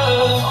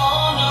later.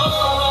 Oh no,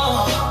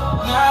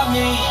 not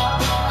me.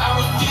 I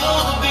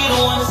refuse to be the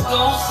one that's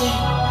gon' see.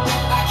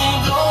 I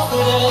can't go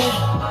for that,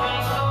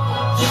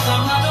 'cause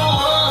I'm not the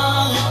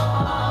one.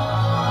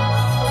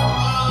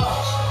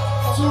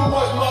 Too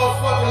much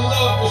motherfucking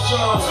love was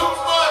shown.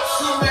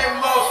 Too many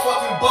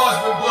motherfucking bars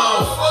been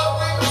blown.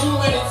 Too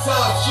many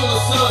times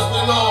chillin' sons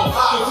been on.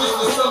 The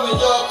reason some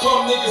of y'all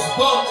come niggas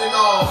bumping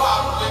on.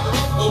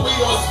 But we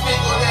gon'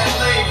 speak on that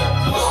later.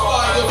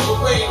 Aspire for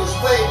Raiders,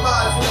 raid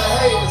minds for the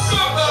haters.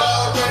 I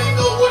already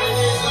know what it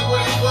is and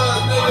what it was,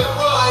 nigga.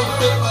 I ain't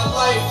spent my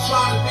life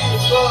trying to be a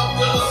drug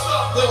dealer.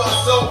 Live I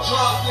so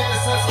drunk, nigga,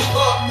 since a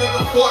buck,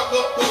 nigga. Bark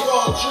up the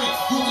wrong tree,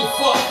 you can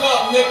fuck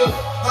up, nigga.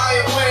 I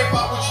ain't worried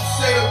about what you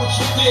say or what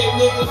you did,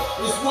 nigga.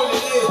 It's what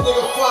it is,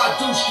 nigga. 5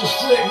 deuce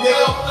constrict,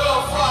 nigga.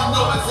 I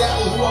know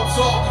exactly who I'm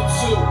talking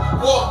to.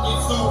 Walk me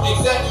through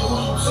exactly who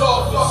you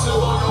talking to.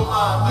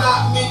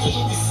 Not me, cause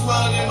you be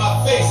smiling in my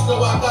face. No,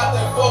 I got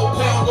that 4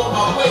 pound on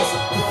my waist.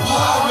 The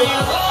pie,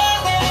 nigga.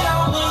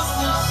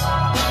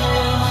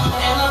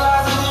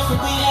 Analyzing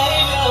different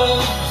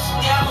behaviors.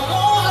 Gotta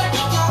move like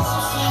you got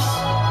some sense,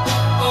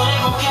 or they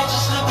gon' catch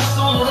you slipping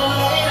sooner than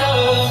later.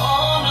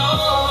 Oh no,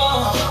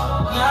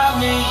 not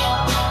me.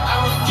 I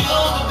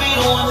refuse to be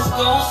the one that's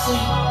gon'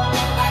 see.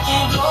 I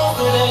can't go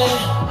for that,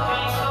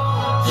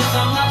 'cause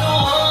I'm not the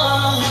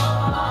one.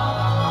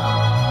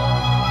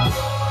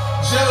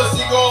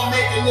 Jealousy gon'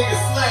 make a nigga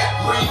slap.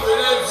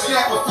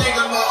 Snap a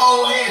finger in my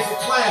own hands and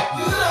clap.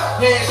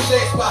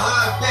 Handshakes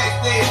behind backs,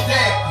 they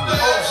adapt.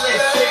 OJ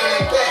saying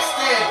they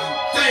backstab you.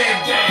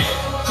 Damn.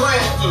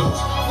 Crab dudes,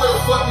 where the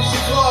fuck is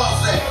your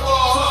claws at?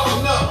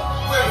 Talking up,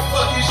 where the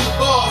fuck is your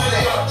balls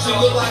at? She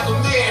look like a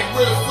man,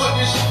 where the fuck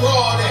is your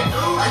broad at?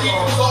 I need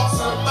to talk to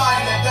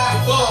somebody that got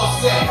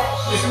balls at.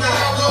 It's not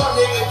your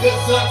nigga,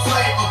 cause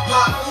untight. I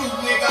pop you,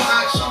 nigga,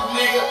 I shoot,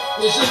 nigga.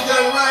 Is your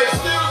gun right?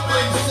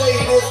 When you say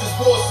it is, it's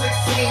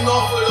 416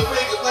 off of the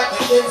niggas like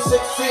the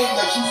M16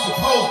 that you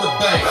supposed to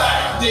bang.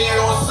 Dead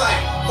on sight,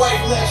 right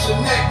flex your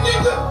neck,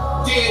 nigga.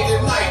 Dead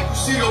at night, you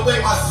see the way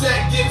my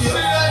set give you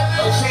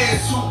a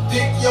chance to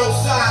pick your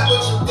side,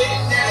 but you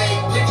didn't. That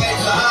ain't pick at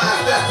your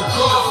eyes, that's the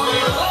cause,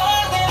 nigga.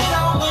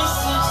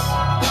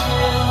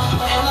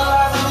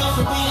 Analyzing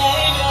different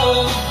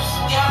behaviors.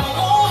 Gotta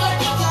move like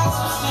you got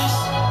some sense,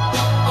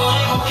 or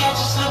they gon' catch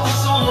you slipping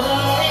sooner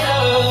than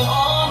later.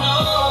 Oh no,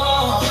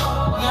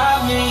 not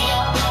me.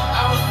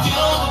 I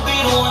refuse to be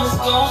the one that's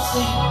gon'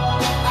 see.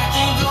 I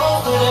can't go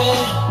for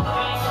that,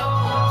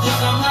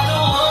 'cause I'm not the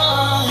one.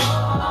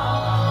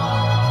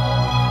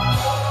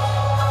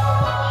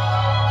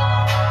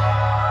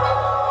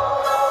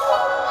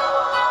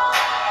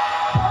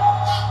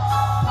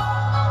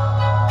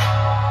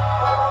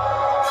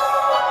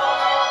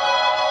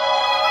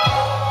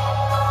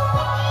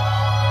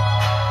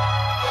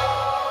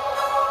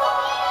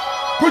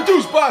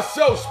 Produced by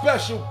So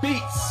Special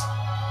Beats.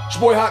 It's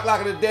your boy Hawk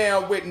locking it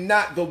down with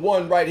Not the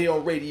One right here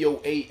on Radio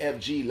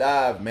AFG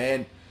Live,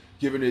 man.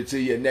 Giving it to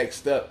you.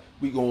 Next up,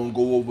 we gonna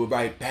go over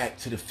right back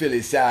to the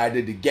Philly side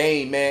of the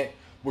game, man,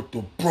 with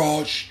the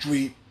Broad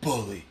Street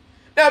Bully.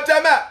 Now,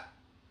 time out.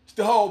 It's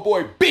the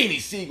homeboy Beanie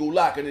Siegel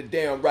locking it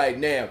down right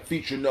now,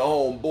 featuring the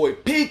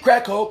homeboy P.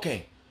 Crack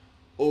Cocaine.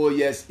 Oh,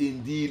 yes,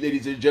 indeed,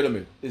 ladies and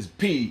gentlemen. It's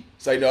P.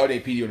 Say, no, it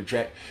ain't PD on the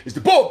track. It's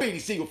the boy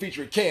Beanie Siegel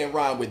featuring Cam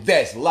Rhyme with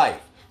That's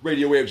Life.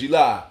 Radio AFG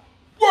Live.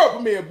 World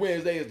premiere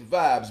Wednesday is the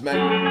vibes, man.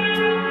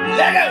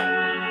 Let go!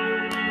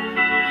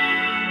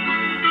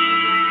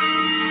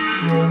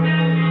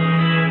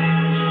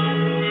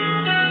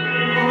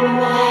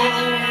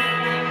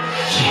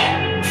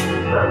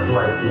 That's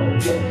life,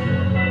 nigga.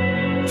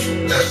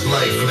 That's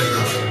life,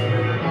 nigga.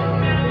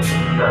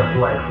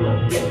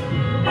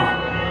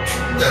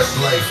 That's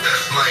life, nigga.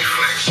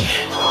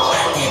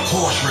 Back on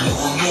course with no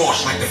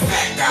remorse, like the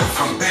fat guy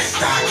from Best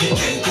Buy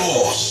kicking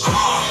doors.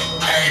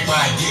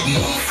 Everybody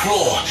getting on the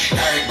floor.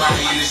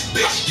 Everybody in this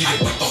bitch get it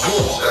with the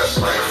whore. That's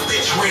right.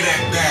 Bitch, where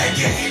that bag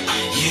at?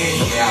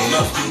 Yeah, I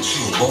love them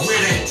too, but where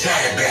that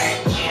tab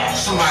at?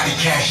 Somebody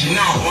cashing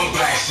out, one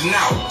blasting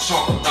out.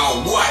 Talk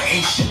about what?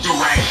 Ain't shit to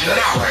ration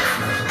out.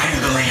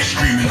 Ambulance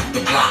screaming up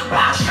the block.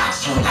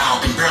 Shots so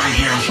loud, can barely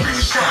hear them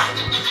screaming stop.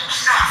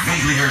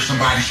 Vaguely heard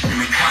somebody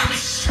screaming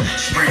cops.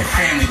 Spread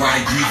family while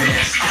they grieving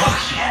that spot.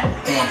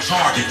 On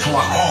target till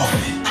I off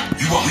it.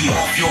 You want me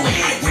off your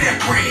head with that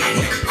bread,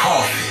 nigga,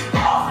 cough it.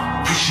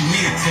 Issue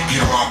me a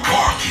ticket or I'll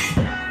park it.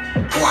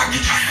 Or I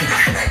get you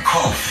finished for that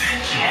coffin.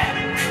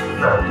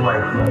 That's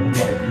life,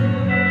 nigga.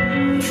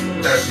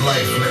 That's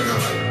life, nigga.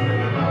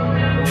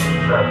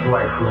 That's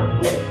life,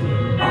 nigga.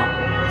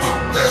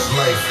 That's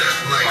life,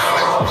 nigga.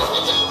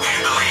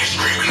 Ambulance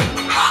screaming up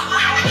the block.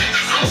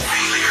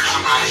 Vaguely heard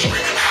somebody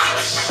screaming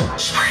cops.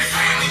 Spread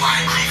family while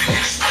they grieving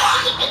that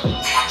spot.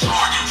 On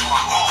target till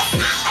I off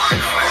it.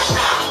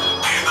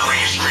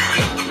 Ambulance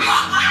screaming up the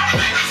block.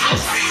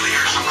 Vaguely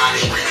heard somebody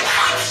screaming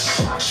cops.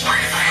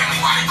 Spread family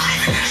while they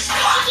grieving that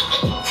spot.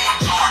 On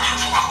target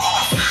till I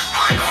off it.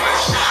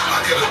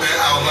 I could have been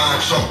outlined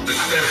chalk the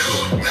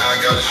stencil. Now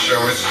I got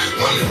insurance,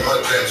 money for my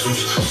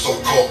dentals.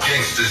 So-called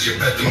gangsters, you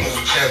better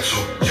move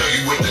gentle. Yo,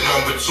 you with the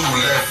number 2,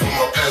 left for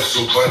my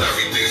pencil. But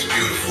everything's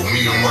beautiful,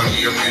 me and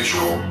money are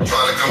mutual.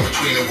 Trying to come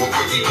between it will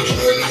quickly put you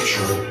in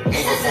neutral.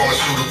 Moving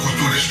pharmaceuticals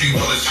through the street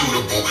while it's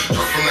suitable.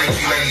 Drunk from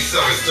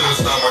 1997, still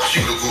it's not my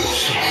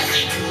cuticles.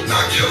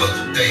 Not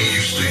killer, they ain't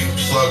used to you.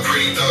 Slug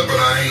pretty thug, but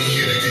I ain't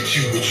here to get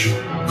cute with you.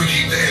 We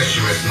keep the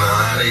instruments,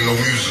 nah, it ain't no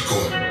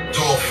musical.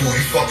 Dog food,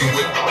 you fucking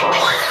with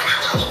life,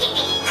 nigga.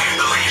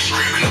 Ambulance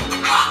screaming up the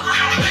block.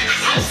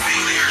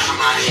 Vaguely heard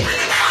somebody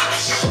screaming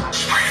cops.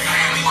 Spread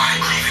family while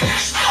they grieving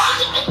that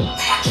spot.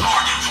 On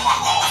target till I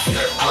off it.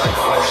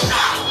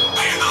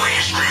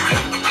 Ambulance screaming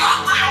up the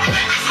block.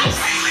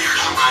 Vaguely heard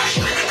somebody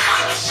screaming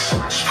cops.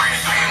 Spread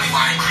family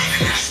while they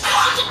grieving that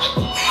spot.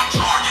 On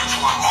target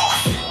till I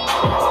off it.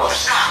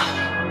 Stop.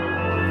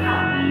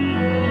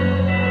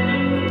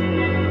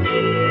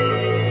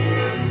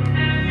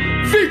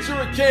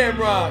 Featuring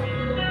Cameron,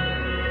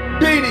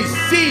 Beanie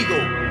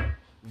Siegel.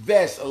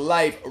 That's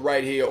life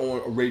right here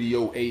on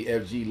Radio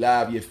AFG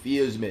Live. You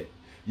feels me?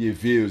 You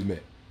feels me?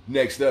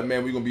 Next up,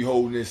 man, we're going to be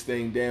holding this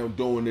thing down,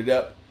 doing it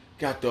up.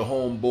 Got the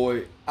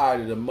homeboy out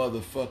of the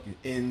motherfucking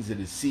N's of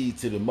the C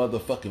to the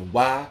motherfucking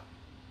Y.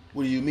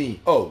 What do you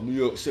mean? Oh, New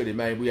York City,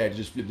 man. We had to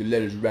just flip the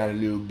letters around a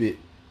little bit.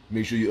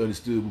 Make sure you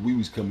understood where we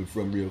was coming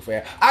from real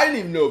fast. I didn't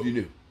even know if you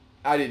knew.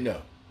 I didn't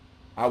know.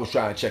 I was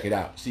trying to check it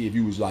out. See if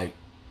you was like,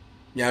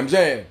 you know what I'm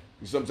saying?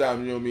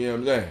 Sometimes, you know what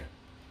I'm saying?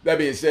 That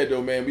being said,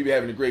 though, man, we be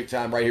having a great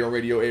time right here on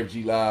Radio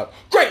AFG Live.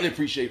 Greatly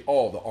appreciate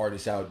all the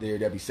artists out there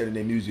that be sending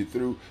their music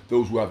through.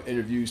 Those who have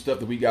interviews, stuff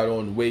that we got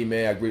on the way,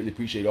 man. I greatly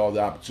appreciate all the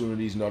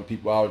opportunities and all the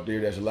people out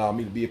there that's allowing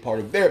me to be a part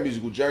of their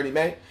musical journey,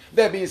 man.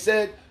 That being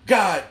said,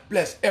 God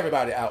bless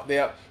everybody out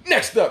there.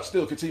 Next up,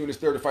 still continuing this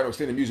third and final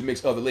extended music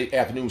mix of the late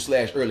afternoon /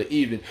 early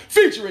evening,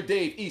 featuring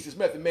Dave East,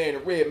 Method Man,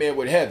 and Red Man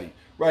with Heavy,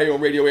 right here on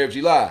Radio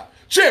AFG Live.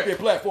 Champion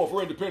platform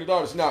for independent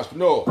artists and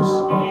entrepreneurs.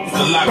 It's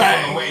a lot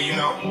on the way, you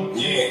know?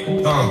 Yeah.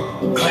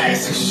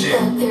 Classic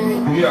shit.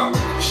 Yeah.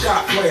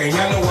 Stop playing,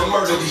 y'all know I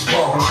murder these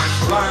balls.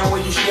 Lying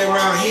when you stand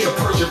around here,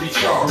 perjury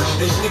charge.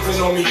 They sleeping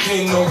on me,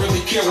 king, don't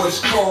really care what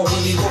it's called. When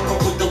he woke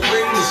up with the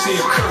ring, they say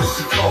a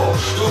courtesy call.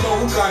 Don't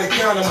know who got it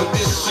counting, but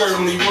this is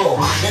certainly raw.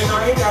 And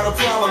I ain't got a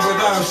problem, but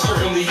I'm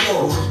certainly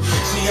yours.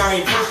 See, I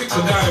ain't perfect,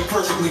 but I am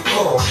perfectly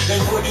called.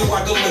 And what do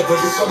I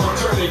deliver? This some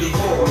eternity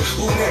war.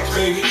 Who next,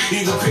 baby?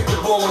 Either pick the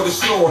ball or the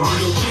storm.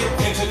 Real kid,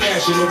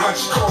 international, I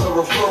just call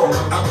her a fraud.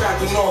 I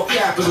rap in all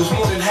capitals,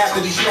 more than half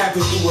of these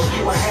rappers do. If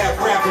you a half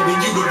rapper, then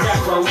you the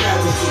rapper I'm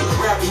rapping to.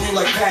 Rapping you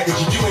like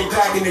packaging, you ain't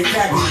packing, they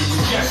packing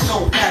you. Just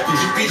so happens,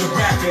 you be the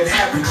rapper it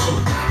happened to.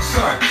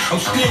 Son, I'm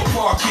still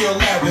Park Hill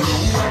Avenue.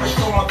 Whoever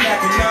stole my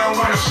pack and now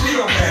I'm running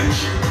still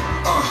manage you.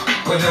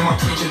 But am I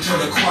preaching to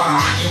the choir?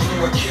 And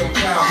through a Kim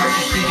Cloud, how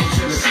you speaking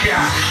to the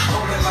sky?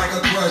 Holding like a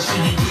grudge, see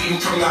you bleeding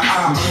from the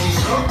eye.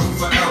 Wings up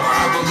forever,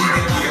 I believe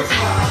in the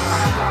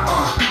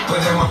fly.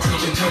 But am I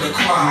preaching to the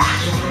choir?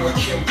 You doing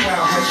Kim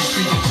Powell like you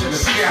speaking to the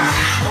sky.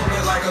 Hold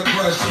it like a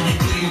grudge till you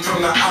bleeding from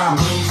the eye.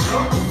 Wings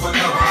up,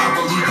 forever, I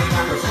believe that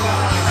I can fly.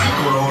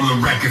 I go to all the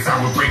records I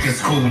was breaking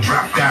school.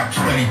 Dropped out,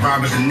 study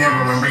Robert De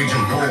Niro and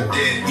Raging Bull.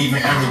 Even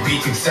Eric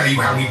B can tell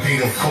you how he paid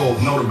in full.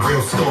 Know the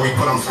real story,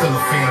 but I'm still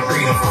a fan of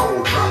paid in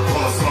full. Drop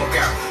on, smoke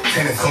out.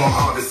 Tenants on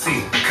hard to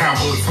see,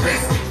 combo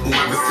expensive.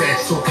 Whoever said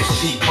talking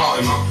sheep,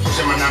 pardon me.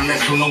 Gemini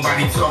mental,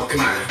 nobody talking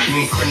me.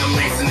 You ain't spend them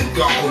nights in the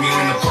dark with me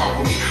in the park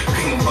with me.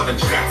 Peanut butter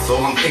guts, all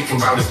I'm thinking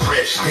about is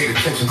bread. She paid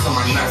attention to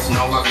my nuts, and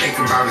all I think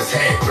about is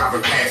head. Driving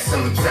past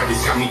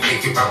cemeteries, got me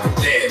thinking about the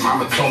dead.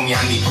 Mama told me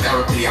I need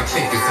therapy, I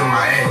think it's in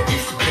my head.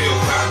 Used to pill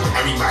pop,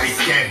 everybody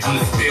scattered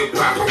in the steel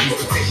pop. Used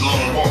to take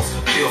long walks,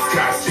 still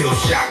Scott, still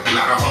shot. A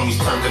lot of homies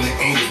turned into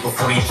angels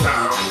before they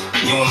time.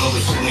 You don't know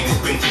the shit niggas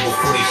been through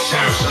before they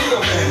shine.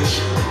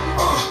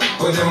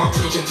 But am I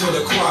preaching to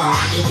the choir?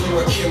 You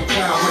doing Kim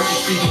Powell like you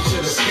speaking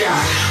to the sky.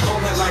 Hold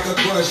it like a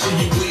grudge till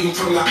you bleeding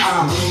from the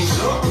eye. Wings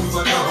up,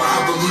 forever,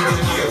 I believe that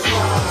I can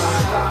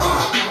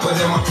fly. But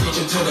am I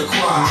preaching to the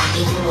choir?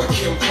 You doing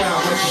Kim Powell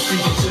like you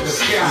speaking to the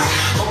sky.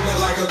 Hold it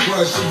like a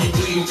grudge till you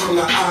bleeding from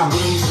the eye.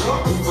 Wings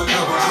up,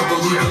 forever, I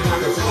believe that I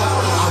can fly.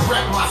 I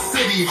rep my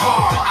city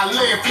hard, I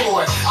live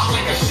for it. I'm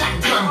like a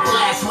shotgun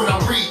blast when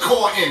I'm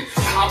recording.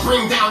 I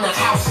bring down the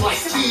house like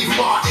Steve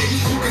Martin.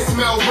 You can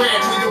smell red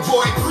when the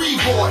boy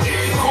pre-boarding.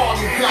 Call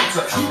me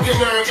Delta, you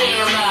can earn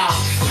air miles.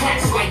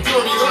 Hats like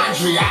dirty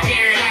laundry, I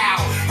air it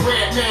out.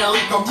 Red man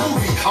like a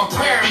movie, I'm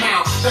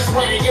Paramount. That's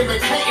why they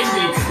imitating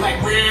me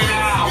like Weird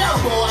Al. Yeah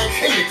boy,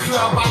 in the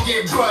club I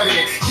get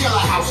butted.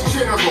 Yellow House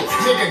General,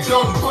 nigga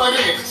don't butt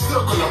in.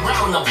 Circle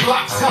around the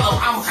block, tell them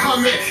I'm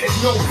coming. It's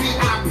no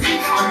VIP,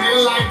 I'm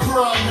in like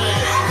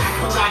Brumman.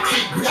 But I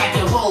keep back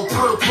and roll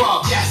perp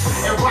up. Yes,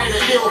 and write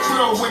a ill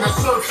flow when the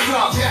surf's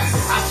up. Yes,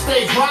 I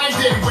stay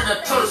grinding when the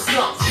thirst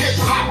up.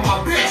 Hip hop my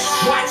bitch,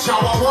 watch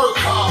how I work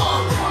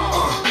hard.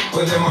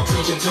 But am I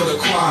preaching to the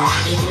choir?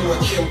 You doing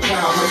Kim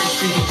Powell like you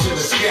speaking to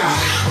the sky.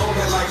 Hold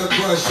it like a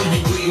grudge till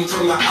you bleeding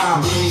from the eye.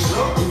 Wings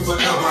up,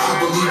 forever, I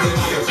believe that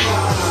I can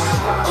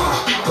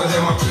fly. But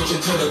am I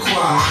preaching to the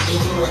choir? You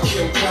doing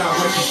Kim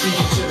Powell like you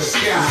speaking to the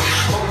sky.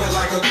 Hold it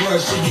like a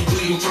grudge till you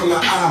bleeding from the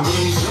eye.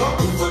 Wings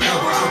up,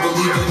 forever, I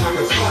believe that I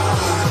can fly.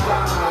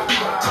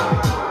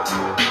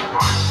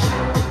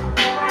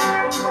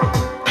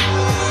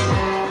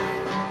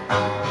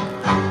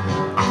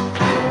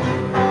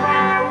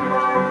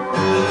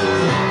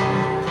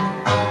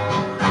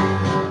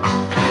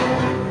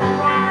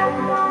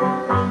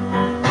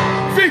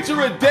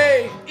 Featuring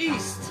Dave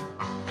East.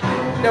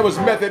 That was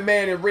Method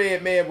Man and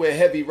Red Man with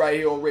Heavy right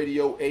here on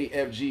Radio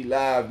AFG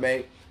Live,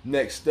 man.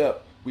 Next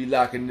up, we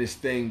locking this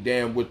thing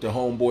down with the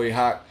homeboy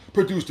Hawk,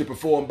 produced and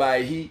performed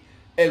by Heat,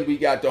 and we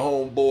got the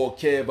homeboy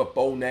Kev up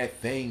on that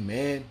thing,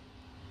 man.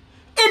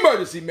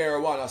 Emergency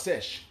Marijuana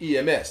Sesh,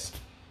 EMS.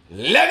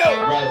 Let go!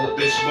 Rise up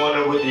this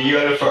morning with the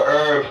yearning for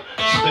herb.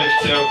 Spent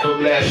till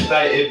from last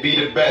night, it be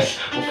the best.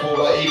 Before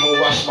I even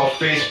wash my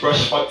face,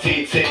 brush my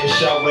teeth, take a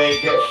shower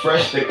and get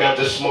fresh. They got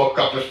the smoke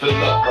up and fill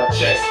up my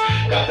chest.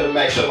 Got the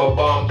max of my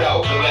bombed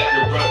out,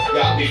 collective runs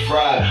got me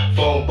fried.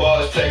 Phone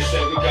bars,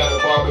 texting, we got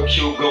a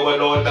barbecue going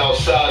on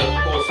outside.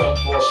 Of course I'm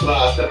gon'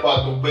 slide, step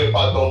out the whip,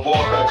 I don't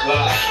walk, I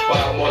glide. But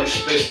I'm on the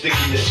spit,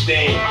 sticky to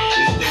stain.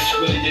 Is this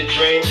really your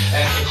dream?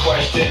 Asking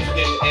questions,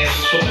 getting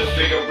answers from the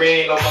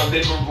figurine on my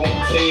living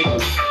room table.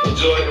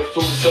 Enjoy the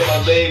fruits of my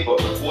labor.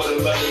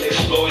 Watermelon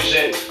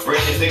explosion,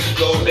 brain is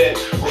exploding.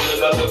 Roll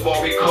another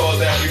one, we call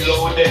that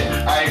reloading.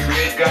 I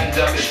agree,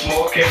 ganja is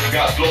smoking.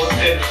 Got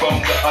floated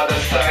from the other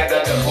side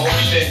of the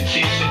ocean.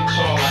 Cheech and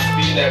Chong, I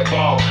speed that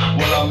bomb.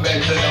 When I'm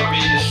mentioned, I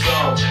read the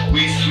song.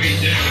 We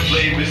sweet, different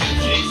flavors and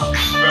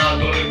tastes.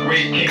 Round on the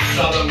great King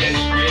Solomon's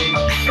grave,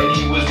 and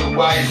he was the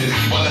wisest.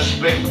 When I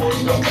split, work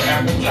up for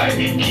appetite.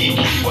 Kiki,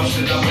 what's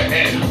the number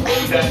N?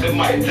 Hope that the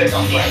mic take a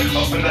flight.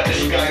 Up in the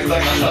skies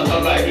like a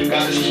satellite.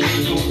 Got a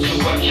sweet tooth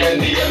to my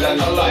candy, and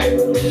that's a life.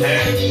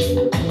 Yes,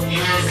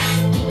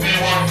 we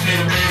want to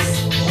this.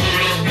 We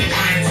will be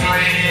trying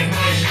to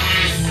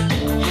this.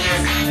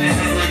 Yes, this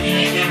is the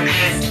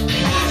EMS.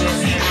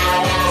 Emergency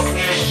marijuana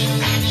fish.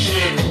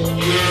 Shit,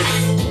 yes,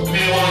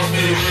 we want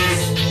to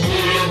this. We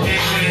will be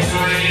trying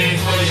to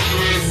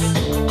this.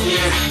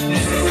 Yes,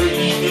 this is the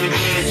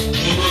EMS.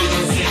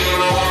 Emergency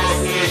marijuana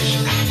fish.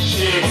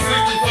 Shit,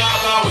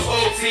 65 hours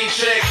OT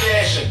check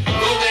cashing.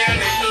 Go down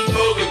and keep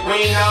the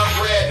green out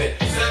grabbing.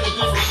 7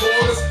 different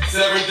corners,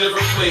 7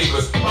 different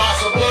flavors. Buy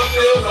some blood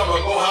pills, I'ma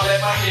go holler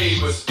at my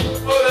neighbors.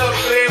 What up,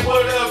 fam?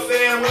 What up,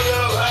 fam? What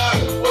up, Hot?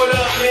 What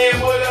up,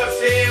 man? What up,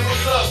 Sam?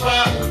 What's up,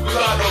 Pop? We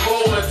got to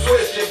roll and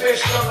twist. Your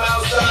bitch come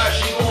outside,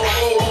 she gon'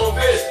 roll on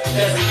this.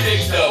 That's a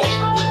dick though.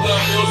 With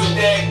blood pills and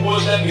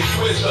dagwoods, let me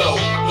twist though.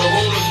 The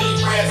roll of deep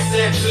rap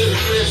set to the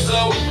clip,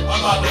 so I'm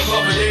about to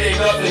cover it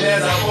ain't nothing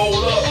as I roll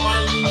up.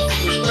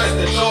 Stress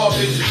that y'all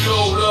bitches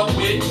showed up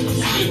with.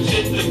 Swift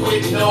shit to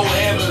quit, no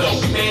hammer though.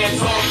 Man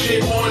talk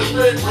shit on the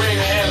strip, bring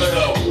a hammer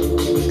though.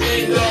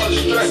 Ain't all the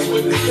stress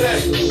with the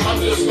sex. I'm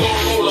just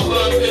gonna roll a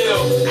blood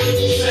pill.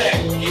 Check.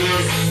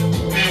 Yes,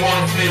 we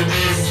want to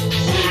this.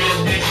 We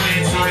will be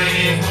clean to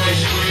rain,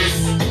 push, Chris.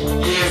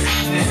 Yes,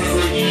 this is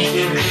an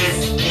EMS.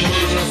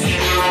 Emergency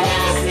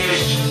marijuana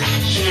fish.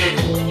 Check,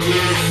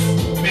 yes.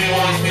 Me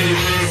want me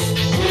this.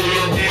 Pull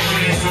up the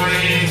freeze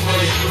rain,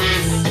 push,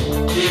 Chris.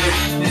 Yes,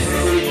 this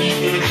is an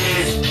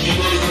EMS.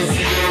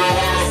 Emergency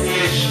marijuana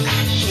fish.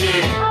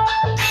 Check.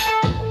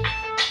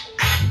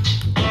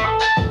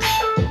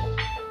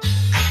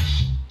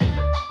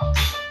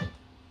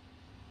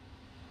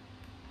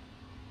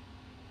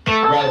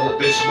 Rise up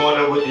this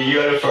morning with the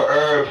yearning for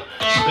herb.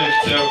 Split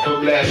term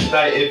from last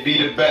night, it be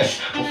the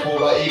best.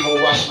 Before I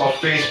even wash my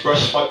face,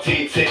 brush my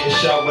teeth, take a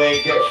shower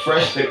and get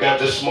fresh. They got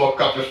the smoke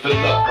up and fill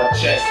up my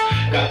chest.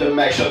 Got the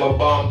max of my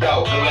bombed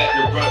out,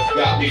 collective runs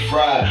got me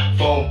fried.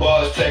 Phone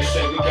bars, text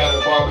saying we got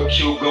a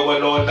barbecue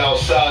going on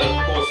outside.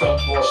 Of course I'm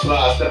gonna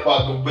slide, step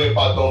out the whip,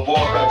 I don't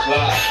walk, I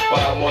glide. But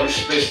I'm on the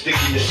spit,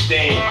 sticky and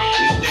stain.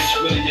 Is this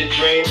really a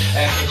dream?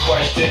 Asking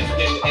questions,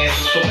 getting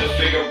answers from the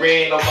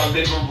figurine on my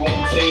living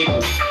room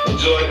table.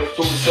 Enjoy the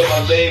fruits of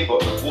my labor.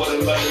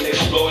 Watermelon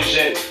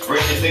explosion,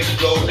 brain is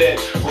exploding.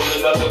 Roll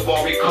another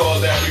one, recall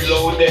that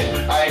reloaded.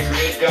 I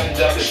agree,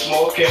 ganja is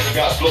smoking.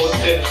 Got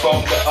floating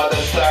from the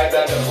other side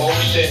of the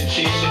ocean.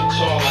 Cheech and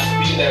Chong,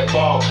 I speed that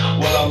bomb.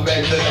 While I'm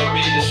mixing and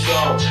read the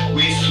song.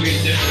 We sweet,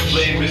 different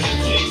flavors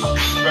and tastes.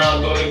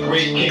 Found on the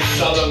great King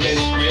Solomon's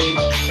grave.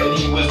 And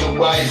he was the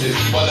wisest.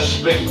 While the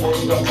split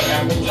worked up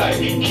an appetite.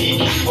 Key,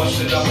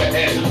 busted up an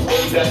end.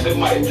 Hold that the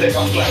mic, take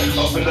a flight.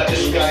 Up in the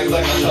skies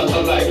like a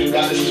satellite.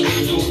 Got a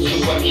sweet tooth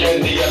to a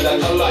candy, and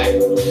that's a light.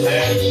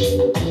 And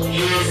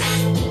yes,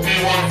 me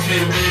want to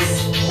this.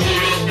 Pull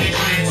up the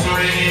freeze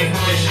rain,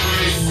 push,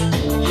 Chris.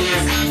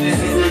 Yes, this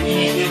is an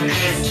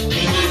EMS.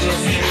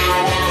 Emergency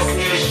marijuana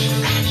fish.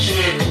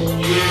 Check,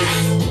 yes,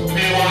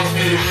 me want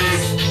to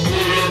this.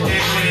 Pull up the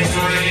freeze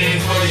rain,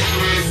 push,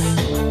 Chris.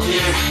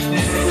 Yes,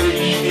 this is an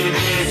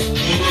EMS.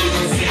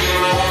 Emergency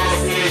marijuana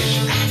fish.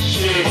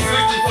 Check.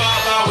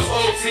 65 hours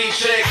OT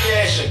check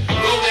cashing.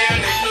 Go down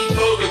to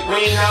Eco, the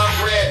green I'm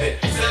grabbing.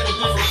 7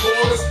 different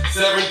corners,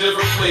 7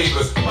 different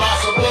flavors. Buy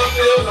some blood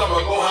pills, I'ma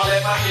go holler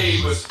at my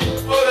neighbors.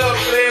 What up,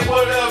 fam?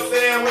 What up,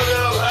 fam? What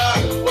up, huh?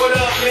 What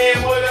up,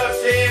 man? What up,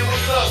 Sam?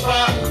 What's up,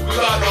 huh? We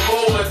got to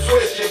roll and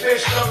twist. Your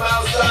bitch come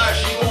outside,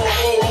 she gon'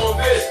 roll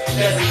on this.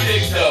 That's a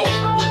dick though.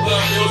 With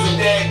blood pills and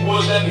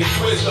dagwood, let me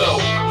twist though.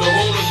 The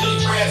roll of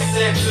deep rap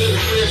set to the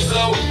crib,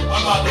 so I'm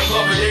about to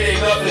cover it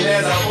ain't nothing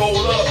as I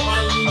roll up.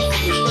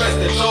 The stress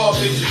that y'all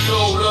bitches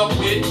showed up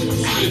with.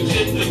 You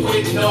can the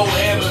quit, no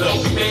hammer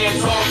though. Man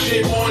talk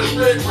shit on the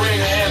split, bring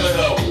a hammer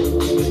though.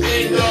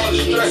 Ain't all the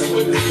stress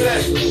with the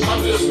sex.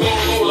 I'm just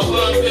gonna roll a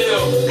blood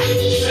pill.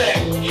 Check.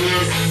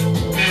 Yes,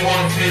 me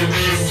want to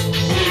this.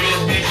 Pull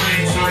up the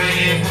freeze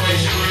rain,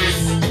 push, Chris.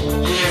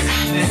 Yes,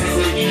 this is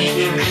an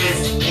EMS.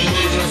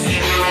 Emergency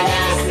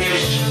marijuana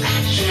fish.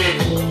 Check.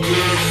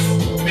 Yes,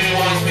 me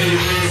want to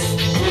this.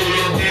 Pull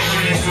up the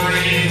freeze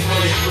rain,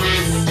 push,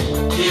 Chris.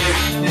 Yes,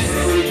 this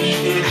is an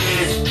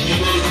EMS.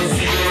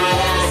 Emergency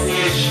marijuana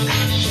fish.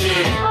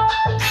 Check.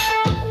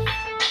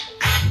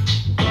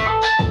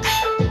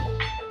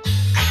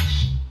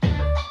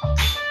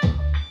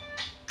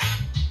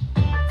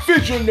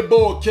 Featuring the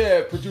Bull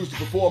Kev, produced and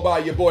performed by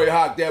your boy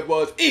Hawk. That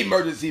was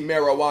Emergency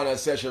Marijuana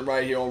Session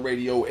right here on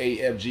Radio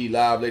AFG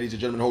Live. Ladies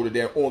and gentlemen, hold it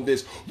down on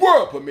this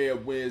world premiere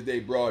Wednesday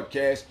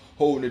broadcast.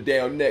 Holding it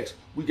down next,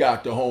 we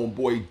got the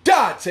homeboy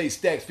Dante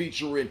Stacks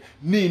featuring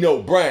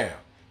Nino Brown.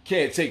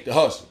 Can't Take the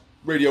Hustle.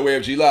 Radio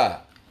AFG Live.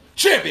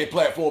 Champion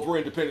platform for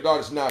independent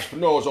artists and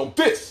entrepreneurs on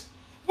this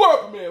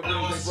world premiere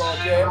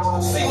Wednesday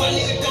broadcast. See my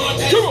nigga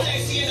Dante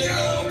Stacks in the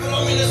room, but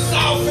I'm in the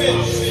south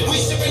end. We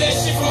shipping that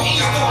shit from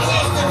east to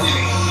west, and we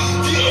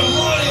getting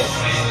money.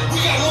 We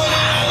got money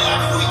in our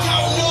life, and we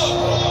counting up.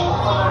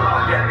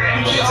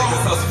 You can't take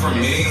this hustle from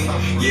me.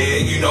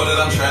 Yeah, you know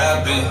that I'm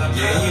trapping.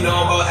 Yeah, you know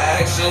about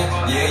action.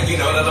 Yeah, you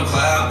know that I'm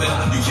clapping.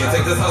 You can't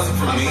take this hustle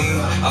from me.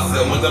 I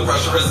said when the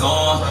pressure is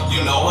on,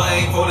 you know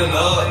I ain't folding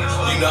up.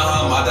 You know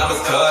how my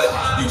diamonds cut.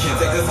 You can't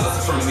take this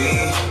hustle from me.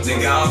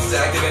 Nigga, I'm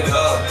stacking it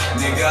up.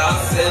 Nigga, I'm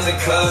setting the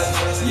cut.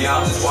 Yeah,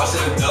 I'm just watching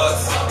the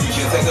ducks. You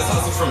can't take this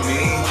hustle from me.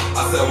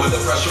 I said when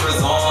the pressure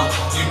is on,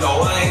 you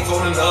know I ain't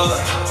folding up.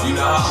 You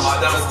know how my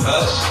diamonds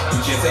cut.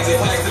 You can't take it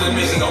back to the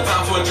mission. No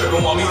time for a trip.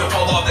 Want me to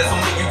fall off, that's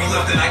something you be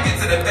lifting. I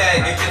get to the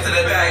bag, you get to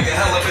the bag. A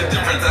hell of a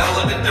difference, a hell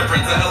of a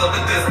difference, a hell of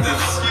a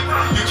distance.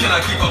 You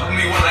cannot keep up with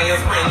me when I am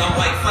sprinting. I'm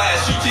like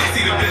Flash, you can't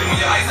see the vision when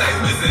your eyesight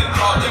is missing.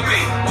 Hard to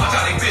bait, watch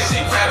how they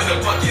fishing, grabbing the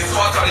bucket, so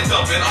I started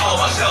dumping all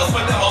my shells,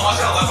 put them on my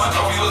shelf like my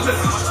trophy was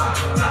missing.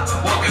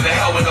 Work is the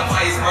hell when the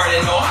fire's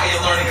burning, know how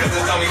you're learning, cause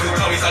it's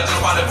dummies, I just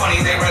find it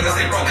funny, they rather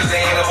stay broke cause they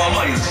ain't about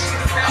money.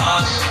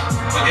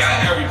 But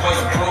got every point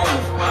to prove,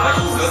 like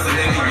who's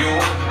listening to you?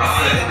 I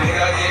said, nigga,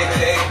 I get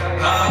cake,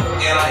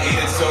 and I eat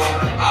it too.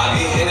 I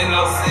be in and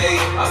out state,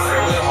 I said,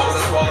 with hoes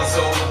as well as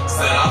too.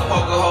 Said I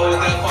fuck a hoes,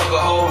 that fuck a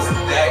hoes,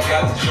 that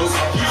got the juice.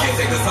 You can't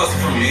take this hustle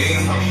from me.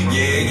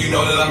 Yeah, you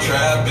know that I'm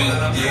trapping.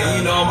 Yeah,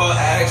 you know I'm about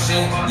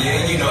action.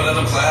 Yeah, you know that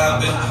I'm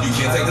clapping. You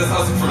can't take this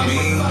hustle from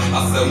me.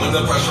 I said when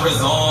the pressure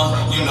is on,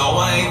 you know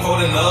I ain't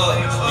folding up.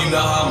 You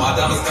know how my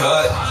diamonds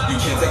cut. You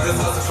can't take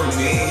this hustle from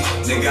me.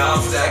 Nigga,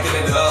 I'm stacking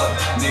it up.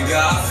 Nigga,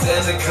 I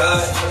send the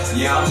cut.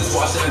 Yeah, I'm just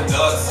washing the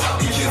ducks.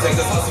 You can't take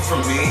this hustle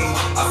from me.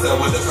 I said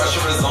when the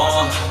pressure is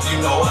on,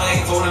 you know I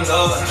ain't folding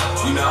up.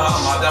 You know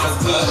how my diamonds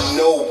cut.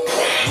 No.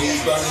 We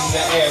burning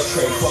the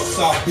ashtray, fuck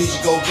South Beach,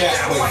 go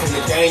that way. From the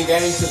gang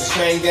to the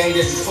same gang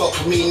that you fuck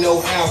with me, no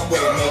halfway.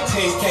 Made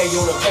 10K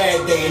on a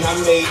bad day and I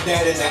made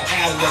that in the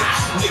alley.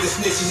 Niggas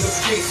snitching the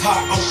streets hot,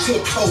 I'm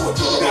tiptoeing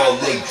through all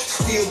late.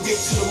 Still get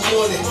to the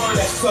morning,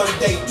 that's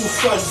Sunday through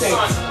Sunday.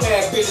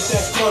 Bad bitches,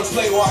 that's fun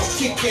play while I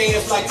kick your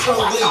ass like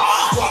Tongue Lee.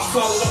 Rock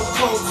solid, I'm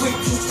concrete,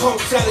 you punk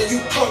salad,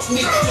 you punk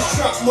me. Just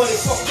trap money,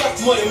 fuck rap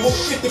money, move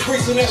 50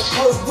 bricks and that's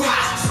per week.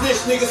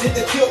 Snitch niggas hit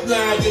the tip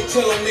line, then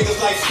tell them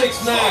niggas like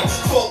 6'9".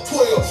 Fuck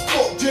 12,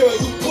 fuck jail,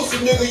 you pussy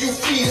nigga, you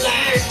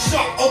feline.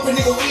 Shop open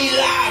nigga, we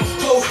live.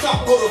 Close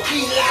shop, go to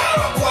be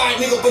live. Quiet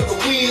nigga, but the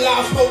we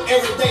live. Smoke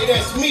every day,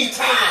 that's me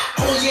time.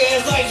 On your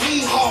ass like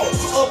hee-haw.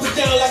 Up and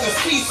down like a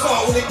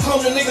seesaw. When it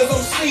come to niggas,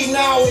 I'm see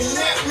now. And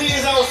that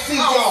means I don't see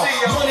y'all.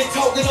 Money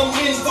talking, I'm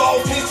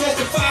involved. Can't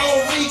testify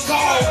on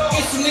recall.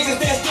 It's some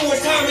niggas that's doing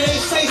time and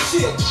ain't say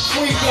shit.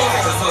 Free y'all.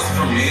 Take this hustle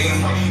from me.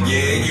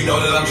 Yeah, you know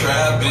that I'm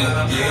trapping.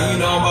 Yeah, you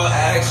know I'm about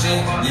action.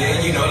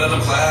 Yeah, you know that I'm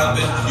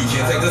clapping. You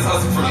can't take this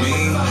hustle from me.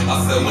 I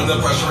said when the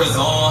pressure is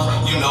on,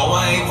 you know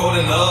I ain't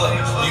folding up.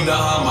 You know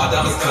how my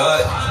diamonds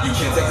cut. You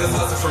can't take this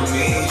hustle from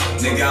me.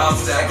 Nigga, I'm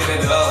stacking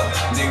it up.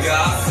 Nigga,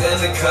 I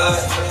send the cut.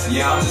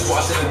 Yeah, I'm just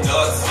washing the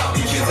ducks.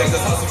 You can't take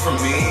this hustle from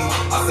me.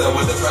 I said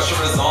when the pressure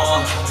is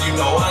on, you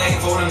know I ain't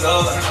folding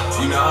up.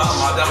 You know how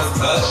my diamonds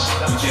cut.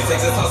 You can't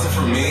take this hustle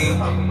from me.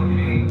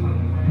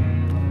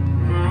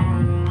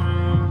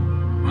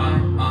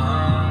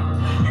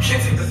 You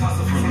can't take this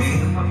hustle from me.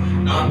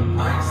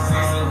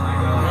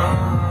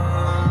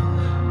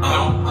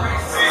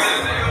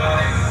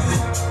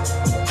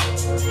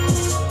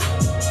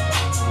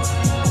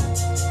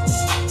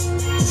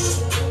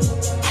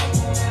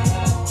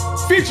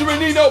 Featuring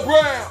Nino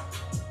Brown,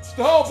 it's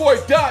the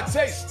homeboy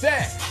Dante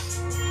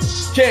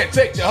Stacks. Can't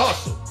take the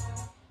hustle.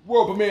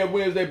 World premiere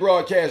Wednesday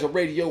broadcast on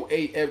Radio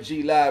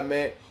AFG Live,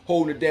 man.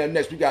 Holding it down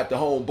next, we got the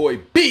homeboy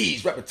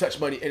Bees, rapping Touch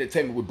Money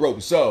Entertainment with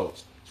Broken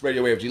Souls. It's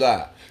Radio AFG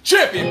Live.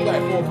 Champion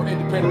platform for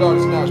independent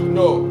artists and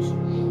entrepreneurs.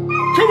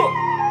 Come on.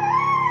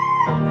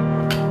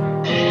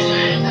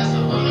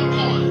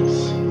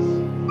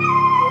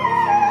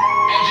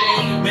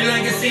 Man,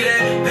 I can see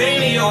that pain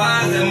in your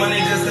eyes, that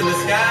money just a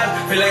disguise.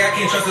 Feel like I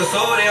can't trust a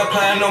soul, they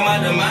applying on my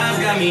demise.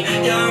 Got me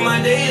young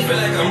my days, feel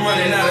like I'm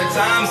running out of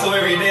time. So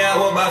every day I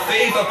walk by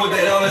faith, I put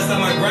that all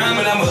inside my grind.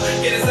 And I'ma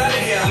get us out of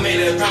here, I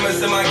made a promise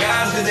to my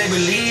guys, cause they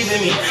believe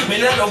in me.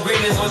 Man, I know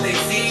greatness what they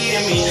see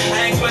in me.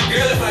 I asked my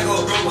girl if I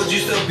go broke, would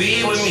you still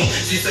be with me?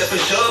 She said for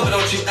sure, but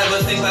don't you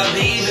ever think about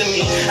leaving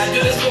me. I do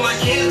this for my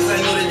kids,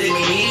 I know that they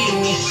be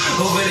needing me.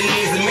 Over the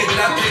years, admit that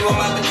I play with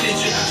my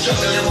potential.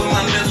 Struggling with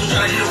my mental,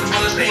 trying to heal from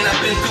all the pain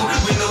I've been through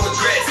with no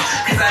regrets.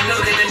 Cause I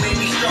know that it made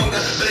me stronger.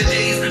 But the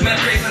days, man, I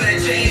pray for that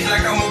change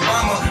like I'm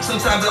Obama.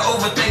 Sometimes I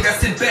overthink, I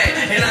sit back,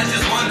 and I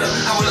just wonder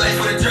how would life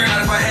would have turned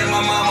out if I had my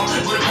mama.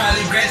 Would've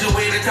probably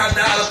graduated top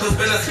dollar, plus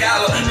been a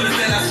scholar. But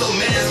instead I so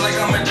mad like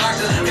I'm a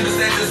doctor. Get the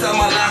stats inside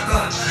my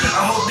locker.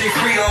 I hope they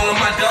free all of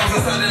my dogs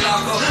inside the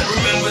locker.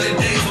 Remember the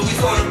days when we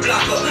tore the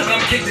block up. But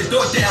I'ma kick the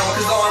door down,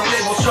 cause all them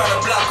labels try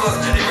to block us.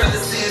 They rather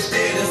see us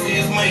dead than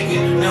see us make it.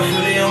 Now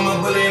fully on my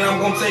bully and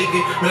I'm gon' take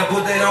it. But I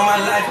put that on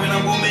my life and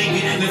I'm gon' make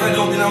it. And if I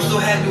don't, then I'm so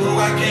happy with who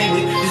I came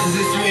with. This is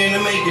history in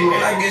the making,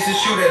 man. I guess it's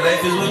true that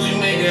life is what you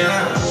make it,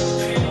 huh?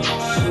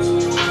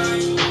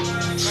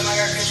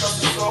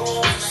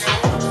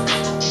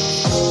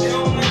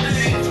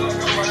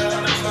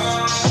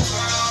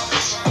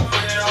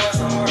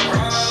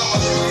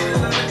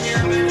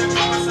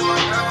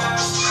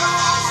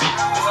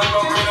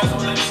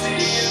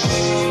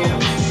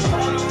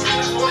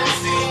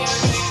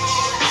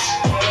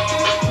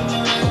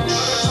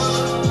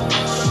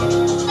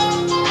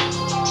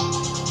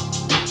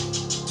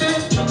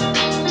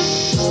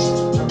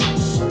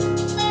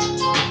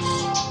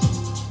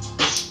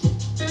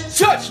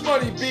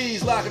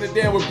 Locking it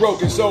down with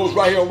Broken Souls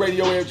right here on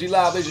Radio AFG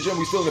Live. Ladies and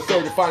gentlemen, we still in the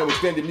third and final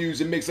extended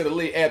music mix of the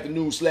late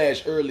afternoon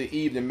 / early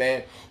evening,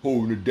 man.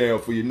 Holding it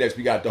down for you next.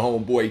 We got the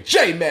homeboy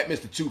J-Matt,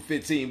 Mr.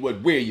 215.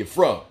 Where you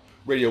from?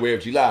 Radio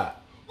AFG Live.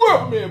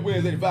 World premiere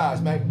Wednesday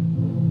vibes,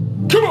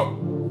 man. Come on.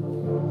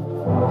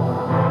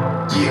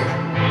 Yeah,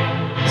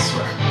 that's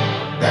right.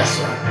 That's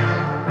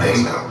right.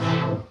 They know.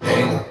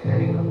 They know.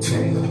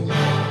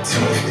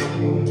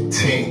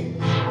 215.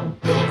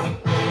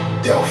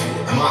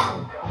 Philadelphia. Come on.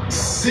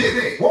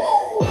 City.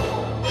 Whoa.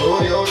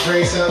 Throw your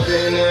drinks up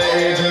in the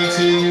air, drink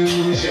to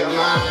use your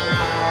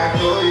mind.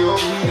 Throw your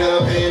weed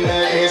up in the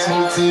air,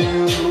 smoke to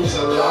use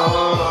a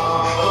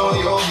law. Throw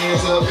your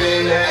hands up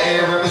in the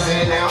air,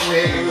 represent now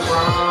where you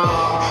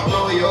from.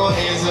 Throw your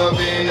hands hands up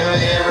in the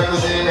air,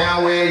 represent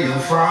now where you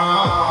from.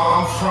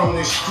 I'm from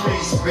the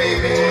streets,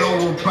 baby,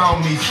 know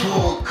about me,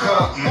 full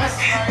cup.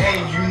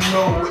 And you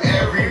know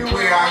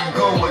everywhere I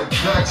go a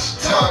Dutch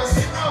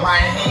tux. My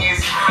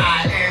hands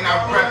high and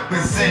I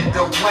represent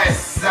the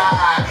west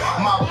side.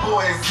 My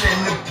boys in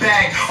the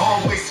back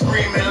always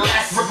screaming,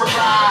 let's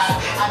ride.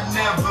 I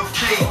never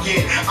fake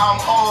it, I'm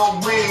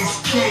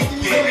always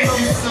kicking.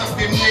 You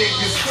suckin'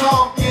 niggas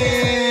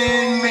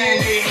talking,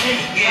 man, they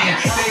hating.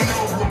 They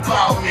know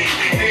about me,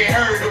 they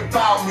heard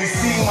about me,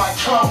 see my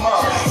come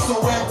up. So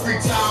every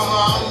time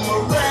I'm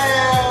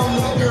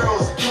around, the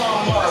girls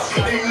come up.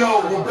 They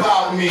know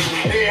about me,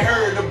 they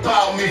heard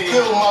about me,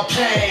 feel my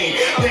pain.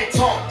 They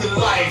talk the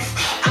life,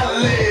 I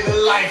live the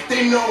life,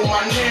 they know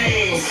my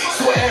name.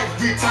 So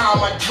every time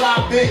I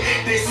drop it,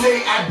 they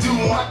say I do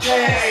my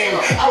thing.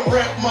 I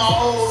rep my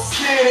old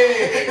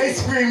city, they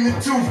screaming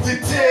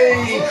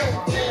 215.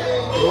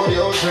 Throw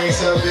your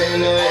drinks up in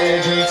the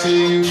air, drink till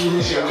you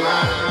lose your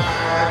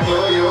mind.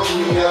 Throw your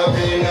weed up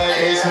in the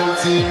air, smoke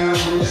till you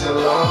lose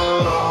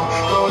alone.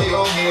 Throw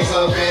your hands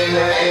up in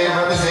the air,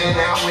 represent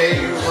now where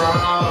you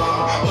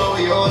from. Throw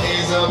your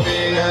hands up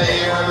in the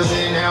air,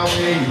 represent now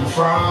where you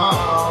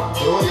from.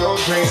 Throw your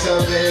drinks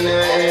up in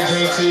the air,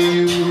 drink till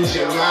you lose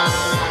your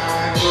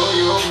mind. Throw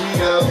your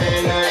weed up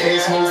in the air,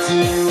 smoke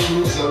till you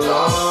lose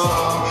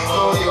alone.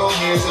 Throw your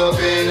hands up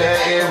in the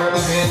air,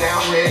 represent now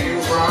where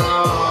you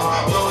from.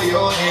 Throw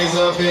your hands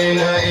up in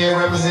the air,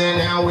 represent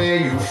now where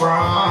you from.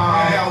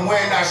 Now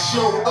when I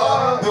show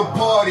up, the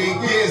party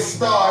gets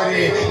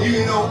started.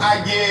 You know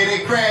I get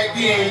it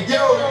crackin'.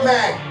 Yo,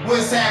 Mac,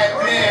 what's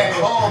happening?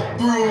 All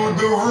through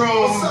the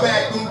room,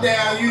 back and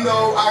down. You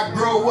know I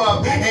grow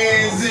up,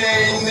 hands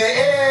in the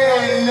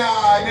air.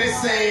 Nah,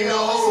 this ain't no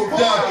hold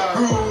up.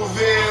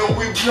 Groovin',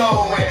 we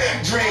blowin'.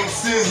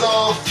 Drinks is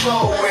all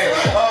flowing.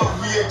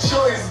 Of your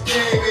choice,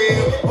 baby.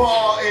 The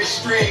bar is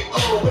straight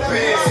open.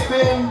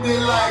 Spend it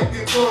like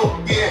a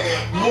token.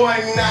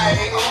 One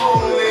night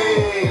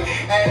only.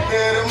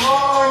 After the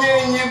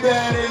morning, you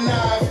better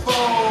not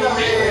phone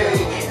me.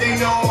 They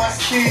know my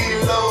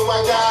stilo,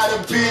 I got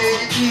a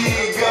big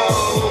ego.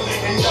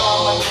 And all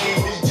my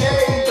name is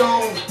Jay,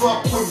 don't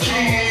fuck with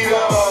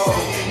Vito.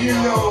 You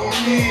know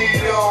me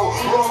though,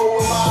 roll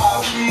with my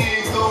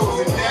amigos.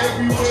 And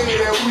everywhere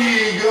that we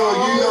go,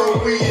 you know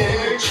we in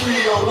the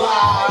trio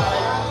live.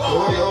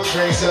 Throw your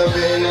drinks up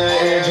in the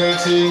air, drink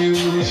till you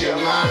lose your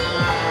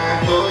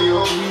mind. Throw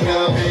your weed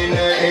up in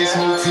the air,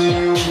 smoke till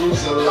you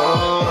lose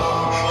alone.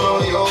 Throw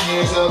your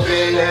hands up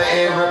in the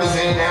air,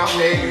 represent now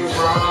where you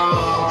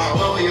from.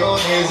 Throw your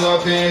hands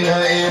up in the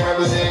air,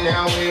 represent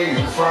now where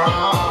you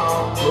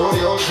from. Throw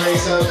your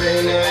drinks up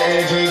in the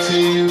air, drink till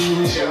you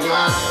lose your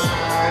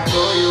mind.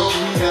 Throw your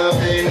weed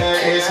up in the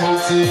air,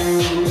 smoke till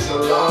you lose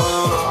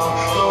alone.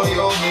 Throw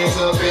your hands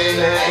up in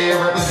the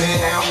air,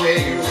 represent now where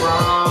you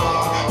from.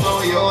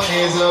 Throw your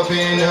hands up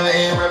in the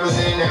air,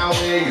 represent now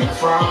where you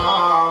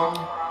from.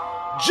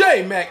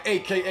 J-Mac,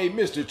 a.k.a.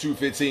 Mr.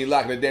 215,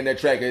 locking it down. That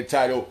track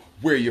entitled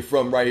Where You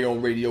From right here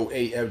on Radio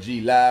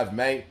AFG Live,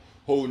 man.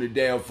 Holding it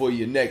down for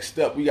you. Next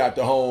up, we got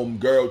the home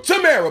girl,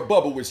 Tamara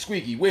Bubble with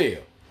Squeaky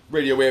Wheel.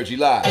 Radio AFG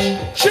Live.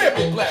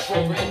 Champion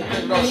platform for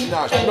independent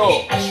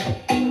entrepreneurs.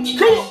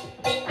 Come on.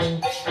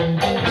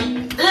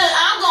 Look,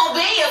 I'm gonna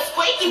be a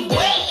squeaky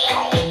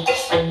wheel.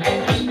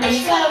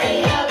 Tell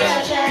me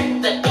about Jack,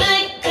 the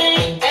big,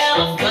 big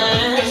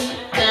elephant.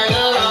 Down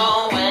the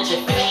road with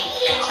your feet.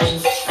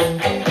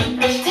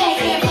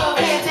 Take it for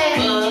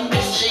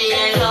granted. She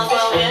ain't gonna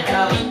fuck with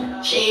her.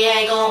 She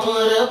ain't gonna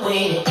put up with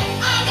it.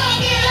 I'm gonna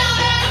get on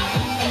that.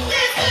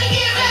 This could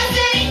get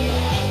messy.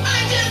 I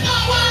just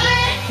don't want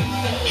it.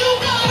 You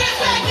gon'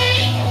 respect me.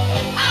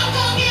 I'm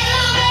gonna get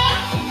on that.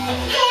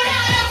 You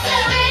not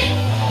upset me.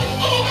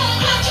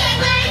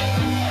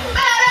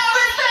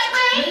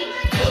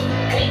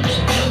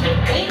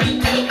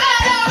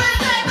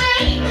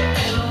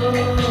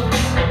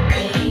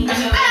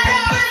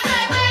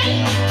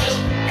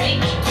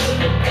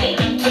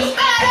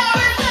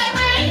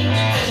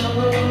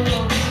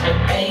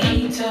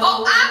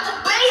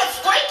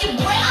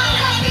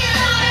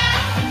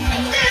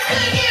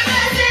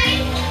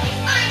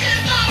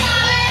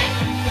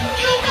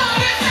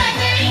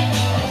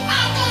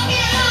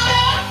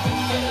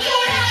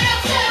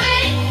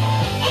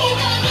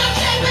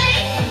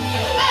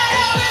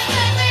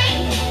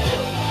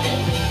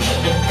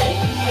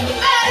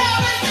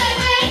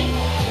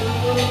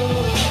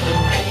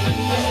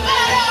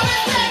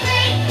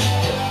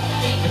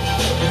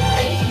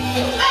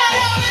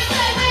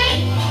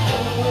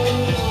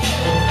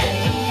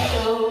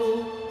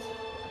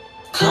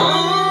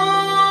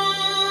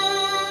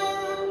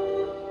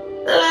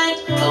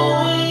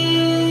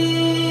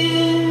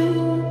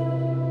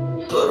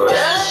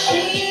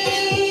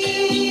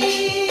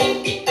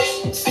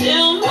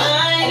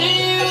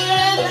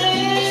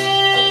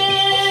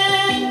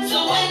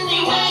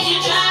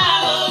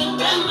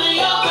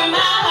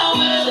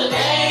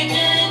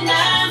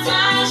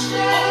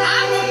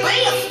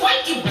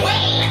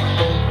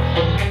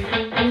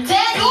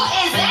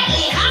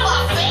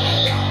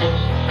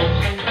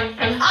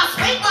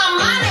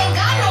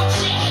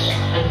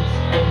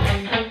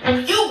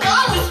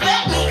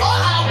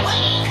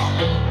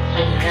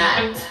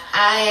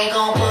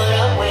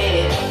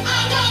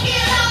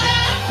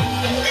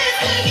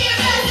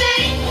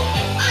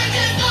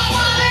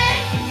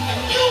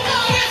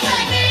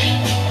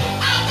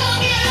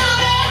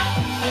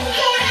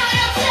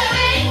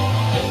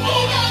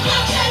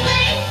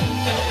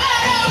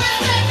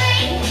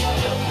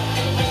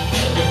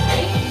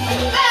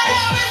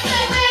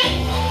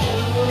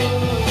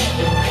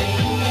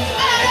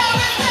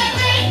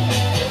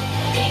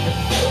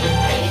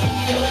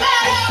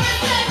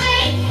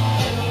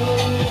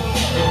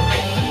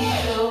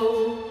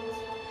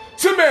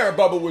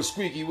 Bubba with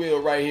Squeaky Wheel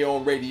right here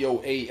on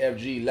Radio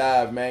AFG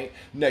Live, man.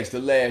 Next to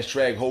last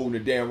track, holding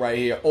it down right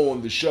here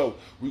on the show.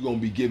 We're going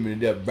to be giving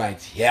it up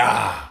right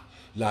here.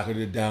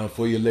 Locking it down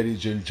for you,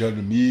 ladies and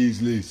gentlemen.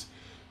 Measleys.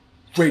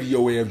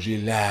 Radio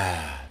AFG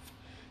Live.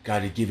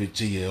 Got to give it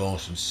to you on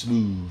some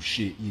smooth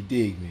shit, you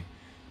dig me?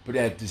 But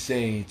at the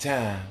same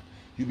time,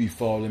 you be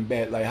falling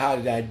back like, how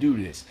did I do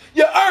this?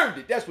 You earned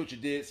it. That's what you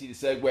did. See the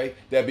segue?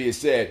 That being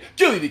said,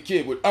 Gilly the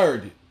Kid with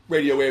Earned It.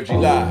 Radio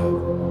AFG Live.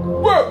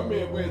 World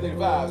premiere Wednesday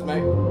vibes,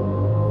 man.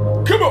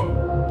 Come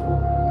on.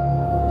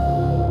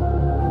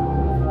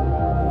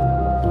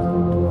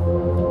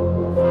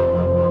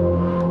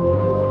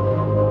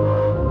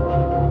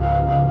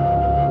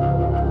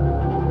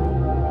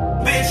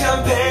 Bitch,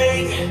 I'm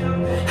paid.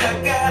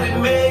 I got it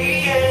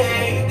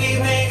made. These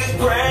niggas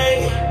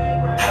pray.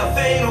 I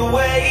fade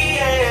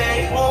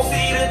away. Won't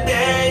see the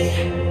day.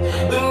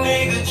 The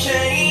nigga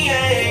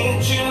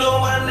change. You know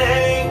my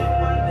name.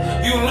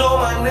 You know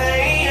my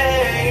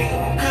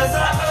name. Cause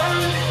I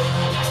earned it.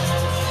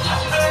 I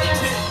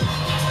earned it.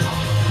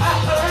 I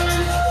earned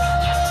it.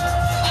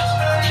 I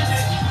earned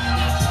it.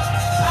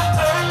 I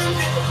earned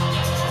it.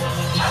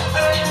 I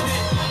earned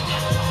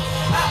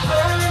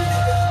it.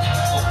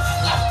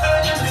 I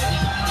earned it.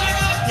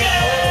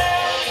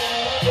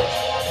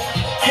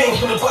 Came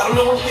from the bottom,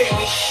 no one gave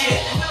me shit.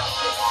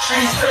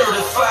 Street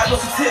certified, no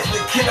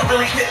certificate. I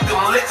really hit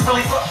them licks,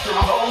 really fucked them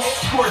hoes.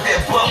 Scored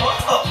that bum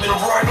up in a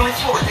Roy, really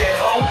scored that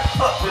hoe.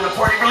 Up in the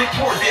party, really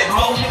poured that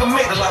mo. Nigga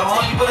made a lot of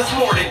money, but it's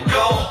more to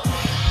go.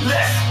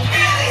 Let's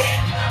get it.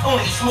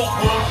 Only smoke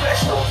when I'm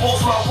professional.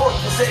 Most my work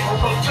is able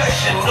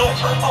professional.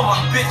 All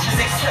my bitches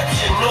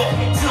exceptional.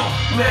 Too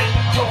many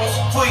hoes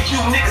for you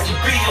niggas to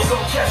be on some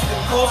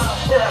testicles.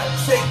 And I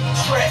stay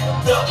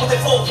strapped up with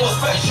that 4-4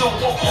 special.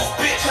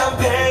 Bitch, I'm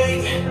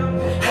paid.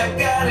 I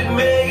got it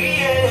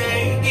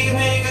made. These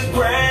niggas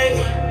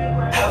pray.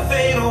 I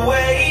fade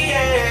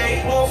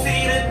away. Won't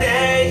see the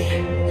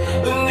day.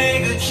 The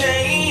nigga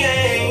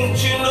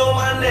change. You know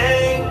my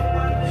name.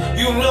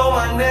 You know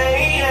my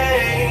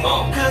name.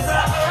 Cause I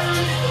earned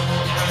it.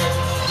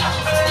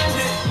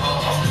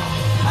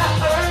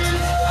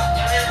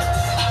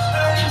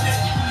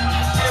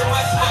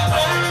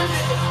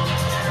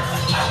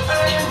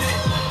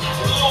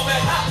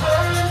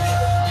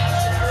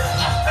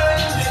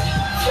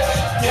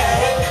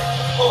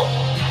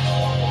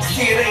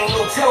 See, it ain't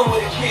no telling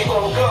where the kid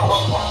gon' go.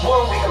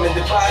 1 week I'm in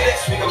Dubai,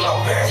 next week I'm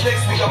out in Paris,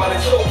 next week I'm out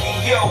in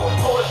Tokyo.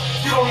 Hold up,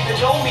 you don't even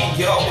know me,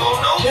 yo.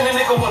 And a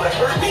nigga wanna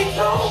hurt me?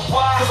 No.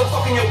 Why? Cause I'm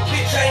fucking your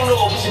bitch, I ain't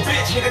no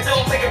bitch, nigga,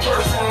 don't take it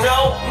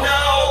personal,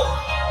 no.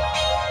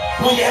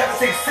 When you have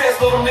success,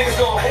 though, them niggas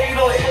gon' hate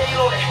on it, hate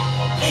on it.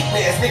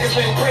 Hating ass niggas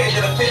been praying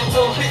that I fail,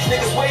 tell them bitch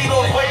niggas wait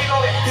on it, wait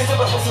on it. Cause I'm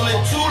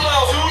hustling too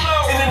long,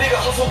 and the nigga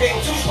hustle game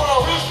too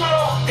strong,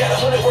 Got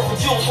 100 worth of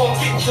jewels, so I'm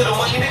getting to the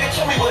money, nigga,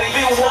 tell me what it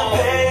is. I'm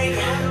paid,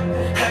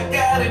 I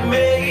got it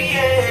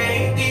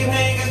made. These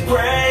niggas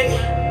pray,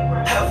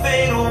 I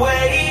fade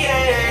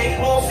away.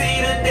 Won't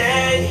see the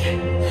day,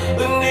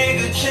 the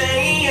nigga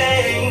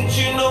change.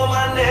 You know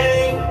my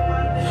name,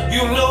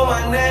 you know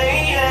my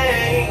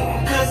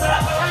name. Cause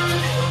I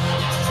earned it,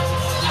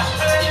 I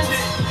earned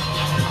it,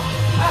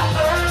 I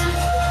earned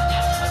it,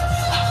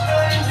 I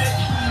earned it,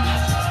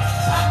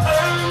 I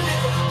earned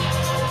it,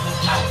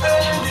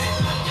 I earned it,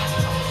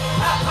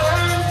 I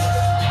earned it,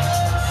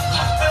 I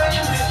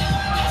earned it,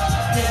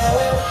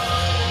 yeah.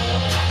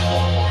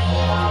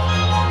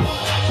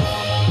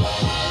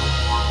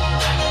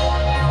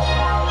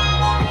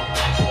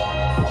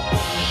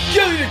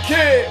 Gilly the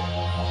Kid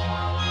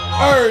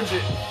earned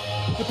it.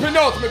 The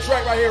penultimate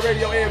track right here,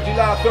 Radio AFG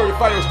Live 30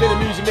 final extended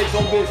music mix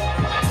on this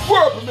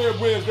world premiere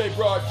Wednesday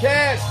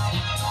broadcast.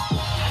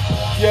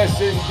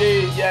 Yes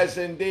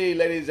indeed,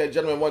 ladies and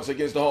gentlemen. Once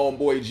again, it's the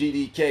homeboy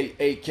GDK,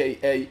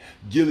 aka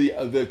Gilly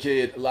the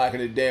Kid,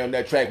 locking it down.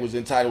 That track was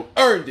entitled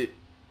 "Earned It,"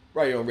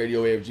 right here on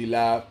Radio AFG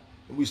Live,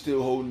 and we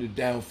still holding it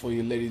down for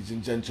you, ladies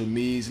and gentlemen.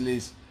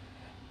 Measleys.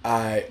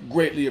 I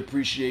greatly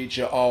appreciate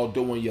you all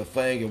doing your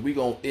thing, and we're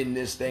going to end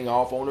this thing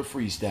off on a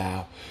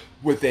freestyle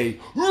with a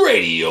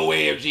Radio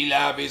AFG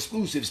Live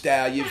exclusive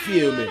style, you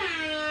feel me?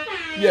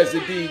 Yes,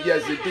 indeed,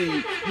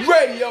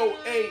 Radio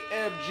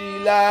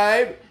AFG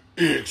Live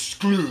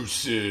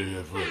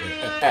exclusive.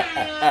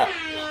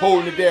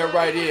 Holding it down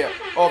right here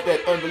off that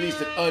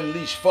unreleased and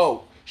unleashed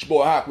folk. It's your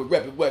boy Hawk with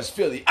Reppin' West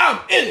Philly. I'm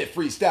in it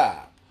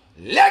freestyle.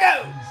 Let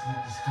go!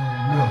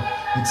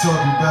 They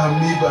talking about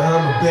me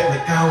behind my back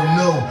like I don't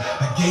know.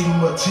 I gave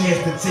them a chance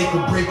to take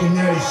a break and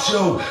now they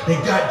show. They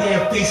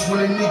goddamn face when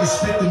a nigga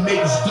spit to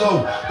make us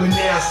glow. But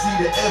now I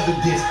see the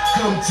evidence.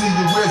 Come to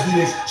your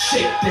residence.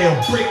 Shake down,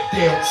 break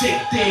down,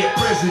 take down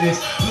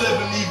presidents.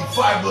 Living even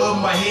fiber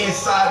of my hand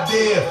side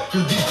there.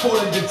 Cause before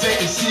the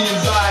detective see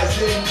his eyes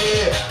in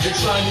there. They're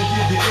trying to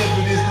get the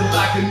evidence to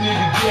lock a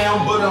nigga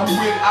down. But I'm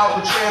with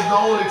Alcatraz the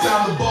only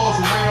time the ball's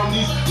around.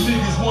 These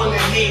niggas wanna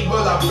hate,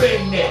 well I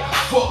bang that.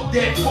 Fuck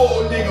that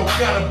poor nigga.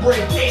 gotta bring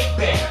hate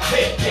back,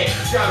 take that.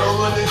 Gotta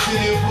run this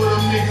city for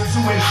them niggas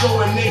who ain't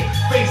showing they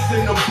face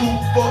in the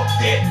booth. Fuck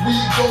that, we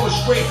going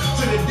straight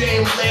to the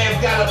damn lab.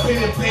 Got a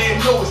pen and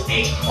pad, know it's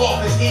H.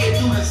 Off his head,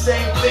 do the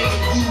same thing,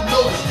 and you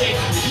know it's that.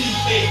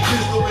 PA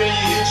pistol, and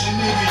you hit your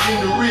nigga in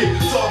the rib.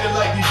 Talking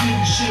like you did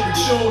the shit, but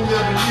you don't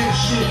never live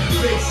shit.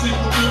 Basic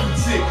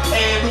arithmetic,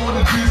 add on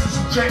the business,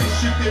 subtract the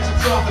shit that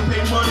you're talking,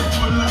 make money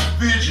for the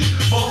division.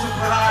 Folks are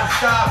put high the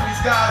sky, but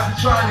these guys are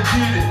trying to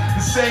get it.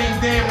 The same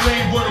damn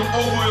lane, but I'm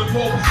over in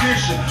pole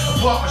position. I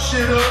pop my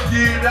shit up,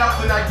 get it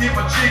out, then I get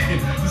my chicken.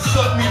 To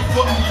suck me and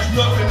fuck me is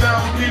nothing, I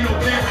don't need no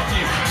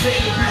dividends. Take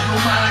the bitch no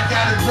mind, I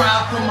gotta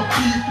grind for my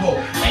people.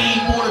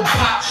 Aim on the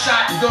pop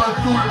shotgun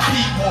through the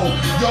peephole.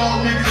 Y'all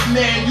niggas,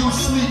 man, you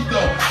sleep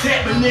though.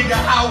 Tap a nigga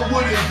out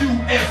with a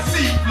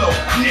UFC flow.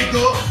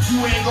 Nigga, you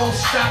ain't gon'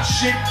 stop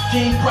shit.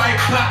 King Bright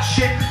pop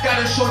shit.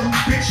 Gotta show you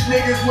bitch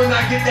niggas when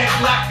I get that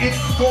Glock,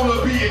 it's gonna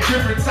be a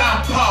different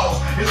time.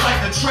 Pause. It's like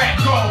the track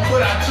gone,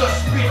 but I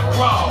just spit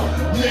raw.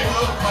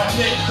 Nigga, my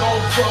neck don't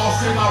cross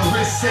and my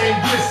wrist ain't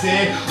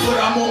glisten. But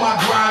I'm on my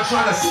grind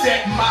trying to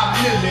stack my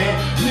million.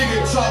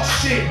 Nigga talk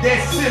shit,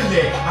 that's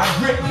silly. I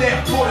grip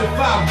that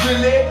 45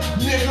 really.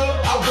 Nigga,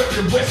 I rip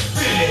the West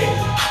Philly.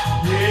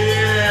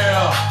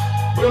 Yeah.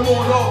 But I'm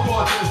on all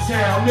parts of this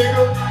town,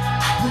 nigga.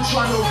 We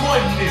tryna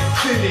run this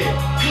city.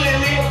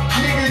 Clearly,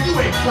 nigga, you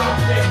ain't pop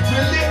that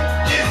really.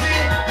 Is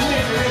it?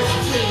 Nigga, it's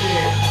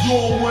silly. You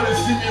don't wanna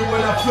see me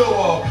when I flow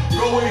off.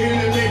 Go ahead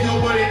and make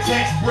nobody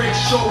tax break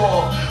show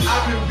off. I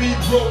can be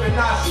broke and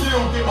I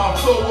still get my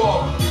flow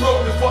off.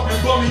 Broke the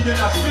fucking bummy, then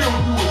I still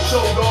do a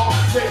show, dog.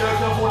 Take a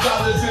couple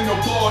dollars in the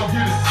bar and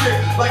get a sip.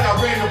 Like I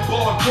ran the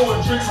bar,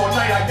 pouring drinks all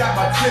night, I got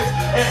my tips.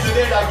 After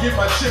that, I get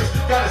my chips.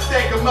 Gotta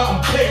stack them out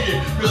and pay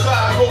it. Cause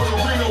I go to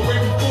Reno way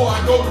before I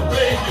go to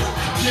Vegas.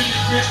 Get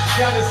it, bitch,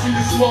 gotta see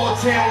the small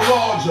town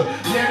larger.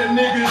 Now the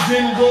niggas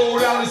in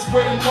rolled out and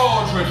spreading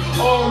margarine.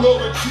 All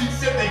over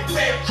cheeks if they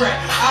fat crack.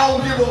 I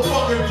don't give a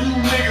fuck if you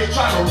niggas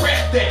try to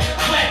rap that,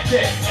 clap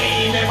that.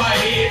 Aim at my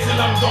head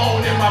till I'm gone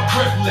and my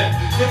breath left.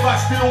 If I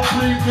still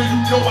breathe, then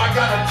you know I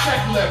got a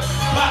check left.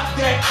 Pop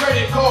that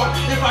credit card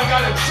if I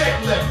got a check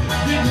left.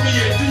 Give me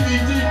a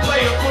DVD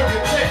player for the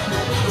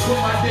technique. To put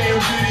my damn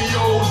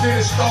videos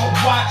in and start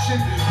watching.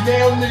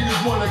 Now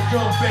niggas wanna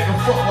come back and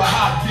fuck with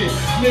hot dick.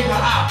 Nigga,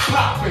 I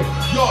poppin',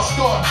 y'all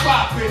start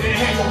bopping and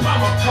hang your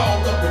mama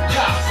call up the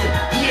cops.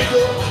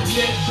 Nigga,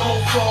 neck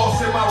don't floss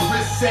and my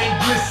wrist ain't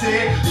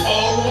glisten.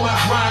 All on my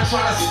grind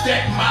tryna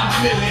stack my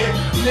million.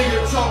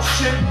 Nigga talk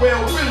shit, well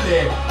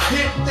really.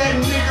 Hit that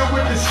nigga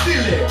with the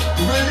skillet.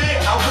 Really?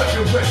 I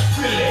reckon West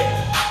Philly.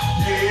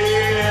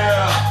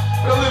 Yeah.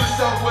 But I live in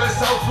Southwest,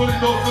 South Philly,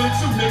 North Philly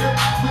too, nigga.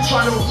 We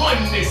tryna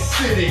run this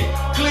city.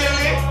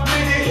 Clearly,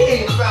 nigga, he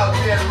ain't about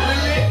that,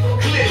 really.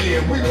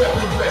 Clearly, we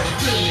reppin' West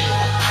Philly.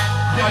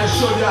 Gotta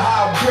show you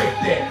how I break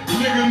that.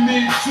 Nigga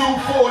need 2,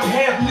 4 and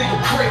half, nigga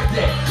break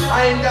that.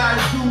 I ain't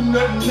gotta do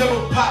nothing,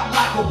 never pop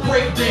like a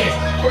break dance.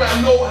 But I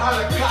know how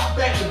to cop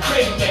back and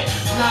bang that.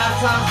 9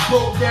 times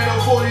broke that, a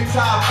 40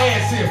 times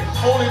ass him.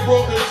 Only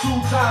broke it 2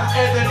 times,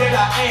 after that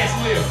I ass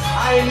him.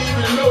 I ain't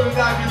even know that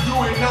I could do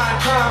it 9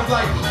 times.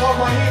 Like, off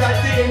my head I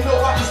didn't know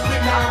I could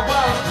spit 9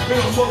 rhymes in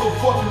a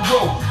motherfucking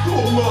row. Do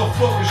a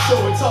motherfucking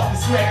show and talk and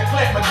smack and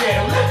clap my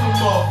dad and let the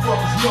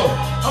motherfuckers know.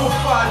 I'm a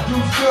 5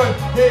 dudes gun,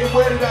 hey,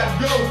 where did I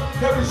go?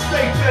 Every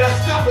state that I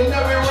stop and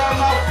every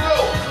rhyme I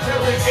flow.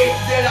 Every 8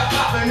 that I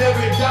pop and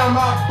every dime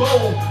I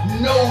bone.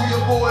 Know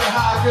your boy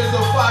high cause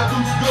a 5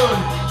 dudes gun.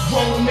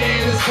 Grown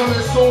man is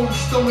coming soon,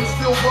 stomach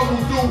still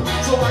rumble through.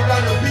 So I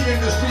gotta be in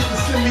the streets to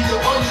send me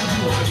your under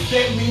you.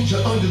 That means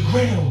you're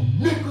underground,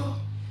 nigga.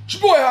 It's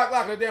your boy Hawk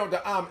locking it down with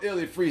the I'm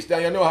Illy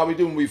freestyle. Y'all know how we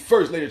do when we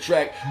first lay the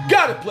track.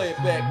 Gotta play it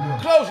back.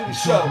 Closing the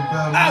show.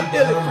 I'm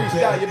Illy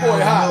freestyle, your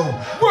boy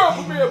Hawk.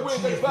 World premiere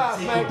Wednesday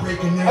 5,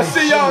 man. I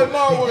see y'all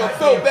tomorrow on a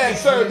Throwback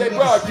Thursday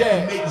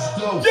broadcast.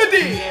 You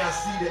did. Yeah, I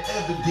see the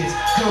evidence.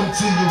 Come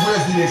to your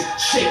residence.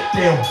 Shake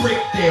down, break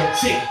down,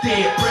 take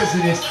dead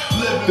presidents.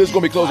 This is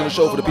going to be closing the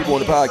show for the people on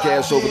the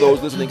podcast. So for those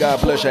listening,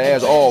 God bless you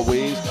as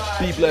always.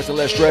 Be blessed and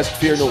less stressed.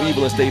 Fear no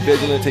evil and stay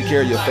vigilant. Take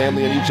care of your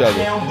family and each other.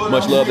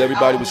 Much love to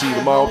everybody. We'll see you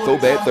tomorrow.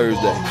 Throwback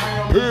Thursday.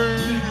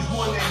 Peace.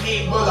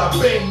 Well, I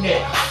bang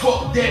that.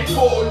 Fuck that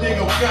poor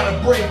nigga. Gotta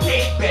bring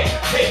hate back.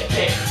 Take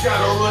that.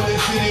 Gotta run this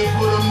city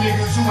for them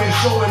niggas who ain't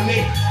showing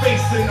they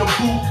face in the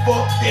booth.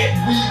 Fuck that.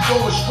 We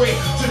going straight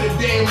to the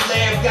damn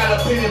lab. Got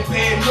a pen and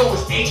pad. Know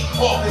it's H.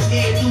 Off his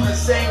head. Do the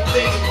same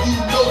thing. And you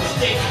know it's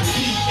that.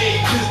 PA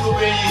pistol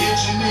and you hit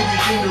your nigga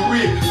in the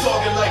rib.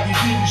 Talking like you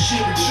did the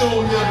shit, but you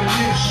don't never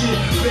live shit.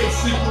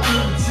 Basic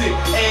arithmetic.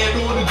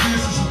 Add on the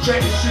distance.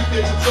 Track the shit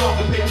that you talk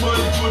to make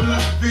money for the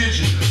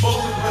division.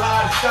 Most of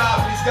behind the sky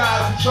for these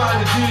guys who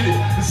trying to get it.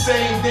 The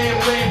same damn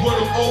lane, but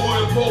I'm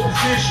over in pole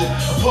position.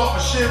 I pump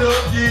my shit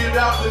up, get it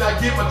out, then I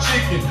get my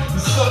chicken.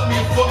 The suck me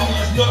and fuck me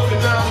is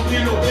nothing, I don't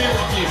get no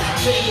dividends.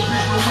 Take the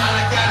bitch no mind,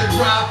 I gotta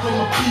grind for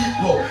my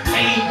people.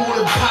 Aim on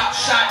the pop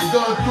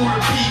shotgun through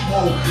the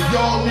peephole.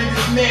 Y'all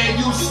niggas,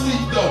 man, you sleep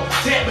though.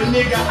 Tap a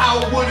nigga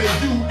out with a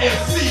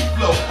UFC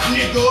flow.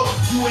 Nigga,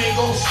 you ain't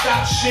gon'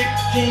 stop shit.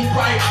 King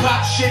Pride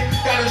pop shit.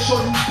 Gotta show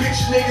you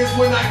bitch niggas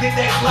when I get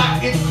that Glock.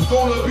 It's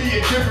gonna be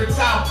a different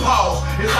time. Pause. It's